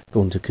or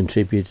going to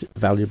contribute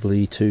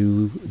valuably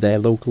to their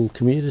local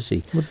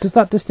community. Well, does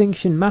that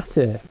distinction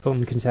matter,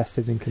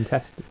 uncontested and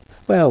contested?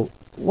 Well,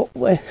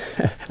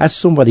 as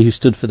somebody who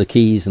stood for the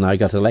Keys, and I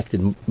got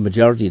elected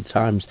majority of the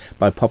times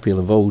by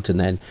popular vote, and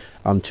then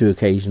on 2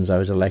 occasions I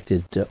was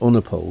elected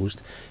unopposed,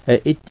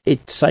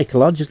 it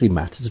psychologically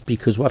matters,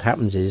 because what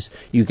happens is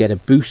you get a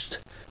boost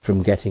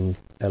from getting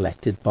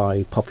elected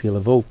by popular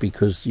vote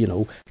because,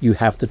 you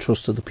have the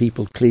trust of the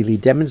people clearly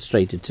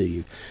demonstrated to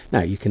you.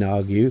 Now, you can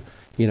argue,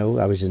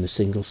 I was in a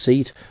single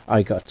seat,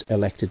 I got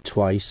elected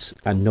twice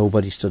and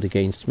nobody stood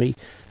against me.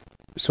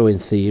 So in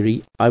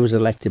theory, I was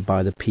elected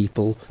by the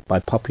people by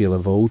popular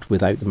vote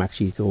without them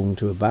actually going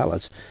to a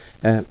ballot.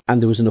 And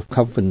there was enough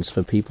confidence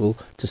for people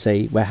to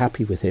say, we're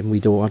happy with him, we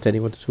don't want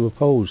anyone to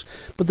oppose.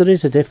 But there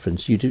is a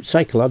difference. You do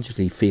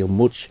psychologically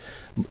feel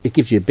it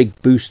gives you a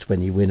big boost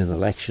when you win an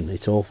election.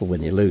 It's awful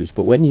when you lose.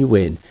 But when you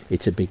win,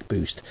 it's a big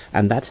boost.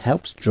 And that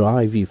helps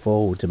drive you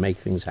forward to make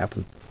things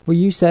happen. Well,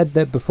 you said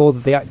that before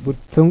that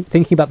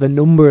thinking about the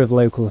number of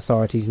local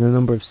authorities and the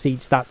number of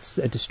seats, that's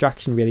a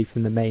distraction really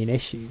from the main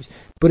issues.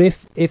 But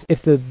if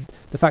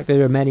the fact that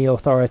there are many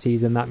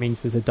authorities and that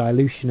means there's a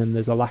dilution and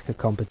there's a lack of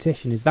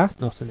competition, is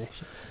that not an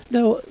issue?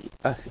 No,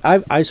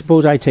 I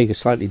suppose I take a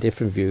slightly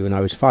different view, and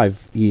I was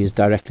 5 years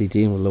directly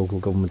dealing with local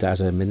government as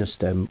a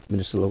minister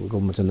of local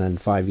government, and then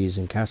 5 years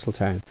in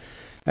Castletown.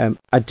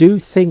 I do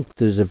think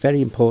there's a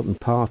very important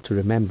part to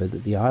remember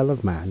that the Isle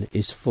of Man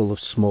is full of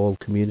small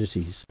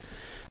communities.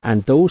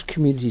 And those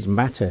communities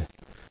matter,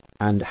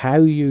 and how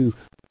you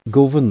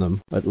govern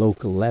them at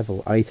local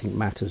level, I think,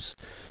 matters.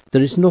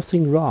 There is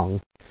nothing wrong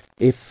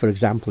if, for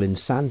example, in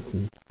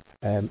Santon,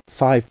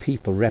 5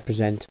 people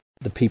represent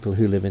the people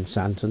who live in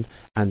Santon,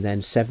 and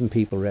then 7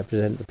 people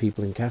represent the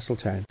people in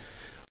Castletown.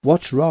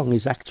 What's wrong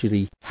is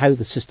actually how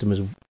the system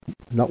is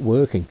not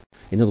working.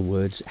 In other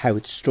words, how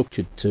it's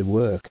structured to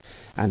work.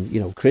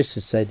 And, Chris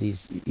has said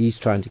he's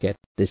trying to get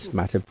this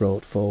matter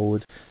brought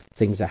forward.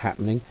 Things are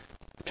happening.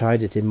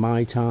 Tried it in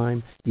my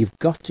time. You've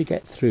got to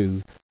get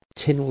through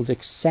Tynwald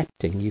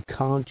accepting. You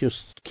can't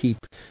just keep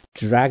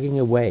dragging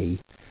away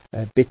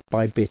bit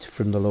by bit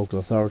from the local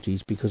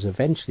authorities, because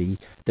eventually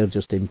they'll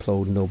just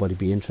implode and nobody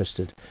be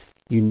interested.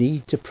 You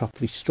need to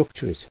properly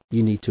structure it.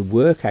 You need to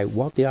work out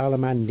what the Isle of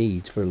Man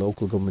needs for a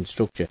local government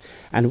structure,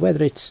 and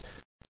whether it's,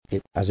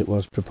 as it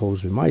was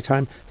proposed in my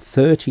time,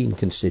 13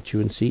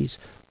 constituencies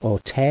or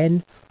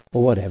 10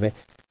 or whatever.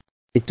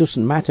 It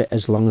doesn't matter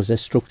as long as they're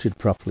structured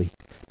properly,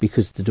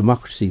 because the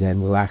democracy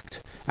then will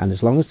act. And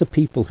as long as the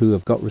people who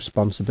have got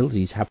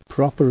responsibilities have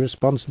proper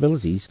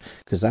responsibilities,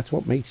 because that's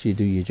what makes you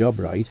do your job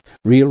right,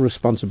 real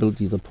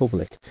responsibility to the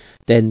public,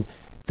 then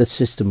the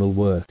system will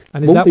work.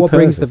 And is that what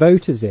brings the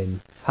voters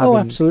in? Oh,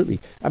 absolutely.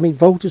 I mean,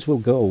 voters will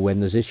go when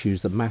there's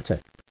issues that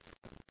matter.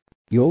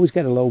 You always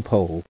get a low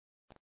poll,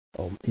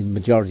 or in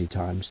majority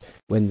times,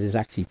 when there's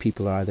actually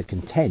people are either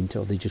content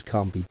or they just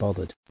can't be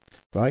bothered,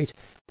 right?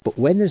 But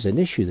when there's an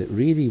issue that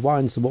really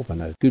winds them up,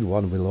 and a good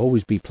one will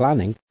always be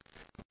planning,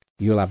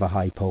 you'll have a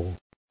high poll.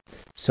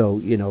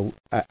 So,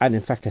 and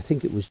in fact, I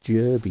think it was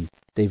Laxey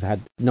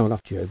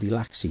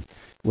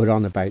were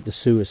on about the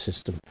sewer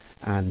system,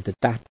 and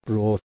that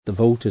brought the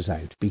voters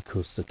out,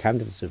 because the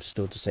candidates have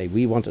stood to say,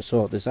 we want to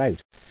sort this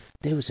out.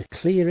 There was a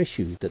clear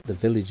issue that the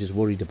village is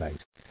worried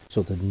about.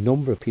 So the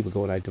number of people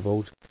going out to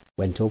vote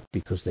went up,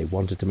 because they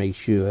wanted to make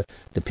sure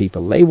the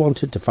people they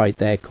wanted to fight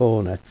their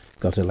corner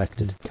got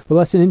elected. Well,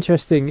 that's an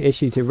interesting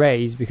issue to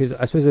raise, because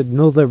I suppose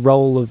another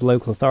role of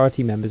local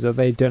authority members, that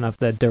they don't have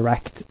the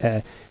direct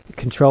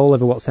control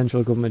over what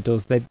central government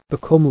does. They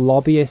become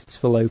lobbyists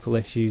for local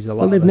issues a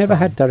lot. Well, they've never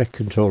had direct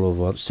control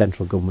over what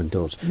central government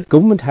does.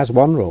 Government has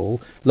one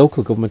role,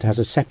 local government has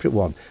a separate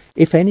one.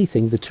 If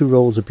anything, the two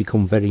roles have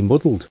become very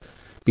muddled,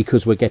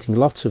 because we're getting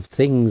lots of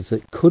things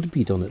that could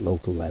be done at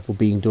local level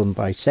being done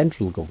by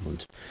central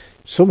government.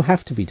 Some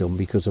have to be done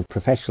because of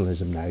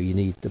professionalism now. You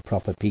need the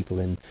proper people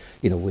in,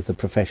 with the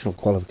professional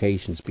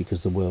qualifications,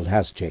 because the world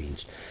has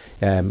changed.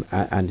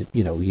 And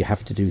you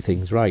have to do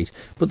things right.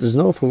 But there's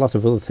an awful lot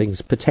of other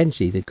things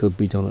potentially that could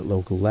be done at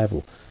local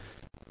level.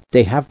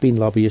 They have been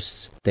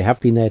lobbyists. They have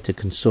been there to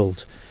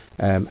consult.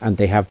 And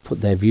they have put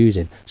their views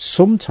in.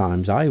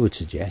 Sometimes I would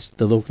suggest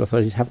the local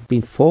authorities haven't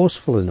been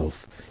forceful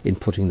enough in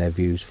putting their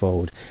views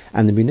forward.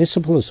 And the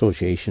Municipal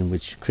Association,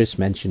 which Chris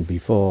mentioned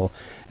before,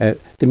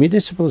 the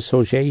Municipal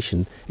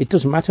Association, it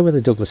doesn't matter whether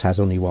Douglas has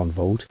only one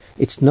vote.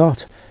 It's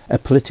not a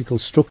political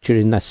structure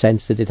in the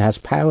sense that it has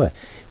power.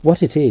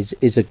 What it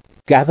is a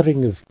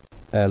gathering of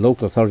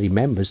local authority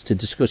members to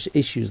discuss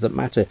issues that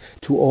matter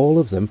to all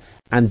of them,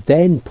 and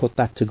then put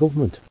that to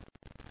government.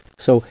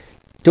 So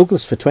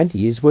Douglas for 20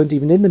 years weren't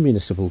even in the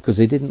municipal because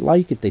they didn't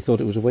like it. They thought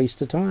it was a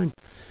waste of time.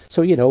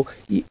 So,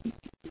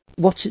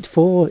 what's it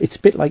for? It's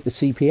a bit like the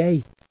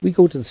CPA. We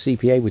go to the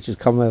CPA, which is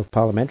Commonwealth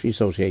Parliamentary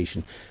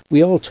Association.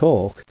 We all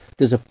talk.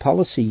 There's a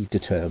policy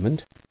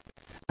determined,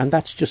 and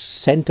that's just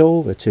sent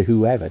over to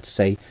whoever to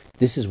say,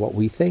 this is what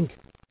we think.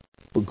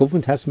 But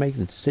government has to make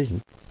the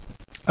decision.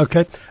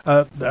 Okay,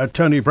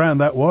 Tony Brown,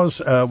 that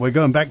was. We're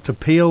going back to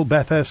Peel.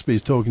 Beth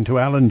Espy's talking to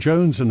Alan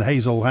Jones and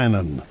Hazel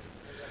Hannon.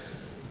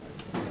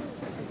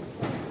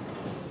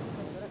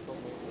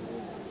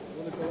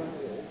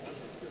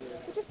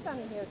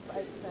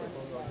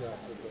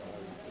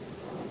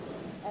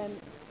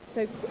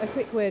 So a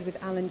quick word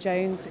with Alan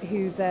Jones,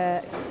 who's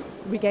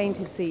regained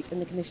his seat in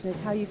the Commissioners.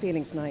 How are you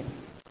feeling tonight?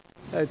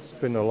 It's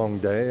been a long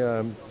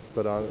day,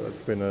 but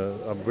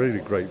I'm really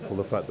grateful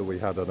the fact that we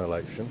had an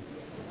election.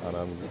 and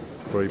I'm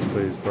very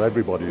pleased for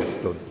everybody who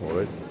stood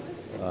for it,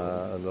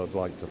 and I'd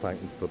like to thank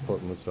them for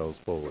putting themselves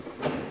forward.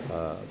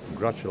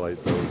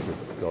 Congratulate those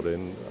who've got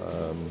in,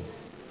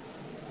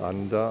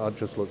 and I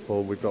just look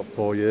forward. We've got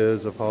 4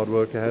 years of hard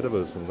work ahead of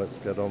us, and let's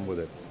get on with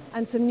it.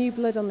 And some new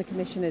blood on the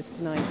commissioners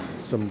tonight.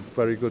 Some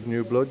very good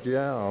new blood,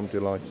 yeah. I'm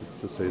delighted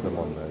to see them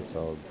on there,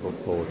 so I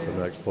look forward to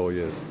the next 4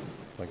 years.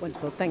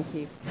 Wonderful, thank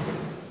you.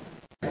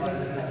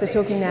 So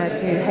talking now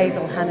to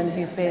Hazel Hannon,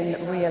 who's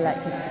been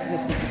re-elected to the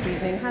Commission this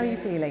evening. How are you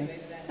feeling?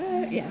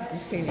 Yeah, I'm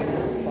feeling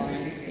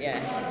fine.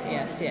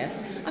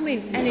 Yes. I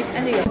mean,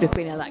 any would have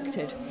been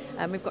elected.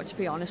 We've got to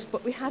be honest,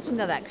 but we had an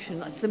election.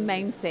 That's the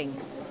main thing.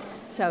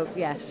 So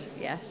yes,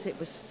 it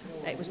was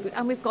good,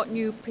 and we've got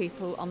new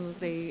people on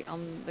the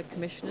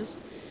commissioners.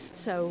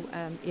 So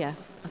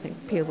I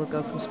think Peel will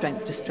go from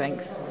strength to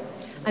strength.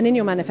 And in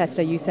your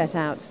manifesto, you set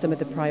out some of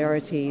the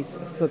priorities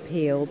for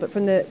Peel, but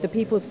from the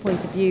people's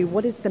point of view,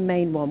 what is the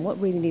main one?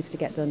 What really needs to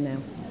get done now?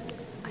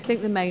 I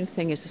think the main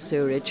thing is the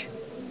sewerage.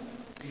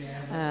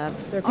 There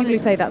are people who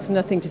say that's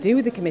nothing to do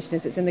with the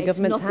commissioners, it's in the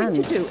government's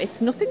hands.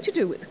 It's nothing to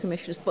do with the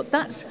commissioners, but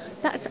that's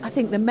I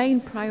think the main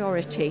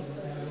priority.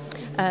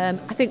 I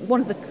think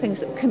one of the things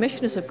that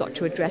commissioners have got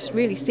to address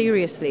really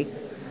seriously,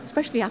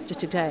 especially after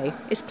today,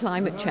 is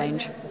climate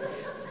change.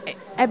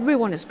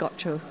 Everyone has got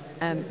to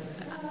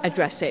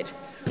address it.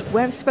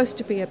 We're supposed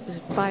to be a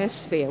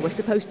biosphere. We're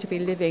supposed to be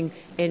living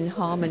in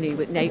harmony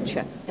with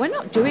nature. We're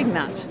not doing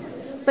that.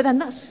 But then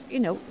that's,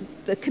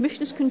 the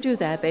commissioners can do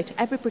their bit,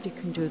 everybody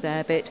can do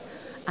their bit,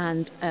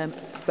 and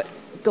but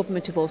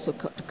government have also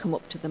got to come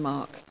up to the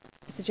mark.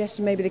 A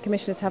suggestion maybe the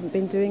commissioners haven't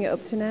been doing it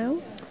up to now?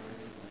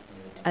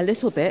 A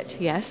little bit,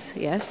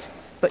 yes.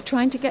 But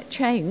trying to get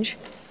change,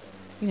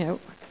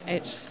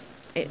 it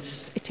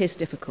is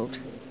difficult,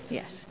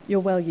 yes.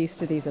 You're well used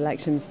to these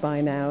elections by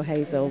now,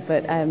 Hazel,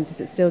 but does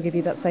it still give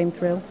you that same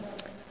thrill?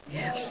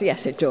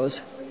 Yes, it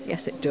does.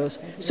 Yes, it does.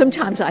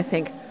 Sometimes I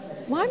think,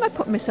 why am I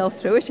putting myself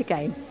through it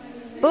again?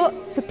 But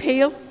for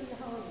Peel,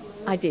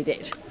 I did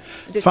it.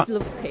 I just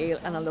love Peel,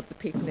 and I love the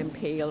people in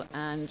Peel,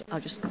 and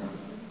I'll just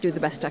do the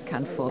best I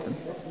can for them.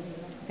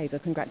 Hazel,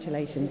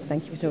 congratulations.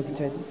 Thank you for talking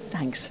to us.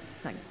 Thanks.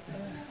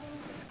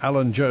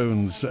 Alan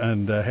Jones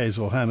and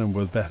Hazel Hannon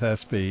with Beth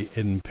Espy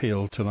in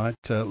Peel tonight.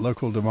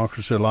 Local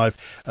Democracy Live.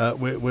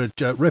 We're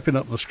ripping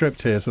up the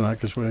script here tonight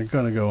because we're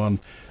going to go on.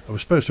 I was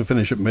supposed to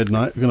finish at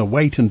midnight. We're going to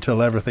wait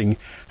until everything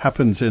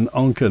happens in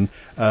Onken.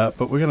 But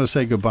we're going to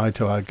say goodbye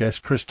to our guests.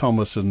 Chris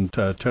Thomas and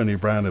Tony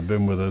Brown have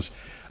been with us.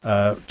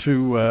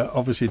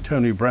 Obviously,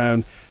 Tony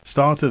Brown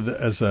started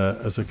as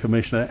a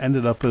commissioner,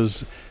 ended up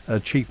as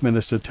Chief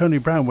Minister. Tony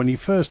Brown, when you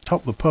first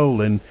topped the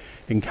poll in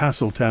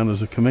Castletown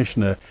as a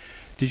commissioner,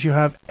 did you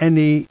have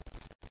any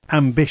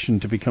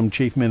ambition to become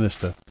Chief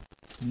Minister?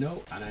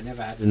 No, and I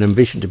never had an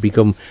ambition to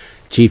become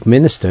Chief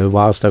Minister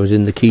whilst I was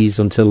in the Keys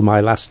until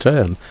my last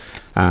term.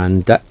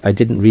 And I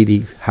didn't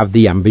really have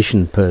the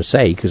ambition per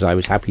se, because I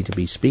was happy to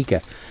be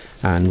Speaker.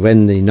 And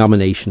when the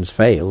nominations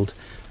failed,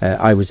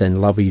 I was then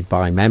lobbied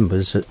by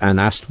members and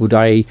asked would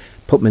I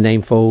put my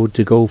name forward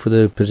to go for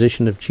the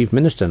position of Chief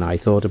Minister. And I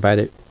thought about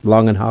it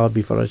long and hard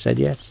before I said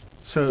yes.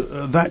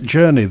 So that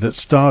journey that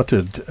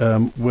started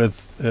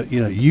with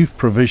youth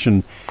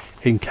provision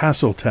in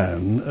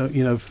Castletown,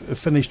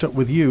 finished up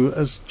with you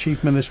as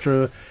Chief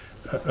Minister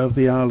of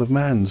the Isle of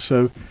Man.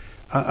 So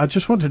I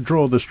just want to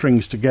draw the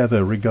strings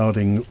together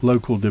regarding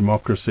local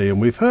democracy. And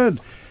we've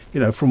heard,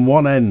 from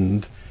one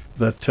end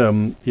that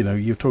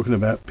you're talking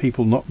about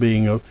people not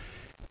being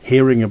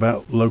hearing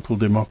about local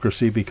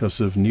democracy because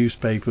of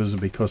newspapers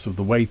and because of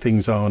the way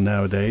things are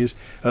nowadays.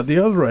 At the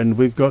other end,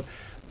 we've got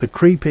the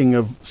creeping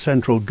of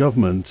central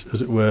government,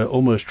 as it were,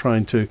 almost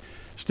trying to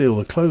steal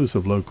the clothes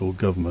of local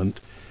government.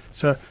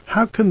 So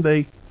how can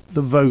the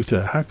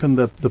voter, how can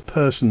the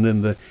person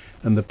in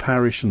the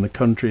parish and the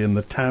country and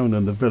the town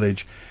and the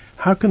village,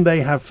 how can they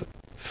have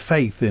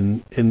faith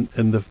in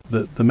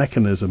the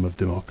mechanism of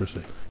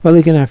democracy? Well,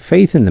 they can have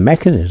faith in the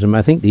mechanism.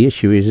 I think the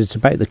issue is it's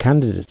about the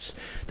candidates.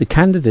 The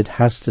candidate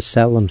has to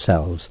sell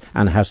themselves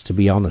and has to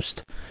be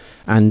honest.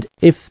 And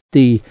if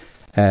the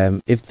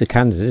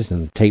candidate,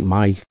 and take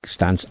my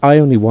stance, I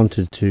only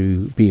wanted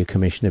to be a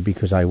commissioner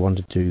because I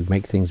wanted to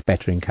make things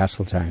better in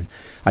Castletown.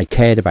 I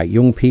cared about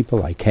young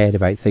people, I cared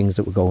about things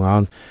that were going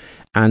on,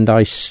 and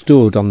I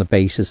stood on the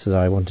basis that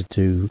I wanted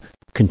to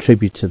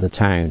contribute to the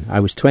town.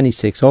 I was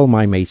 26, all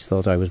my mates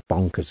thought I was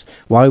bonkers.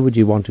 Why would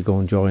you want to go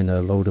and join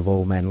a load of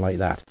old men like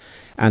that?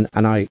 And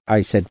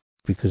I said,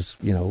 because,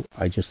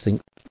 I just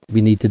think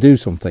we need to do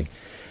something.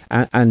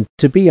 And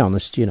to be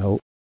honest,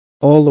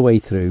 all the way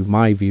through,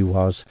 my view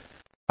was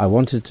I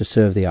wanted to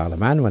serve the Isle of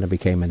Man when I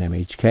became an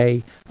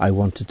MHK. I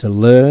wanted to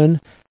learn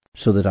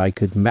so that I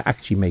could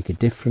actually make a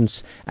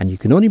difference. And you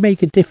can only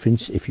make a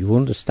difference if you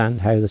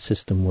understand how the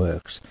system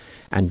works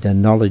and the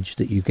knowledge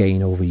that you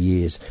gain over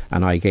years.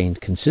 And I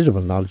gained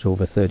considerable knowledge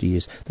over 30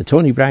 years. The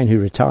Tony Brown who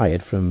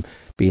retired from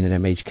being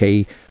an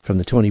MHK, from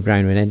the Tony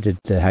Brown who entered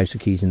the House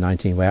of Keys in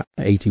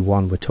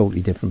 1981 were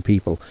totally different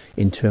people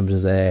in terms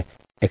of their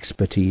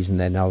expertise and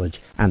their knowledge,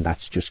 and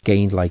that's just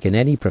gained like in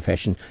any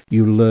profession.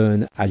 You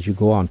learn as you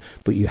go on,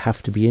 but you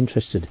have to be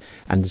interested.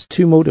 And there's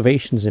two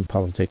motivations in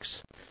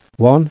politics.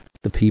 One,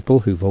 the people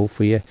who vote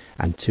for you,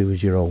 and two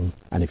is your own.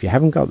 And if you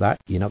haven't got that,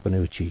 you're not going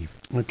to achieve.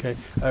 Okay.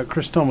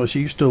 Chris Thomas, are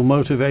you still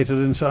motivated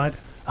inside?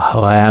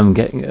 Oh, I am.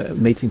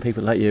 Meeting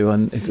people like you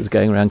and it was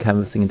going around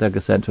canvassing in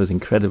Douglas Central was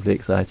incredibly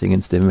exciting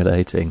and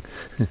stimulating.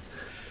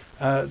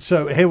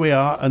 So here we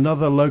are.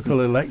 Another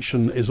local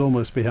election is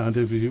almost behind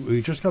us.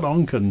 We just got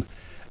Onchan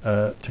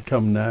to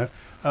come now.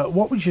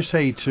 What would you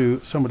say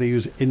to somebody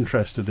who's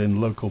interested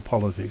in local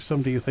politics,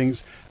 somebody who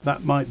thinks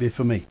that might be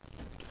for me?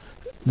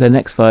 The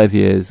next 5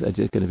 years are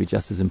going to be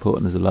just as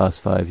important as the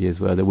last 5 years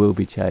were. There will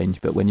be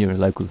change, but when you're a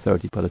local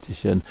authority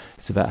politician,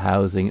 it's about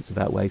housing, it's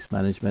about waste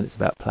management, it's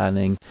about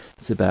planning,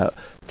 it's about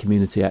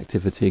community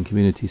activity and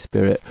community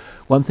spirit.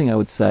 One thing I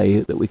would say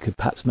that we could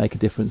perhaps make a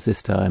difference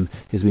this time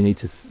is we need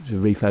to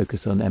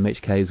refocus on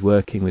MHK's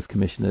working with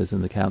commissioners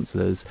and the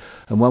councillors.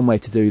 And one way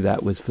to do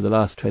that was for the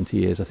last 20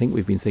 years, I think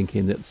we've been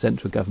thinking that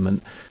central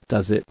government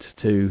does it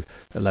to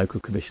local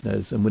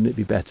commissioners, and wouldn't it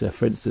be better,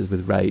 for instance,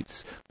 with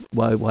rates,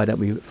 why don't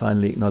we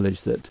finally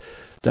acknowledge that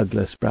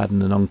Douglas,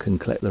 Braddon and Onchan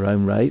collect their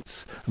own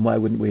rates, and why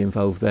wouldn't we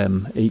involve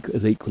them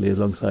as equally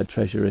alongside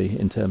Treasury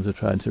in terms of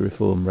trying to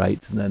reform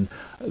rates? And then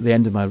at the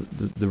end of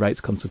the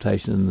rates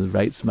consultation and the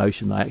rates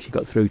motion, I actually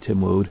got through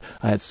Tynwald.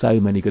 I had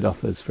so many good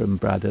offers from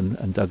Braddon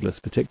and Douglas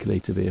particularly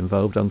to be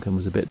involved. Onchan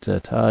was a bit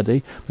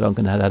tardy, but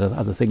Onchan had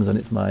other things on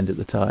its mind at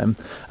the time,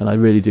 and I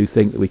really do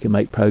think that we can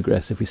make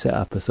progress if we set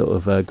up a sort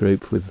of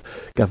group with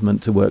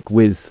government to work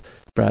with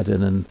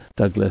Braddon and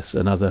Douglas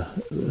and other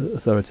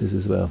authorities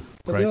as well.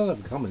 But they all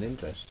have a common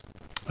interest.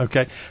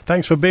 Okay,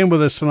 thanks for being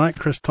with us tonight,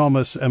 Chris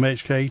Thomas,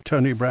 MHK,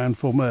 Tony Brown,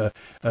 former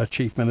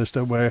Chief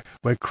Minister. We're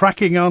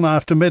cracking on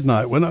after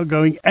midnight. We're not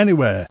going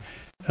anywhere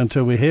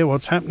until we hear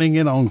what's happening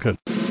in Onchan.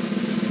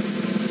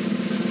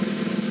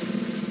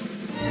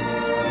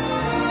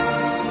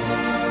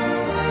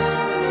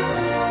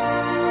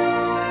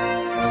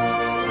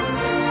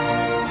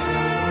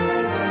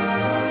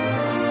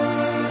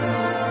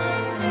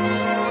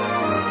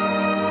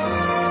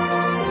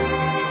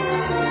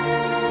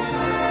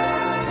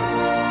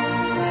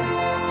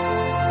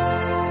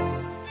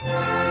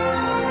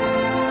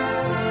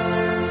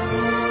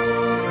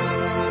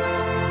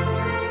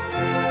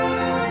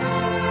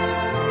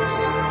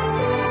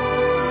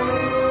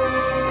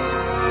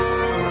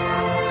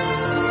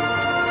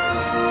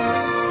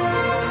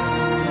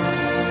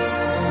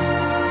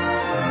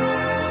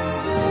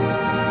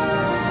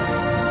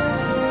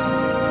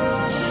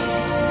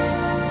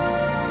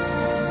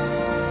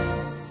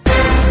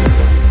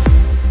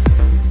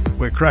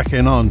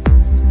 Cracking on.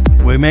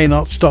 We may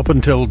not stop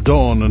until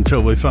dawn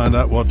until we find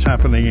out what's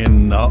happening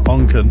in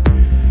Onchan.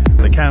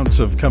 The counts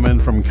have come in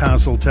from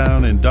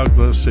Castletown, in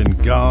Douglas, in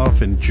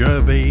Garth, in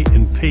Jerby,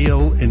 in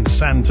Peel, in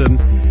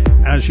Santon.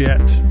 As yet,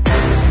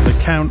 the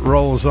count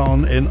rolls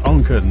on in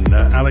Onchan.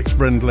 Alex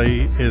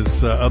Brindley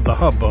is at the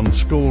hub on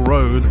School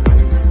Road,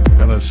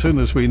 and as soon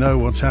as we know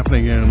what's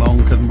happening in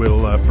Onchan,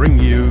 we'll bring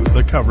you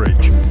the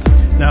coverage.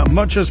 Now,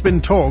 much has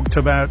been talked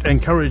about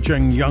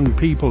encouraging young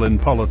people in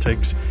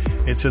politics.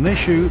 It's an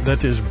issue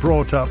that is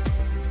brought up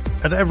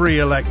at every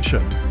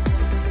election.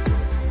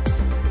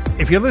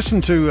 If you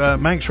listen to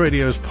Manx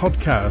Radio's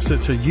podcast,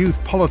 it's a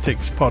youth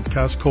politics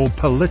podcast called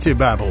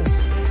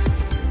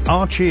Politibabble.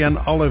 Archie and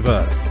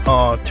Oliver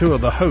are two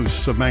of the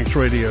hosts of Manx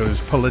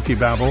Radio's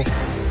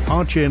Politibabble.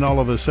 Archie and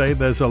Oliver say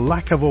there's a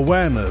lack of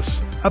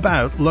awareness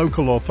about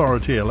local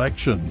authority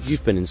elections.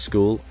 You've been in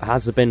school.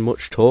 Has there been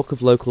much talk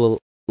of local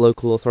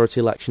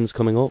authority elections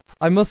coming up?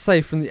 I must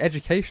say, from the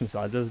education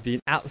side, there's been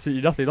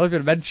absolutely nothing. Not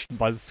even mentioned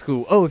by the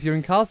school. Oh, if you're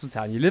in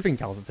Castletown, you live in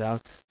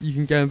Castletown, you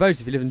can go and vote.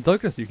 If you live in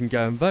Douglas, you can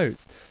go and vote.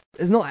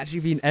 There's not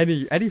actually been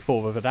any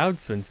form of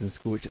announcement in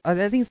school, which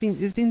I think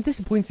it's been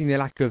disappointing. The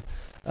lack of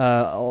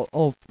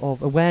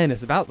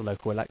awareness about the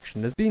local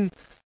election. There's been,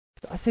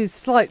 I say,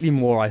 slightly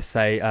more.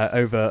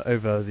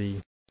 Over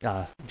the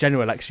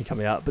general election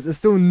coming up, but there's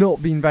still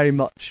not been very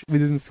much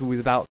within schools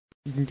about.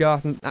 You can go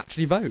out and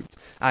actually vote,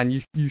 and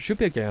you should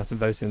be going out and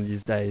voting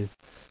these days.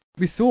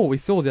 We saw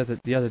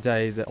the other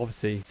day that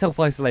obviously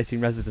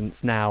self-isolating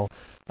residents now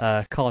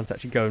can't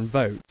actually go and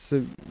vote.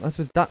 So I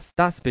suppose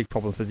that's a big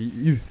problem for the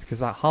youth, because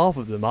about half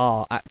of them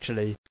are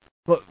actually,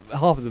 well,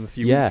 half of them a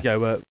few weeks ago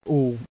were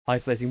all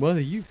isolating were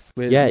the youth.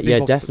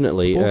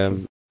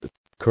 Definitely.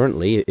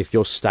 Currently, if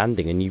you're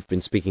standing and you've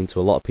been speaking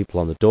to a lot of people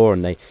on the door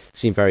and they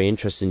seem very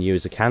interested in you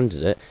as a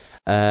candidate,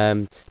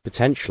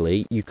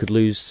 potentially you could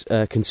lose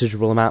a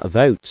considerable amount of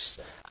votes.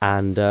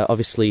 And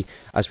obviously,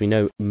 as we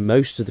know,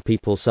 most of the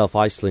people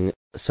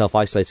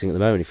self-isolating at the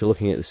moment, if you're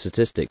looking at the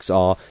statistics,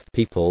 are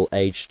people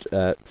aged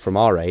from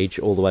our age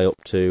all the way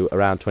up to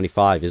around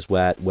 25 is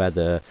where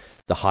the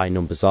high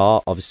numbers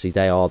are. Obviously,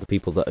 they are the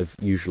people that have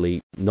usually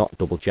not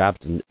double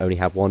jabbed and only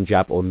have one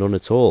jab or none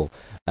at all.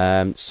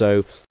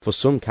 So for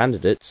some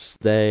candidates,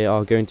 they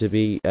are going to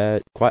be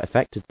quite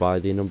affected by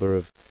the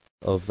number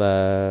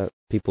of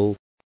people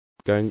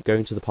going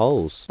to the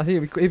polls. I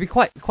think it'd be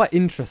quite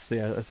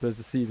interesting, I suppose,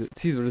 to see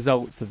the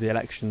results of the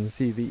election,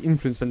 see the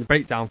influence when the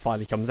breakdown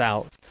finally comes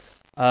out.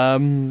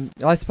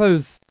 I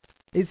suppose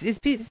it's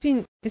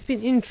been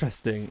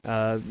interesting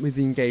with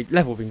the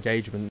level of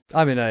engagement.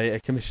 I'm in a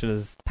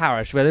commissioner's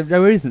parish where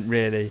there isn't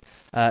really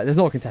there's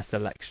not a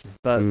contested election,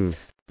 but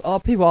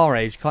people our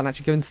age can't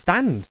actually go and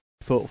stand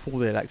for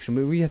the election.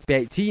 We have to be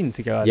 18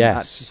 to go and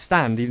actually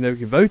stand, even though we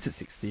can vote at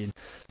 16.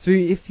 So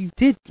if you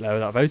did lower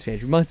that voting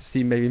age, we might have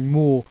seen maybe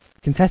more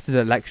contested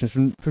elections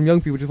from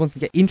young people just wanting to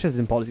get interested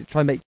in politics,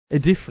 try and make a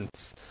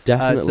difference.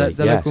 Definitely, to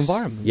their local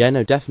environment. Yeah,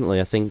 no, definitely.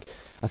 I think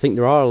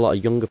there are a lot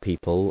of younger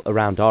people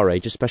around our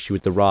age, especially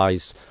with the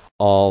rise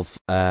of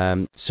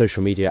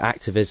social media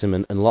activism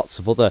and lots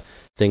of other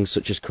things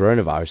such as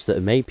coronavirus, that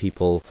have made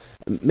people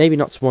maybe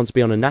not to want to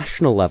be on a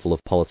national level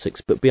of politics,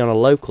 but be on a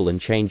local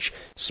and change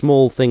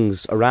small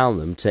things around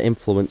them to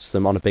influence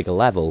them on a bigger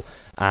level,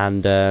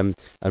 and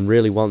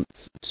really want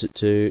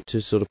to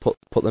sort of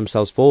put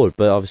themselves forward.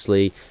 But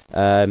obviously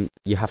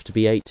you have to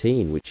be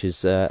 18, which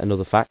is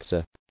another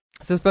factor.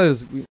 So I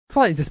suppose we're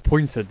quite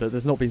disappointed that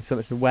there's not been so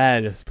much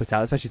awareness put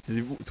out,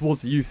 especially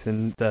towards the youth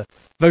in the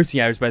voting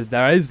areas where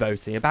there is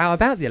voting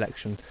about the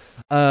election.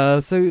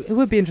 So it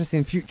would be interesting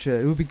in future.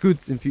 It would be good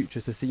in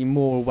future to see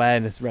more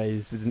awareness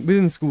raised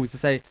within schools to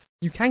say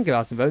you can go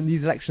out and vote, and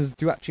these elections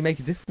do actually make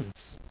a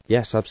difference.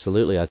 Yes,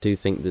 absolutely. I do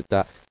think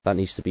that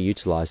needs to be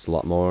utilised a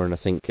lot more, and I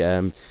think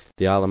the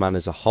Isle of Man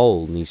as a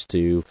whole needs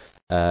to,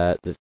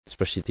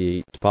 especially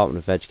the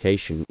Department of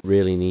Education,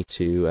 really need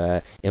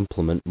to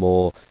implement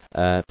more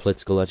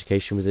political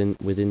education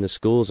within the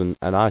schools, and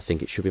I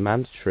think it should be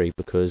mandatory,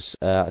 because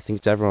I think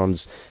it's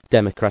everyone's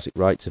democratic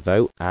right to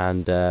vote,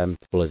 and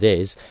well, it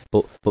is,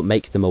 but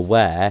make them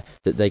aware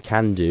that they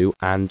can do,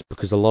 and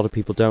because a lot of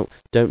people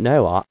don't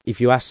know. If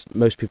you ask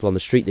most people on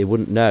the street, they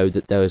wouldn't know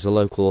that there is a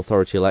local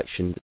authority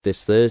election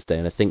this Thursday,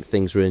 and I think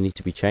things really need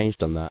to be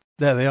changed on that.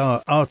 There they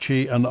are,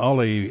 Archie and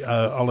Ollie,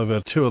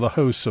 Oliver, two of the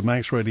hosts of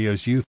Manx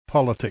Radio's Youth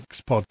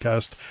Politics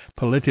podcast,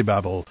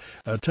 Politibabble.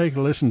 Take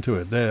a listen to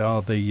it. They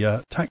are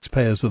the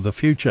taxpayers of the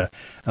future,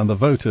 and the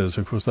voters,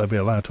 of course, they'll be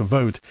allowed to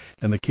vote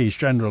in the Keys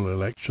General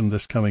election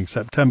this coming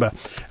September.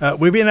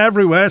 We've been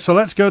everywhere, so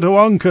let's go to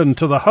Onchan,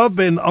 to the hub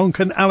in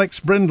Onchan.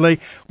 Alex Brindley.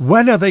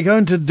 When are they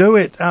going to do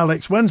it,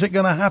 Alex? When's it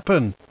going to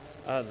happen?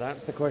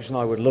 That's the question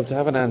I would love to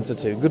have an answer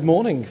to. Good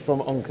morning from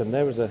Onchan.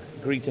 There was a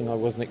greeting I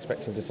wasn't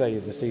expecting to say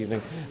this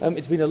evening.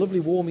 It's been a lovely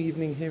warm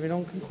evening here in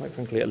Onchan, quite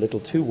frankly a little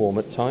too warm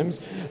at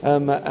times,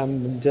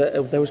 and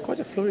there was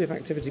quite a flurry of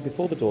activity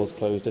before the doors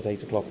closed at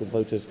 8 o'clock, with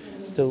voters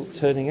still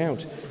turning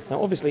out.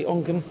 Now obviously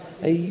Onchan,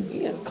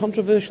 a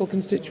controversial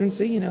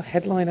constituency,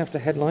 headline after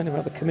headline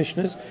about the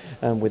commissioners,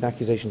 with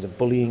accusations of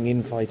bullying,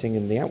 infighting,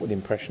 and the outward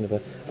impression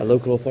of a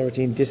local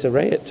authority in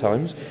disarray at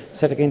times,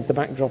 set against the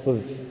backdrop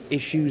of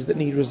issues that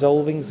need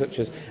resolving, such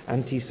as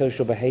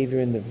anti-social behaviour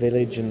in the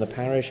village and the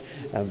parish,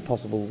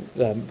 possible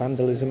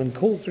vandalism, and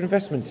calls for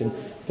investment in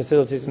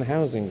facilities and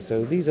housing.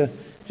 So these are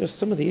just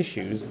some of the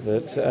issues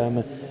that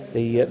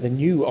the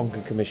new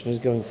Onchan commissioners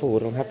going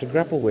forward will have to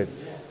grapple with.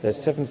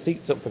 There's 7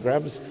 seats up for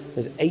grabs,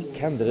 there's 8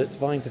 candidates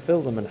vying to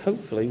fill them, and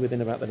hopefully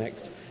within about the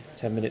next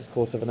 10 minutes,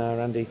 quarter of an hour,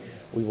 Andy,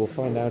 we will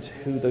find out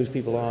who those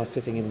people are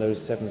sitting in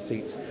those 7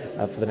 seats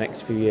for the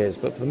next few years.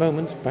 But for the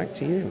moment, back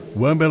to you.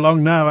 Won't be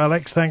long now,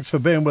 Alex. Thanks for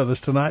being with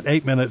us tonight.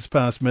 8 minutes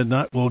past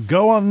midnight. We'll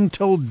go on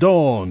till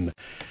dawn.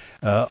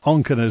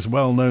 Onchan is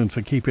well known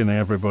for keeping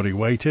everybody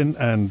waiting,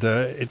 and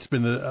it's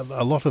been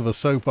a lot of a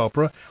soap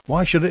opera.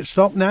 Why should it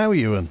stop now,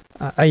 Ewan?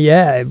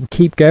 Yeah,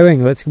 keep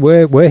going.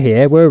 We're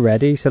here, we're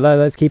ready, so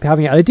let's keep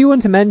having it. I do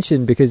want to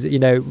mention, because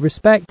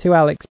respect to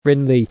Alex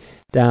Brindley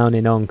down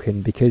in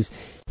Onchan, because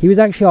he was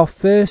actually our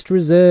first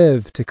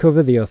reserve to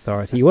cover the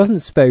authority. He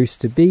wasn't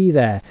supposed to be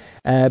there,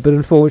 but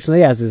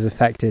unfortunately, as has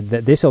affected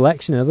this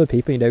election and other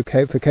people,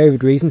 for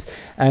COVID reasons,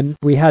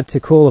 we had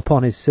to call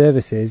upon his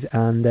services,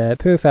 and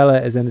poor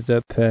fella has ended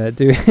up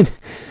doing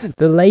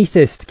the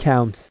latest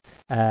count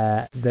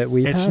that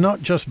we have. It's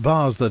not just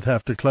bars that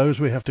have to close.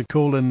 We have to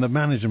call in the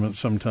management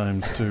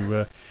sometimes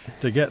to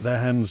get their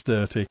hands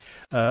dirty.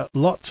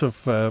 Lots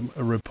of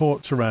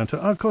reports around it.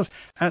 Of course,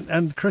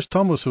 and Chris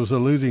Thomas was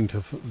alluding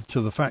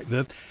to the fact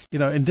that,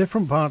 in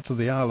different parts of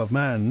the Isle of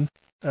Man,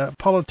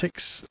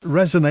 politics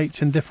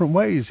resonates in different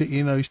ways.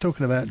 He's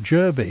talking about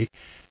Jerby.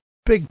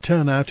 Big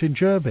turnout in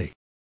Jerby.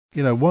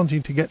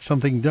 Wanting to get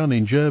something done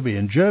in Jerby.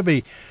 And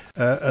Jerby,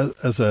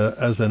 as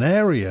an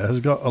area,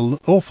 has got an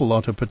awful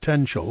lot of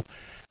potential.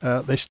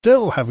 They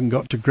still haven't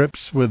got to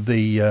grips with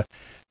the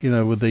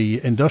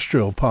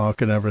industrial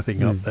park and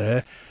everything up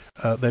there.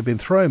 They've been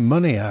throwing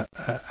money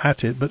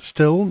at it, but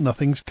still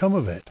nothing's come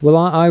of it. Well,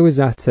 I was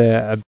at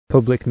a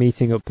public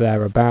meeting up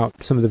there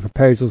about some of the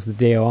proposals the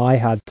DOI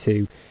had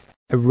to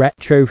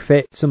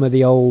retrofit some of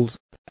the old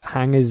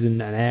hangars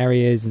and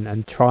areas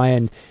and try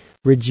and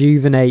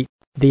rejuvenate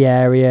the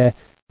area.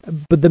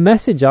 But the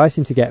message I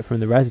seem to get from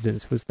the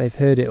residents was they've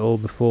heard it all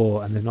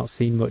before and they've not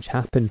seen much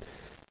happen.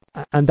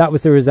 And that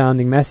was the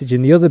resounding message.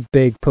 And the other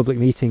big public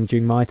meeting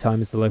during my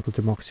time as the local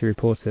democracy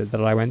reporter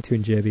that I went to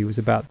in Derby was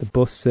about the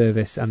bus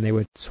service, and they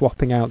were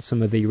swapping out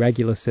some of the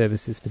regular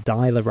services for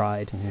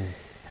Dial-A-Ride.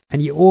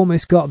 And you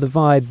almost got the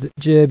vibe that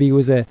Derby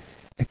was a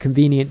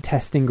convenient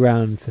testing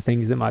ground for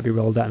things that might be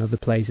rolled out in other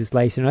places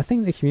later. And I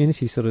think the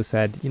community sort of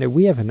said,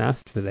 we haven't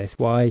asked for this.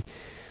 Why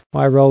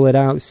roll it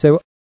out?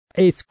 So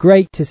it's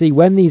great to see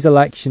when these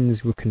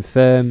elections were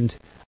confirmed.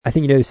 I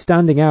think,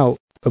 standing out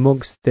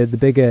amongst the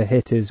bigger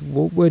hitters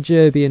were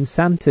Derby and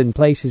Santon,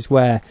 places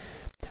where,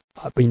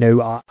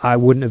 I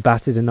wouldn't have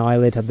batted an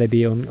eyelid had they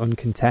been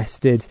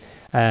uncontested.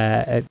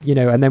 And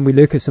then we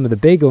look at some of the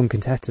big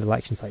uncontested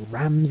elections like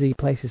Ramsey,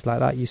 places like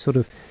that. You sort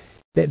of,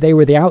 they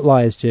were the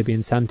outliers, Derby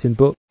and Santon.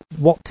 But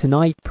what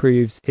tonight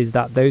proves is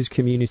that those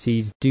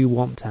communities do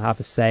want to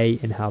have a say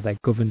in how they're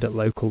governed at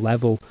local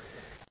level.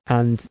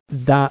 And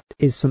that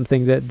is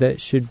something that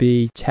should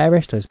be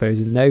cherished, I suppose,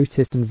 and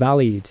noticed and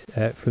valued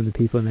from the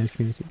people in those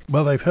communities.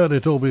 Well, they've heard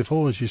it all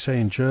before, as you say,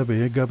 in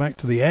Derby. Go back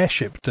to the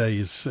airship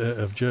days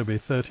of Derby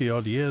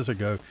 30-odd years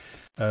ago.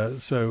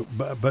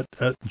 But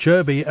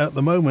Derby at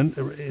the moment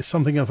is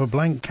something of a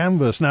blank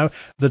canvas. Now,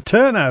 the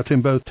turnout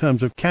in both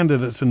terms of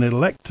candidates and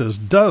electors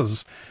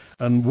does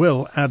and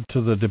will add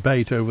to the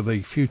debate over the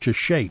future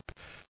shape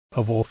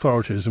of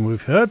authorities, and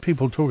we've heard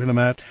people talking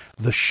about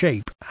the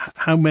shape.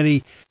 How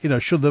many,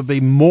 should there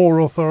be more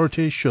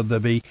authorities? Should there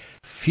be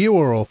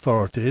fewer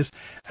authorities?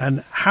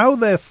 And how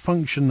their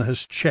function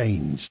has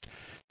changed.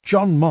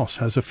 John Moss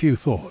has a few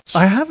thoughts.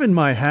 I have in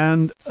my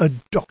hand a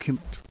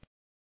document.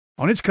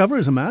 On its cover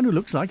is a man who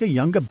looks like a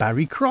younger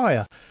Barry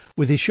Cryer,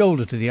 with his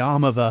shoulder to the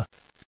arm of a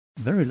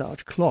very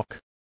large clock.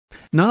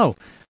 Now,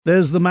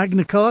 there's the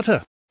Magna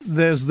Carta.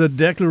 There's the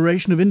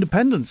Declaration of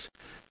Independence.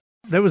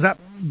 There was that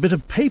bit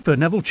of paper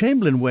Neville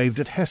Chamberlain waved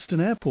at Heston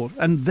Airport.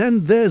 And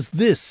then there's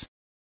this.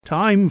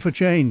 Time for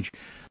change.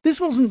 This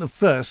wasn't the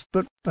first,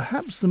 but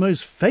perhaps the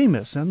most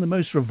famous and the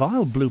most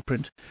reviled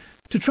blueprint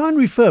to try and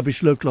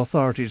refurbish local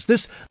authorities.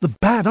 This, the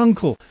bad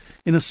uncle,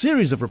 in a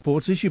series of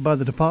reports issued by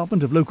the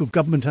Department of Local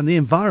Government and the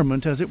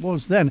Environment as it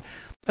was then.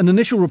 An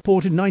initial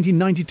report in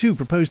 1992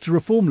 proposed to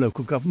reform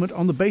local government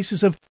on the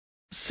basis of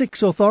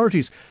 6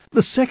 authorities.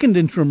 The second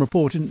interim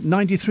report in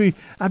 93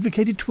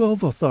 advocated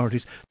 12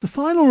 authorities. The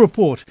final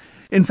report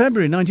in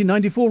February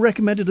 1994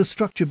 recommended a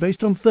structure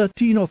based on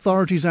 13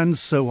 authorities, and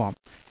so on.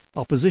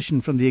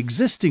 Opposition from the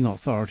existing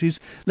authorities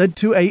led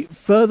to a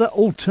further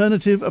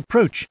alternative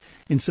approach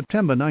in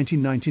September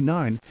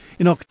 1999.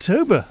 In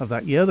October of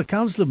that year, the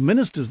Council of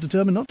Ministers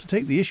determined not to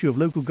take the issue of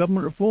local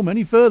government reform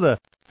any further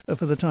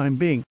for the time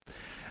being.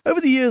 Over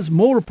the years,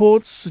 more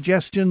reports,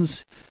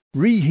 suggestions,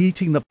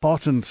 reheating the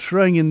pot and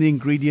throwing in the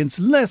ingredients,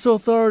 less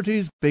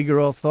authorities, bigger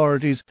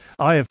authorities,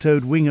 eye of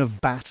toad, wing of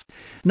bat.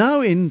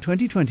 Now in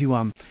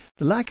 2021,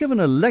 the lack of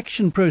an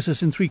election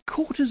process in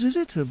 3/4, is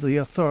it, of the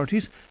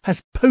authorities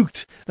has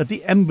poked at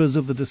the embers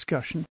of the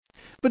discussion.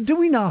 But do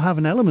we now have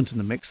an element in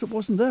the mix that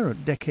wasn't there a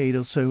decade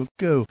or so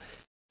ago?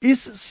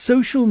 Is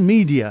social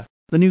media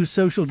the new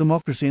social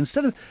democracy?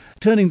 Instead of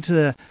turning to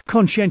the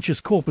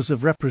conscientious corpus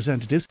of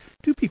representatives,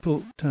 do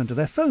people turn to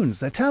their phones,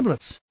 their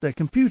tablets, their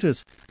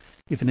computers?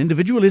 If an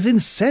individual is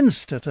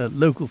incensed at a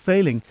local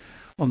failing,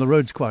 on the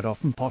roads quite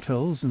often,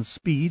 potholes and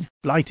speed,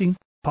 blighting,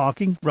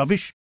 parking,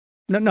 rubbish.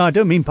 No, I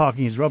don't mean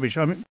parking is rubbish.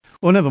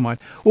 Never mind.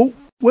 Or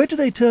where do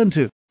they turn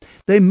to?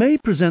 They may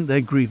present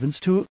their grievance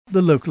to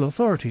the local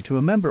authority, to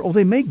a member, or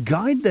they may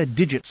guide their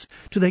digits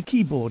to their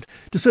keyboard,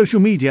 to social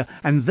media,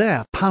 and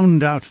there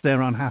pound out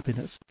their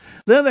unhappiness.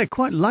 There they're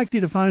quite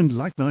likely to find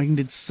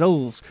like-minded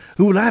souls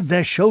who will add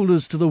their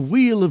shoulders to the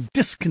wheel of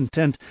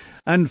discontent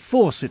and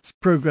force its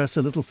progress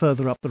a little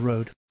further up the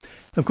road.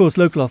 Of course,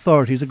 local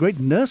authorities are great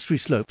nursery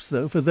slopes,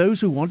 though, for those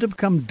who want to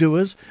become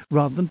doers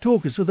rather than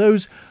talkers, for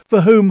those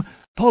for whom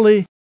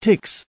Polly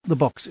ticks the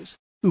boxes,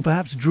 who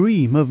perhaps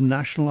dream of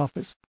national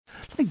office.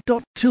 Like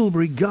Dot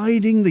Tilbury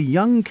guiding the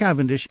young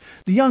Cavendish,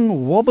 the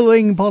young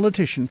wobbling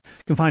politician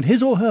can find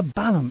his or her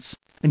balance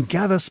and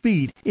gather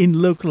speed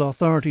in local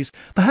authorities,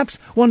 perhaps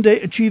one day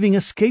achieving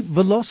escape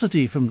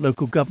velocity from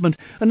local government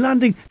and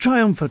landing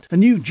triumphant, a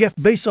new Jeff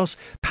Bezos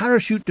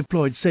parachute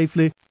deployed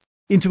safely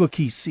into a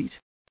key seat.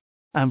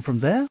 And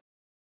from there,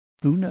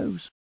 who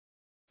knows?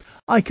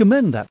 I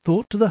commend that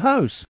thought to the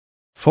House.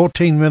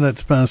 14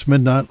 minutes past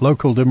midnight,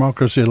 Local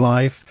Democracy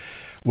Live.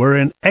 We're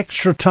in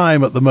extra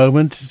time at the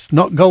moment. It's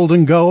not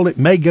golden goal. It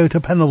may go to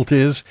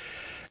penalties.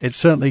 It's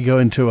certainly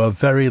going to a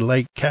very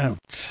late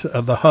count.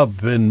 At the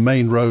hub in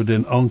Main Road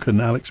in Onchan,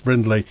 Alex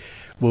Brindley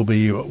will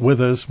be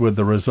with us with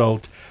the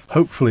result,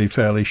 hopefully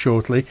fairly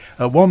shortly.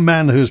 One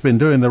man who's been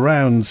doing the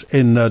rounds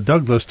in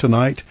Douglas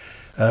tonight,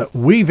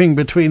 weaving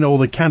between all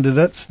the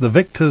candidates, the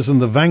victors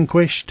and the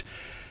vanquished.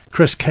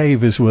 Chris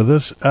Cave is with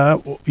us.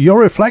 Your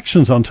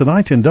reflections on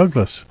tonight in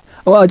Douglas?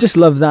 Well, I just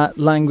love that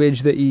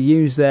language that you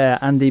use there,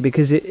 Andy,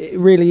 because it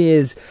really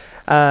is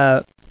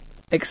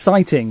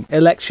exciting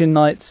election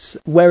nights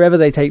wherever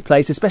they take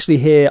place, especially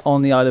here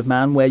on the Isle of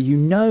Man, where you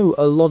know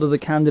a lot of the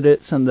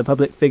candidates and the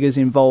public figures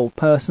involved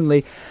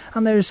personally,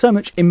 and there is so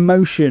much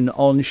emotion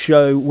on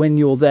show when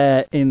you're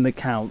there in the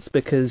counts,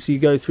 because you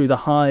go through the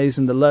highs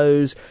and the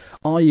lows.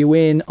 Are you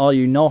in? Are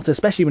you not?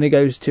 Especially when it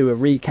goes to a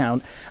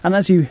recount. And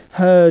as you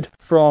heard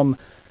from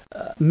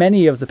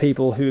many of the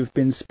people who've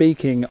been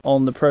speaking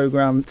on the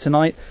programme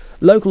tonight,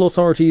 local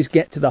authorities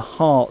get to the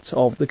heart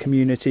of the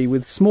community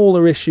with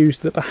smaller issues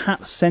that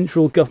perhaps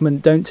central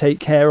government don't take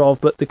care of,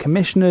 but the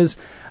commissioners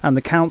and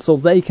the council,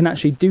 they can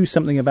actually do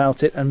something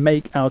about it and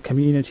make our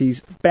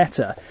communities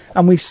better.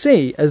 And we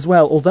see as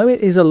well, although it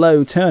is a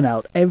low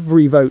turnout,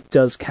 every vote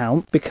does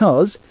count,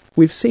 because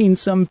we've seen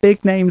some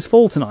big names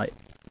fall tonight.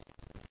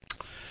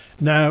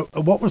 Now,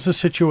 what was the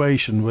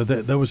situation with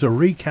it? There was a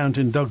recount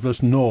in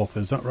Douglas North,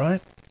 is that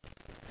right?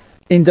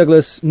 In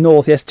Douglas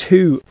North, yes,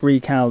 2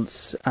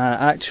 recounts,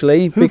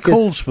 actually. Who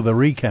calls for the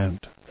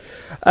recount?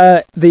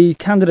 The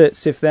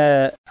candidates, if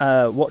they're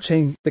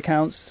watching the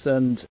counts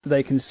and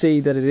they can see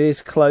that it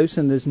is close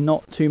and there's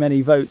not too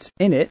many votes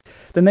in it,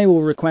 then they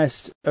will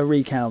request a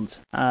recount.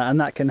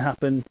 And that can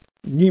happen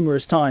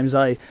numerous times.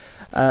 I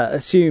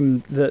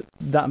assume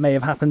that may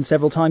have happened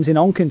several times in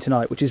Onchan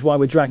tonight, which is why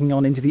we're dragging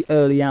on into the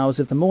early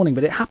hours of the morning.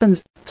 But it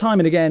happens time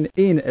and again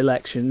in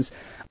elections.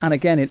 And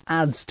again, it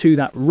adds to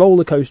that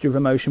roller coaster of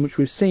emotion, which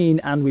we've seen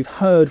and we've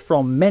heard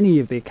from many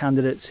of the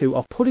candidates who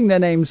are putting their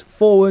names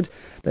forward.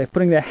 They're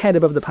putting their head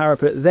above the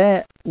parapet.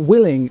 They're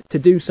willing to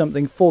do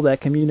something for their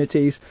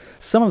communities.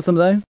 Some of them,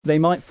 though, they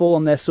might fall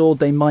on their sword.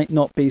 They might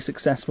not be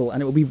successful.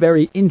 And it will be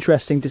very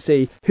interesting to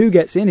see who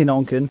gets in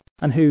Onchan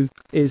and who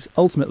is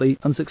ultimately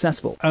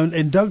unsuccessful. And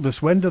in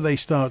Douglas, when do they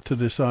start to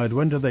decide?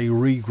 When do they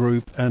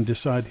regroup and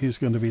decide who's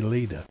going to be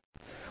leader?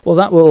 Well,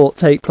 that will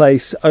take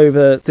place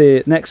over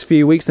the next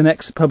few weeks. The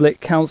next public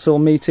council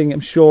meeting,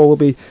 I'm sure, will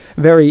be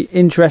very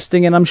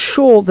interesting. And I'm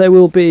sure there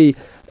will be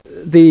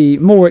the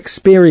more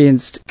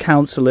experienced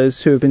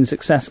councillors who have been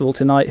successful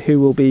tonight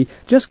who will be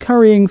just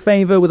currying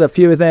favour with a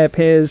few of their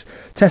peers,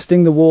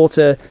 testing the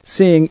water,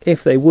 seeing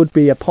if they would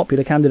be a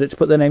popular candidate to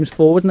put their names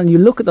forward. And then you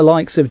look at the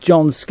likes of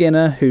John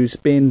Skinner, who's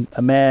been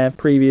a mayor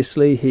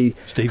previously.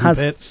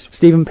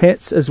 Stephen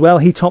Pitts as well.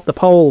 He topped the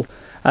poll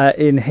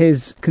in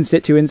his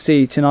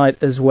constituency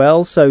tonight as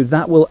well, so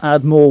that will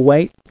add more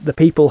weight. The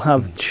people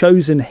have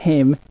chosen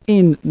him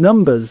in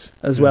numbers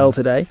as well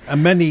today.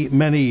 And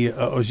many,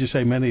 as you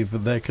say, many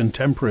of their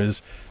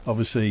contemporaries,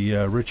 obviously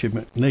Richard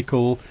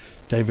McNichol,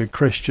 David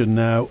Christian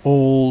now,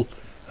 all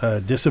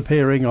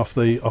disappearing off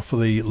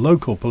the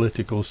local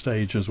political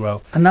stage as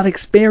well. And that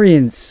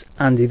experience,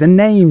 Andy, the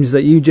names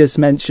that you just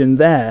mentioned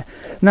there,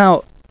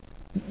 now,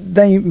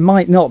 they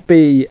might not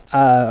be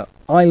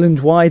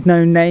island-wide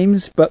known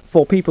names, but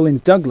for people in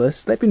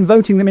Douglas, they've been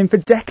voting them in for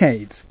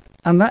decades,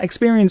 and that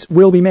experience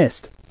will be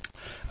missed.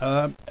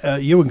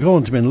 Ewan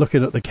Gordon's been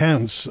looking at the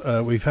counts.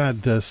 We've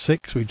had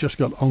 6. We've just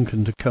got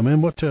Onchan to come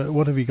in. What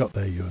have you got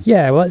there, Ewan?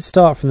 Yeah, well, let's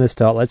start from the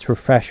start. Let's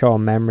refresh our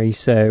memory.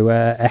 So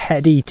a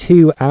heady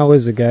 2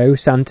 hours ago,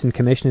 Santon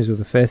Commissioners were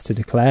the first to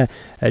declare.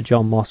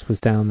 John Moss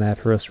was down there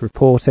for us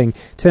reporting.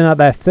 Turnout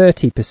there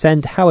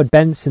 30%. Howard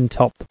Benson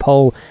topped the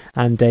poll,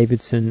 and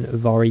Davidson,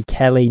 Vorry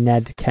Kelly,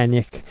 Ned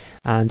Kenyock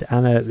and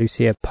Anna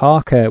Lucia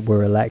Parker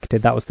were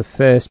elected. That was the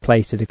first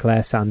place to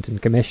declare Santon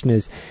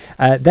Commissioners.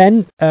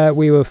 Then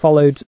we were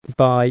followed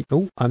by,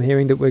 I'm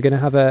hearing that we're going to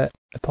have a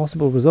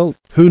possible result.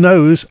 Who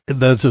knows?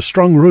 There's a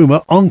strong rumour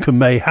Onchan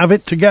may have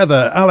it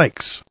together.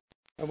 Alex.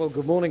 Well,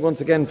 good morning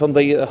once again from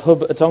the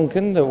hub at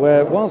Onchan,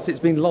 where whilst it's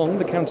been long,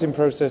 the counting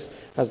process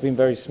has been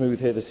very smooth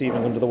here this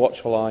evening under the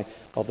watchful eye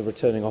of the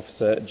returning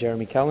officer,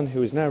 Jeremy Callan,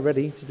 who is now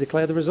ready to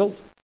declare the result.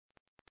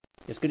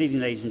 Yes, good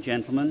evening, ladies and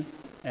gentlemen.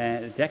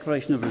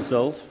 Declaration of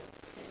result.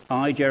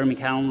 I, Jeremy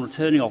Callan,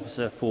 returning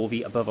officer for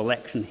the above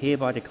election,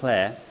 hereby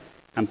declare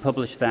and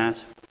publish that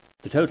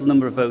the total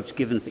number of votes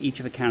given for each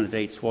of the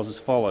candidates was as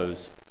follows: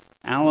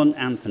 Allen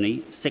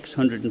Anthony,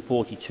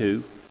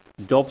 642,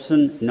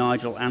 Dobson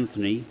Nigel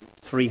Anthony,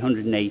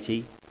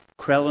 380,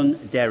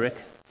 Crellin Derek,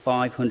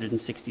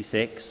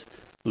 566,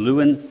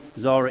 Lewin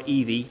Zara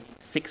Evie,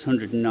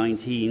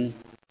 619,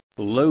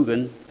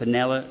 Logan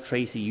Fenella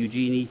Tracy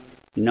Eugenie,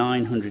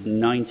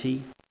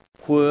 990,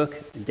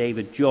 Quirk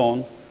David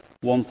John,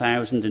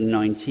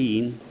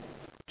 1019,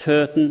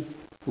 Turton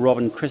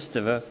Robin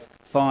Christopher,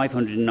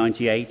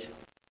 598,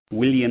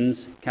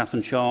 Williams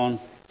Catherine Sean,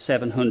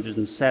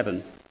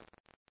 707.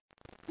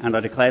 And I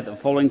declare that the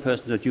following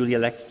persons are duly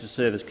elected to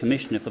serve as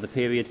Commissioner for the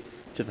period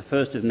to the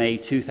 1st of May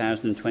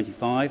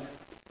 2025.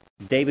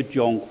 David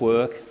John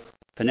Quirk,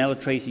 Fenella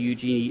Tracy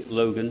Eugenie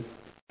Logan,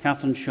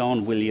 Catherine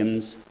Sean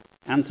Williams,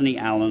 Anthony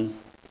Allen,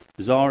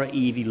 Zara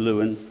Evie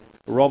Lewin,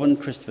 Robin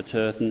Christopher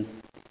Turton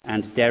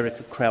and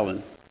Derek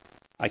Crellin.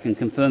 I can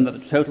confirm that the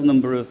total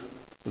number of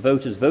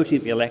voters voting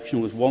at the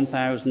election was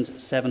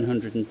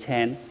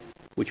 1,710,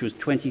 which was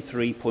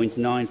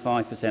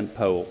 23.95%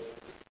 poll.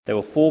 There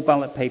were 4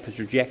 ballot papers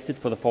rejected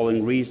for the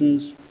following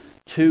reasons: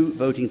 2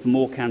 voting for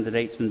more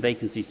candidates than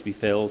vacancies to be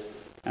filled,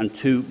 and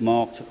 2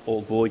 marked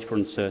or void for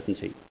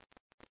uncertainty.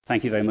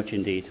 Thank you very much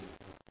indeed.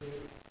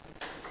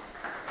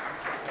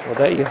 Well,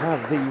 there you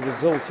have the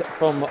result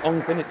from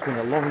Onken. It's been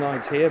a long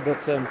night here,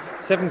 but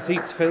 7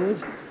 seats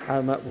filled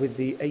with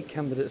the 8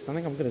 candidates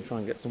standing. I'm going to try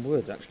and get some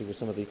words, actually, with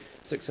some of the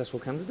successful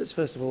candidates.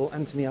 First of all,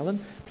 Anthony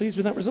Allen, pleased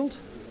with that result?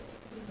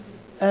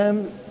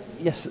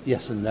 Yes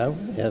and no.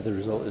 Yeah, the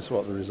result is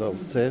what the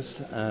result is.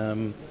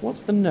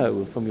 What's the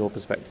no from your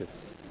perspective?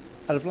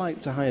 I'd have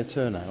liked a higher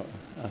turnout.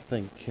 I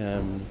think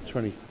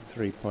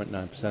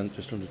 23.9%,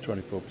 just under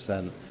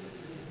 24%,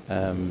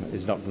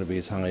 is not going to be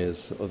as high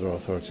as other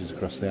authorities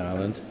across the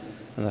island.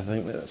 And I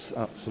think that's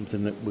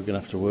something that we're going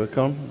to have to work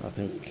on. I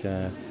think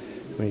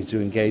we need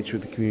to engage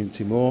with the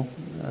community more.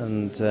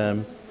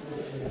 And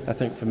I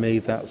think for me,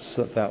 that's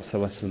the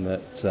lesson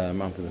that I'm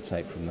going to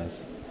take from this.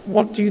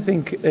 What do you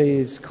think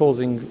is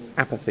causing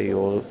apathy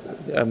or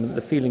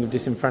the feeling of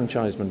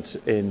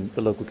disenfranchisement in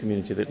the local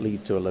community that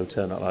leads to a low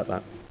turnout like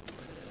that?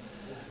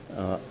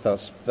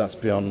 That's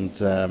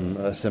beyond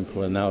a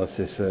simple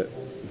analysis at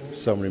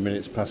so many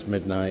minutes past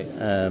midnight.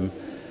 I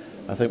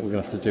think we're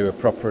going to have to do a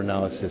proper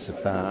analysis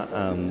of that,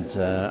 and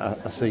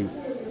I see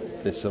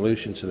the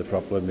solution to the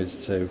problem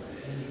is to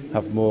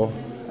have more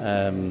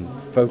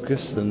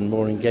focus and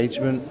more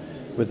engagement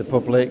with the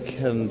public,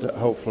 and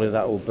hopefully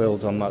that will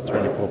build on that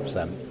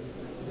 24%.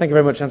 Thank you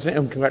very much, Anthony,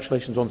 and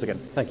congratulations once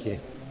again. Thank you.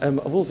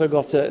 I've also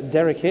got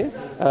Derek here,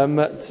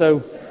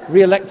 so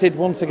re-elected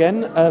once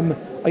again.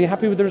 Are you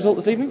happy with the result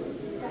this evening?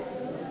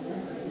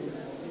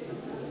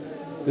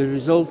 The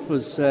result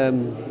was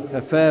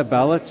a fair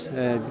ballot.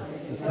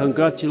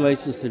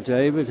 Congratulations to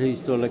David, he's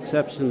done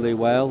exceptionally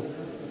well.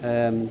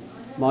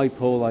 My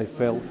poll, I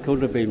felt,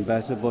 could have been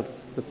better, but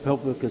the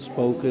public has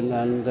spoken,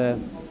 and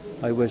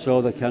I wish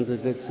all the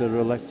candidates that are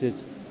elected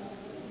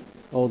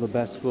all the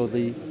best for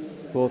the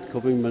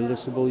forthcoming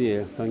municipal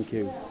year. Thank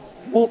you.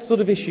 What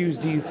sort of issues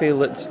do you feel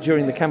that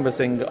during the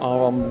canvassing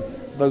are on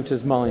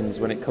voters' minds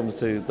when it comes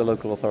to the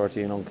local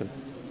authority in Onken?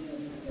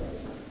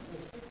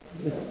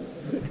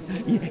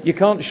 You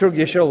can't shrug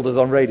your shoulders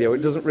on radio,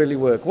 it doesn't really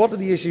work. What are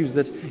the issues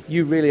that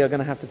you really are going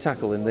to have to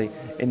tackle in the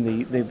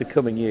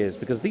coming years?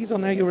 Because these are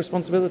now your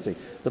responsibility.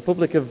 The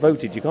public have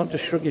voted, you can't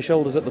just shrug your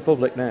shoulders at the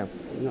public now.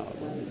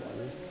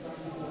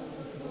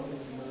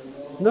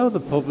 No,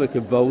 the public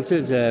have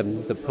voted.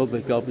 The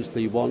public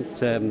obviously want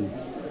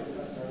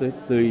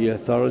the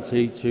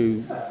authority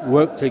to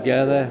work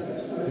together,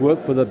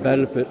 work for the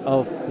benefit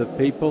of the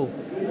people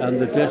and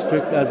the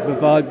district, and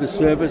provide the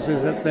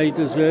services that they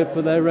deserve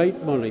for their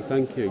rate money.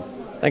 Thank you.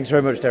 Thanks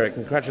very much, Derek.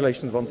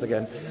 Congratulations once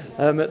again.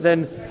 I'm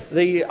going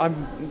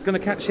to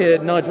catch here,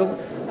 Nigel.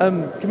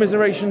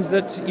 Commiserations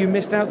that you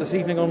missed out this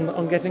evening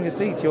on getting a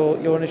seat.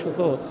 Your initial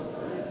thoughts?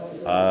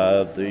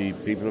 The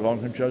people of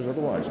Onken chose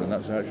otherwise, and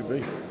that's how it should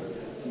be.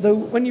 Though,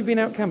 when you've been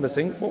out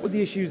canvassing, what were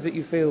the issues that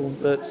you feel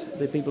that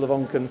the people of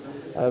Onken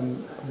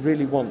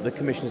really want the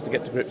commissioners to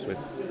get to grips with?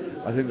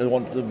 I think they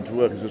want them to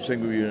work as a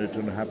single unit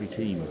and a happy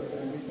team.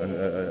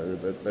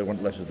 They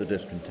want less of the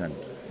discontent.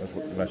 That's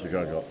what the message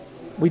I got.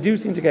 We do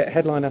seem to get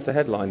headline after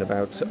headline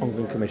about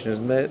Onken commissioners,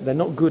 and they're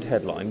not good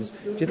headlines.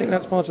 Do you think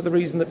that's part of the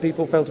reason that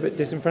people felt a bit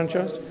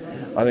disenfranchised?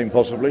 I think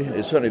possibly.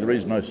 It's certainly the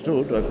reason I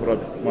stood. I thought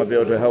I might be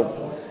able to help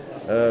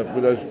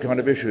with those kind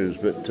of issues,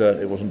 but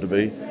it wasn't to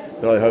be.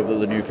 But I hope that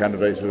the new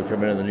candidates who are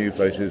coming in, the new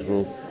faces,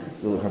 will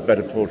have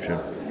better fortune.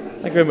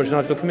 Thank you very much,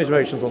 Nigel.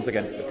 Commiserations once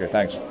again. Okay,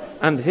 thanks.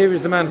 And here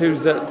is the man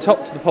who's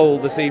topped the poll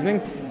this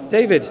evening.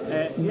 David,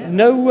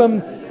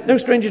 no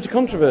stranger to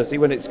controversy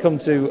when it's come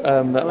to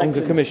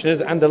Onken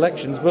commissioners and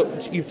elections,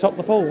 but you've topped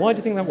the poll. Why do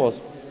you think that was?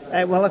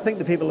 Well, I think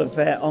the people of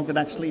Onken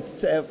actually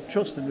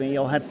trusted me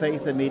or had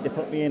faith in me to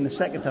put me in the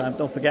second time.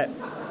 Don't forget,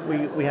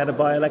 we had a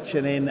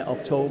by-election in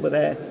October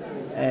there.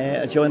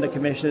 I joined the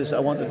commissioners. I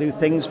want to do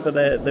things for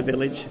the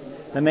village.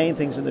 The main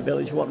things in the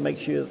village, we want to make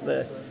sure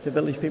that the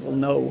village people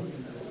know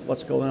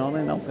what's going on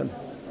in Onken.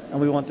 And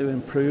we want to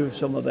improve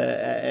some of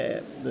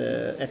the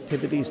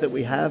activities that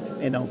we have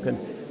in Onken.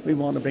 We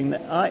want to bring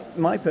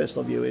my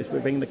personal view is we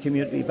bring the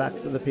community back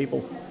to the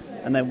people,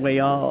 and then we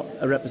are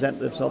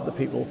representatives of the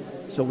people,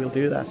 so we'll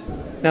do that.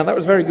 Now, that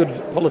was very good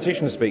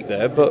politician speak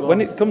there, but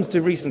when it comes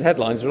to recent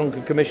headlines with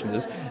Onken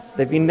commissioners,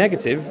 they've been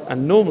negative,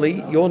 and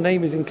normally your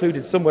name is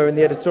included somewhere in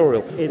the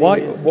editorial.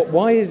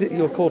 Why is it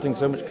you're courting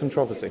so much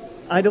controversy?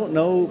 I don't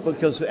know,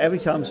 because every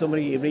time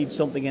somebody reads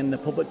something in the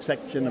public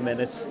section of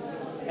minutes,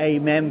 a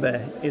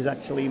member is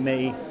actually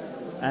me,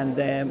 and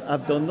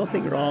I've done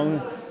nothing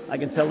wrong. I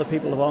can tell the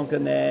people of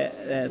Onken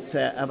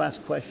that I've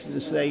asked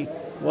questions to say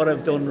what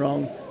I've done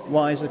wrong,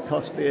 why has it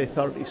cost the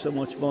authority so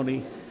much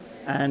money,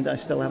 and I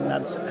still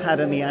haven't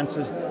had any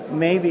answers.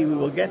 Maybe we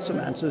will get some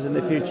answers in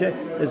the future.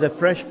 There's a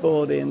fresh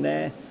board in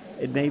there.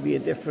 It may be a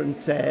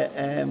different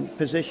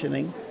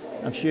positioning.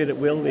 I'm sure it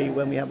will be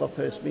when we have our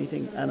first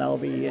meeting, and I'll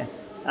be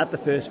at the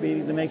first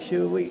meeting to make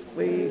sure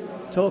we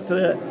talk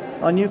to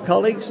our new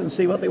colleagues and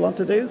see what they want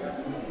to do.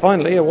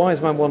 Finally, a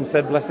wise man once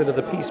said, blessed are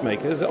the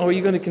peacemakers. Are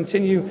you going to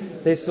continue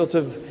this sort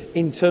of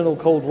internal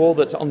Cold War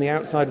that on the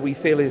outside we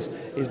feel is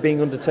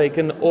being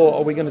undertaken, or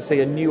are we going to see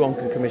a new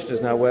Onken commissioners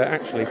now where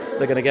actually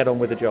they're going to get on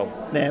with the job?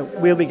 Now,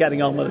 we'll be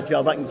getting on with the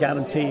job, I can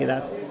guarantee you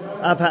that.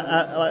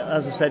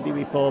 As I said to you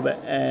before,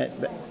 but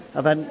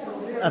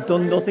I've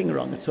done nothing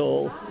wrong at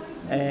all.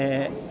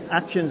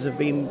 Actions have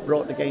been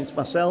brought against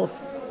myself.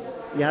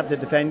 You have to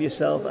defend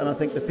yourself, and I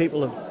think the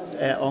people of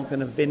Onken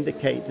have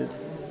vindicated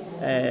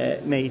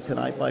me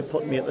tonight by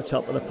putting me at the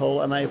top of the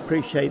poll, and I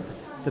appreciate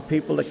the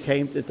people that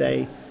came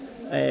today.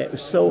 It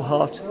was so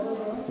hot.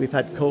 We've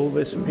had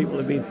COVID, people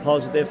have been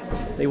positive.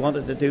 They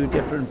wanted to do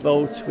different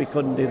votes. We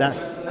couldn't do that.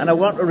 And I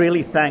want to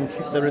really thank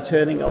the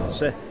returning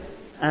officer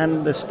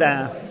and the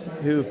staff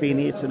who have been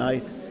here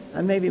tonight,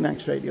 and maybe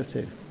Manx Radio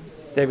too.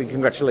 David,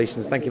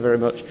 congratulations. Thank you very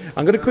much.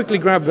 I'm going to quickly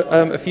grab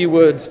a few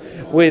words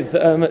with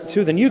two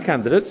of the new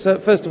candidates.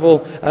 First of all,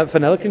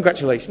 Fenella,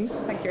 congratulations.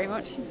 Thank you very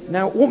much.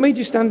 Now, what made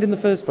you stand in the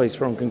first place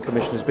for Onken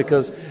Commissioners?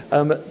 Because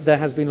there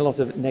has been a lot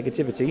of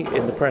negativity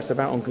in the press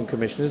about Onken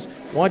Commissioners.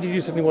 Why did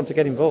you suddenly want to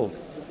get involved?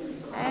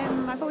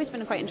 I've always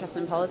been quite interested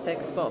in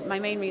politics, but my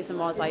main reason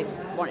was I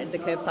just wanted the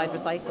curbside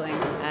recycling.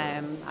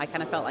 I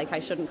kind of felt like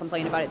I shouldn't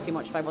complain about it too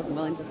much if I wasn't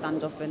willing to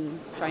stand up and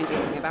try and do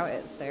something about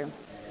it. So.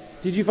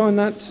 Did you find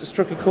that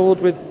struck a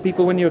chord with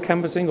people when you were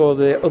canvassing, or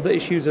the other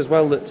issues as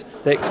well that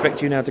they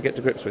expect you now to get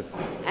to grips with?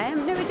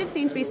 No, it just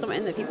seemed to be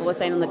something that people were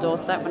saying on the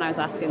doorstep when I was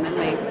asking them.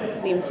 They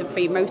seemed to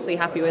be mostly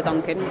happy with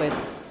Onken, with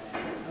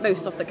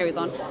most stuff that goes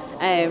on.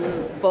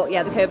 But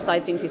yeah, the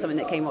curbside seemed to be something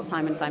that came up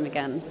time and time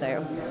again.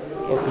 So.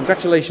 Well,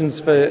 congratulations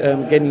for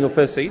getting your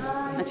first seat.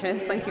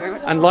 Cheers, thank you very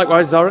much. And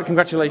likewise, Zara,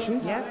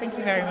 congratulations. Yeah, thank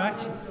you very much.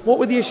 What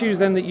were the issues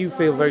then that you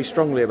feel very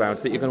strongly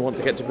about that you're going to want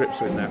to get to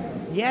grips with now?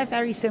 Yeah,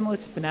 very similar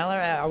to Fenella.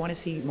 I want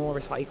to see more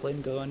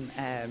recycling done.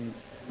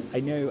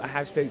 I know I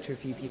have spoken to a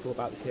few people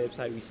about the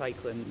curbside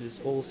recycling. There's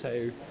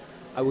also,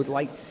 I would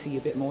like to see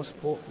a bit more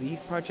support for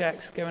youth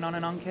projects going on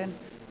in Onken.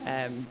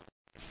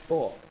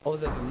 But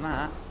other than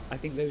that, I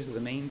think those are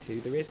the main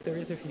two. There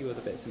is a few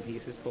other bits and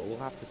pieces, but we'll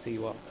have to see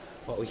what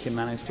we can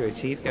manage to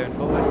achieve going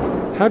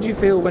forward. How do you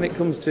feel when it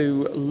comes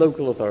to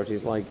local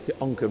authorities like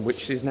Onken,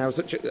 which is now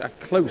such a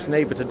close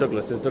neighbour to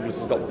Douglas, as Douglas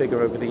has got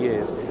bigger over the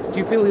years? Do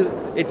you feel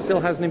it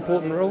still has an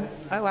important role?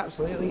 Oh,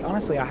 absolutely.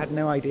 Honestly, I had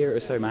no idea it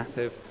was so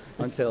massive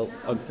until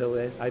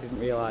this. I didn't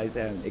realise,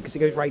 because it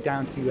goes right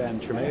down to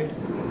Tramode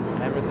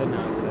and everything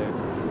now.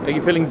 So. Are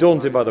you feeling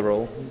daunted by the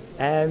role?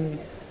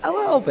 A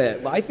little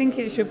bit, but I think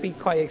it should be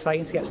quite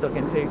exciting to get stuck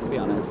into, to be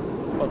honest.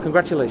 Well,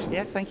 congratulations.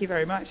 Yeah, thank you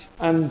very much.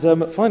 And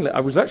finally,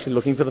 I was actually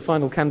looking for the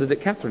final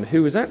candidate, Catherine,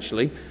 who has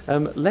actually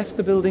left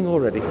the building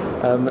already.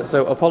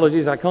 So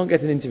apologies, I can't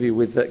get an interview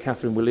with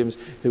Catherine Williams,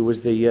 who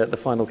was the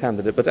final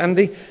candidate. But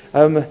Andy,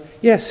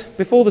 yes,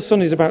 before the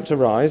sun is about to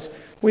rise,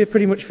 we're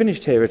pretty much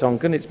finished here at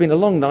Onken. It's been a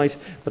long night,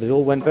 but it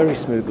all went very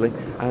smoothly.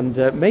 And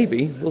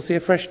maybe we'll see a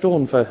fresh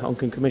dawn for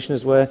Onken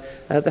Commissioners where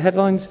the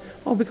headlines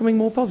are becoming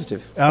more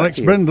positive. Alex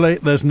Brindley,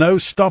 there's no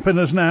stopping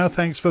us now.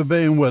 Thanks for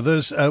being with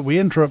us. We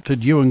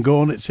interrupted you and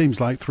Gorn, it seems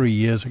like 3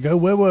 years ago.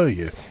 Where were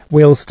you?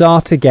 We'll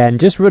start again,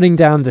 just running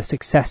down the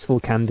successful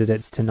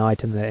candidates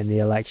tonight in the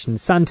election.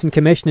 Santon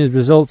Commissioners'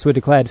 results were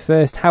declared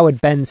first. Howard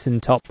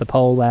Benson topped the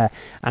poll there,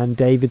 and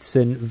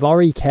Davidson,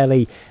 Vorry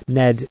Kelly,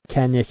 Ned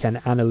Kenyock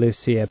and Anna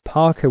Lucia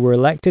Parker were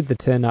elected. The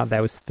turnout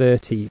there was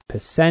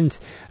 30%.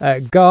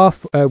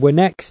 Garth were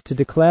next to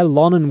declare.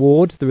 Lonnan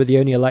Ward, they were the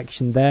only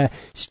election there.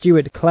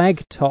 Stuart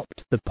Clegg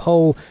topped the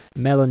poll.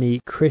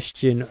 Melanie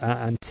Christian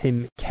and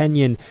Tim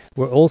Kenyon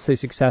were also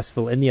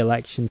successful in the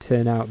election.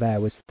 Turnout there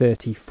was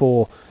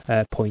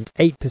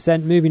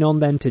 34.8%. Moving on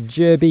then to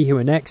Derby, who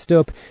are next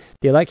up.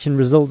 The election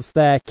results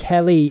there: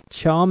 Kelly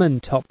Charman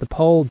topped the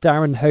poll.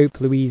 Darren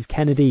Hope, Louise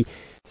Kennedy,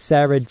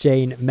 Sarah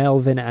Jane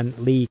Melvin and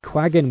Lee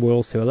Quaggan were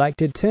also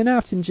elected.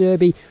 Turnout in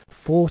Derby,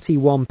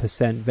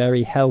 41%,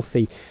 very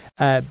healthy.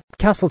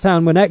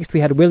 Castletown were next.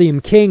 We had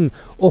William King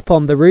up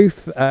on the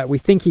roof. We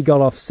think he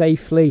got off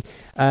safely,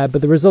 but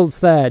the results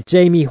there: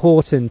 Jamie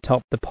Horton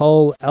topped the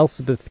poll.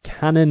 Elizabeth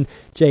Cannon,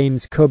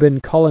 James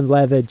Cubbin, Colin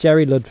Leather,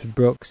 Jerry Ludford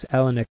Brooks,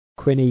 Eleanor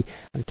Quinney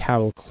and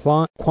Carol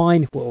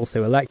Quine were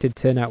also elected.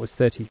 Turnout was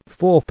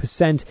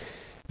 34%.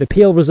 The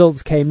Peel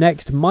results came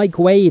next. Mike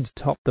Wade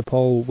topped the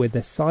poll with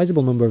a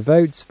sizable number of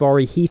votes.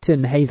 Vorry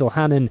Heaton, Hazel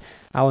Hannon,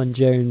 Alan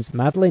Jones,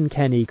 Madeline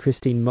Kenny,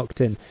 Christine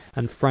Muckton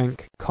and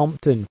Frank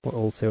Compton were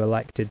also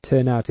elected.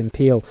 Turnout in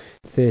Peel,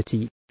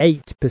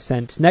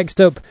 38%.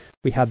 Next up,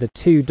 we had the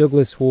two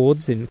Douglas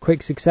wards in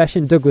quick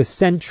succession. Douglas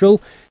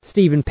Central,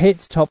 Stephen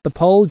Pitts topped the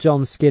poll.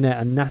 John Skinner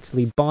and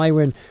Natalie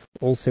Byron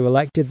were also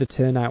elected. The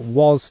turnout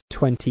was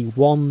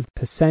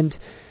 21%.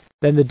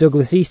 Then the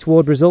Douglas East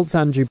ward results: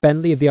 Andrew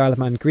Bentley of the Isle of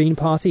Man Green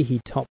Party,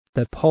 he topped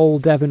the poll.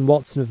 Devon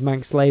Watson of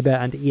Manx Labour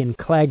and Ian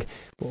Clegg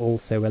were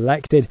also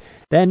elected.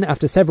 Then,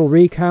 after several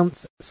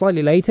recounts,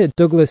 slightly later,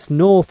 Douglas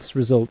North's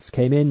results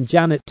came in.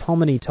 Janet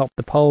Tomini topped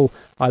the poll.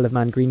 Isle of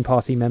Man Green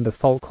Party member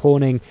Falk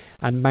Horning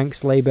and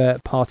Manx Labour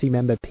Party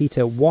member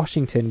Peter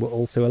Washington were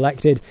also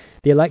elected.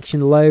 The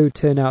election low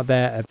turnout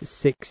there of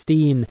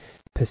 16%.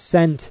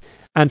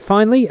 And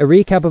finally, a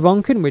recap of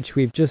Onken, which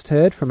we've just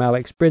heard from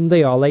Alex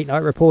Brindley, our late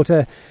night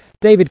reporter.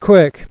 David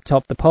Quirk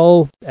topped the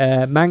poll.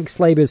 Manx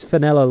Labour's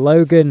Fenella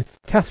Logan,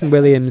 Catherine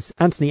Williams,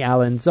 Anthony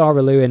Allen,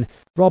 Zara Lewin,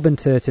 Robin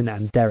Turton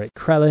and Derek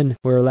Crellin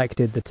were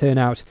elected. The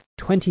turnout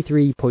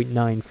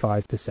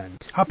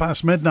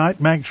 23.95%. midnight,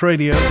 Manx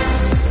Radio.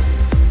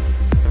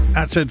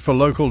 That's it for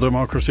Local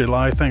Democracy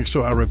Live. Thanks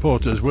to our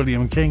reporters,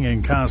 William King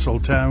in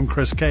Castletown,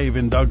 Chris Cave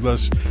in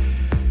Douglas.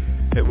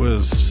 It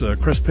was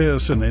Chris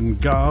Pearson in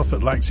Garth at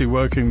Laxey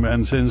Working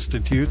Men's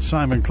Institute,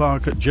 Simon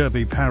Clark at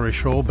Jerby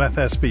Parish Hall, Beth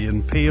Espy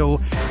in Peel,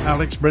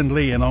 Alex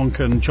Brindley in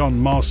Onken, John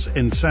Moss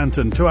in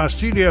Santon. To our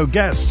studio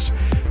guests,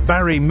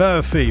 Barry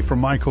Murphy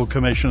from Michael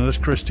Commissioners,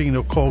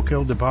 Christina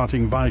Corkill,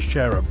 departing Vice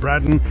Chair of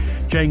Braddon,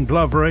 Jane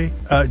Glover,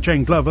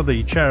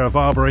 the Chair of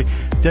Arbury,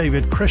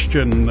 David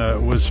Christian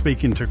was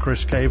speaking to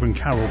Chris Cave and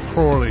Carol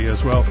Crawley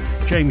as well,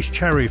 James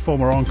Cherry,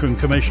 former Onken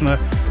Commissioner,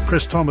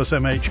 Chris Thomas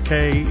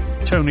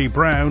MHK, Tony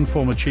Brown,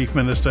 former Chief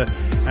Minister,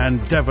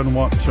 and Devon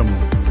Watson.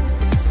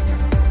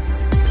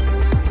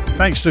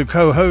 Thanks to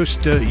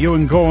co-host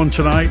Ewan Gorn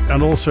tonight,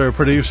 and also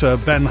producer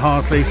Ben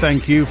Hartley.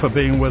 Thank you for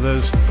being with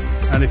us.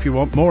 And if you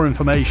want more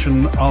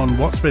information on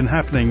what's been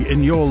happening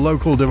in your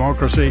local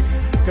democracy,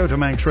 go to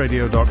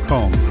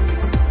manxradio.com.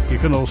 You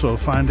can also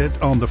find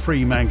it on the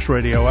free Manx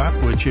Radio app,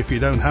 which if you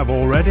don't have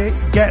already,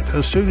 get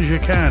as soon as you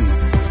can.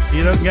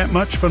 You don't get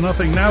much for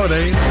nothing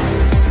nowadays.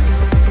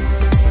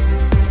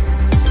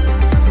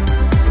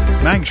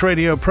 Manx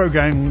Radio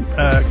program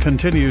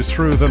continues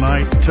through the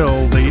night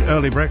till the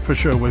early breakfast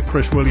show with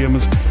Chris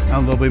Williams,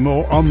 and there'll be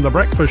more on the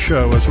breakfast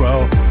show as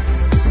well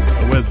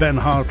with Ben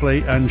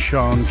Hartley and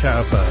Sean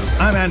Cowper.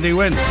 I'm Andy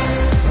Wint.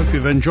 Hope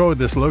you've enjoyed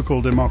this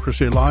Local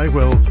Democracy Live.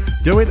 We'll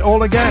do it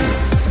all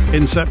again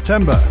in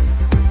September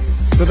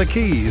for the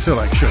Keys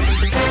election.